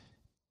said,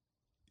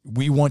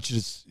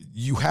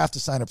 you have to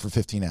sign up for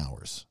 15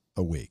 hours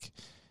a week.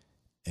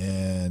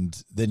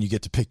 And then you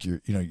get to pick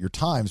your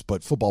times,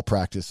 but football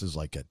practice is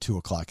like at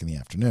 2:00 in the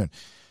afternoon.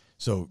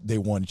 So they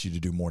wanted you to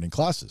do morning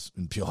classes,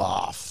 and people,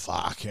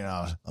 fuck, you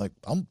know, like,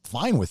 I'm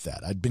fine with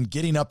that. I'd been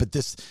getting up at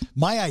this.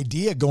 My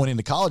idea going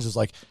into college is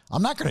like,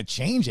 I'm not going to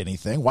change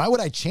anything. Why would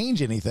I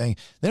change anything?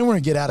 Then we're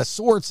going to get out of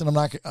sorts, and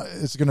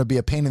it's going to be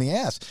a pain in the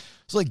ass.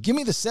 So like, give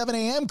me the 7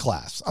 a.m.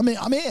 class. I'm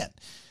in.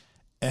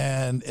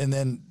 And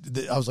then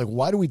I was like,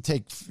 why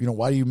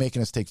are you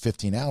making us take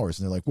 15 hours?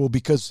 And they're like, well,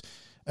 because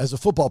as a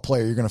football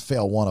player, you're going to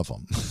fail one of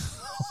them.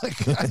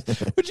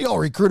 Like, would you all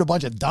recruit a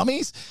bunch of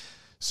dummies?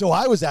 So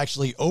I was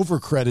actually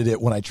overcredited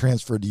when I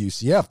transferred to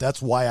UCF.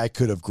 That's why I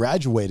could have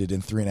graduated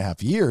in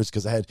 3.5 years,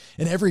 because I had,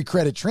 and every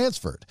credit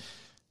transferred.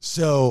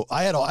 So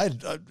I had,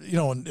 you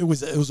know, and it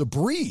was a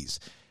breeze.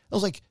 I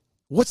was like,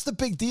 what's the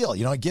big deal?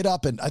 You know, I get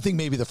up, and I think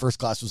maybe the first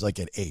class was like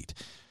at 8.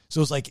 So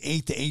it was like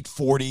 8 to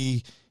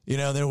 8:40, you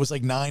know, then it was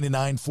like 9 to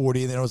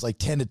 9:40, and then it was like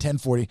 10 to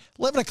 10:40.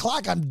 11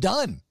 o'clock, I'm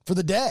done for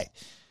the day.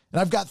 And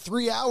I've got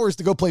 3 hours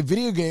to go play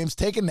video games,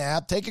 take a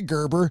nap, take a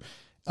Gerber,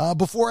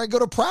 before I go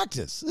to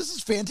practice. This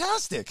is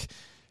fantastic.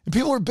 And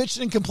people were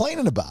bitching and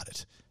complaining about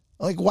it.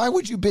 Like, why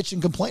would you bitch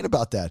and complain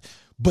about that?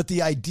 But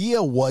the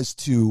idea was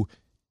to,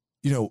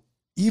 you know,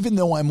 even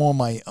though I'm on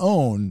my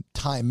own,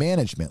 time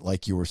management,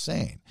 like you were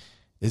saying,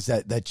 is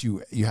that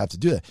you have to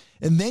do that.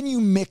 And then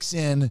you mix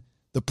in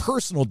the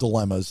personal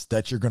dilemmas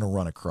that you're going to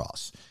run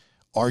across.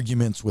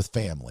 Arguments with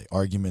family,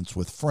 arguments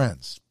with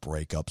friends,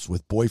 breakups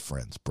with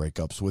boyfriends,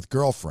 breakups with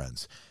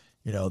girlfriends.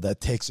 You know, that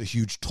takes a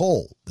huge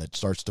toll. That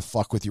starts to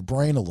fuck with your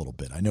brain a little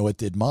bit. I know it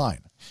did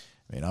mine.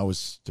 I mean,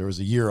 there was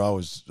a year I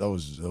was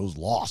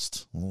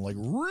lost, like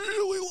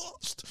really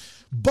lost,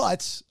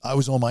 but I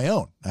was on my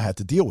own. I had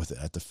to deal with it.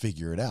 I had to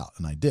figure it out,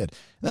 and I did.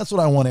 And that's what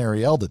I want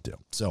Ariel to do.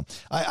 So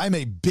I'm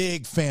a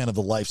big fan of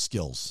the life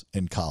skills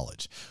in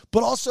college,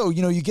 but also,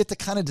 you know, you get to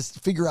kind of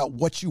just figure out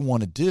what you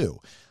want to do.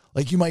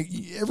 Like,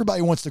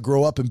 everybody wants to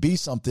grow up and be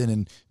something,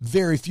 and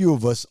very few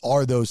of us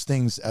are those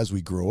things as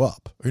we grow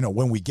up, you know,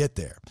 when we get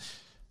there.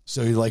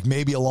 So you're like,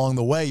 maybe along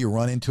the way you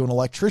run into an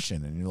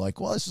electrician and you're like,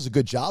 well, this is a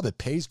good job. It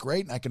pays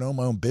great and I can own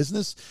my own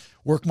business,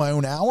 work my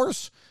own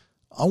hours.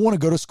 I want to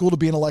go to school to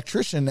be an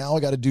electrician. Now I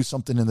got to do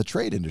something in the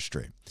trade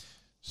industry.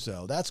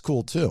 So that's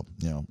cool too.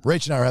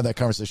 Rach and I had that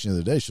conversation the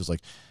other day. She was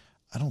like,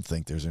 I don't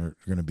think there's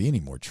going to be any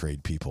more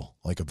trade people.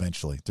 Like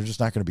eventually they're just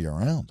not going to be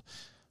around.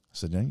 I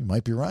said, yeah, you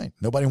might be right.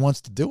 Nobody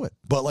wants to do it.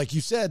 But like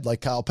you said,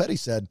 like Kyle Petty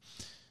said,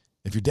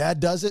 if your dad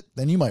does it,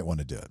 then you might want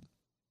to do it.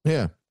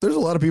 Yeah. There's a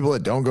lot of people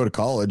that don't go to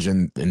college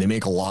and they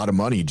make a lot of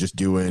money just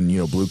doing,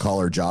 blue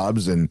collar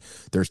jobs, and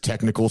there's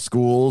technical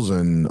schools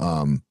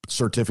and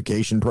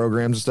certification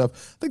programs and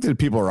stuff. I think that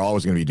people are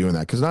always going to be doing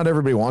that because not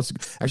everybody wants to.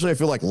 Actually, I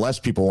feel like less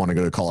people want to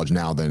go to college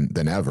now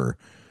than ever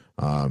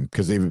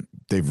because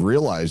they've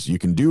realized you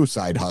can do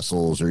side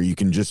hustles or you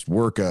can just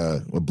work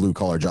a blue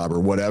collar job or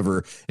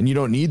whatever. And you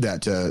don't need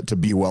that to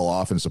be well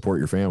off and support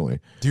your family.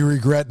 Do you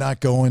regret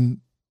not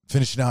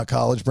finishing out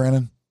college,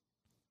 Brandon?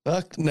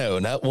 Fuck no,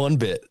 not one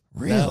bit.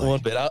 Really? Not one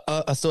bit.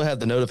 I still have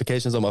the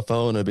notifications on my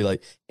phone. It'd be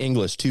like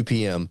English 2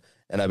 p.m.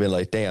 And I'd be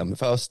like, damn,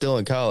 if I was still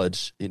in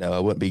college, I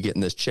wouldn't be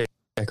getting this check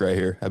right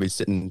here. I'd be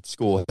sitting in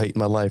school hating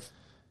my life.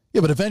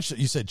 Yeah, but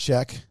eventually you said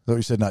check. Though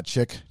you said not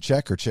check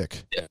or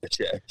chick. Yeah,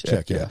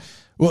 check. Yeah.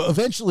 Well,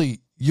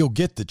 eventually you'll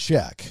get the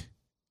check.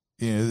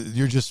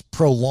 You're just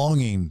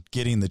prolonging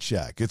getting the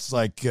check. It's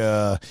like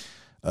a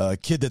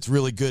kid that's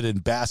really good in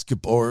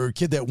basketball or a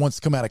kid that wants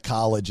to come out of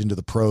college into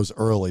the pros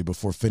early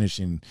before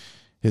finishing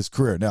his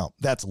career. Now,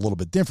 that's a little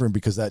bit different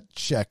because that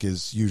check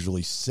is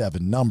usually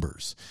 7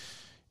 numbers.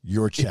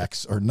 Your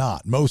checks are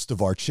not. Most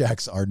of our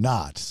checks are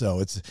not.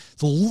 So it's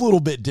a little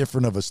bit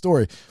different of a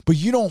story. But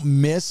you don't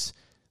miss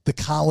the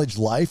college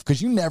life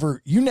because you never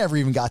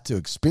even got to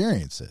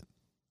experience it.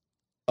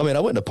 I mean, I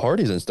went to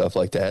parties and stuff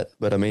like that.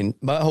 But I mean,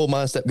 my whole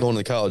mindset going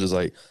to college is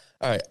like,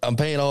 all right, I'm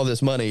paying all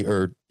this money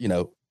or,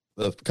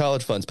 the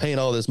college fund's paying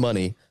all this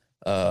money.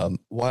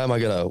 Why am I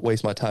going to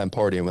waste my time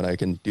partying when I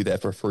can do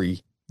that for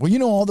free?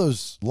 Well, all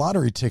those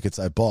lottery tickets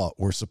I bought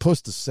were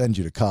supposed to send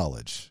you to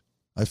college.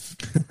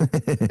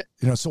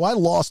 So I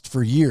lost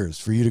for years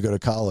for you to go to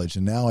college,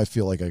 and now I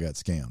feel like I got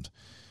scammed.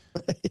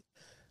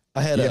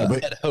 I had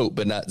hope,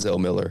 but not Zell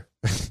Miller.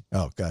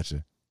 Oh,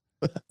 gotcha.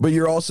 But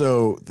you're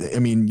also,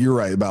 you're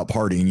right about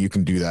partying. You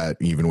can do that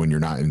even when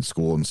you're not in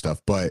school and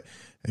stuff. But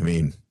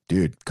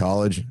dude,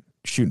 college,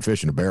 shooting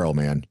fish in a barrel,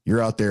 man.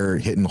 You're out there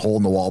hitting hole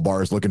in the wall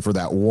bars, looking for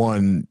that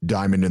one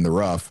diamond in the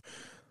rough.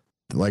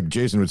 Like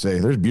Jason would say,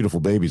 there's beautiful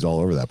babies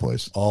all over that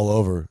place. All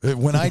over.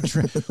 When I,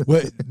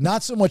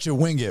 not so much at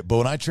Wingate, but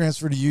when I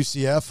transferred to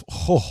UCF,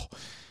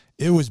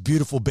 it was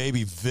beautiful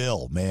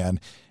babyville, man.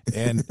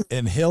 And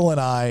Hill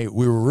and I,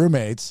 we were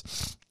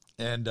roommates,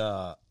 and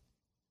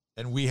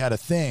we had a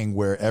thing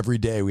where every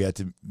day we had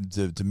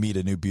to meet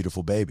a new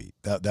beautiful baby.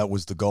 That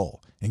was the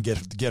goal, and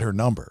get her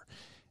number.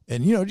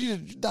 And,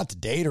 not to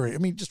date her,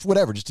 just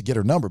whatever, just to get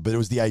her number. But it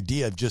was the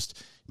idea of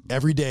just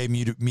every day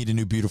meet a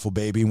new beautiful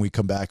baby, and we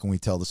come back and we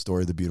tell the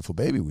story of the beautiful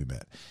baby we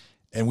met.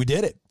 And we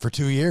did it for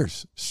 2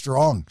 years,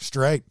 strong,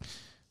 straight.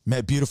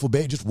 Met beautiful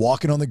baby, just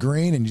walking on the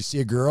green, and you see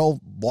a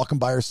girl walking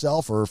by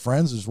herself or her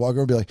friends just walk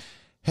over and be like,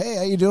 hey,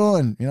 how you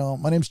doing?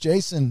 My name's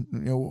Jason.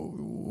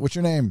 What's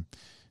your name?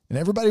 And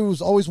everybody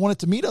was always wanted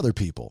to meet other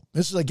people.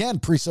 This is, again,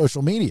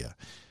 pre-social media.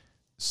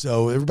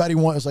 So everybody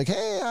was like,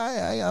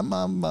 hey, I'm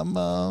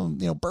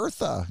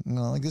Bertha.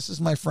 Like, this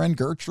is my friend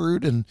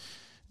Gertrude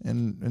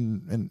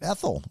and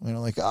Ethel.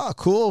 Like, oh,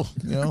 cool.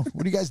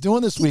 What are you guys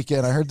doing this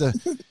weekend? I heard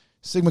the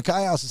Sigma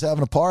Chi House is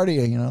having a party.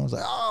 And, I was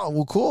like, oh,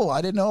 well, cool.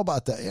 I didn't know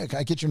about that. Yeah, can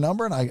I get your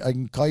number and I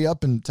can call you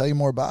up and tell you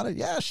more about it?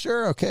 Yeah,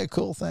 sure. Okay,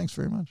 cool. Thanks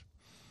very much.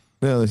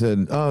 Yeah, they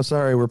said, oh,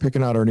 sorry, we're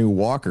picking out our new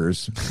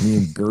walkers. Me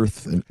and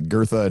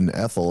Gertha and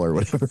Ethel or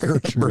whatever.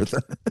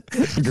 Gertrude.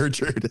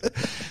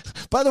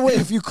 By the way,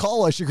 if you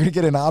call us, you're going to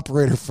get an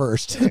operator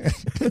first.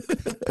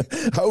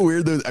 How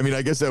weird.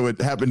 I guess that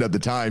would happen at the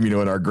time,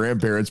 in our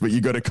grandparents, but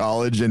you go to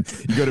college and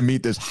you go to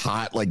meet this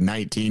hot,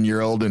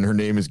 19-year-old and her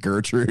name is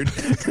Gertrude.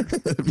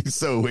 That'd be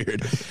so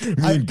weird.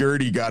 Me and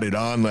Gertie got it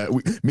on.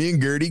 Me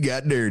and Gertie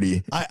got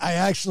dirty.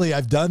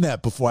 I've done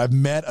that before. I've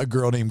met a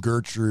girl named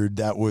Gertrude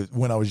that was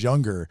when I was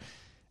younger.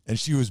 And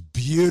she was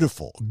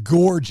beautiful,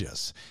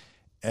 gorgeous.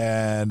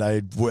 And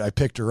I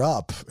picked her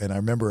up, and I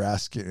remember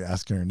asking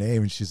her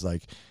name, and she's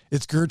like,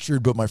 it's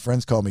Gertrude, but my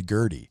friends call me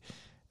Gertie.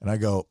 And I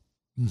go,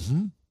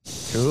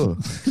 cool.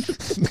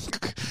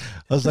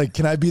 I was like,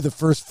 can I be the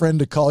first friend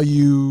to call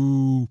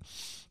you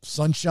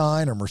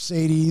Sunshine or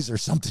Mercedes or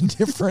something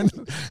different?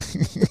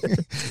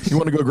 You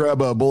want to go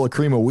grab a bowl of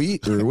cream of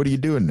wheat, or what are you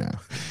doing now?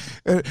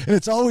 And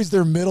it's always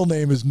their middle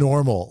name is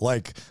normal.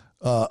 Like,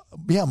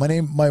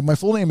 my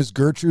full name is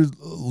Gertrude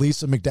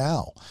Lisa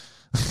McDowell.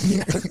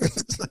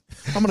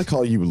 I'm going to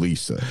call you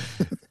Lisa.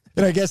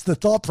 And I guess the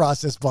thought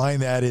process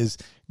behind that is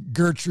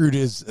Gertrude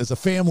is a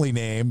family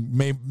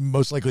name,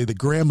 most likely the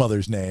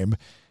grandmother's name.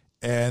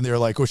 And they're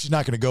like, well, she's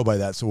not going to go by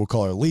that, so we'll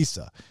call her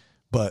Lisa.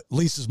 But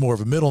Lisa's more of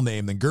a middle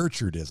name than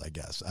Gertrude is, I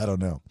guess. I don't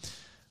know.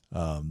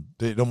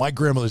 My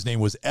grandmother's name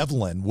was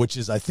Evelyn, which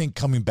is, I think,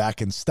 coming back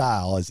in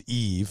style as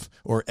Eve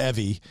or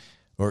Evie.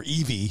 or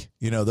Evie,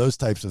 those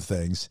types of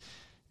things.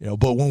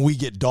 But when we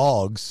get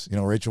dogs,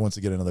 Rachel wants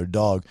to get another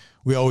dog,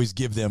 we always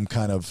give them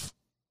kind of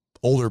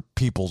older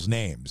people's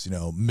names,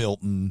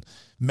 Milton.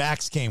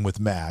 Max came with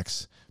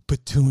Max.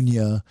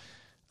 Petunia.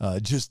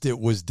 It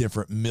was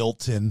different.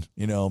 Milton,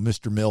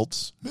 Mr.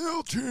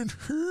 Milton.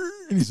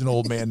 And he's an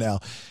old man now.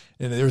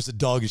 And there was a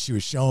dog that she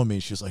was showing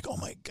me. She was like, oh,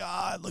 my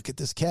God, look at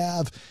this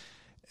calf.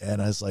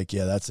 And I was like,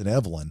 yeah, that's an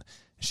Evelyn.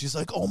 And she's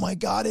like, oh, my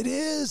God, it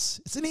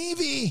is. It's an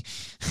Evie.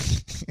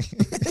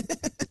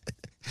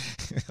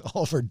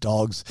 All of our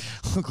dogs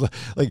look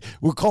like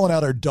we're calling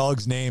out our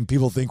dog's name.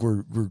 People think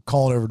we're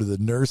calling over to the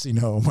nursing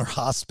home or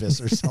hospice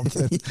or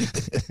something.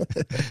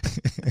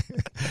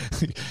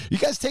 You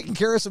guys taking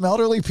care of some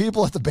elderly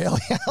people at the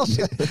Bailey House?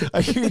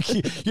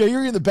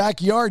 You're in the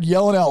backyard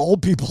yelling out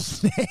old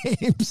people's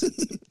names.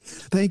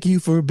 Thank you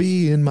for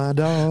being my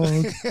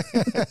dog.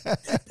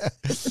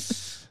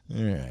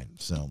 All right.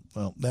 So,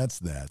 that's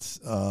that.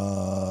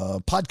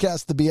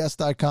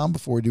 Podcastthebs.com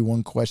before we do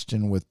one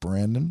question with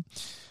Brandon.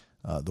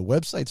 The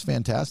website's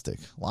fantastic.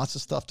 Lots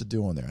of stuff to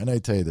do on there. And I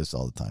tell you this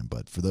all the time,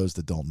 but for those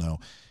that don't know,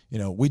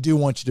 we do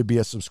want you to be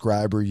a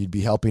subscriber. You'd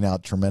be helping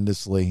out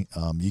tremendously.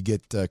 You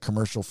get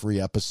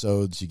commercial-free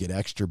episodes. You get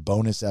extra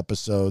bonus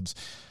episodes.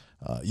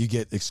 You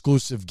get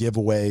exclusive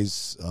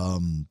giveaways,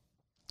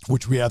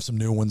 which we have some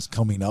new ones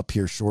coming up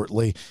here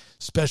shortly,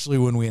 especially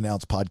when we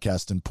announce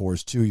Podcast and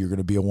Pours 2. You're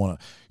going to want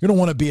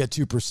to be a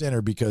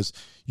 2%er because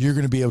you're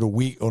going to be able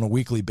to on a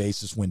weekly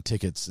basis win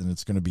tickets, and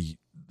it's going to be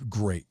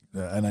great.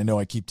 And I know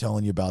I keep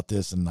telling you about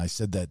this, and I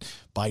said that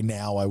by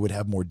now I would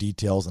have more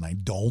details, and I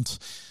don't.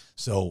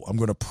 So I'm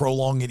going to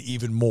prolong it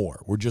even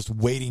more. We're just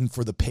waiting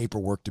for the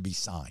paperwork to be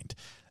signed.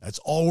 That's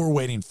all we're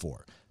waiting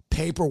for.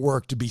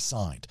 Paperwork to be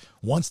signed.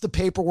 Once the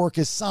paperwork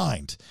is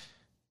signed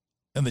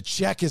and the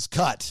check is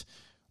cut,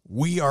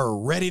 we are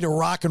ready to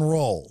rock and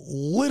roll.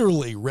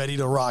 Literally ready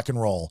to rock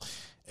and roll.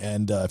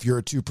 And if you're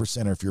a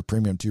 2%er, if you're a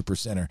premium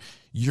 2%er,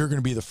 you're going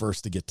to be the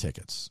first to get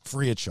tickets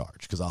free of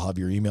charge because I'll have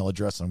your email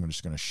address. And I'm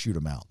just going to shoot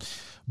them out.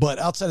 But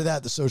outside of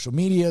that, the social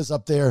media is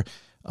up there.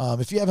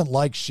 If you haven't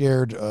liked,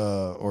 shared,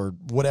 or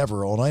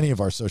whatever on any of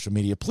our social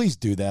media, please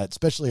do that,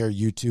 especially our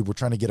YouTube. We're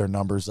trying to get our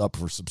numbers up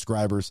for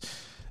subscribers.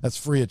 That's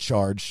free of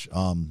charge.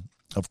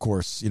 Of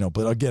course,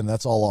 but again,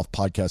 that's all off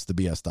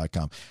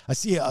podcastthebs.com. I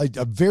see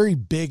a very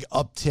big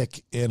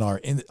uptick in our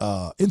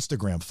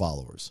Instagram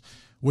followers,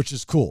 which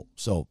is cool.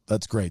 So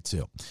that's great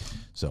too.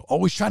 So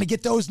always trying to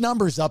get those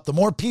numbers up. The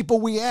more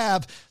people we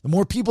have, the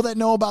more people that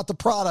know about the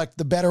product,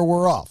 the better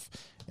we're off.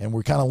 And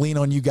we're kind of lean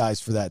on you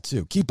guys for that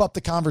too. Keep up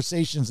the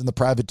conversations in the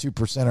private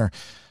 2%er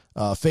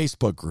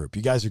Facebook group.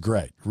 You guys are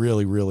great.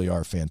 Really, really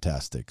are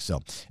fantastic. So,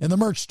 and the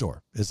merch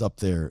store is up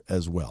there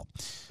as well.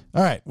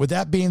 All right. With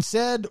that being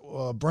said,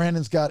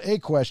 Brandon's got one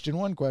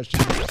question.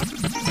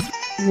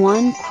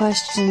 One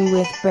question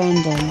with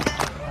Brandon.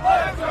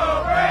 Let's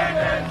go,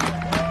 Brandon!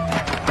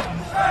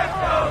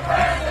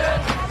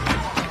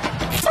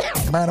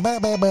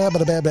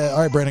 All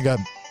right, Brandon, go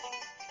ahead.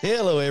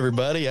 Hello,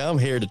 everybody. I'm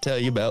here to tell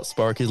you about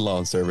Sparky's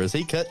Lawn Service.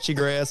 He cuts your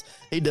grass,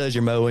 he does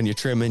your mowing, your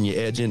trimming, your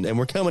edging, and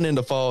we're coming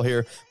into fall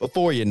here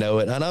before you know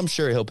it, and I'm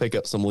sure he'll pick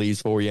up some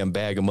leaves for you and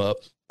bag them up,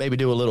 maybe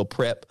do a little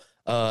prep.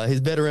 He's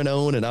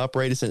veteran-owned and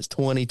operated since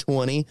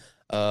 2020.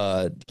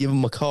 Give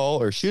him a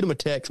call or shoot him a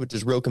text, which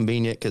is real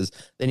convenient because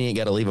then you ain't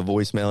got to leave a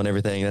voicemail and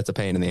everything. That's a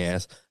pain in the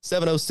ass.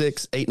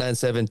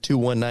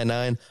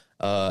 706-897-2199.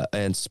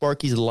 And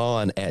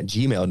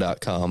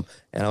sparkyslawn@gmail.com.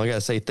 And I got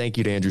to say thank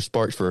you to Andrew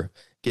Sparks for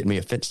getting me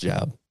a fence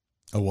job.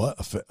 A what?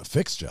 A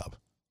fixed job?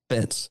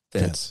 Fence.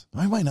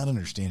 I might not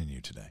understanding you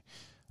today.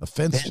 A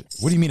fence.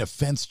 What do you mean a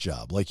fence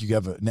job? Like you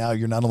have now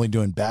you're not only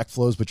doing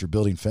backflows, but you're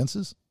building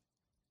fences?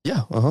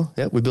 Yeah.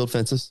 Yeah. We build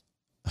fences.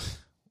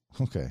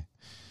 Okay.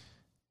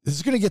 This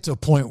is going to get to a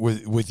point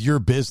with your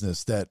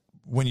business that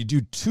when you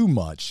do too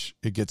much,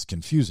 it gets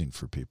confusing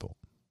for people.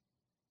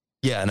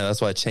 Yeah, I know.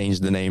 That's why I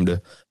changed the name to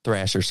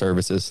Thrasher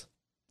Services.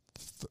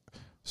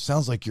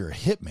 Sounds like you're a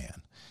hitman.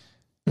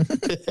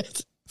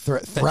 It's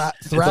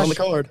on the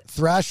card.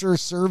 Thrasher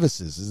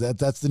Services.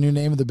 That's the new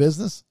name of the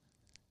business?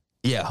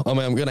 Yeah. I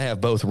mean, I'm going to have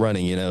both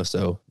running,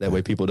 so that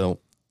way people don't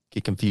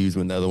get confused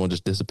when the other one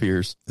just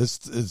disappears. Is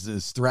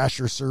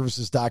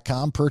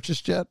thrasherservices.com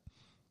purchased yet?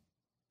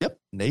 Yep.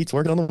 Nate's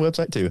working on the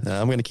website too.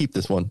 I'm going to keep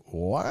this one.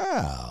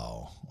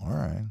 Wow. All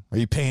right. Are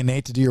you paying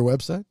Nate to do your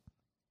website?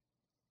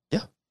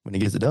 Yeah. When he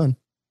gets it done.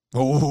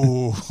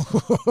 Oh,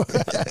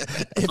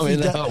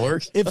 that's how it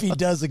works. If he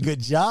does a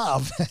good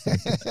job.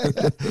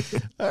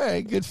 All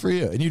right. Good for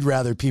you. And you'd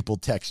rather people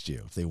text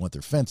you if they want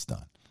their fence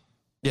done.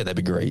 Yeah,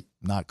 that'd be great.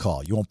 Not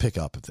call. You won't pick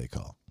up if they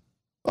call.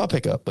 I'll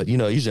pick up, but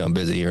usually I'm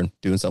busy here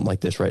doing something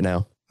like this right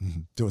now.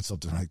 Doing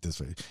something like this.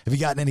 Have you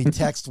gotten any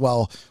text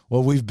while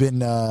we've been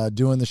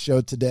doing the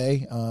show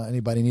today?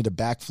 Anybody need a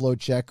backflow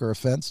check or a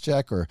fence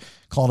check or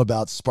calling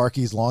about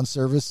Sparky's Lawn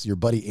Service, your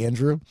buddy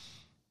Andrew?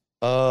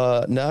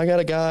 No, I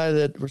got a guy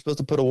that we're supposed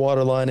to put a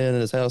water line in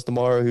his house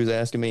tomorrow who's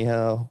asking me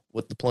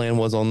what the plan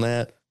was on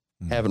that.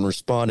 Haven't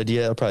responded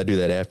yet. I'll probably do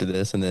that after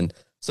this. And then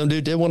some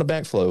dude did want a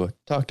backflow.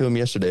 Talked to him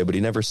yesterday, but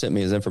he never sent me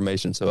his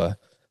information. So I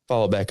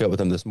follow back up with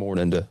him this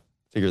morning to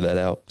figure that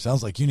out.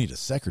 Sounds like you need a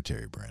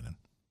secretary, Brandon.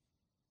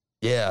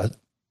 Yeah, I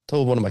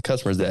told one of my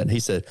customers that, and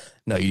he said,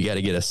 "No, you got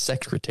to get a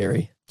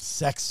secretary."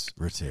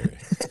 Secretary.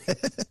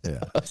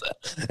 Yeah.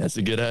 That's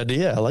a good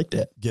idea. I like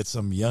that. Get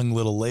some young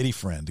little lady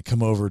friend to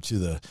come over to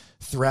the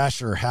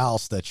Thrasher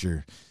house that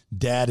your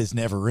dad is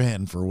never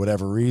in for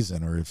whatever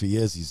reason, or if he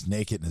is, he's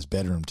naked in his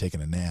bedroom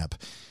taking a nap.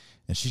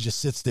 And she just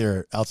sits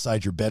there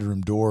outside your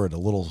bedroom door at a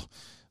little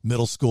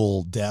middle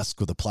school desk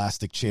with a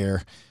plastic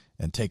chair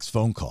and takes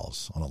phone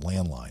calls on a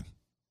landline.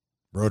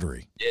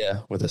 Rotary.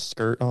 Yeah, with a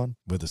skirt on.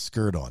 With a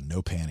skirt on,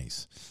 no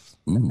panties.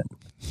 Ooh.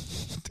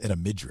 And a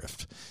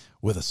midriff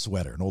with a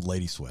sweater, an old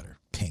lady sweater,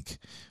 pink,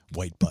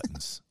 white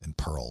buttons and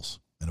pearls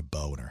and a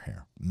bow in her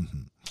hair.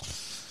 Mm-hmm.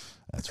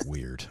 That's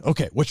weird.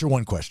 Okay, what's your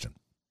one question?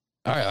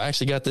 All right, I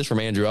actually got this from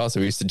Andrew also.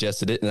 He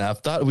suggested it, and I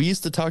thought we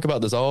used to talk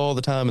about this all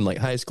the time in like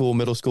high school,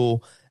 middle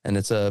school, and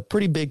it's a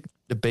pretty big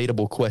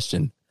debatable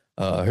question.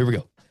 Here we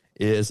go.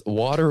 Is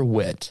water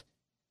wet?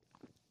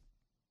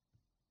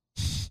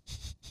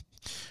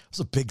 It was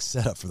a big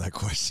setup for that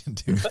question,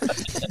 dude.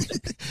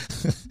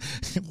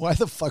 Why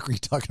the fuck were you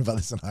talking about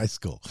this in high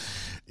school?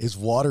 Is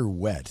water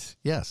wet?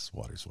 Yes,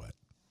 water's wet.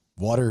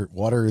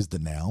 Water is the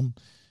noun.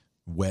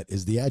 Wet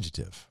is the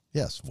adjective.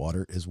 Yes,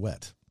 water is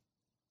wet.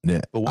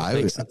 Yeah, But what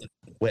makes something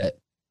wet?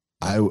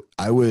 I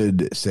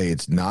would say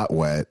it's not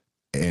wet,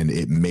 and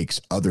it makes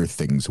other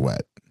things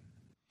wet.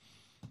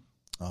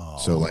 Oh.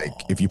 So, like,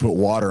 if you put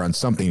water on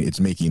something,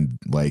 it's making,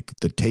 like,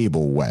 the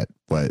table wet,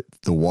 but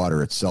the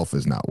water itself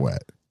is not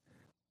wet.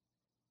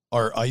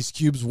 Are ice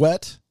cubes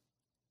wet?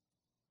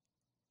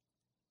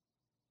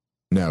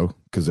 No,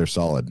 because they're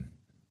solid.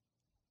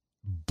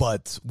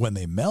 But when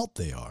they melt,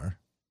 they are.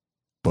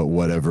 But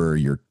whatever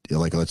you're,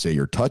 like, let's say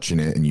you're touching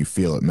it and you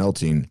feel it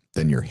melting,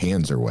 then your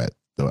hands are wet.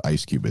 The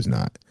ice cube is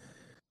not.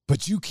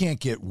 But you can't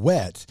get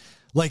wet.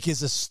 Like,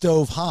 is a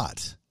stove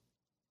hot?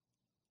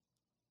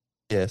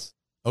 Yes.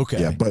 Okay.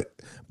 Yeah,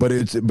 but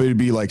it'd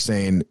be like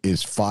saying,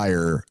 is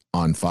fire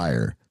on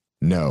fire?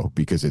 No,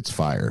 because it's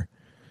fire.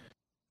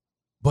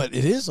 But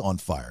it is on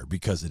fire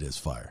because it is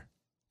fire.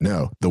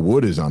 No, the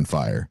wood is on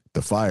fire.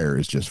 The fire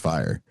is just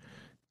fire.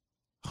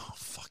 Oh,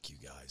 fuck you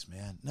guys,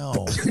 man.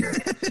 No.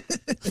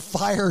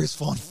 Fire is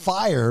on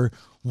fire.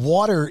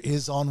 Water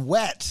is on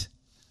wet.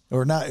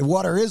 Or not.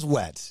 Water is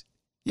wet.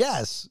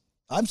 Yes.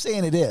 I'm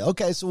saying it is.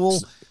 Okay, so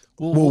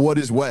Well, what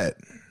is wet?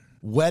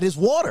 Wet is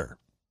water.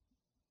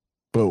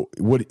 But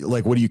what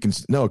do you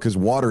consider? No, because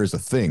water is a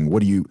thing.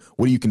 What do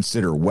you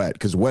consider wet?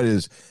 Because wet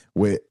is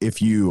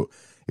if your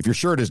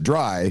shirt is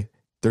dry,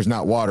 there's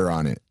not water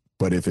on it.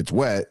 But if it's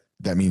wet,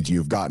 that means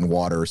you've gotten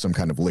water or some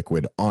kind of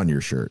liquid on your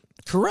shirt.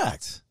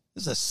 Correct.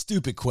 This is a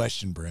stupid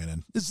question,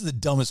 Brandon. This is the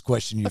dumbest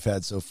question you've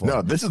had so far.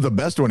 No, this is the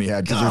best one he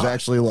had because there's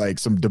actually like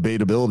some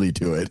debatability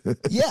to it.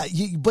 Yeah,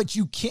 but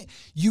you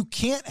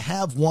can't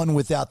have one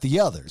without the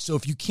other. So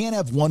if you can't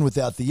have one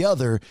without the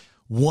other,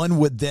 one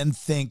would then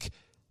think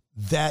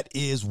that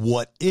is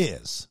what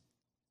is.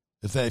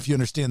 If you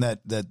understand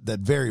that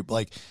very,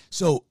 like,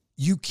 so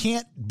you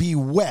can't be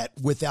wet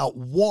without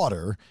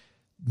water,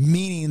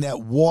 meaning that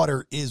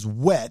water is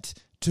wet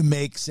to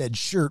make said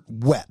shirt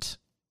wet.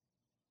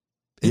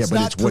 It's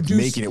what's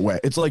making it wet.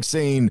 It's like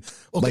saying,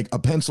 like, a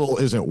pencil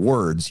isn't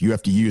words. You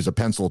have to use a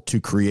pencil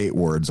to create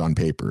words on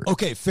paper.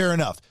 Okay, fair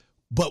enough.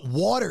 But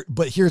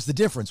here's the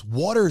difference.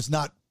 Water is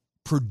not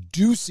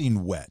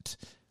producing wet.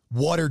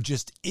 Water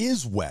just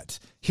is wet.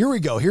 Here we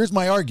go. Here's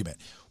my argument.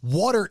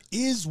 Water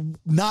is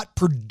not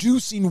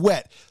producing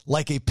wet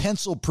like a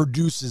pencil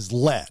produces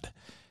lead.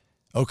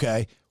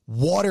 Okay?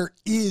 Water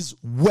is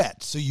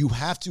wet, so you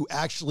have to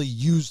actually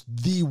use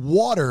the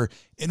water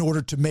in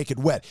order to make it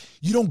wet.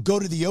 You don't go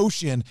to the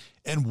ocean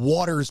and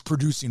water is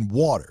producing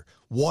water.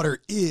 Water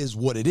is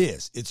what it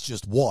is. It's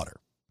just water.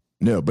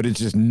 No, but it's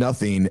just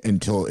nothing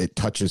until it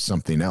touches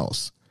something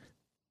else.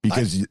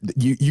 Because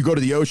you go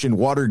to the ocean,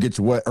 water gets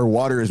wet, or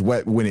water is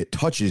wet when it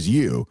touches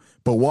you,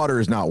 but water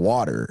is not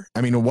water.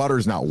 I mean, water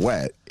is not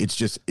wet. It's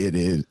just, it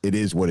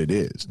is what it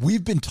is.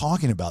 We've been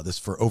talking about this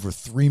for over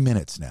 3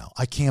 minutes now.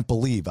 I can't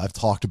believe I've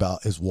talked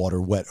about is water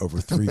wet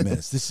over 3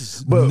 minutes. This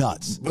is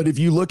nuts. But if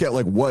you look at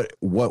like what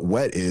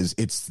wet is,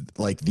 it's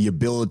like the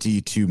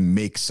ability to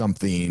make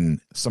something,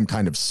 some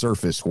kind of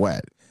surface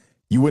wet.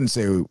 You wouldn't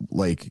say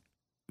like,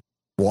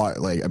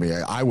 I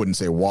mean, I wouldn't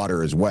say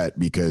water is wet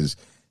because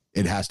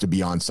it has to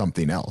be on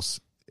something else.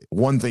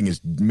 One thing is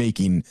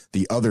making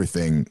the other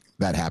thing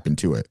that happened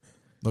to it.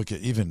 Look at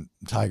even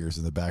Tiger's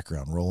in the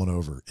background rolling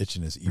over,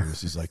 itching his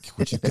ears. He's like,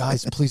 would you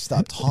guys please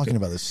stop talking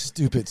about this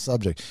stupid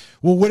subject?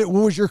 Well, what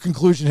was your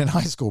conclusion in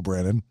high school,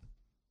 Brandon?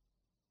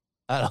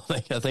 I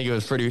think it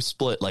was pretty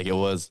split like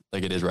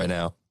it is right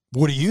now.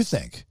 What do you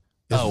think?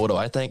 What do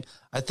I think?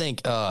 I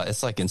think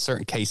it's like in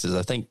certain cases,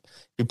 I think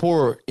you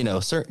pour,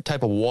 a certain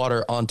type of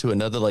water onto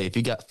another, like if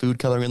you got food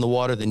coloring in the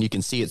water, then you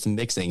can see it's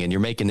mixing and you're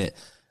making it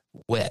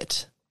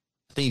wet.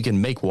 I think you can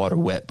make water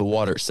wet, but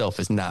water itself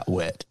is not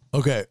wet.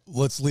 Okay,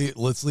 let's leave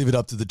it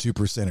up to the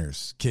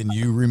 2%ers. Can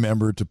you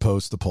remember to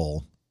post the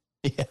poll?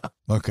 Yeah.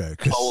 Okay.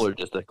 Poll or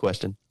just a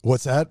question?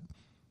 What's that?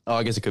 Oh,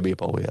 I guess it could be a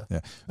poll.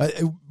 Yeah.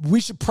 We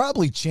should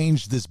probably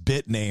change this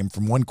bit name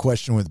from One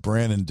Question with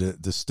Brandon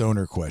to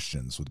Stoner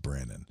Questions with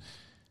Brandon.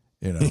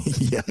 You know?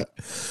 Yeah.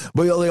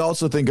 But they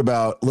also think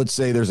about, let's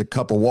say there's a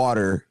cup of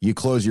water. You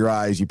close your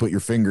eyes, you put your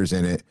fingers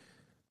in it.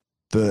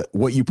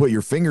 What you put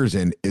your fingers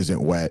in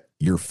isn't wet.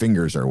 Your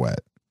fingers are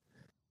wet.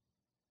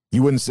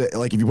 You wouldn't say,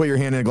 like, if you put your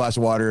hand in a glass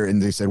of water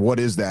and they said, what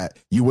is that?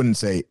 You wouldn't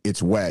say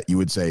it's wet. You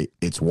would say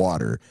it's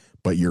water.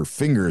 But your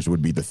fingers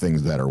would be the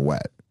things that are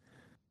wet.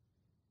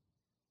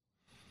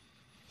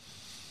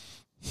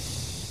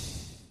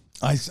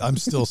 I'm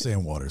still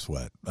saying water's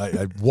wet.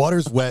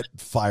 Water's wet,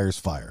 fire's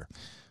fire.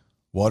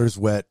 Water's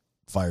wet,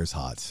 fire's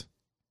hot.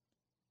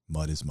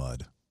 Mud is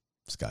mud.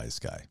 Sky is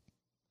sky.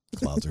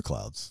 Clouds are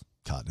clouds.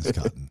 Cotton is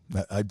cotton.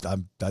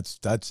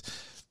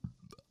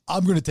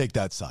 I'm going to take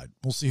that side.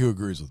 We'll see who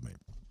agrees with me.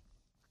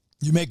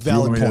 You make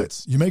valid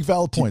points. You make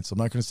valid points. I'm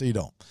not going to say you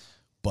don't.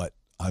 But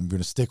I'm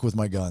going to stick with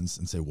my guns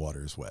and say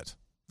water is wet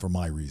for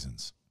my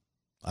reasons.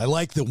 I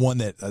like the one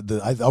that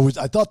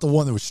I thought the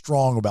one that was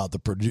strong about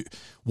the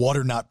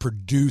water not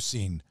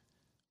producing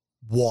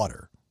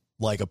water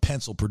like a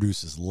pencil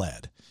produces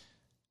lead.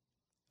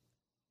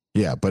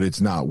 Yeah, but it's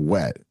not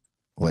wet.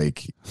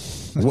 Like,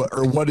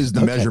 what is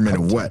the measurement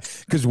of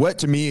wet? Because wet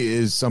to me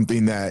is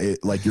something that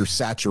like you're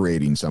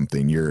saturating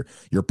something. You're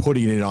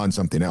putting it on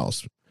something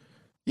else.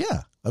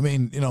 Yeah, I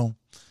mean, you know.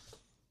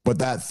 But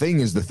that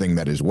thing is the thing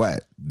that is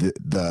wet.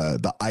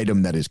 The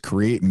item that is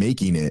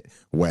making it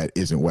wet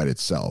isn't wet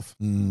itself.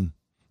 Okay. In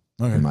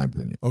my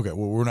opinion. Okay.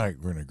 Well, we're going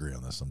to agree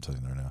on this. I'm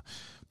telling you right now.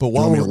 But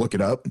while we look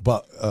it up,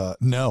 but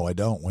no, I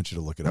don't want you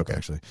to look it up.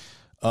 Actually,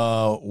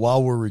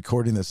 while we're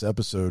recording this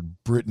episode,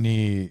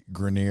 Brittany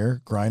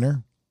Griner,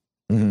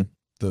 mm-hmm.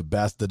 the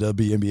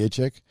WNBA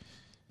chick,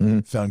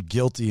 found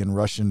guilty in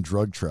Russian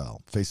drug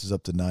trial, faces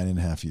up to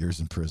 9.5 years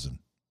in prison.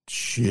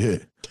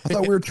 Shit, I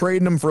thought we were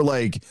trading them for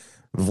like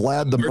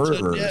Vlad the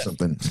Murderer or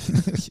something.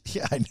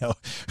 Yeah, I know.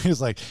 He was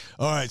like,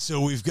 all right,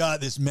 so we've got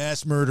this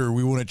mass murder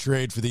we want to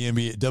trade for the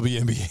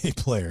WNBA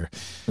player.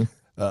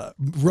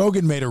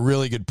 Rogan made a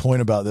really good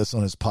point about this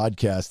on his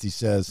podcast. He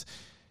says,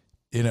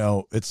 you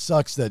know, it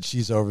sucks that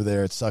she's over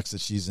there. It sucks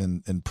that she's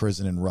in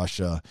prison in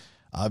Russia.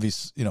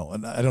 Obviously, you know,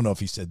 and I don't know if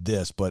he said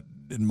this, but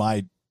in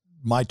my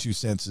 2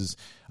 cents is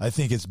I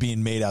think it's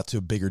being made out to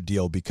a bigger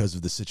deal because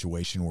of the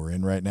situation we're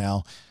in right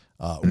now.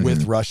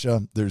 With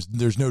Russia,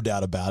 there's no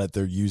doubt about it.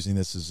 They're using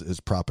this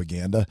as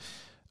propaganda,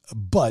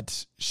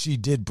 but she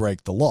did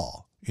break the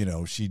law. You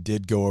know, she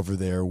did go over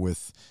there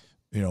with,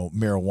 you know,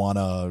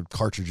 marijuana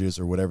cartridges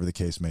or whatever the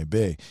case may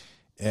be.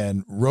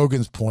 And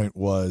Rogan's point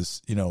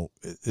was, you know,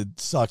 it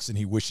sucks and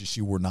he wishes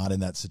she were not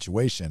in that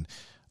situation,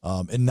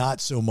 and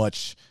not so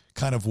much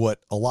kind of what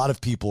a lot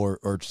of people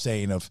are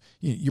saying of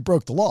you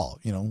broke the law.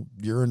 You know,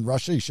 you're in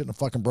Russia, you shouldn't have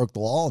fucking broke the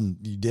law, and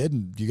you did,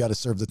 and you got to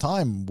serve the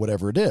time,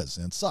 whatever it is,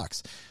 and it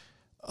sucks.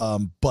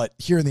 But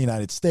here in the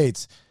United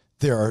States,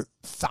 there are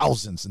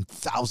thousands and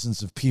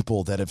thousands of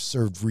people that have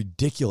served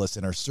ridiculous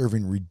and are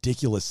serving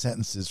ridiculous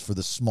sentences for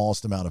the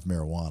smallest amount of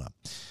marijuana,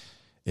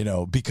 you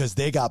know, because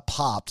they got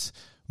popped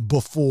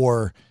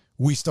before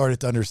we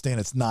started to understand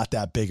it's not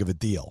that big of a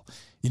deal,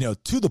 you know,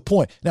 to the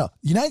point. Now,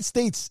 the United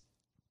States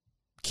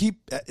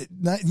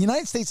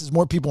has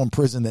more people in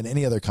prison than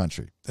any other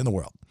country in the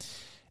world.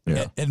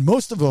 Yeah. And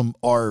most of them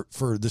are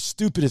for the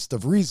stupidest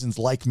of reasons,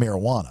 like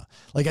marijuana.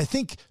 Like, I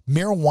think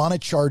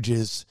marijuana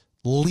charges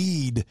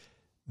lead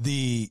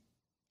the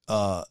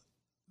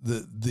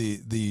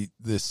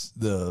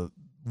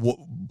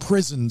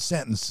prison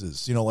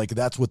sentences, you know, like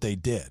that's what they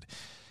did.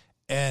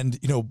 And,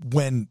 you know,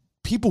 when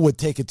people would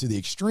take it to the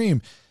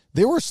extreme,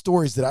 there were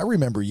stories that I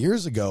remember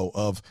years ago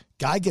of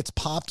guy gets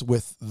popped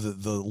with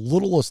the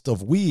littlest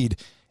of weed,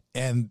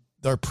 and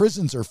our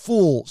prisons are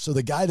full, so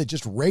the guy that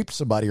just raped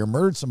somebody or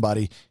murdered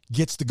somebody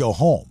gets to go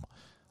home.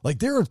 Like,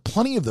 there are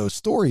plenty of those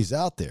stories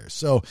out there.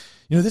 So,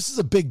 you know, this is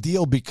a big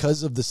deal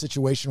because of the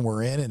situation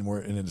we're in,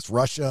 and it's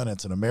Russia, and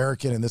it's an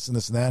American, and this and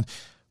this and that.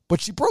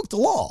 But she broke the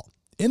law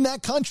in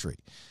that country,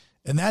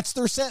 and that's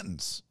their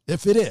sentence,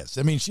 if it is.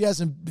 I mean, she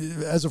hasn't,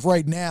 as of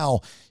right now,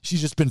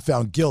 she's just been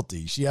found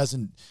guilty. She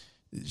hasn't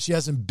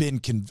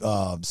been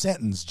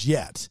sentenced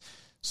yet.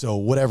 So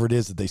whatever it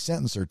is that they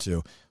sentence her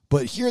to.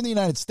 But here in the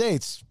United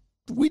States,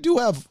 we do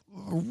have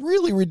a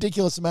really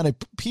ridiculous amount of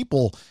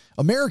people,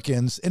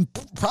 Americans, and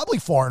probably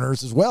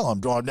foreigners as well.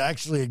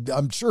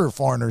 I'm sure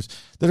foreigners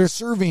that are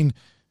serving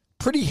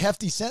pretty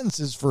hefty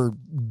sentences for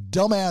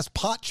dumbass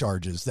pot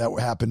charges that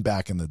happened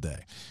back in the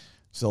day.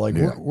 So, like,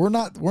 yeah, we're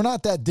not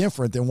that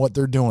different than what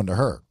they're doing to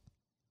her.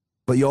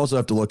 But you also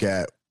have to look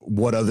at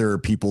what other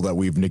people that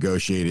we've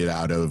negotiated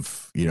out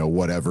of, you know,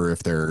 whatever,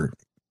 if they're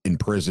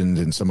imprisoned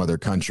in some other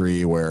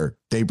country where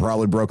they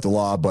probably broke the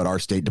law, but our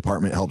State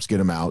Department helps get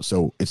them out.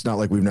 So it's not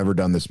like we've never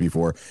done this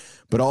before.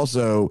 But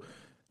also,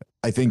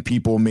 I think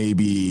people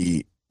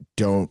maybe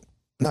don't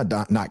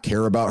not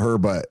care about her,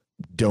 but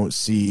don't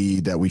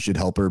see that we should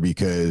help her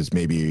because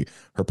maybe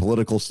her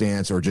political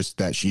stance or just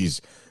that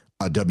she's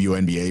a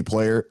WNBA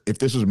player, if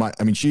this was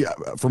she,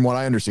 from what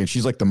I understand,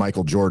 she's like the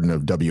Michael Jordan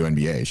of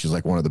WNBA. She's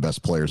like one of the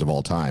best players of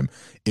all time.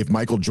 If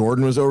Michael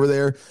Jordan was over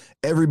there,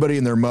 everybody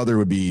and their mother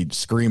would be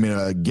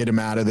screaming, get him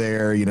out of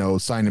there,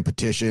 signing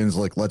petitions,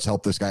 like, let's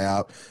help this guy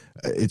out.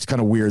 It's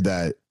kind of weird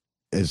that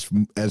as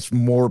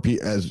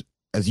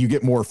you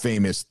get more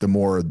famous, the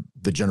more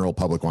the general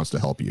public wants to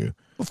help you.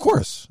 Of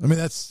course. I mean,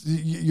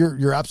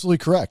 you're absolutely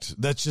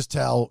correct. That's just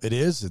how it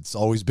is. It's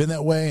always been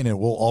that way, and it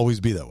will always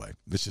be that way.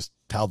 It's just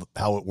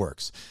how it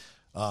works.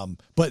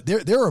 But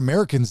there are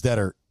Americans that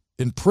are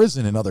in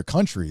prison in other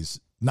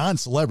countries,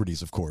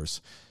 non-celebrities, of course,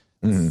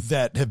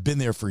 that have been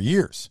there for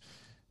years.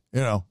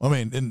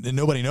 And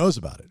nobody knows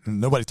about it,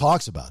 and nobody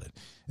talks about it.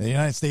 And the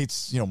United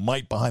States,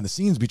 might behind the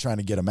scenes be trying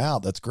to get them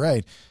out. That's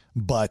great,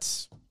 but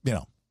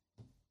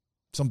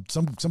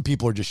some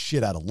people are just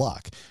shit out of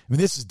luck. I mean,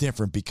 this is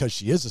different because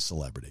she is a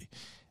celebrity,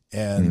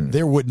 and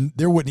there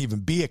wouldn't even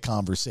be a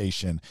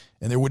conversation,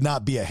 and there would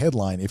not be a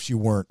headline if she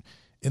weren't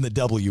in the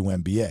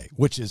WNBA,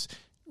 which is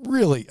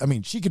really, I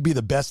mean, she could be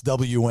the best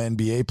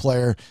WNBA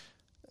player.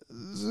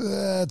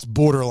 That's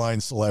borderline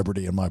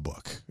celebrity in my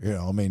book.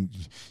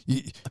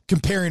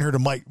 Comparing her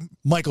to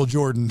Michael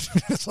Jordan,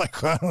 it's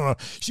like, I don't know.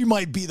 She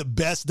might be the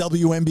best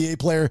WNBA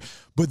player,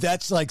 but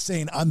that's like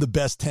saying I'm the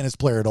best tennis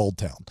player at Old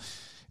Town.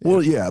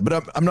 Well, yeah,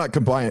 but I'm not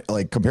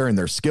comparing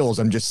their skills.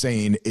 I'm just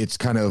saying it's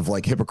kind of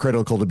like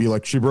hypocritical to be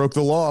like, she broke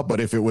the law. But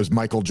if it was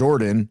Michael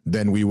Jordan,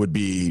 then we would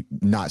be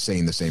not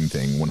saying the same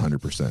thing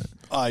 100%.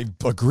 I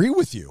agree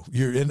with you.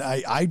 And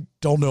I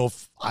don't know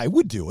if I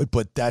would do it,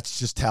 but that's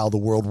just how the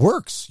world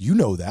works. You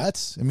know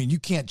that. I mean, you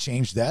can't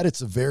change that.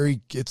 It's a very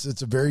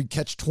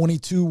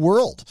catch-22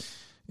 world.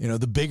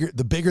 The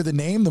bigger the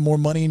name, the more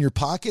money in your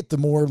pocket, the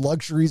more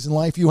luxuries in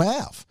life you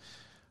have.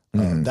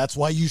 That's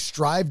why you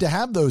strive to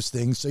have those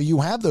things, so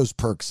you have those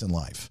perks in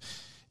life.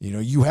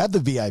 You have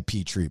the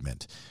VIP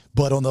treatment.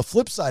 But on the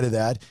flip side of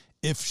that,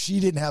 if she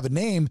didn't have a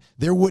name,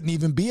 there wouldn't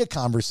even be a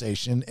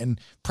conversation,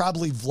 and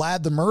probably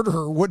Vlad the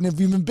murderer wouldn't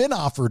have even been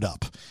offered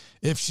up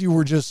if she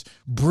were just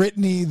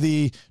Brittany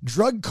the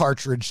drug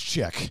cartridge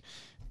chick.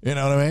 You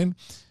know what I mean?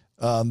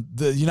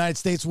 The United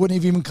States wouldn't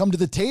have even come to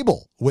the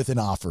table with an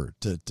offer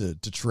to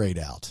trade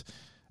out.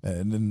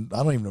 And then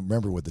I don't even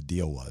remember what the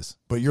deal was.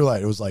 But you're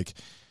right. It was like,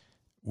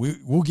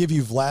 we'll give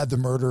you Vlad the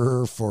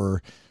murderer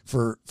for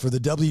the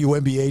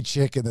WNBA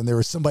chick, and then there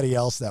was somebody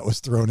else that was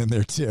thrown in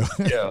there too.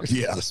 Yeah,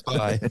 the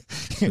spy.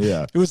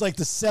 Yeah, it was like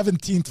the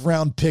 17th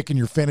round pick in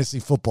your fantasy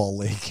football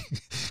league.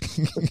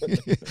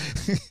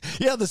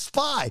 Yeah, the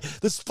spy.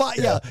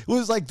 Yeah, it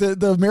was like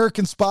the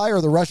American spy or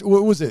the Russian.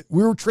 What was it?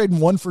 We were trading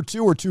 1 for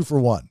 2 or 2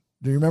 for 1.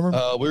 Do you remember?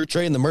 We were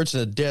trading the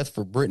Merchant of Death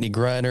for Brittany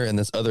Griner and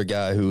this other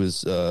guy who was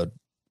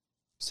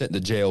sent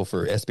to jail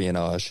for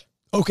espionage.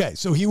 Okay,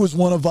 so he was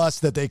one of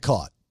us that they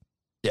caught.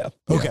 Yeah.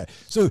 Okay,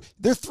 so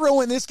they're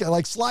throwing this guy,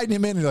 like sliding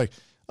him in, and they're like,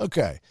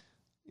 okay,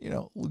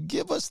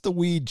 give us the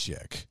weed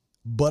chick,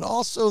 but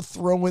also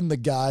throw in the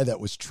guy that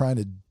was trying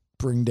to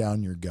bring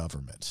down your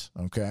government,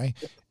 okay?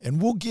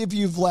 And we'll give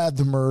you Vlad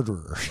the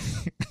murderer.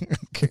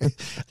 Okay.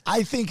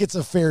 I think it's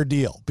a fair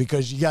deal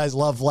because you guys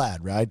love Vlad,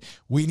 right?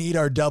 We need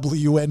our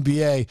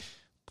WNBA.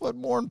 But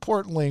more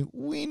importantly,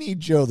 we need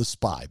Joe the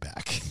Spy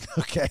back,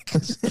 okay?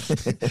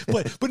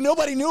 but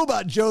nobody knew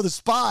about Joe the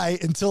Spy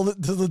until the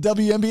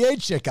WNBA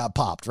chick got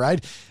popped,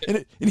 right?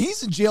 And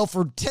he's in jail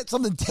for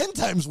something 10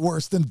 times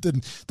worse than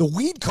the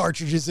weed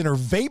cartridges in her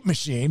vape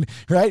machine,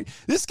 right?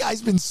 This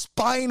guy's been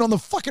spying on the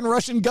fucking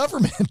Russian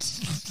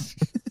government.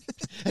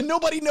 And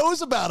nobody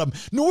knows about him,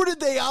 nor did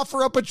they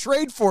offer up a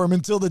trade for him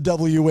until the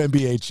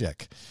WNBA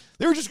chick.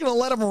 They were just going to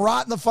let him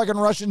rot in the fucking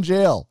Russian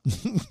jail.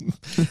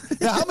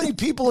 Now, how many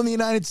people in the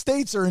United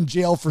States are in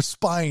jail for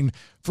spying,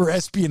 for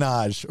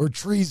espionage or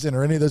treason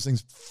or any of those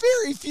things?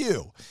 Very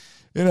few,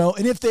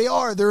 and if they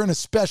are, they're in a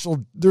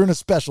special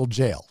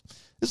jail.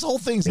 This whole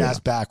thing's ass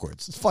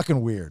backwards. It's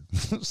fucking weird.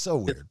 So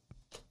weird.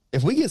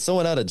 If we get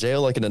someone out of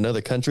jail, like in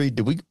another country,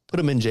 do we put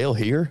them in jail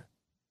here?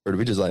 Or do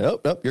we just like, oh,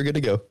 nope, you're good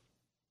to go?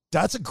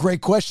 That's a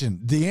great question.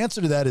 The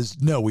answer to that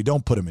is no, we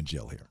don't put them in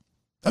jail here.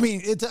 I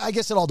mean, I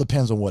guess it all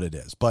depends on what it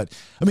is. But,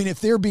 I mean, if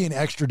they're being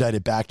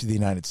extradited back to the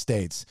United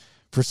States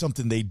for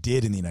something they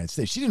did in the United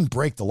States, she didn't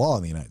break the law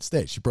in the United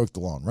States. She broke the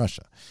law in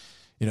Russia.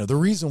 The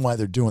reason why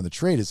they're doing the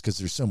trade is because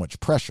there's so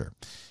much pressure,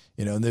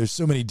 and there's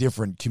so many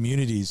different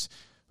communities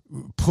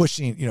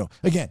pushing,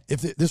 again,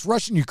 if this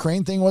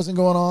Russian-Ukraine thing wasn't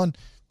going on,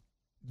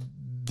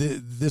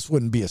 this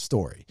wouldn't be a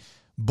story.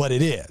 But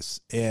it is.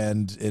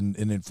 And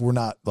if we're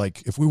not,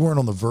 like, if we weren't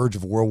on the verge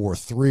of World War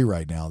III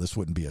right now, this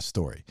wouldn't be a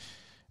story.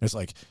 It's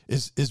like,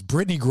 is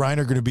Brittany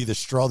Griner going to be the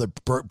straw that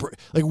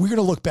like, we're going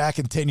to look back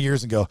in 10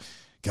 years and go,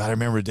 God, I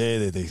remember a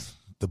day that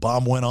the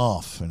bomb went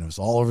off and it was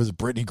all over the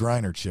Brittany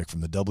Griner chick from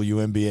the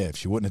WNBA. If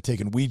she wouldn't have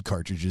taken weed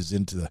cartridges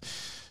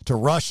to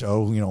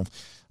Russia,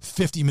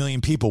 50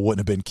 million people wouldn't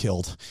have been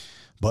killed.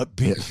 But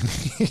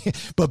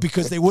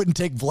because they wouldn't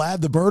take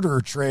Vlad the murderer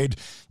trade,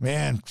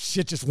 man,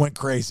 shit just went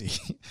crazy.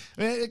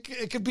 I mean,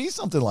 it could be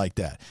something like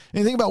that. And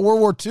you think about World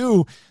War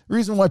II, the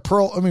reason why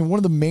one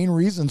of the main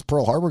reasons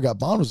Pearl Harbor got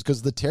bombed was because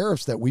of the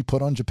tariffs that we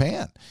put on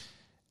Japan.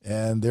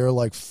 And they're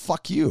like,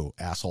 fuck you,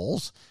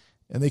 assholes.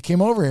 And they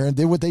came over here and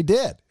did what they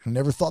did. I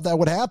never thought that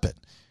would happen.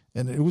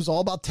 And it was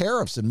all about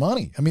tariffs and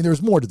money. I mean,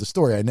 there's more to the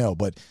story, I know,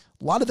 but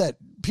a lot of that,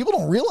 people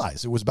don't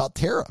realize it was about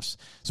tariffs.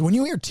 So when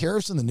you hear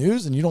tariffs in the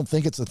news and you don't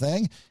think it's a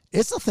thing,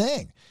 it's a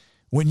thing.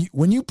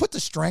 When you put the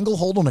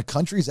stranglehold on a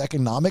country's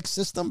economic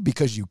system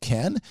because you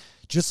can,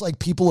 just like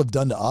people have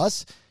done to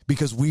us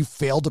because we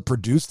failed to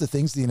produce the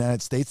things in the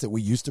United States that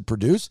we used to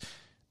produce,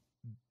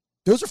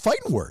 those are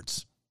fighting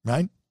words,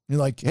 right? You're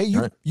like, hey,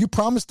 you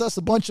promised us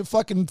a bunch of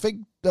fucking fake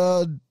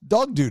dog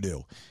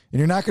doo-doo, and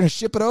you're not going to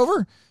ship it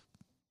over?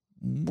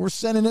 We're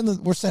sending in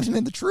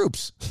the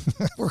troops.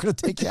 We're going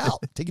to take you out,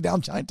 take you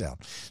down Chinatown,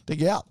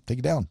 take you out, take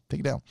you down,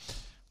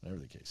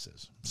 whatever the case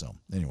is. So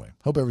anyway,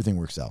 hope everything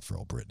works out for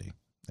old Brittany.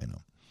 I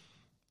know.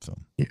 So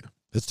yeah,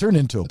 it's turned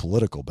into a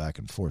political back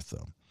and forth,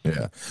 though.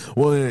 Yeah.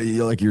 Well,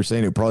 like you're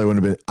saying, it probably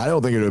wouldn't have been, I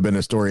don't think it would have been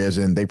a story as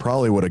in they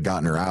probably would have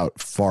gotten her out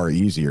far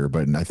easier,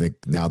 but I think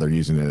now they're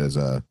using it as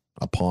a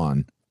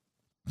pawn.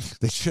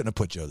 They shouldn't have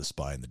put Joe the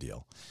Spy in the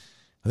deal.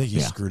 I think he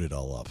screwed it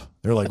all up.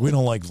 They're like, we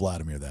don't like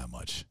Vladimir that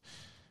much.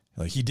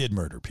 Like, he did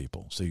murder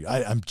people. So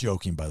I'm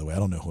joking, by the way. I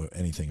don't know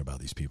anything about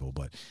these people,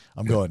 but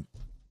I'm going,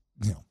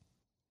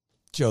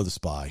 Joe the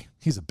Spy,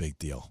 he's a big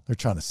deal. They're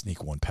trying to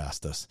sneak one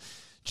past us.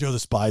 Joe the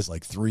Spy's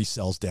like 3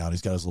 cells down.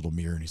 He's got his little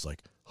mirror, and he's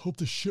like, hope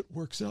this shit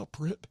works out,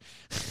 Britt.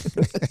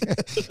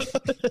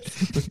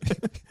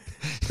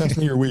 Pass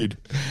me your weed.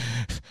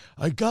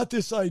 I got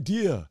this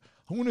idea.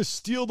 I want to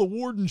steal the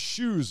warden's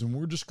shoes, and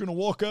we're just going to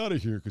walk out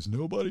of here because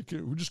nobody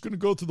can. We're just going to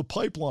go through the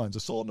pipelines. I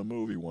saw it in a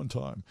movie one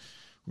time.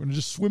 We're going to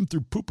just swim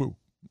through poo-poo.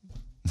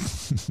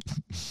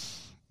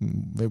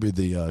 Maybe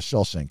the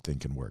Shawshank thing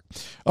can work.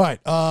 All right,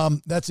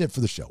 that's it for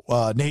the show.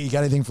 Nate, you got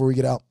anything before we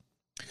get out?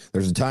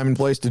 There's a time and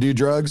place to do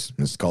drugs.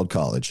 It's called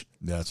college.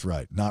 That's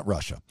right, not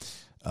Russia.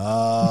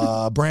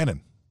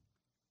 Brandon.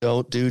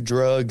 Don't do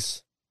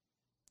drugs.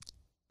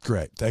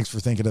 Great. Thanks for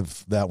thinking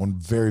of that one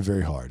very,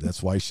 very hard.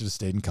 That's why you should have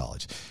stayed in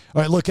college.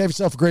 All right, look, have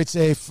yourself a great,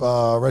 safe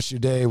rest of your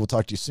day. We'll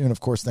talk to you soon. Of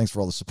course, thanks for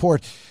all the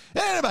support.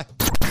 And bye.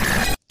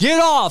 Get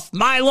off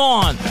my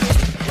lawn.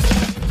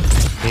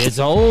 It's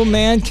old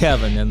man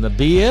Kevin, and the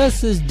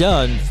BS is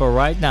done for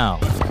right now.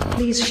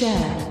 Please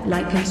share,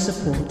 like, and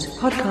support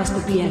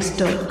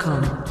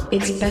podcastthebs.com.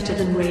 It's better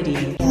than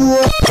radio.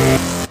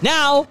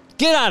 Now,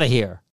 get out of here.